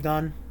not things you've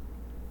done?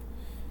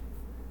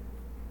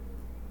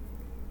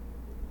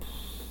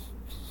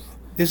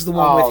 This is the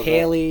one with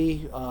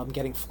Haley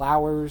getting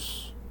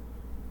flowers.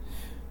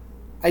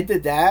 I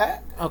did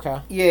that. Okay.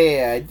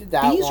 Yeah, I did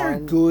that. These are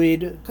good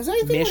because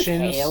anything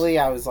missions. With Haley,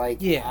 I was like,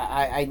 yeah,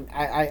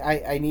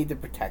 I need to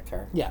protect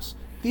her. Yes,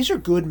 these are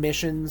good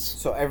missions.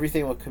 So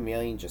everything with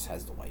Chameleon just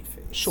has the white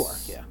face. Sure.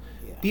 Yeah.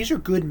 These are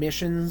good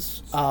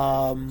missions.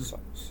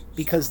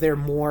 Because they're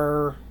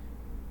more.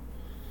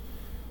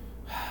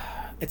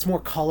 It's more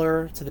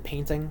color to the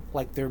painting.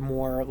 Like, they're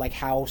more like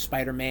how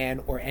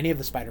Spider-Man or any of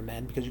the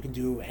Spider-Men, because you can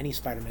do any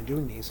Spider-Man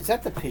doing these. Is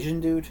that the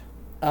pigeon dude?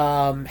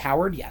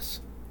 Howard, yes.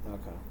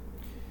 Okay.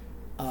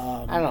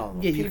 I don't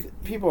know. Yeah,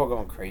 people are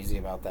going crazy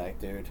about that,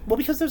 dude. Well,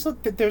 because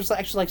there's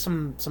actually like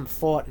some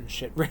thought and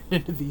shit written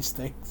into these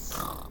things.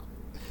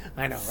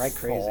 I know, right?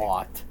 Crazy.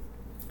 Thought.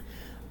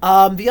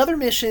 The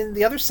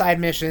other side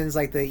missions,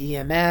 like the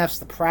EMFs,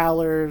 the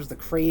Prowlers, the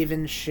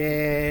Craven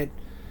shit,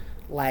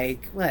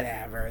 like,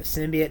 whatever.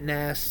 Symbiote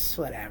nests,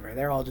 whatever.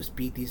 They're all just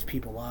beat these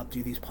people up,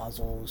 do these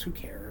puzzles. Who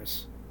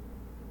cares?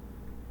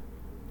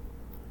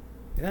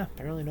 Yeah,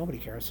 apparently nobody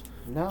cares.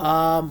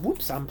 No.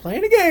 Whoops, I'm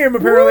playing a game,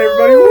 apparently,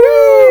 everybody. Woo!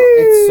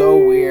 It's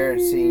so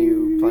weird seeing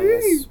you playing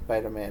as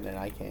Spider-Man and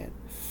I can't.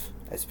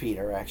 As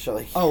Peter,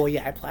 actually. Oh,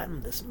 yeah, I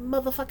platinumed this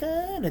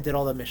motherfucker, and I did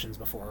all the missions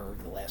before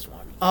the last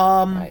one.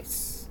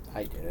 Nice.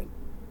 I didn't.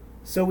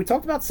 So we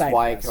talked about side That's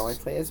why quests. I can only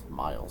play as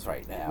Miles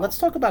right now. Let's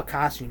talk about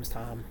costumes,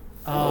 Tom.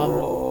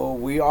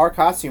 We are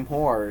costume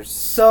whores.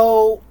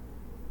 So,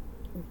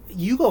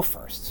 you go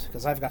first,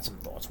 because I've got some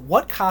thoughts.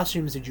 What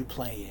costumes did you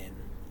play in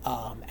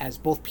as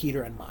both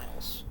Peter and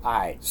Miles?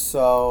 Alright,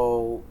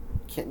 so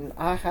can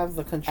I have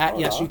the controller?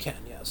 Yes, you can,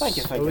 yes. Thank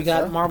you, So we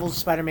got Marvel's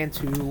Spider-Man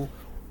 2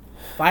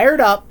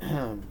 fired up.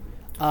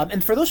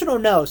 And for those who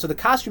don't know, so the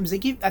costumes, they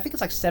give, I think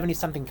it's like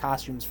 70-something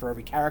costumes for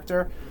every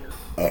character.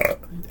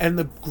 And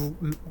the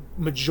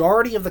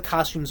majority of the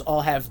costumes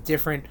all have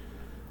different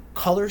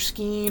color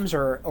schemes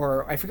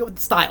or I forget what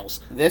the styles.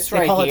 This they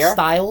right call here? it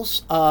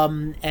styles.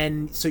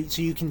 And so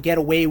you can get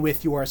away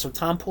with so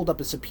Tom pulled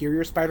up a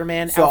Superior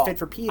Spider-Man outfit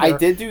for Peter. I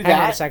did do Hang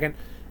that. on a second.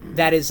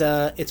 That is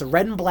it's a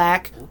red and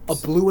black, a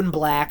blue and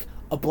black,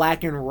 a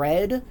black and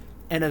red,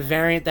 and a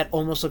variant that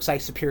almost looks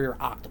like Superior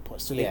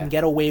Octopus. So they can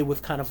get away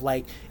with kind of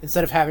like,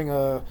 instead of having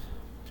a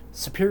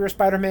Superior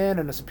Spider-Man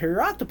and a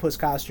Superior Octopus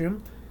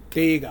costume,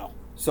 there you go.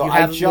 So you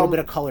have a little bit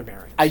of color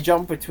variance. I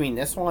jumped between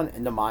this one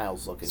and the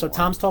Miles looking So one.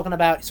 Tom's talking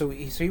about, so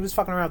he was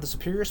fucking around with the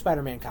Superior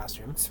Spider-Man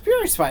costume.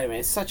 Superior Spider-Man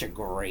is such a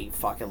great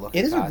fucking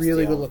looking costume. It is a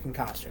really good looking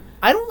costume.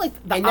 I don't like,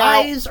 the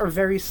eyes are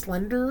very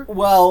slender.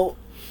 Well,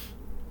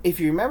 if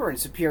you remember in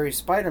Superior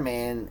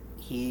Spider-Man,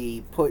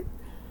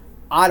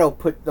 Otto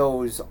put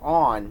those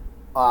on,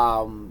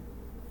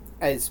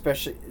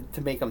 especially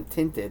to make them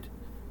tinted,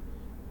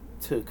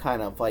 to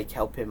kind of like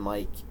help him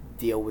like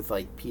deal with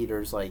like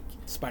Peter's like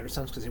spider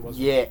sense because he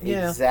wasn't.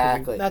 Yeah,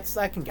 exactly. I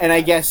can get. And that. I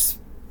guess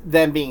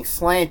them being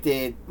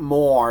slanted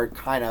more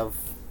kind of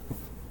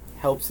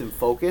helps him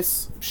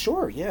focus.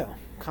 Sure, yeah.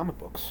 Comic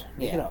books.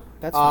 Make it up.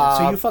 That's fine.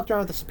 So you fucked around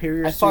with the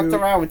Superior suit. I fucked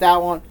around with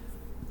that one.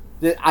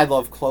 I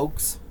love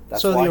cloaks.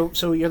 That's why.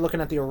 So you're looking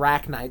at the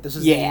Arachnite. This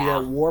is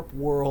the Warp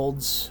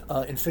Worlds,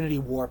 Infinity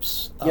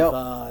Warps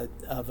of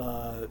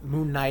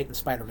Moon Knight and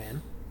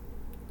Spider-Man.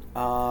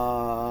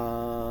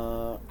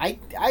 I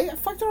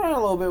fucked around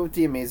a little bit with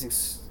the Amazing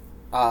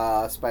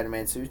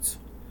Spider-Man suits.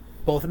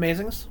 Both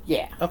Amazings?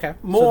 Yeah. Okay.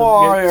 More.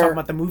 So you're talking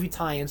about the movie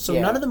tie-ins. So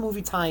none of the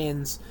movie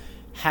tie-ins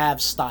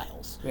have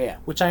styles. Yeah.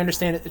 Which I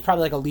understand it's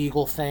probably like a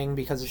legal thing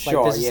because it's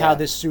like, this is how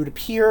this suit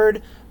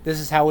appeared. This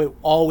is how it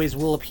always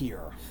will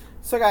appear.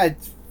 So I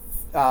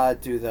gotta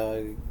do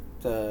the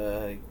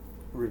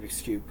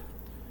Rubik's Cube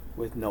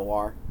with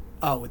Noir.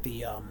 Oh, with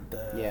the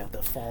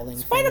falling.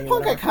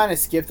 Spider-Punk I kind of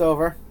skipped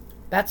over.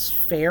 That's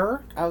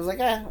fair. I was like,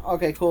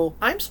 okay, cool.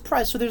 I'm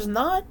surprised. So there's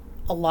not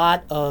a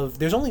lot of...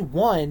 There's only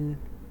one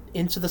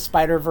Into the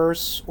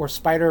Spider-Verse or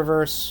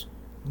Spider-Verse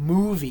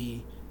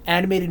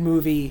animated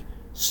movie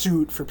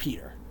suit for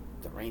Peter.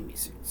 The Raimi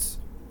suits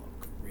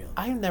look real.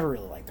 I never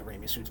really liked the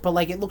Raimi suits, but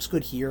like it looks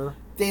good here.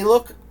 They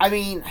look... I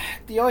mean,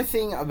 the only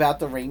thing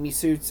about the Raimi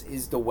suits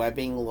is the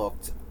webbing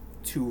looked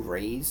too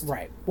raised.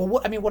 Right. Well,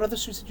 what other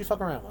suits did you fuck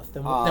around with?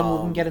 Then we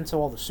can get into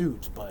all the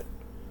suits, but...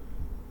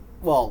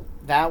 Well,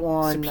 that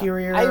one...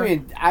 Superior.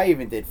 I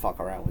even did fuck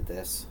around with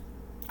this.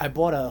 I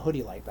bought a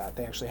hoodie like that.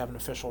 They actually have an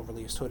official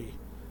released hoodie.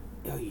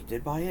 Oh, you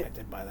did buy it? I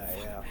did buy that,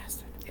 yeah.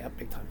 Bastard. Yeah,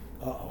 big time.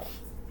 Uh-oh.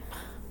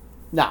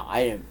 No,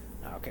 I didn't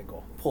Okay,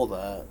 cool. pull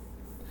the...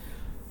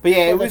 But yeah,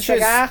 Pull it the was trigger.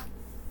 just...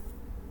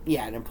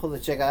 Yeah, I didn't pull the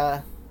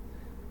trigger.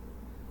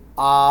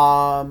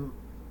 What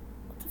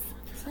the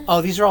fuck is that?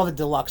 Oh, these are all the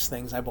deluxe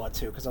things I bought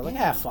too, because I was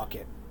like, fuck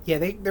it. Yeah,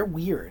 they're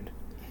weird.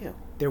 Ew.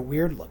 They're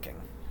weird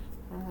looking.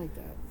 I don't like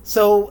that.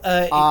 So,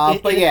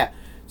 yeah.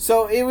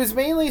 So it was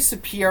mainly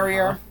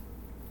Superior.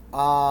 Shit,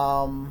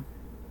 I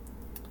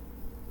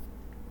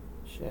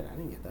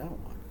didn't get that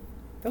one.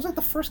 That was like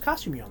the first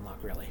costume you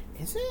unlocked, really.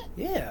 Is it?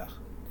 Yeah.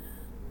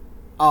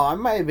 Oh, I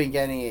might have been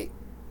getting it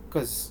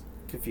because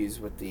confused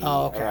with the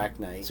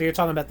Arachnite. So you're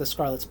talking about the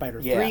Scarlet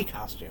Spider 3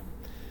 costume,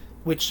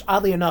 which,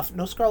 oddly enough,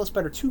 no Scarlet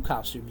Spider 2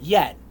 costume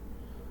yet.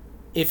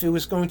 If it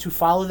was going to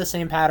follow the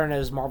same pattern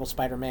as Marvel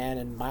Spider-Man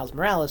and Miles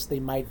Morales,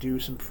 they might do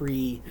some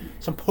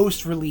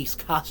post-release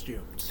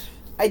costumes.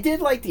 I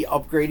did like the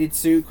upgraded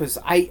suit because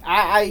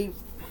I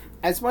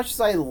as much as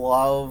I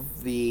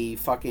love the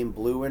fucking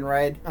blue and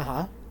red,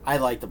 I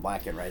like the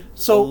black and red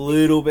a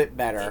little bit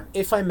better.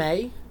 If I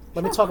may,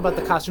 let me talk about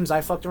the costumes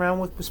I fucked around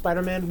with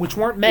Spider-Man, which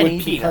weren't many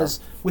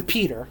with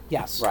Peter,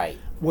 yes, right.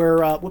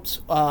 Where I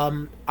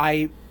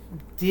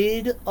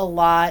did a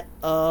lot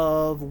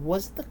of,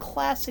 was it the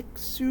classic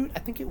suit? I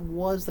think it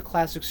was the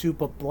classic suit,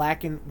 but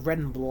red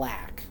and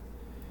black.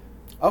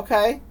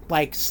 Okay.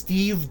 Like,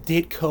 Steve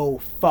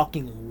Ditko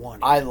fucking won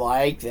it. I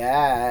like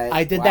that.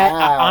 I did that.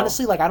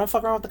 Honestly, like, I don't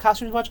fuck around with the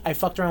costumes much. I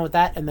fucked around with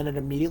that, and then it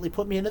immediately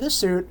put me into this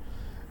suit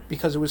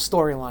because it was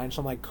storyline. So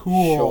I'm like,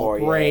 cool, Sure,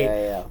 great.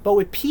 Yeah. But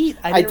with Pete,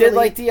 I did really...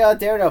 like the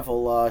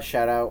Daredevil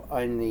shout out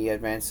on the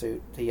advanced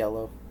suit, the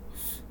yellow.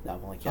 No,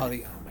 I'm like, oh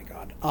my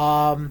god.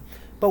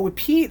 But with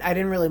Pete, I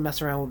didn't really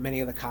mess around with many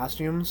of the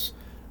costumes.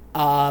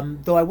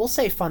 Though I will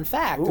say, fun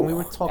fact, when we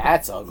were talking,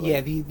 that's ugly.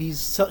 Yeah, these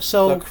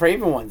so the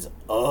Kraven one's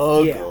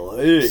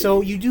ugly. Yeah.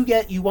 So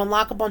you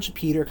unlock a bunch of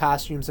Peter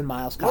costumes and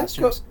Miles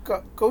costumes.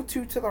 Go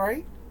to the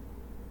right.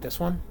 This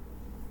one.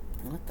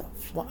 What the?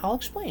 Well, I'll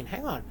explain.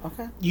 Hang on.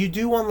 Okay. You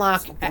do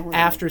unlock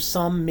after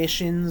some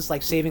missions,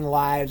 like saving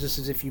lives. This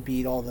is if you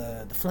beat all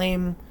the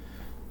flame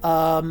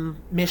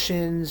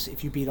missions.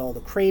 If you beat all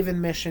the Kraven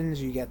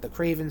missions, you get the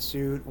Kraven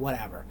suit.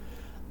 Whatever.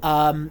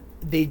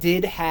 They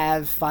did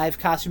have 5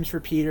 costumes for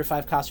Peter,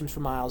 5 costumes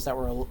for Miles that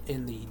were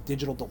in the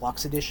digital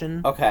deluxe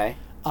edition. Okay.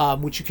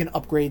 Which you can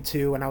upgrade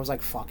to, and I was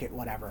like, fuck it,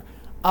 whatever.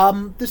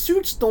 The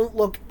suits don't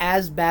look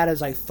as bad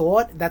as I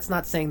thought. That's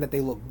not saying that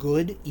they look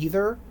good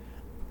either,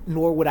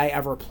 nor would I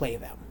ever play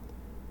them.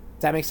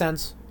 Does that make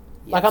sense?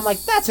 Yes. Like, I'm like,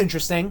 that's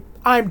interesting.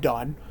 I'm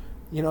done.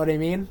 You know what I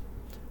mean?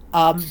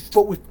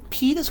 But with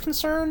Pete is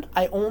concerned,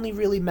 I only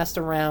really messed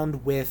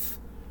around with,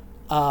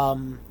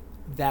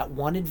 that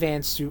one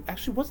advanced suit.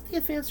 Actually, wasn't the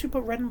advanced suit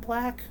but red and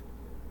black?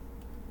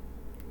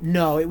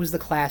 No, it was the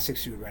classic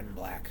suit, red and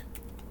black.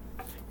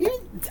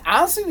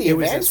 Honestly, the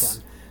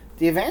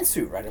advanced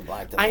suit, red and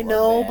black. I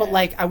know, but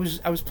like I was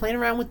playing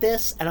around with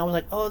this, and I was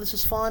like, "Oh, this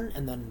is fun."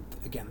 And then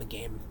again, the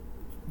game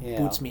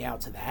boots me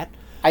out to that.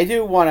 I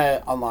do want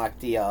to unlock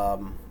the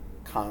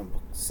comic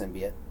book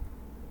symbiote.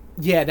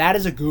 Yeah, that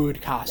is a good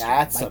costume.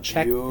 That's like,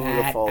 check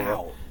beautiful. That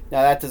out.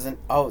 No, that doesn't.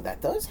 Oh,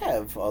 that does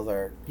have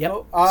other.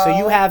 Yep. So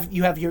you have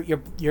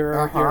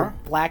your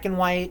black and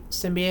white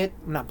symbiote,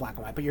 not black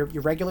and white, but your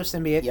regular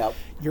symbiote. Yep.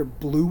 Your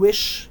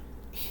bluish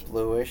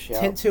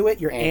tint to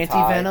it. Your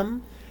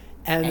anti-venom,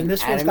 and then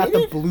this one's got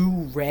the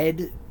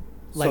blue-red.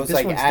 Like so it's this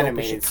like one's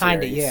animated,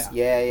 kind of yeah.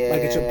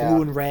 Like it's a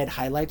blue and red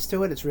highlights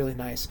to it. It's really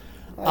nice.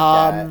 I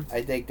like that.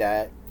 I dig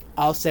that.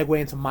 I'll segue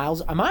into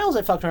Miles. Miles,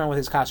 I fucked around with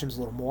his costumes a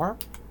little more.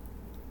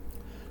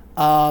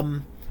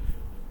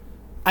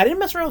 I didn't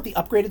mess around with the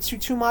upgraded suit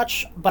too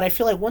much, but I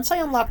feel like once I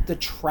unlocked the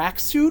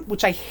tracksuit,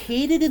 which I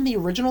hated in the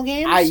original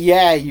games.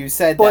 You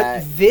said that.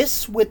 But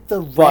this with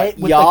the red,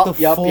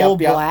 the full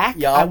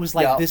black, I was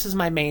like, this is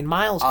my main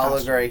Miles costume. I'll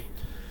agree.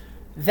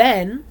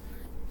 Then,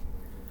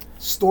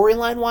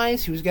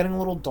 storyline-wise, he was getting a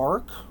little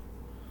dark,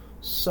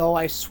 so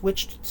I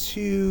switched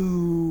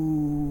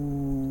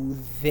to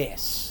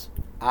this.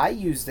 I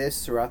use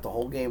this throughout the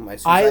whole game.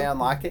 As soon as I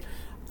unlock it,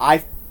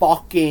 I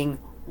fucking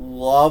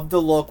love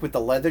the look with the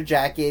leather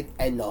jacket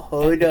and the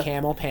hood, and the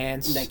camo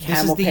pants.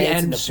 This is the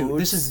end suit.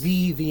 This is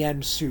the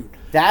end suit.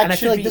 And I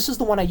feel like this is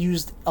the one I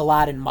used a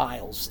lot in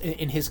Miles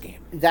in his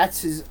game.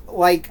 That's his.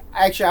 Like,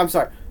 actually, I'm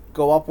sorry.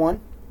 Go up one.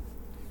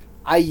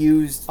 I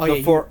used I'll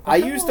get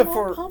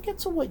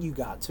to what you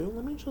got to.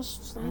 Let me do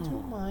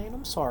mine.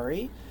 I'm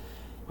sorry.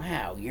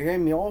 Wow, you're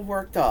getting me all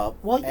worked up.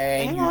 Well,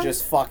 and you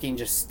just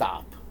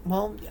stop.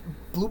 Well,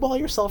 blue ball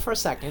yourself for a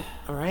second,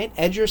 all right?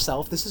 Edge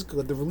yourself. This is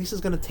good. The release is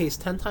going to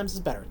taste 10 times as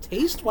better.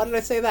 Taste? Why did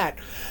I say that?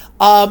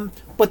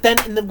 But then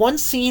in the one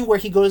scene where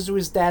he goes to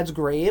his dad's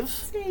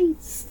grave, and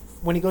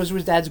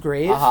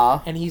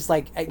he's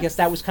like, I guess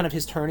that was kind of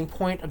his turning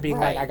point of being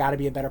like, I got to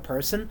be a better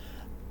person.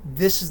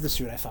 This is the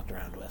suit I fucked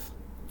around with,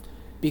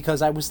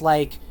 because I was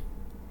like,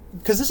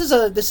 because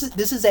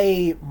this is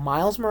a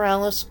Miles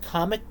Morales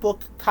comic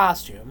book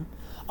costume.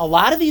 A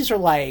lot of these are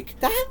like,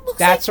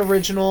 that's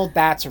original,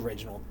 that's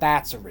original,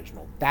 that's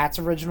original, that's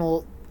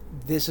original,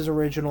 this is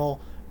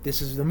original,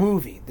 this is the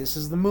movie, this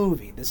is the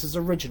movie, this is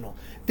original.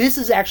 This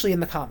is actually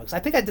in the comics. I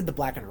think I did the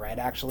black and red,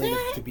 actually,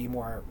 to be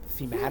more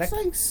thematic. It's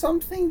like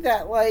something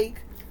that,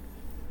 like,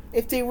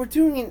 if they were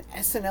doing an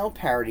SNL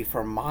parody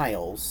for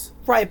Miles.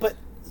 Right, but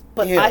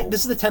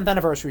this is the 10th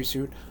anniversary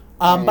suit.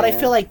 But I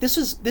feel like this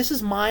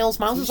is Miles.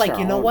 Miles is like,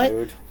 you know what?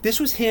 Dude. This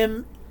was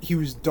him. He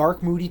was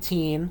dark, moody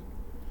teen.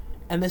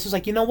 And this is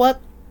like, you know what?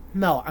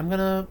 No, I'm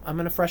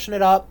gonna freshen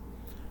it up.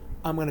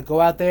 I'm gonna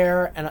go out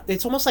there, and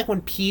it's almost like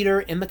when Peter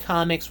in the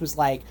comics was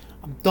like,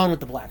 I'm done with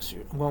the black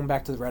suit. I'm going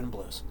back to the red and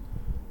blues.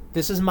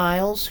 This is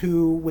Miles,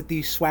 who, with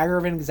the swagger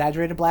of an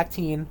exaggerated black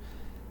teen,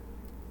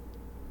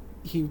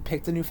 he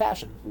picked a new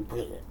fashion.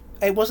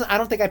 It wasn't. I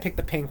don't think I picked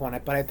the pink one,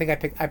 but I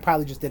think I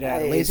probably just did it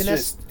out of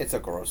laziness. It's a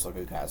gross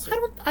looking costume.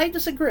 I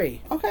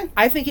disagree. Okay.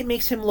 I think it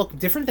makes him look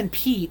different than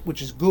Pete,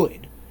 which is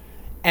good.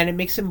 And it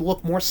makes him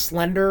look more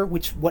slender,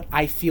 which what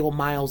I feel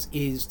Miles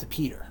is to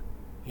Peter.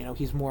 You know,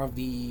 he's more of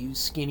the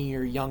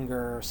skinnier,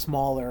 younger,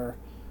 smaller.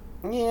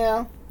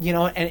 Yeah. You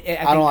know, and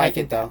I don't like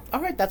it, though.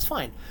 All right, that's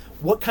fine.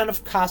 What kind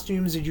of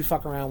costumes did you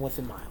fuck around with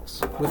in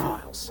Miles?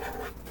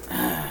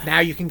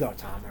 Now you can go,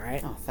 Tom, all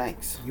right? Oh,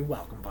 thanks. You're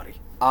welcome, buddy.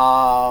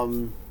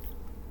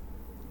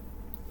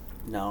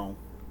 No.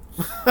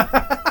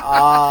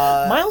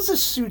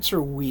 Miles' suits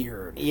are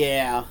weird.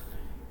 Yeah.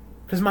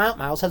 Because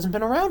Miles hasn't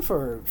been around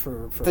for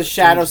the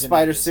Shadow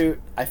Spider suit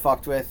I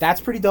fucked with.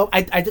 That's pretty dope.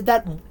 I did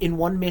that in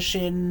one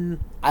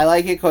mission. I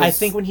like it because I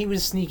think when he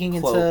was sneaking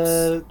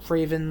into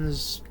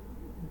Kraven's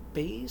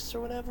base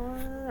or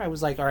whatever, I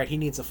was like, all right, he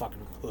needs a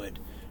fucking hood.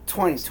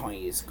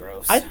 2020 is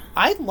gross.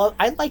 I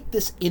like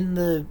this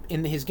in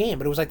his game,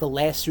 but it was like the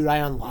last suit I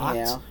unlocked.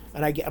 Yeah.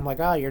 And I'm like,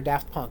 oh, you're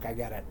Daft Punk. I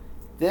get it.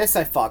 This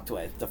I fucked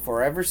with. The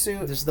Forever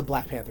suit. This is the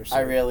Black Panther suit.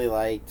 I really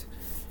liked.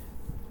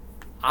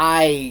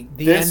 The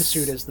end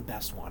suit is the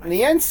best one.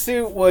 The end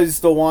suit was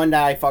the one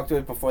that I fucked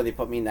with before they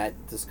put me in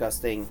that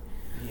disgusting.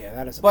 Yeah,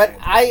 that is. But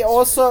I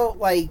also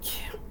like.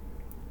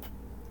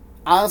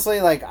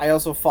 Honestly, like I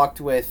also fucked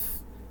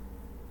with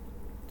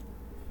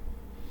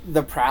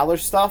the Prowler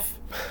stuff,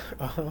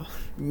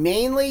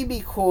 mainly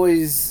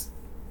because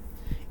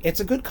it's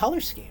a good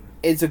color scheme.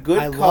 It's a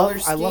good color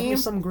scheme. I love me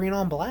some green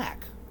on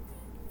black,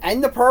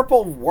 and the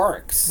purple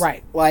works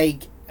right.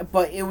 Like.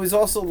 But it was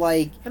also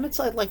like... And it's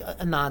like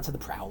a nod to the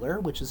Prowler,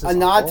 which is his uncle.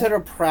 Nod to the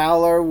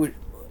Prowler, which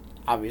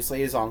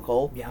obviously his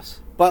uncle. Yes.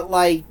 But,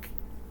 like,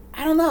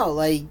 I don't know,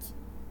 like,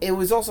 it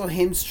was also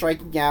him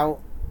striking out.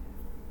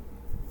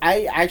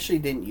 I actually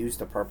didn't use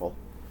the purple.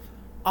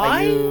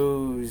 I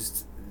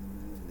used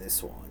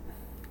this one.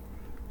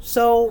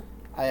 So...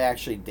 I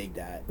actually dig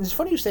that. It's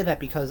funny you say that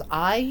because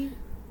I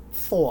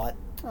thought...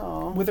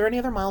 Oh. Were there any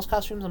other Miles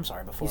costumes? I'm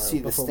sorry, before we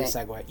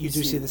segue. You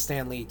do see the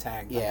Stan Lee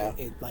tag. Yeah.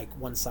 Like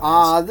one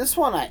side. This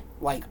one, I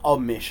like a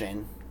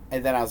mission.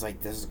 And then I was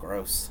like, this is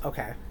gross.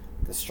 Okay.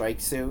 The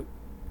strike suit.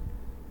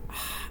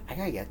 I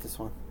gotta get this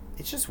one.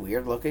 It's just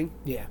weird looking.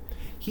 Yeah.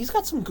 He's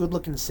got some good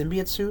looking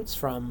symbiote suits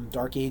from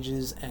Dark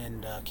Ages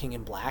and King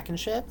in Black and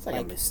shit. It's like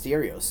a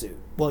Mysterio suit.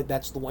 Well,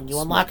 that's the one you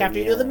unlock after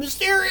you do the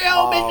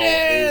Mysterio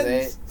missions!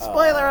 Is it?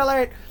 Spoiler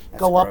alert!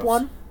 Go gross. up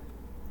one.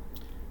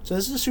 So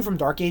this is a suit from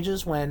Dark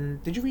Ages.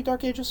 Did you read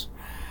Dark Ages?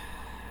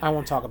 I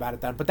won't talk about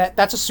it then. But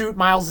that's a suit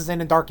Miles is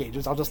in Dark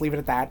Ages. I'll just leave it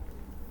at that.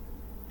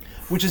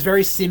 Which is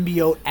very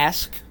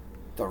symbiote-esque.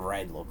 The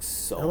red looks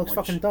so It looks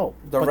fucking dope.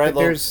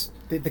 There's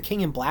the King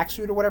in Black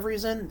suit or whatever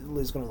he's in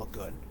is going to look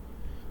good.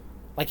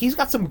 Like, he's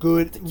got some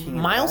good...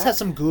 Miles has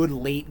some good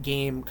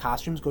late-game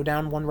costumes. Go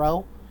down one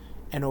row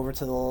and over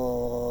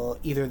to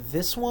either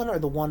this one or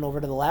the one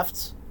over to the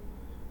left.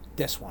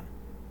 This one.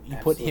 You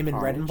put him in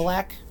red and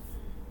black...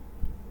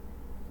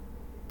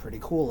 Pretty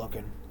cool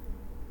looking.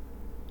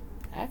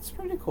 That's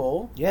pretty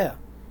cool. Yeah.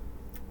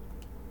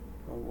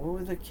 Well, what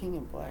were the King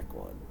in Black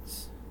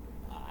ones?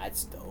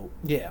 That's dope.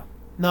 Yeah.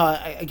 No,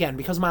 again,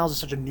 because Miles is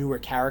such a newer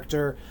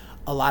character,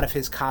 a lot of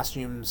his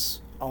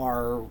costumes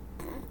are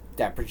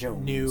Dapper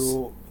Jones.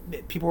 New.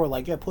 People were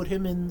like, yeah, put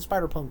him in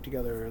Spider-Punk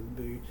together.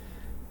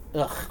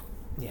 Ugh.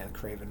 Yeah, the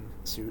Kraven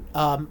suit.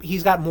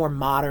 He's got more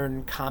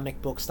modern comic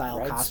book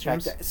style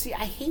costumes. See,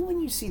 I hate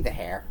when you see the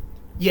hair.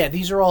 Yeah,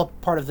 these are all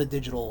part of the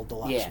digital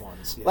deluxe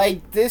ones. Yeah.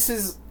 Like, this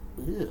is...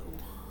 Ew.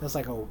 That's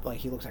like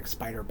he looks like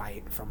Spider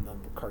Bite from the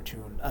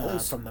cartoon,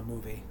 from the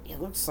movie.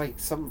 It looks like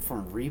something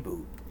from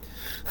Reboot.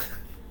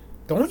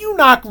 Don't you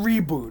knock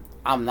Reboot.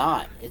 I'm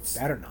not. It's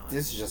better not.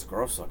 This is just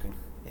gross looking.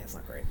 Yeah, it's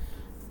not great.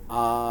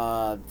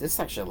 This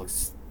actually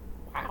looks...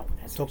 Wow.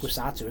 That's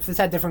Tokusatsu. If this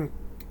had different...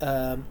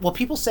 well,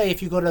 people say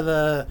if you go to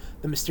the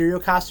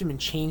Mysterio costume and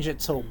change it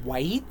to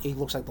white, it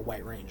looks like the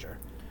White Ranger.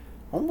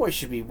 Homeboy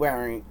should be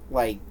wearing,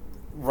 like...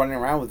 running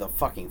around with a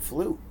fucking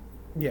flute.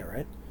 Yeah,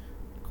 right.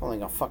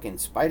 Calling a fucking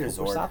Spider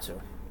Zord. Tokusatsu.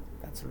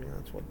 That's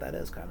what that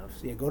is, kind of.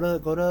 So yeah, go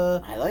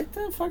to. I like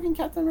the fucking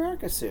Captain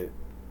America suit.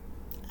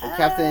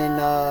 Captain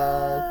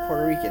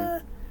Puerto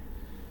Rican.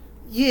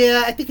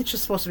 Yeah, I think it's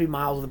just supposed to be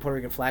Miles with the Puerto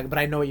Rican flag, but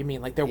I know what you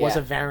mean. Like there was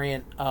a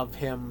variant of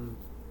him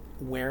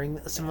wearing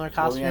a similar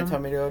costume. What are you gonna tell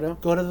me to go to?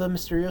 Go to the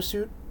Mysterio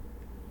suit.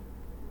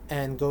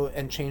 And go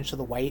and change to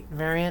the white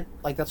variant.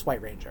 Like that's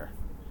White Ranger.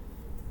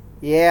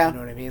 Yeah. You know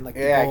what I mean? Like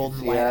the gold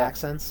and white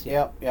accents.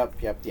 Yeah. Yep.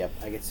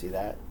 I can see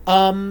that.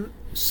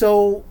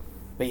 So...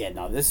 But yeah,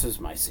 no, this was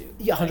my suit.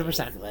 Yeah,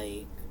 100%.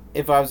 Like,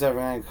 if I was ever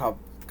going to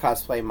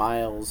cosplay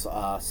Miles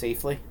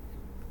safely...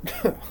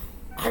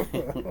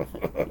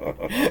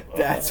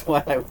 that's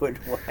what I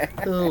would wear.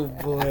 Oh,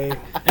 boy.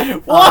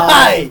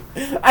 Why?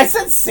 I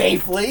said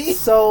safely!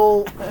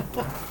 So,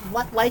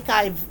 like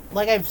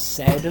I've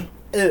said...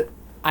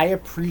 I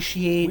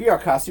appreciate... We are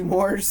costume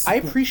whores. I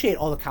appreciate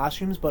all the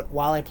costumes, but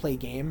while I play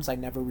games, I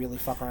never really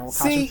fuck around with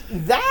costumes. See,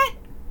 that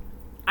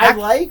I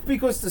like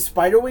because the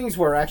spider wings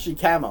were actually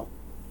camo.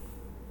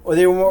 Or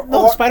they were more...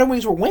 No, spider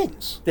wings were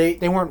wings. They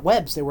weren't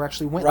webs. They were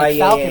actually like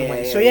falcon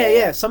wings. So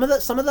yeah. Some of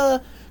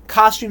the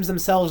costumes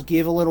themselves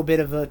give a little bit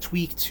of a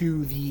tweak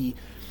to the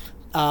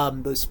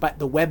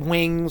web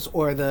wings,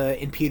 or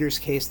in Peter's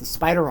case, the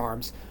spider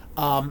arms.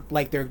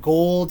 Like they're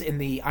gold in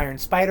the Iron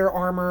Spider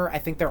armor. I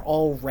think they're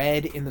all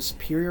red in the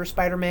Superior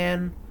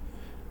Spider-Man.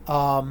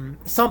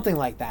 Something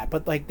like that.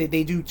 But like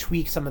they do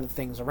tweak some of the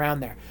things around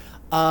there.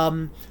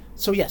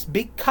 So yes,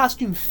 big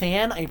costume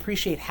fan. I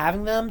appreciate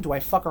having them. Do I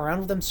fuck around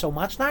with them so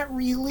much? Not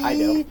really. I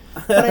do.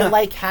 But I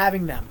like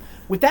having them.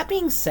 With that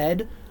being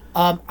said,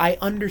 I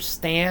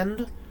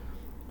understand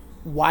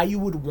why you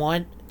would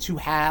want to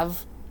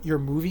have your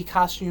movie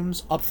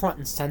costumes up front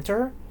and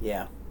center.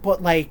 Yeah.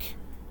 But, like,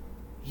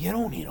 you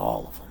don't need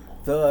all of them.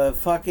 The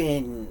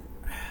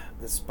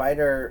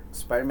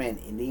Spider-Man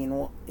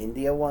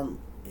India one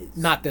is...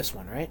 Not this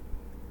one, right?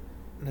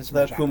 This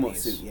the Kumo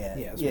suit, yeah.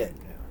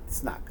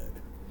 It's not good.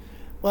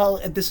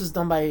 Well, this is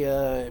done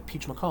by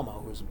Peach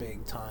Macomo, who's a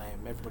big time.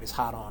 Everybody's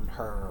hot on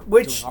her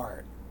doing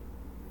art.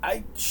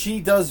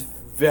 She does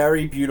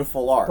very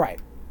beautiful art. Right.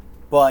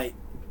 But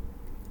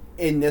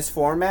in this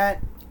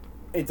format,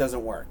 it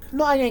doesn't work.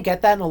 No, I didn't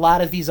get that. And a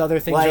lot of these other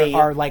things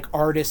are like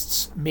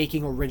artists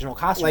making original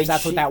costumes. Like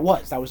That's what that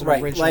was. That was an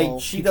original.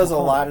 Like, she does a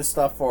lot of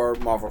stuff for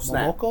Marvel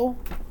Snap. Momoko?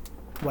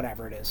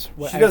 Whatever it is.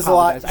 She does a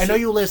lot. I know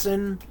you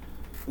listen.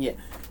 Yeah.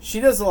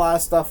 She does a lot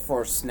of stuff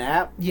for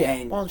Snap. Yeah.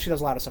 And well, she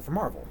does a lot of stuff for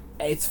Marvel.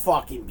 It's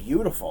fucking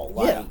beautiful.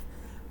 Like,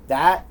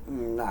 that,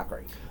 not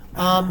great.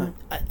 I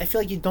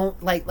feel like you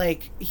don't,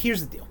 like,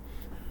 here's the deal.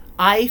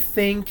 I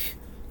think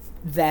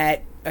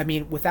that, I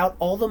mean, without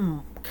all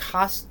the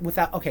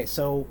okay,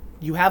 so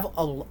you have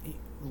a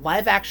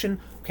live action,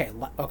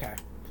 okay,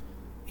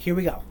 here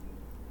we go.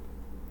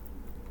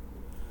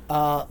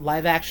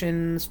 Live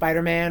action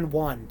Spider-Man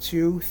 1,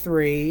 2,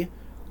 3,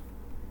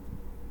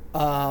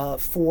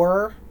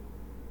 4,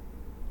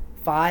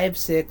 5,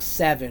 6,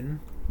 7,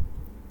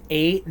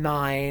 8,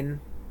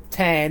 9,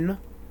 10,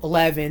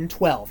 11,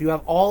 12. You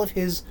have all of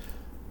his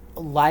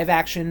live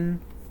action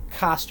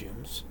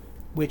costumes,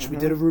 which we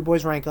did a Rude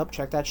Boys rank up.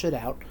 Check that shit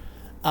out.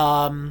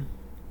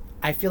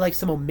 I feel like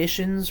some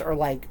omissions are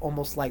like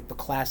almost like the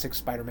classic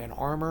Spider-Man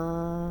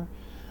armor.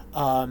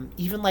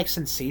 Even like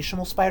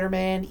Sensational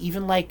Spider-Man,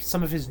 even like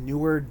some of his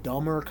newer,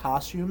 dumber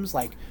costumes.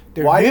 Like,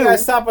 they're Why new. do you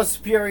guys stop a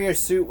superior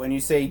suit when you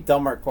say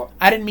dumber?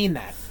 I didn't mean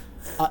that.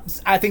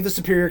 I think the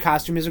Superior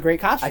costume is a great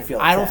costume.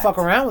 I don't fuck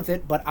around with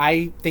it, but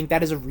I think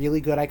that is a really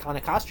good,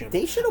 iconic costume.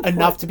 They should have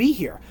enough to be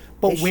here.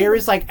 But where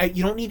is, like,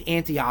 you don't need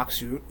anti-ox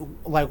suit.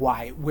 Like,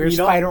 why? Where's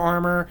spider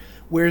armor?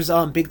 Where's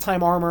big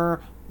time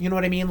armor? You know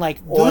what I mean?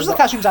 Like, those are the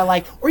costumes I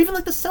like. Or even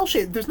like the cell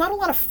shade. There's not a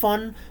lot of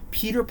fun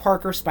Peter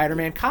Parker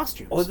Spider-Man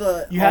costumes.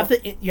 You have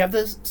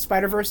the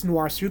Spider-Verse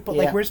noir suit, but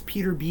like, where's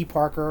Peter B.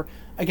 Parker?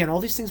 Again, all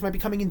these things might be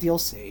coming in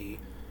DLC.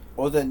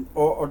 Or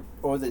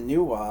the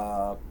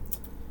new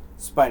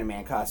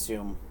Spider-Man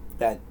costume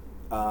that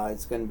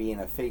is going to be in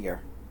a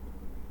figure.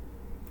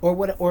 Or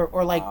what?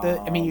 Or like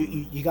I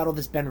mean, you got all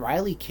this Ben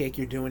Reilly kick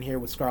you're doing here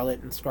with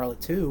Scarlet and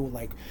Scarlet 2.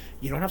 Like,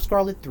 you don't have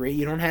Scarlet 3.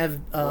 You don't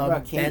have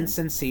Ben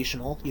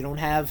Sensational. You don't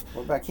have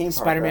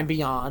Spider-Man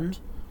Beyond.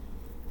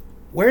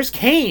 Where's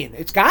Kane?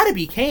 It's got to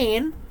be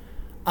Kane.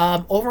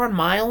 Over on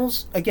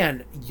Miles,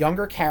 again,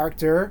 younger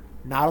character,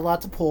 not a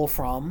lot to pull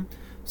from.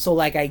 So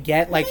like, I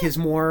get like his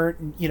more,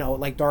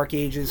 like Dark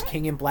Ages,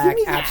 King in Black,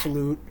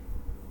 Absolute.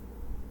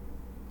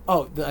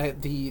 Oh,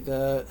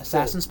 the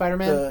Assassin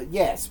Spider-Man?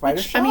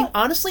 Spider-Shot. I mean,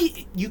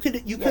 honestly, you could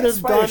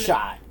have done...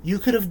 Shot. You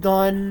could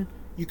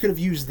have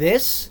used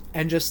this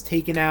and just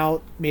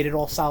made it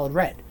all solid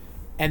red.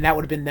 And that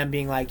would have been them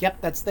being like,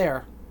 yep, that's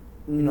there.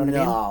 You know what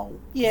I mean?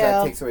 Yeah.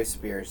 That takes away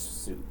Spears'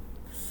 suit.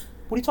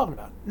 What are you talking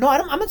about? No,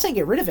 I'm not saying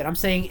get rid of it. I'm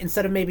saying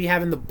instead of maybe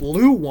having the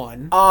blue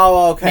one...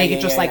 Oh, okay. Make it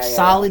just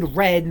solid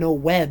red, no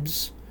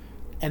webs.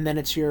 And then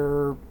it's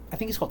your... I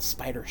think it's called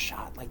Spider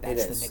Shot. Like,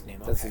 that's the nickname.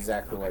 That's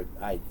exactly what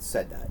I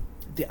said that.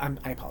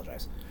 I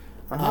apologize.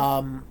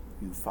 You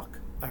fuck.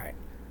 All right.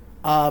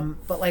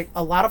 But like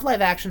a lot of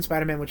live action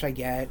Spider-Man, which I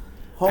get.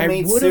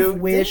 Homemade I would suit. have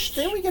wished.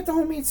 Didn't we get the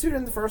homemade suit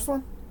in the first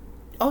one?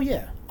 Oh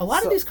yeah. A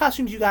lot of these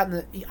costumes you got in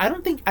the.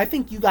 I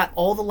think you got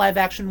all the live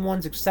action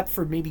ones except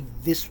for maybe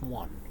this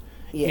one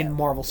in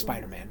Marvel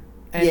Spider-Man.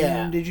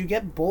 And did you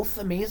get both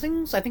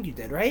Amazings? I think you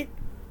did, right?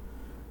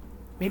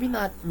 Maybe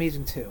not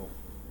Amazing 2.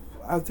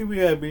 I think we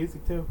got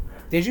Amazing too.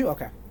 Did you?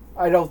 Okay.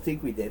 I don't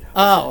think we did.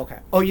 Oh, okay.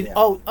 Oh, you.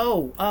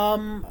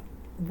 Yeah.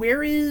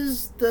 Where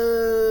is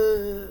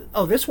the?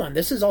 Oh, this one.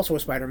 This is also a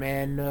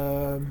Spider-Man.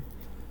 And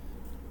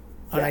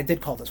I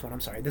did call this one. I'm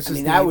sorry. This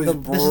is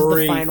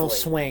the final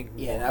swing.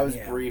 Yeah, that was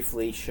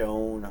briefly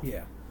shown.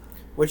 Yeah.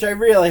 Which I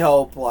really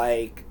hope,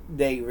 like,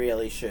 they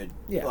really should.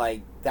 Yeah.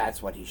 Like,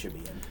 that's what he should be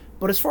in.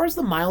 But as far as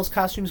the Miles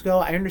costumes go,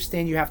 I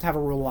understand you have to have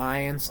a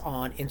reliance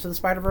on Into the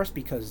Spider-Verse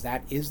because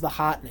that is the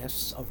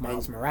hotness of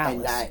Miles Morales.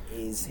 And that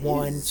is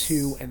 1,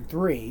 2, and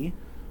 3.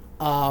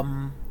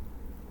 And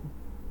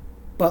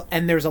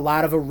there's a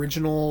lot of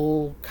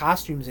original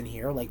costumes in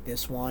here, like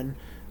this one,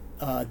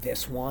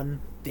 this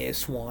one,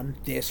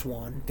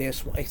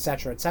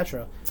 etc.,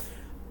 etc.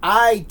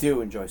 I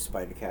do enjoy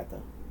Spider-Cat,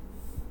 though.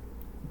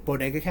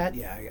 Bodega Cat?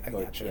 Yeah, I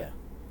gotcha. Yeah.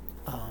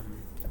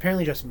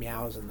 Apparently just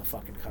meows in the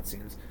fucking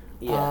cutscenes.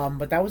 Yeah.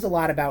 But that was a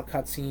lot about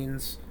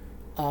cutscenes.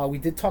 We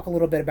did talk a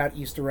little bit about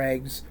Easter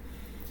eggs.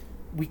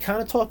 We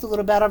kind of talked a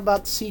little bit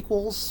about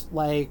sequels.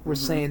 Like, we're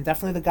saying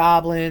definitely the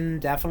Goblin,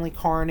 definitely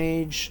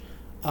Carnage,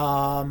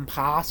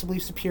 possibly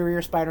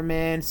Superior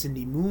Spider-Man.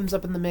 Cindy Moon's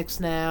up in the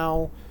mix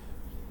now.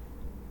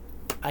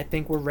 I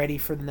think we're ready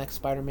for the next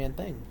Spider-Man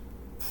thing.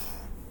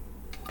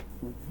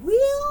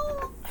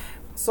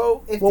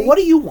 So, what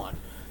do you want?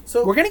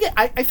 So we're gonna get.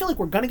 I feel like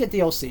we're gonna get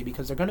DLC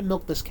because they're gonna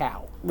milk this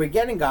cow. We're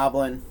getting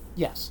Goblin.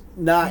 Yes.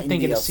 Not in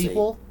thinking DLC. a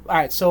sequel. All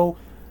right. So,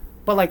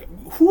 but like,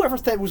 whoever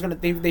said was gonna,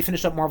 they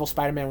finished up Marvel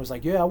Spider-Man was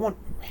like, yeah, I want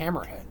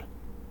Hammerhead.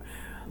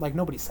 Like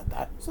nobody said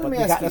that. So but let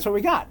me ask you, that's what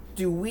we got.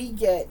 Do we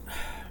get?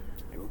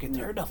 Maybe we'll get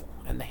Daredevil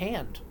and the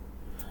Hand.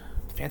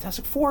 The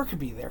Fantastic Four could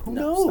be there. Who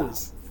No, knows?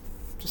 stop.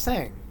 Just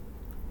saying.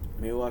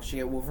 Maybe we'll actually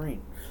get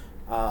Wolverine.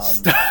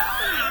 There's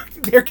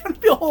gonna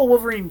be a whole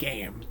Wolverine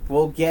game.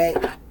 We'll get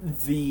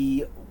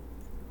the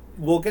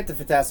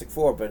Fantastic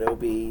Four, but it'll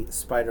be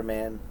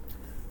Spider-Man,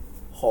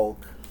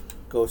 Hulk,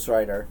 Ghost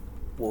Rider,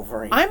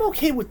 Wolverine. I'm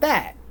okay with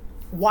that.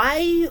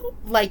 Why?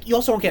 Like, you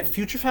also won't get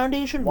Future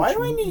Foundation. Why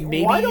do I need?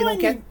 Maybe why you do don't I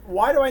get. need?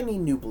 Why do I need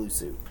New Blue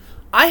Suit?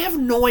 I have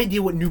no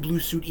idea what New Blue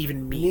Suit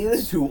even means.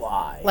 Neither do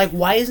I. Like,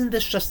 why isn't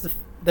this just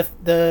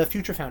the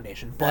Future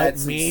Foundation? But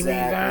That's maybe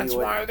exactly that's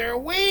what- why they're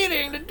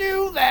waiting to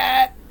do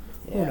that.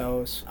 Yeah. Who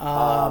knows?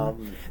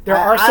 There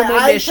are some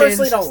more missions. I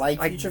personally don't like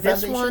Future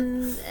this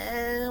Foundation.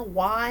 one.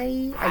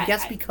 Why? I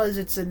guess because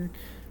it's a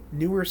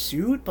newer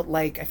suit, but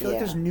like I feel like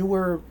there's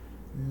newer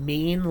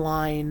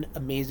mainline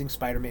Amazing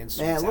Spider-Man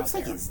suits. Man, it looks out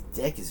like there. his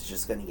dick is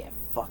just gonna get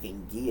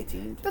fucking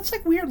guillotined. That's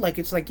like weird. Like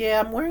it's like, yeah,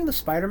 I'm wearing the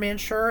Spider-Man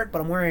shirt,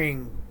 but I'm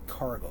wearing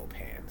cargo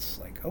pants.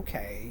 Like,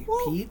 okay,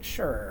 Well, Pete,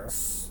 sure.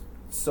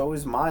 So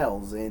is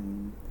Miles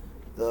in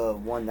the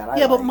one that I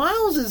Yeah, but like.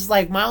 Miles is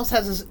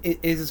has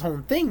his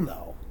own thing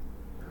though.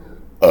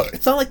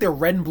 It's not like they're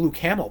red and blue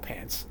camo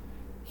pants.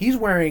 He's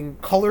wearing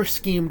color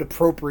schemed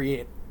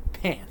appropriate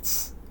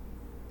pants.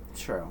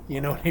 True. You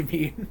know what I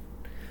mean?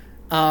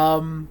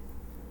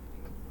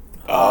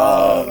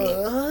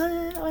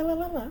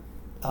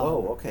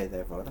 Whoa, okay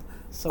there, brother.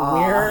 So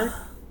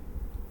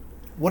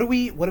what do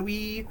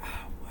we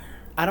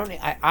I don't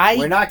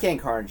We're not getting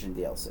Carnage in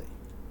DLC.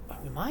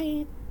 we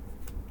might.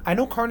 I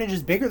know Carnage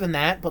is bigger than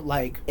that, but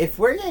like If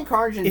we're getting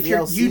Carnage in if you're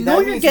DLC, you know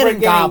that you're means getting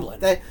we're Goblin.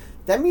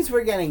 That means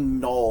we're getting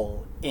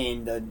Null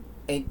in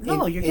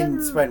you're getting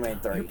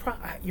Spider-Man 3.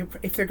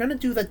 If they're gonna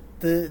do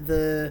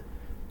the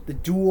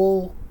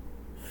dual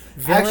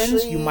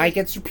villains, you might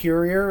get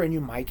Superior and you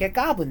might get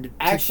Goblin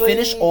to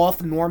finish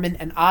off Norman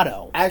and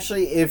Otto.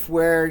 Actually, if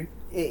they're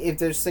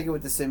sticking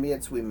with the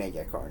symbiotes, we may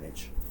get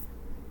Carnage.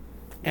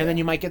 And then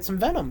you might get some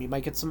Venom. You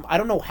might get some. I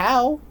don't know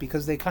how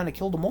because they kind of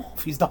killed him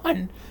off. He's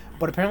done.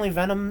 But apparently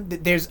Venom.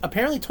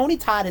 Apparently Tony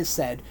Todd has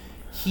said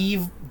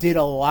he did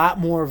a lot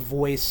more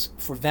voice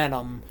for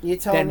Venom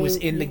than was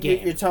in the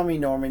game. You're telling me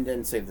Norman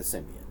didn't save the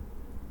symbiote?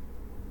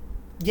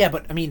 Yeah,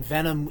 but I mean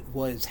Venom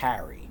was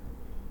Harry.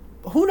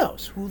 But who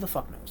knows? Who the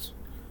fuck knows?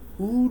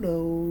 Who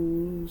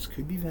knows?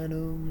 Could be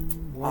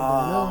Venom. More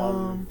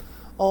Venom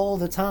all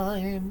the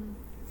time.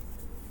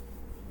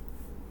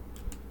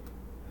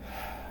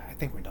 I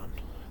think we're done.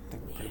 I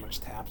think we're pretty much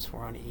tapped.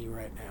 We're on E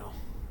right now.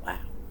 Wow.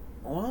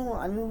 Well,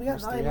 I mean, we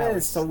got Almost 9 3 minutes,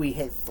 hours. so we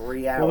hit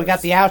 3 hours. Well, we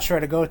got the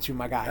outro to go to,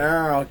 my guy.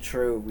 Oh,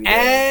 true. We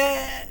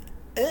did.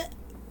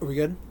 Are we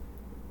good?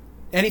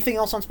 Anything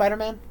else on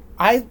Spider-Man?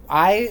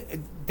 I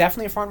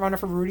definitely a front runner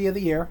for Rudy of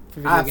the Year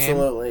for video game.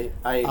 Absolutely,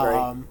 I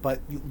agree.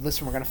 But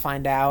listen, we're gonna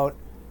find out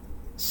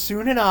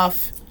soon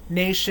enough,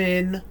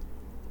 Nation.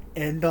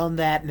 And on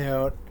that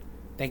note,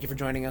 thank you for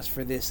joining us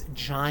for this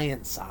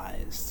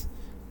giant-sized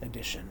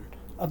edition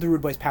of the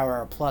Rude Boys Power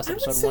Hour Plus, I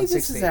episode would say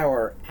 160. this is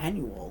our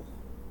annual.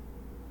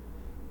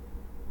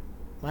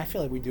 I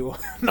feel like we do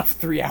enough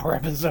 3-hour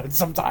episodes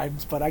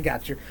sometimes, but I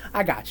got you.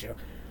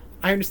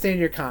 I understand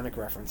your comic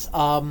reference.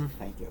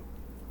 Thank you.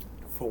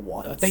 For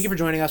once. Thank you for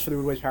joining us for the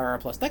Rude Boys Power Hour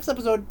Plus. Next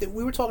episode,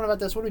 we were talking about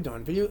this. What are we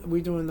doing? Are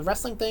we doing the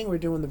wrestling thing or are we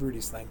doing the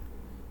Rudy's thing?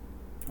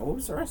 What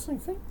was the wrestling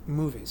thing?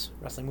 Movies.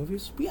 Wrestling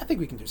movies? I think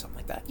we can do something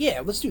like that.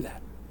 Yeah, let's do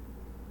that.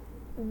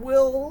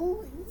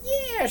 Well,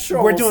 yeah,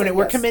 sure. We're doing it.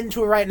 We're committing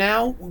to it right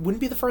now.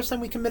 Wouldn't be the first time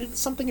we committed to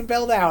something and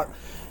bailed out.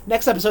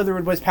 Next episode of the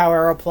Rude Boys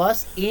Power Hour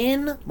Plus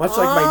in... Much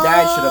like my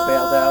dad should have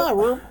bailed out.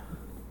 We're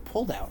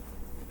pulled out.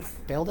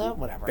 Bailed out?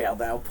 Whatever.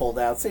 Bailed out, pulled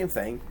out, same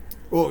thing.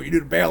 Oh, you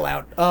did a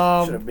bailout.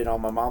 Should have been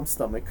on my mom's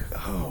stomach.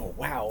 Oh,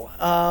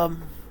 wow.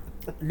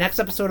 Next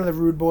episode of the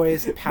Rude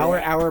Boys Power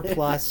Hour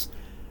Plus,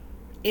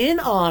 in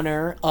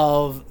honor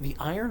of the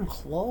Iron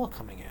Claw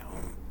coming out.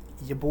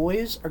 You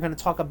boys are going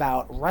to talk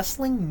about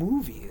wrestling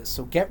movies,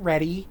 so get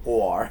ready.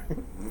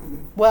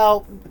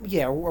 Well,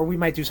 yeah, or we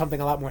might do something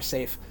a lot more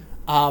safe.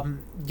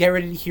 Get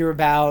ready to hear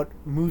about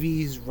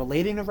movies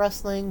relating to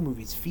wrestling,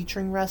 movies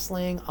featuring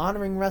wrestling,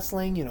 honoring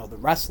wrestling, The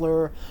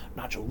Wrestler,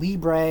 Nacho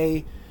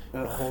Libre,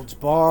 No Holds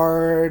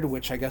Barred,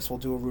 which I guess we'll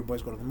do a Rude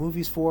Boys Go to the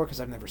Movies for, because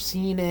I've never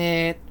seen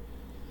it.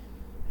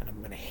 And I'm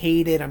going to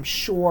hate it, I'm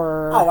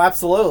sure. Oh,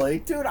 absolutely.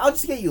 Dude, I'll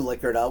just get you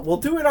liquored up. We'll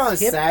do it on a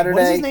Saturday.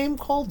 What is his name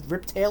called?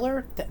 Rip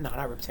Taylor? No,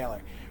 not Rip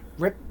Taylor.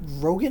 Rip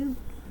Rogan?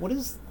 What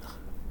is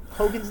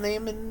Hogan's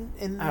name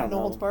in No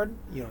Holds Barred?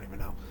 You don't even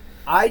know.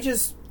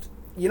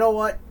 You know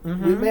what?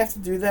 Mm-hmm. We may have to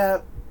do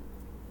that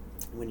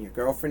when your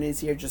girlfriend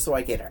is here, just so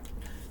I get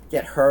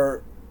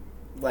her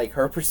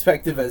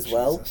perspective as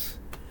well.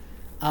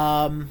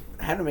 How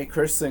to make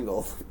Chris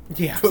single.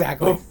 Yeah,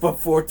 exactly.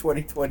 Before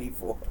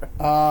 2024.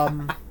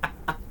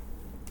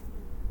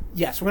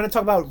 Yes, we're going to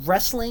talk about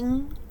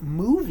wrestling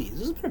movies.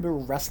 This has been a bit of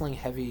a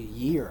wrestling-heavy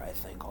year, I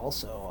think,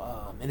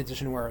 also. In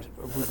addition to our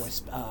Rude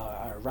Boys,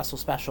 our Wrestle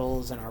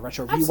specials and our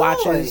retro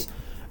rewatches.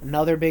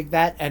 Another big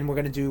that. And we're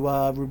going to do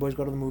Rude Boys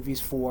Go to the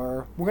Movies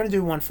for... We're going to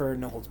do one for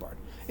No Holds Barred.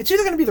 It's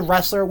either going to be The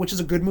Wrestler, which is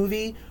a good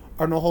movie,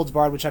 or No Holds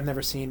Barred, which I've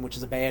never seen, which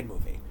is a bad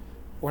movie.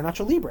 Or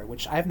Nacho Libre,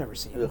 which I've never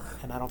seen,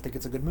 and I don't think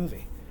it's a good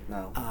movie.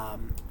 No.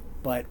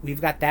 But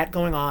we've got that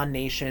going on,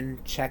 Nation.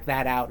 Check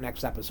that out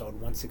next episode,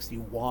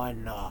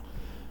 161.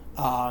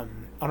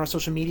 On our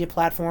social media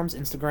platforms,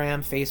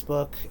 Instagram,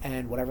 Facebook,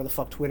 and whatever the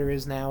fuck Twitter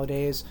is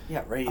nowadays.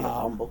 Yeah, Ready to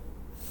Rumble.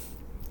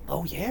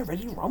 Oh, yeah,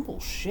 Ready to Rumble.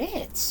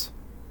 Shit.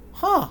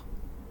 Huh.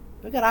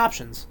 We got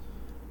options.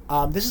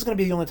 This is going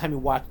to be the only time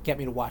you get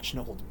me to watch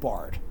No Holds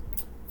Barred.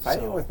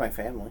 Fighting with my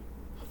family.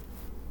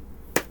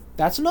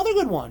 That's another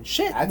good one.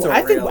 Shit. That's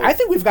I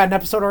think we've got an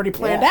episode already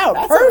planned out.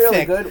 That's Perfect. A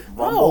really good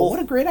Rumble. Oh, what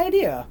a great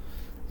idea.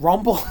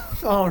 Rumble.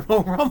 Oh,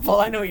 no, Rumble.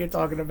 I know what you're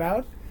talking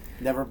about.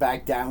 Never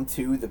Back Down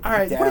 2, the beatdown. All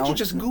right, what did you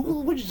just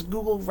Google? What did you just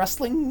Google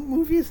wrestling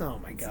movies? Oh,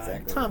 my God.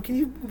 Exactly. Tom, can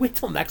you wait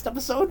till next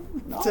episode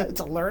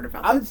to learn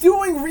about I'm this?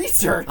 doing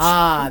research.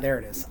 There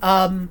it is.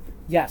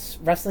 Yes,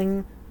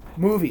 wrestling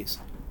movies.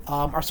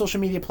 Our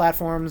social media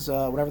platforms,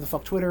 whatever the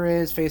fuck Twitter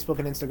is, Facebook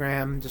and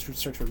Instagram, just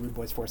search for Rude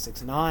Boys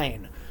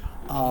 469.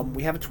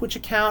 We have a Twitch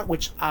account,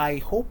 which I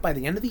hope by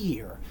the end of the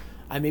year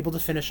I'm able to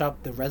finish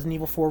up the Resident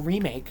Evil 4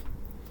 remake.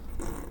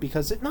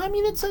 Because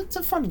it's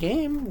a fun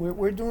game.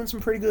 We're doing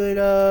some pretty good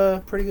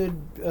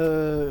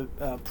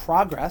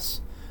progress,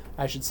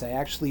 I should say.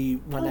 Actually,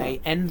 when I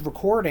end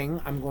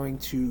recording, I'm going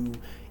to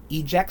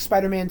eject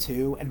Spider-Man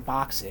 2 and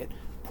box it,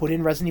 put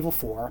in Resident Evil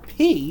 4,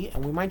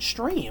 and we might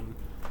stream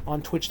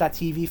on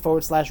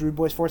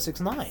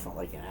twitch.tv/RudeBoys469. For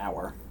like an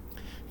hour.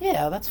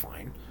 Yeah, that's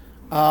fine.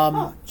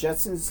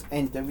 Jetsons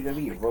and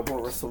WWE Robo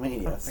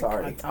WrestleMania.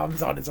 Sorry.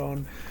 Tom's on his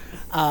own.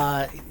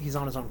 He's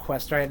on his own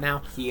quest right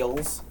now.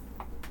 Heels.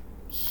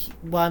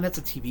 Well, that's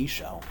a TV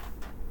show.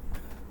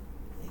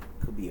 It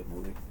could be a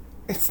movie.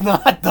 It's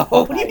not, though.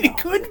 What do you mean it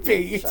could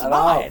be? It's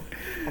not. Up.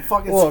 I'm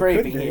fucking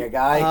scraping here,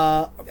 guy.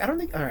 I don't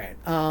think... All right.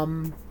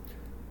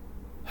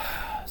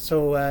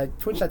 So,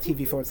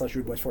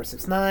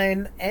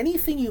 twitch.tv/RudeBoys469.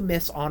 Anything you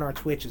miss on our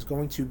Twitch is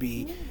going to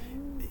be,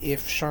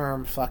 if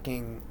Sherm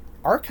fucking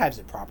archives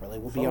it properly,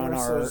 will be on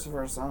our...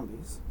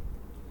 Zombies.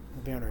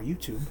 Will be on our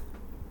YouTube.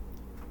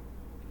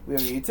 We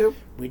have a YouTube?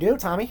 We do,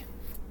 Tommy.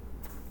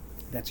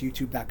 That's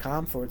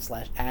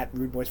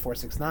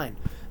youtube.com/@RudeBoys469.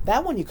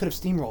 That one you could have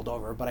steamrolled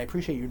over, but I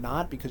appreciate you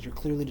not, because you're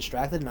clearly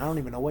distracted, and I don't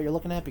even know what you're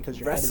looking at, because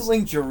your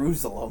Wrestling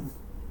Jerusalem.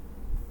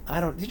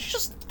 Did you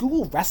just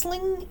Google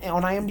wrestling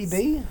on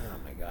IMDb? Oh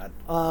my God.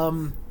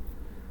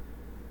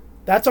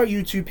 That's our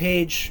YouTube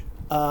page.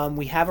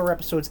 We have our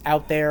episodes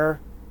out there.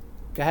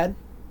 Go ahead.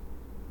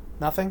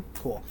 Nothing?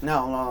 Cool.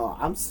 No.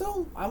 I'm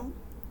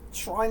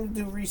trying to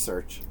do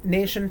research.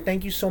 Nation,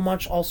 thank you so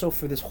much also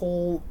for this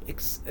whole...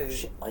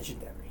 Shit,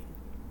 legendary.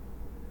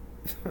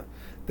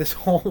 This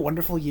whole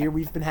wonderful year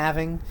we've been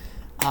having.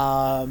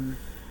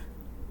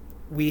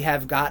 We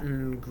have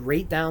gotten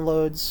great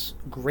downloads,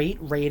 great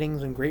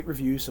ratings, and great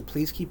reviews, so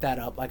please keep that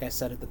up, like I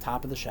said at the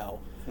top of the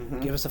show. Mm-hmm.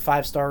 Give us a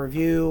 5-star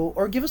review,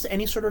 or give us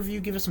any sort of review,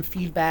 give us some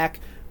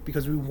feedback,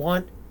 because we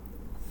want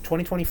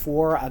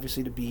 2024,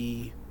 obviously, to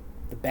be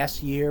the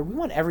best year. We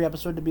want every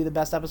episode to be the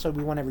best episode.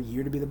 We want every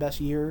year to be the best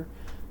year.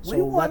 So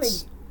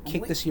let's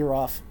kick this year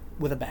off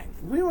with a bang.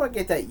 We want to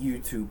get that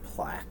YouTube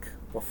plaque.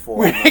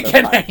 Before another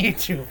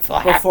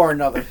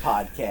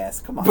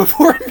podcast. Come on.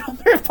 Before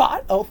another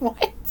pod? Oh,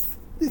 what?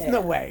 There's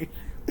no way.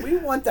 We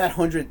want that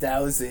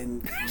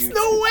 100,000. There's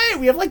no way.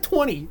 We have like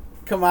 20.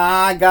 Come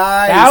on,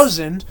 guys.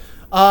 1,000.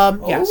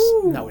 Yes.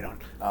 No, we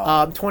don't.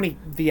 20.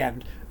 The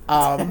end.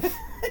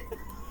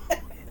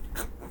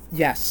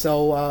 Yes.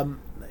 So,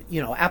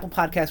 Apple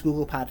Podcasts,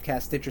 Google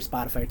Podcasts, Stitcher,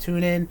 Spotify,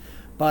 TuneIn,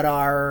 but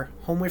our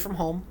home away from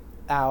home,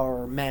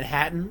 our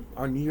Manhattan,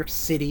 our New York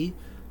City.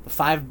 The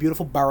 5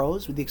 beautiful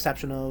boroughs, with the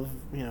exception of,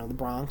 the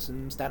Bronx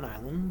and Staten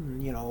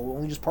Island. And,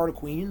 only just part of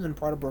Queens and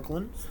part of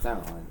Brooklyn.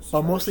 Staten Island.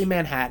 But mostly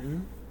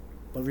Manhattan.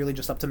 But really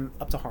just up to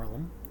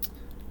Harlem.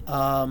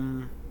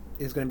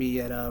 Is going to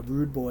be at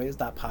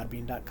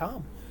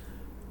rudeboys.podbean.com.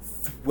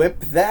 Whip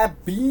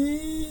that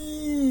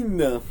bean!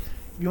 If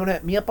you want to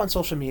hit me up on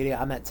social media,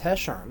 I'm at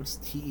Tesherms,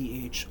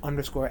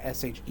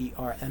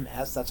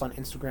 TEH_SHERMS. That's on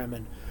Instagram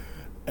and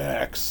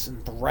X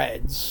and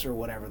Threads or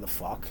whatever the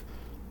fuck.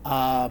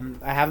 I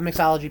have a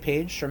mixology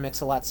page,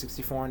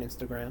 SureMix-A-Lot64 on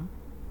Instagram.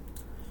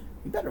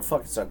 You better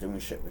fucking start doing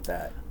shit with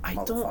that. I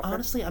don't,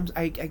 honestly,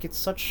 I get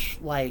such,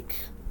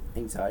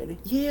 anxiety?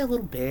 Yeah, a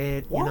little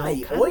bit.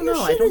 Why? All your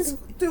shit is...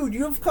 Dude,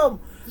 you've come...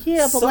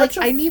 Yeah, but,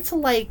 I need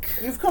to,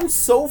 You've come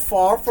so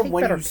far from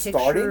when you started.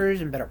 Better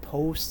pictures and better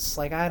posts.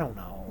 I don't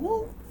know.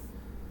 Well...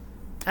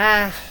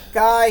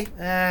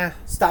 Guy,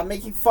 stop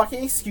making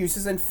fucking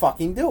excuses and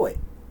fucking do it.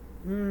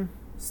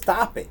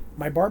 Stop it.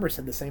 My barber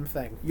said the same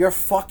thing. You're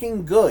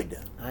fucking good.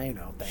 I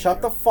know.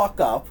 Shut the fuck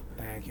up.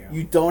 Thank you.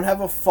 You don't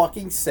have a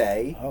fucking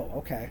say. Oh,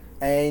 okay.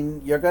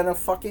 And you're gonna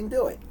fucking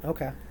do it.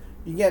 Okay.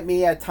 You can get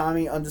me at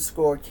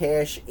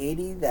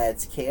Tommy_Cash80.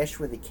 That's Cash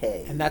with a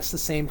K. And that's the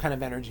same kind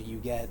of energy you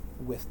get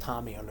with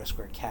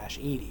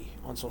Tommy_Cash80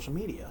 on social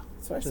media.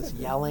 Just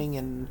yelling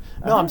and...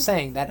 No, I'm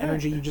saying that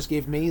energy you just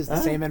gave me is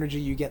the same energy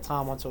you get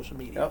Tom on social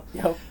media.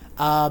 Yep.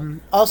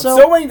 Also... I'm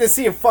still waiting to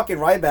see if fucking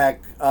Ryback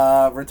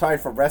retired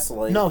from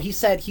wrestling. No, he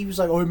was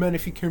like, oh man,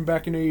 if he came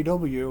back in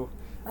AEW...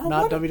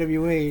 Not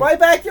WWE.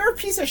 Ryback, you're a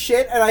piece of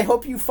shit, and I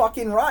hope you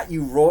fucking rot,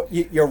 you're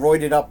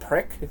roided up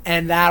prick.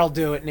 And that'll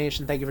do it,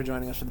 Nation. Thank you for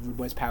joining us for the Rude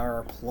Boys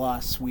Power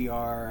Plus. We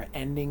are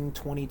ending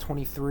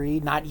 2023.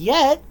 Not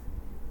yet,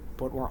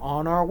 but we're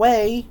on our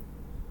way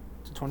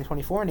to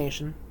 2024,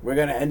 Nation. We're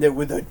going to end it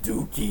with a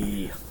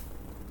dookie.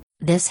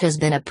 This has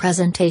been a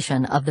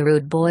presentation of the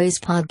Rude Boys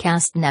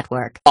Podcast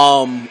Network.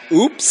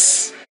 Oops.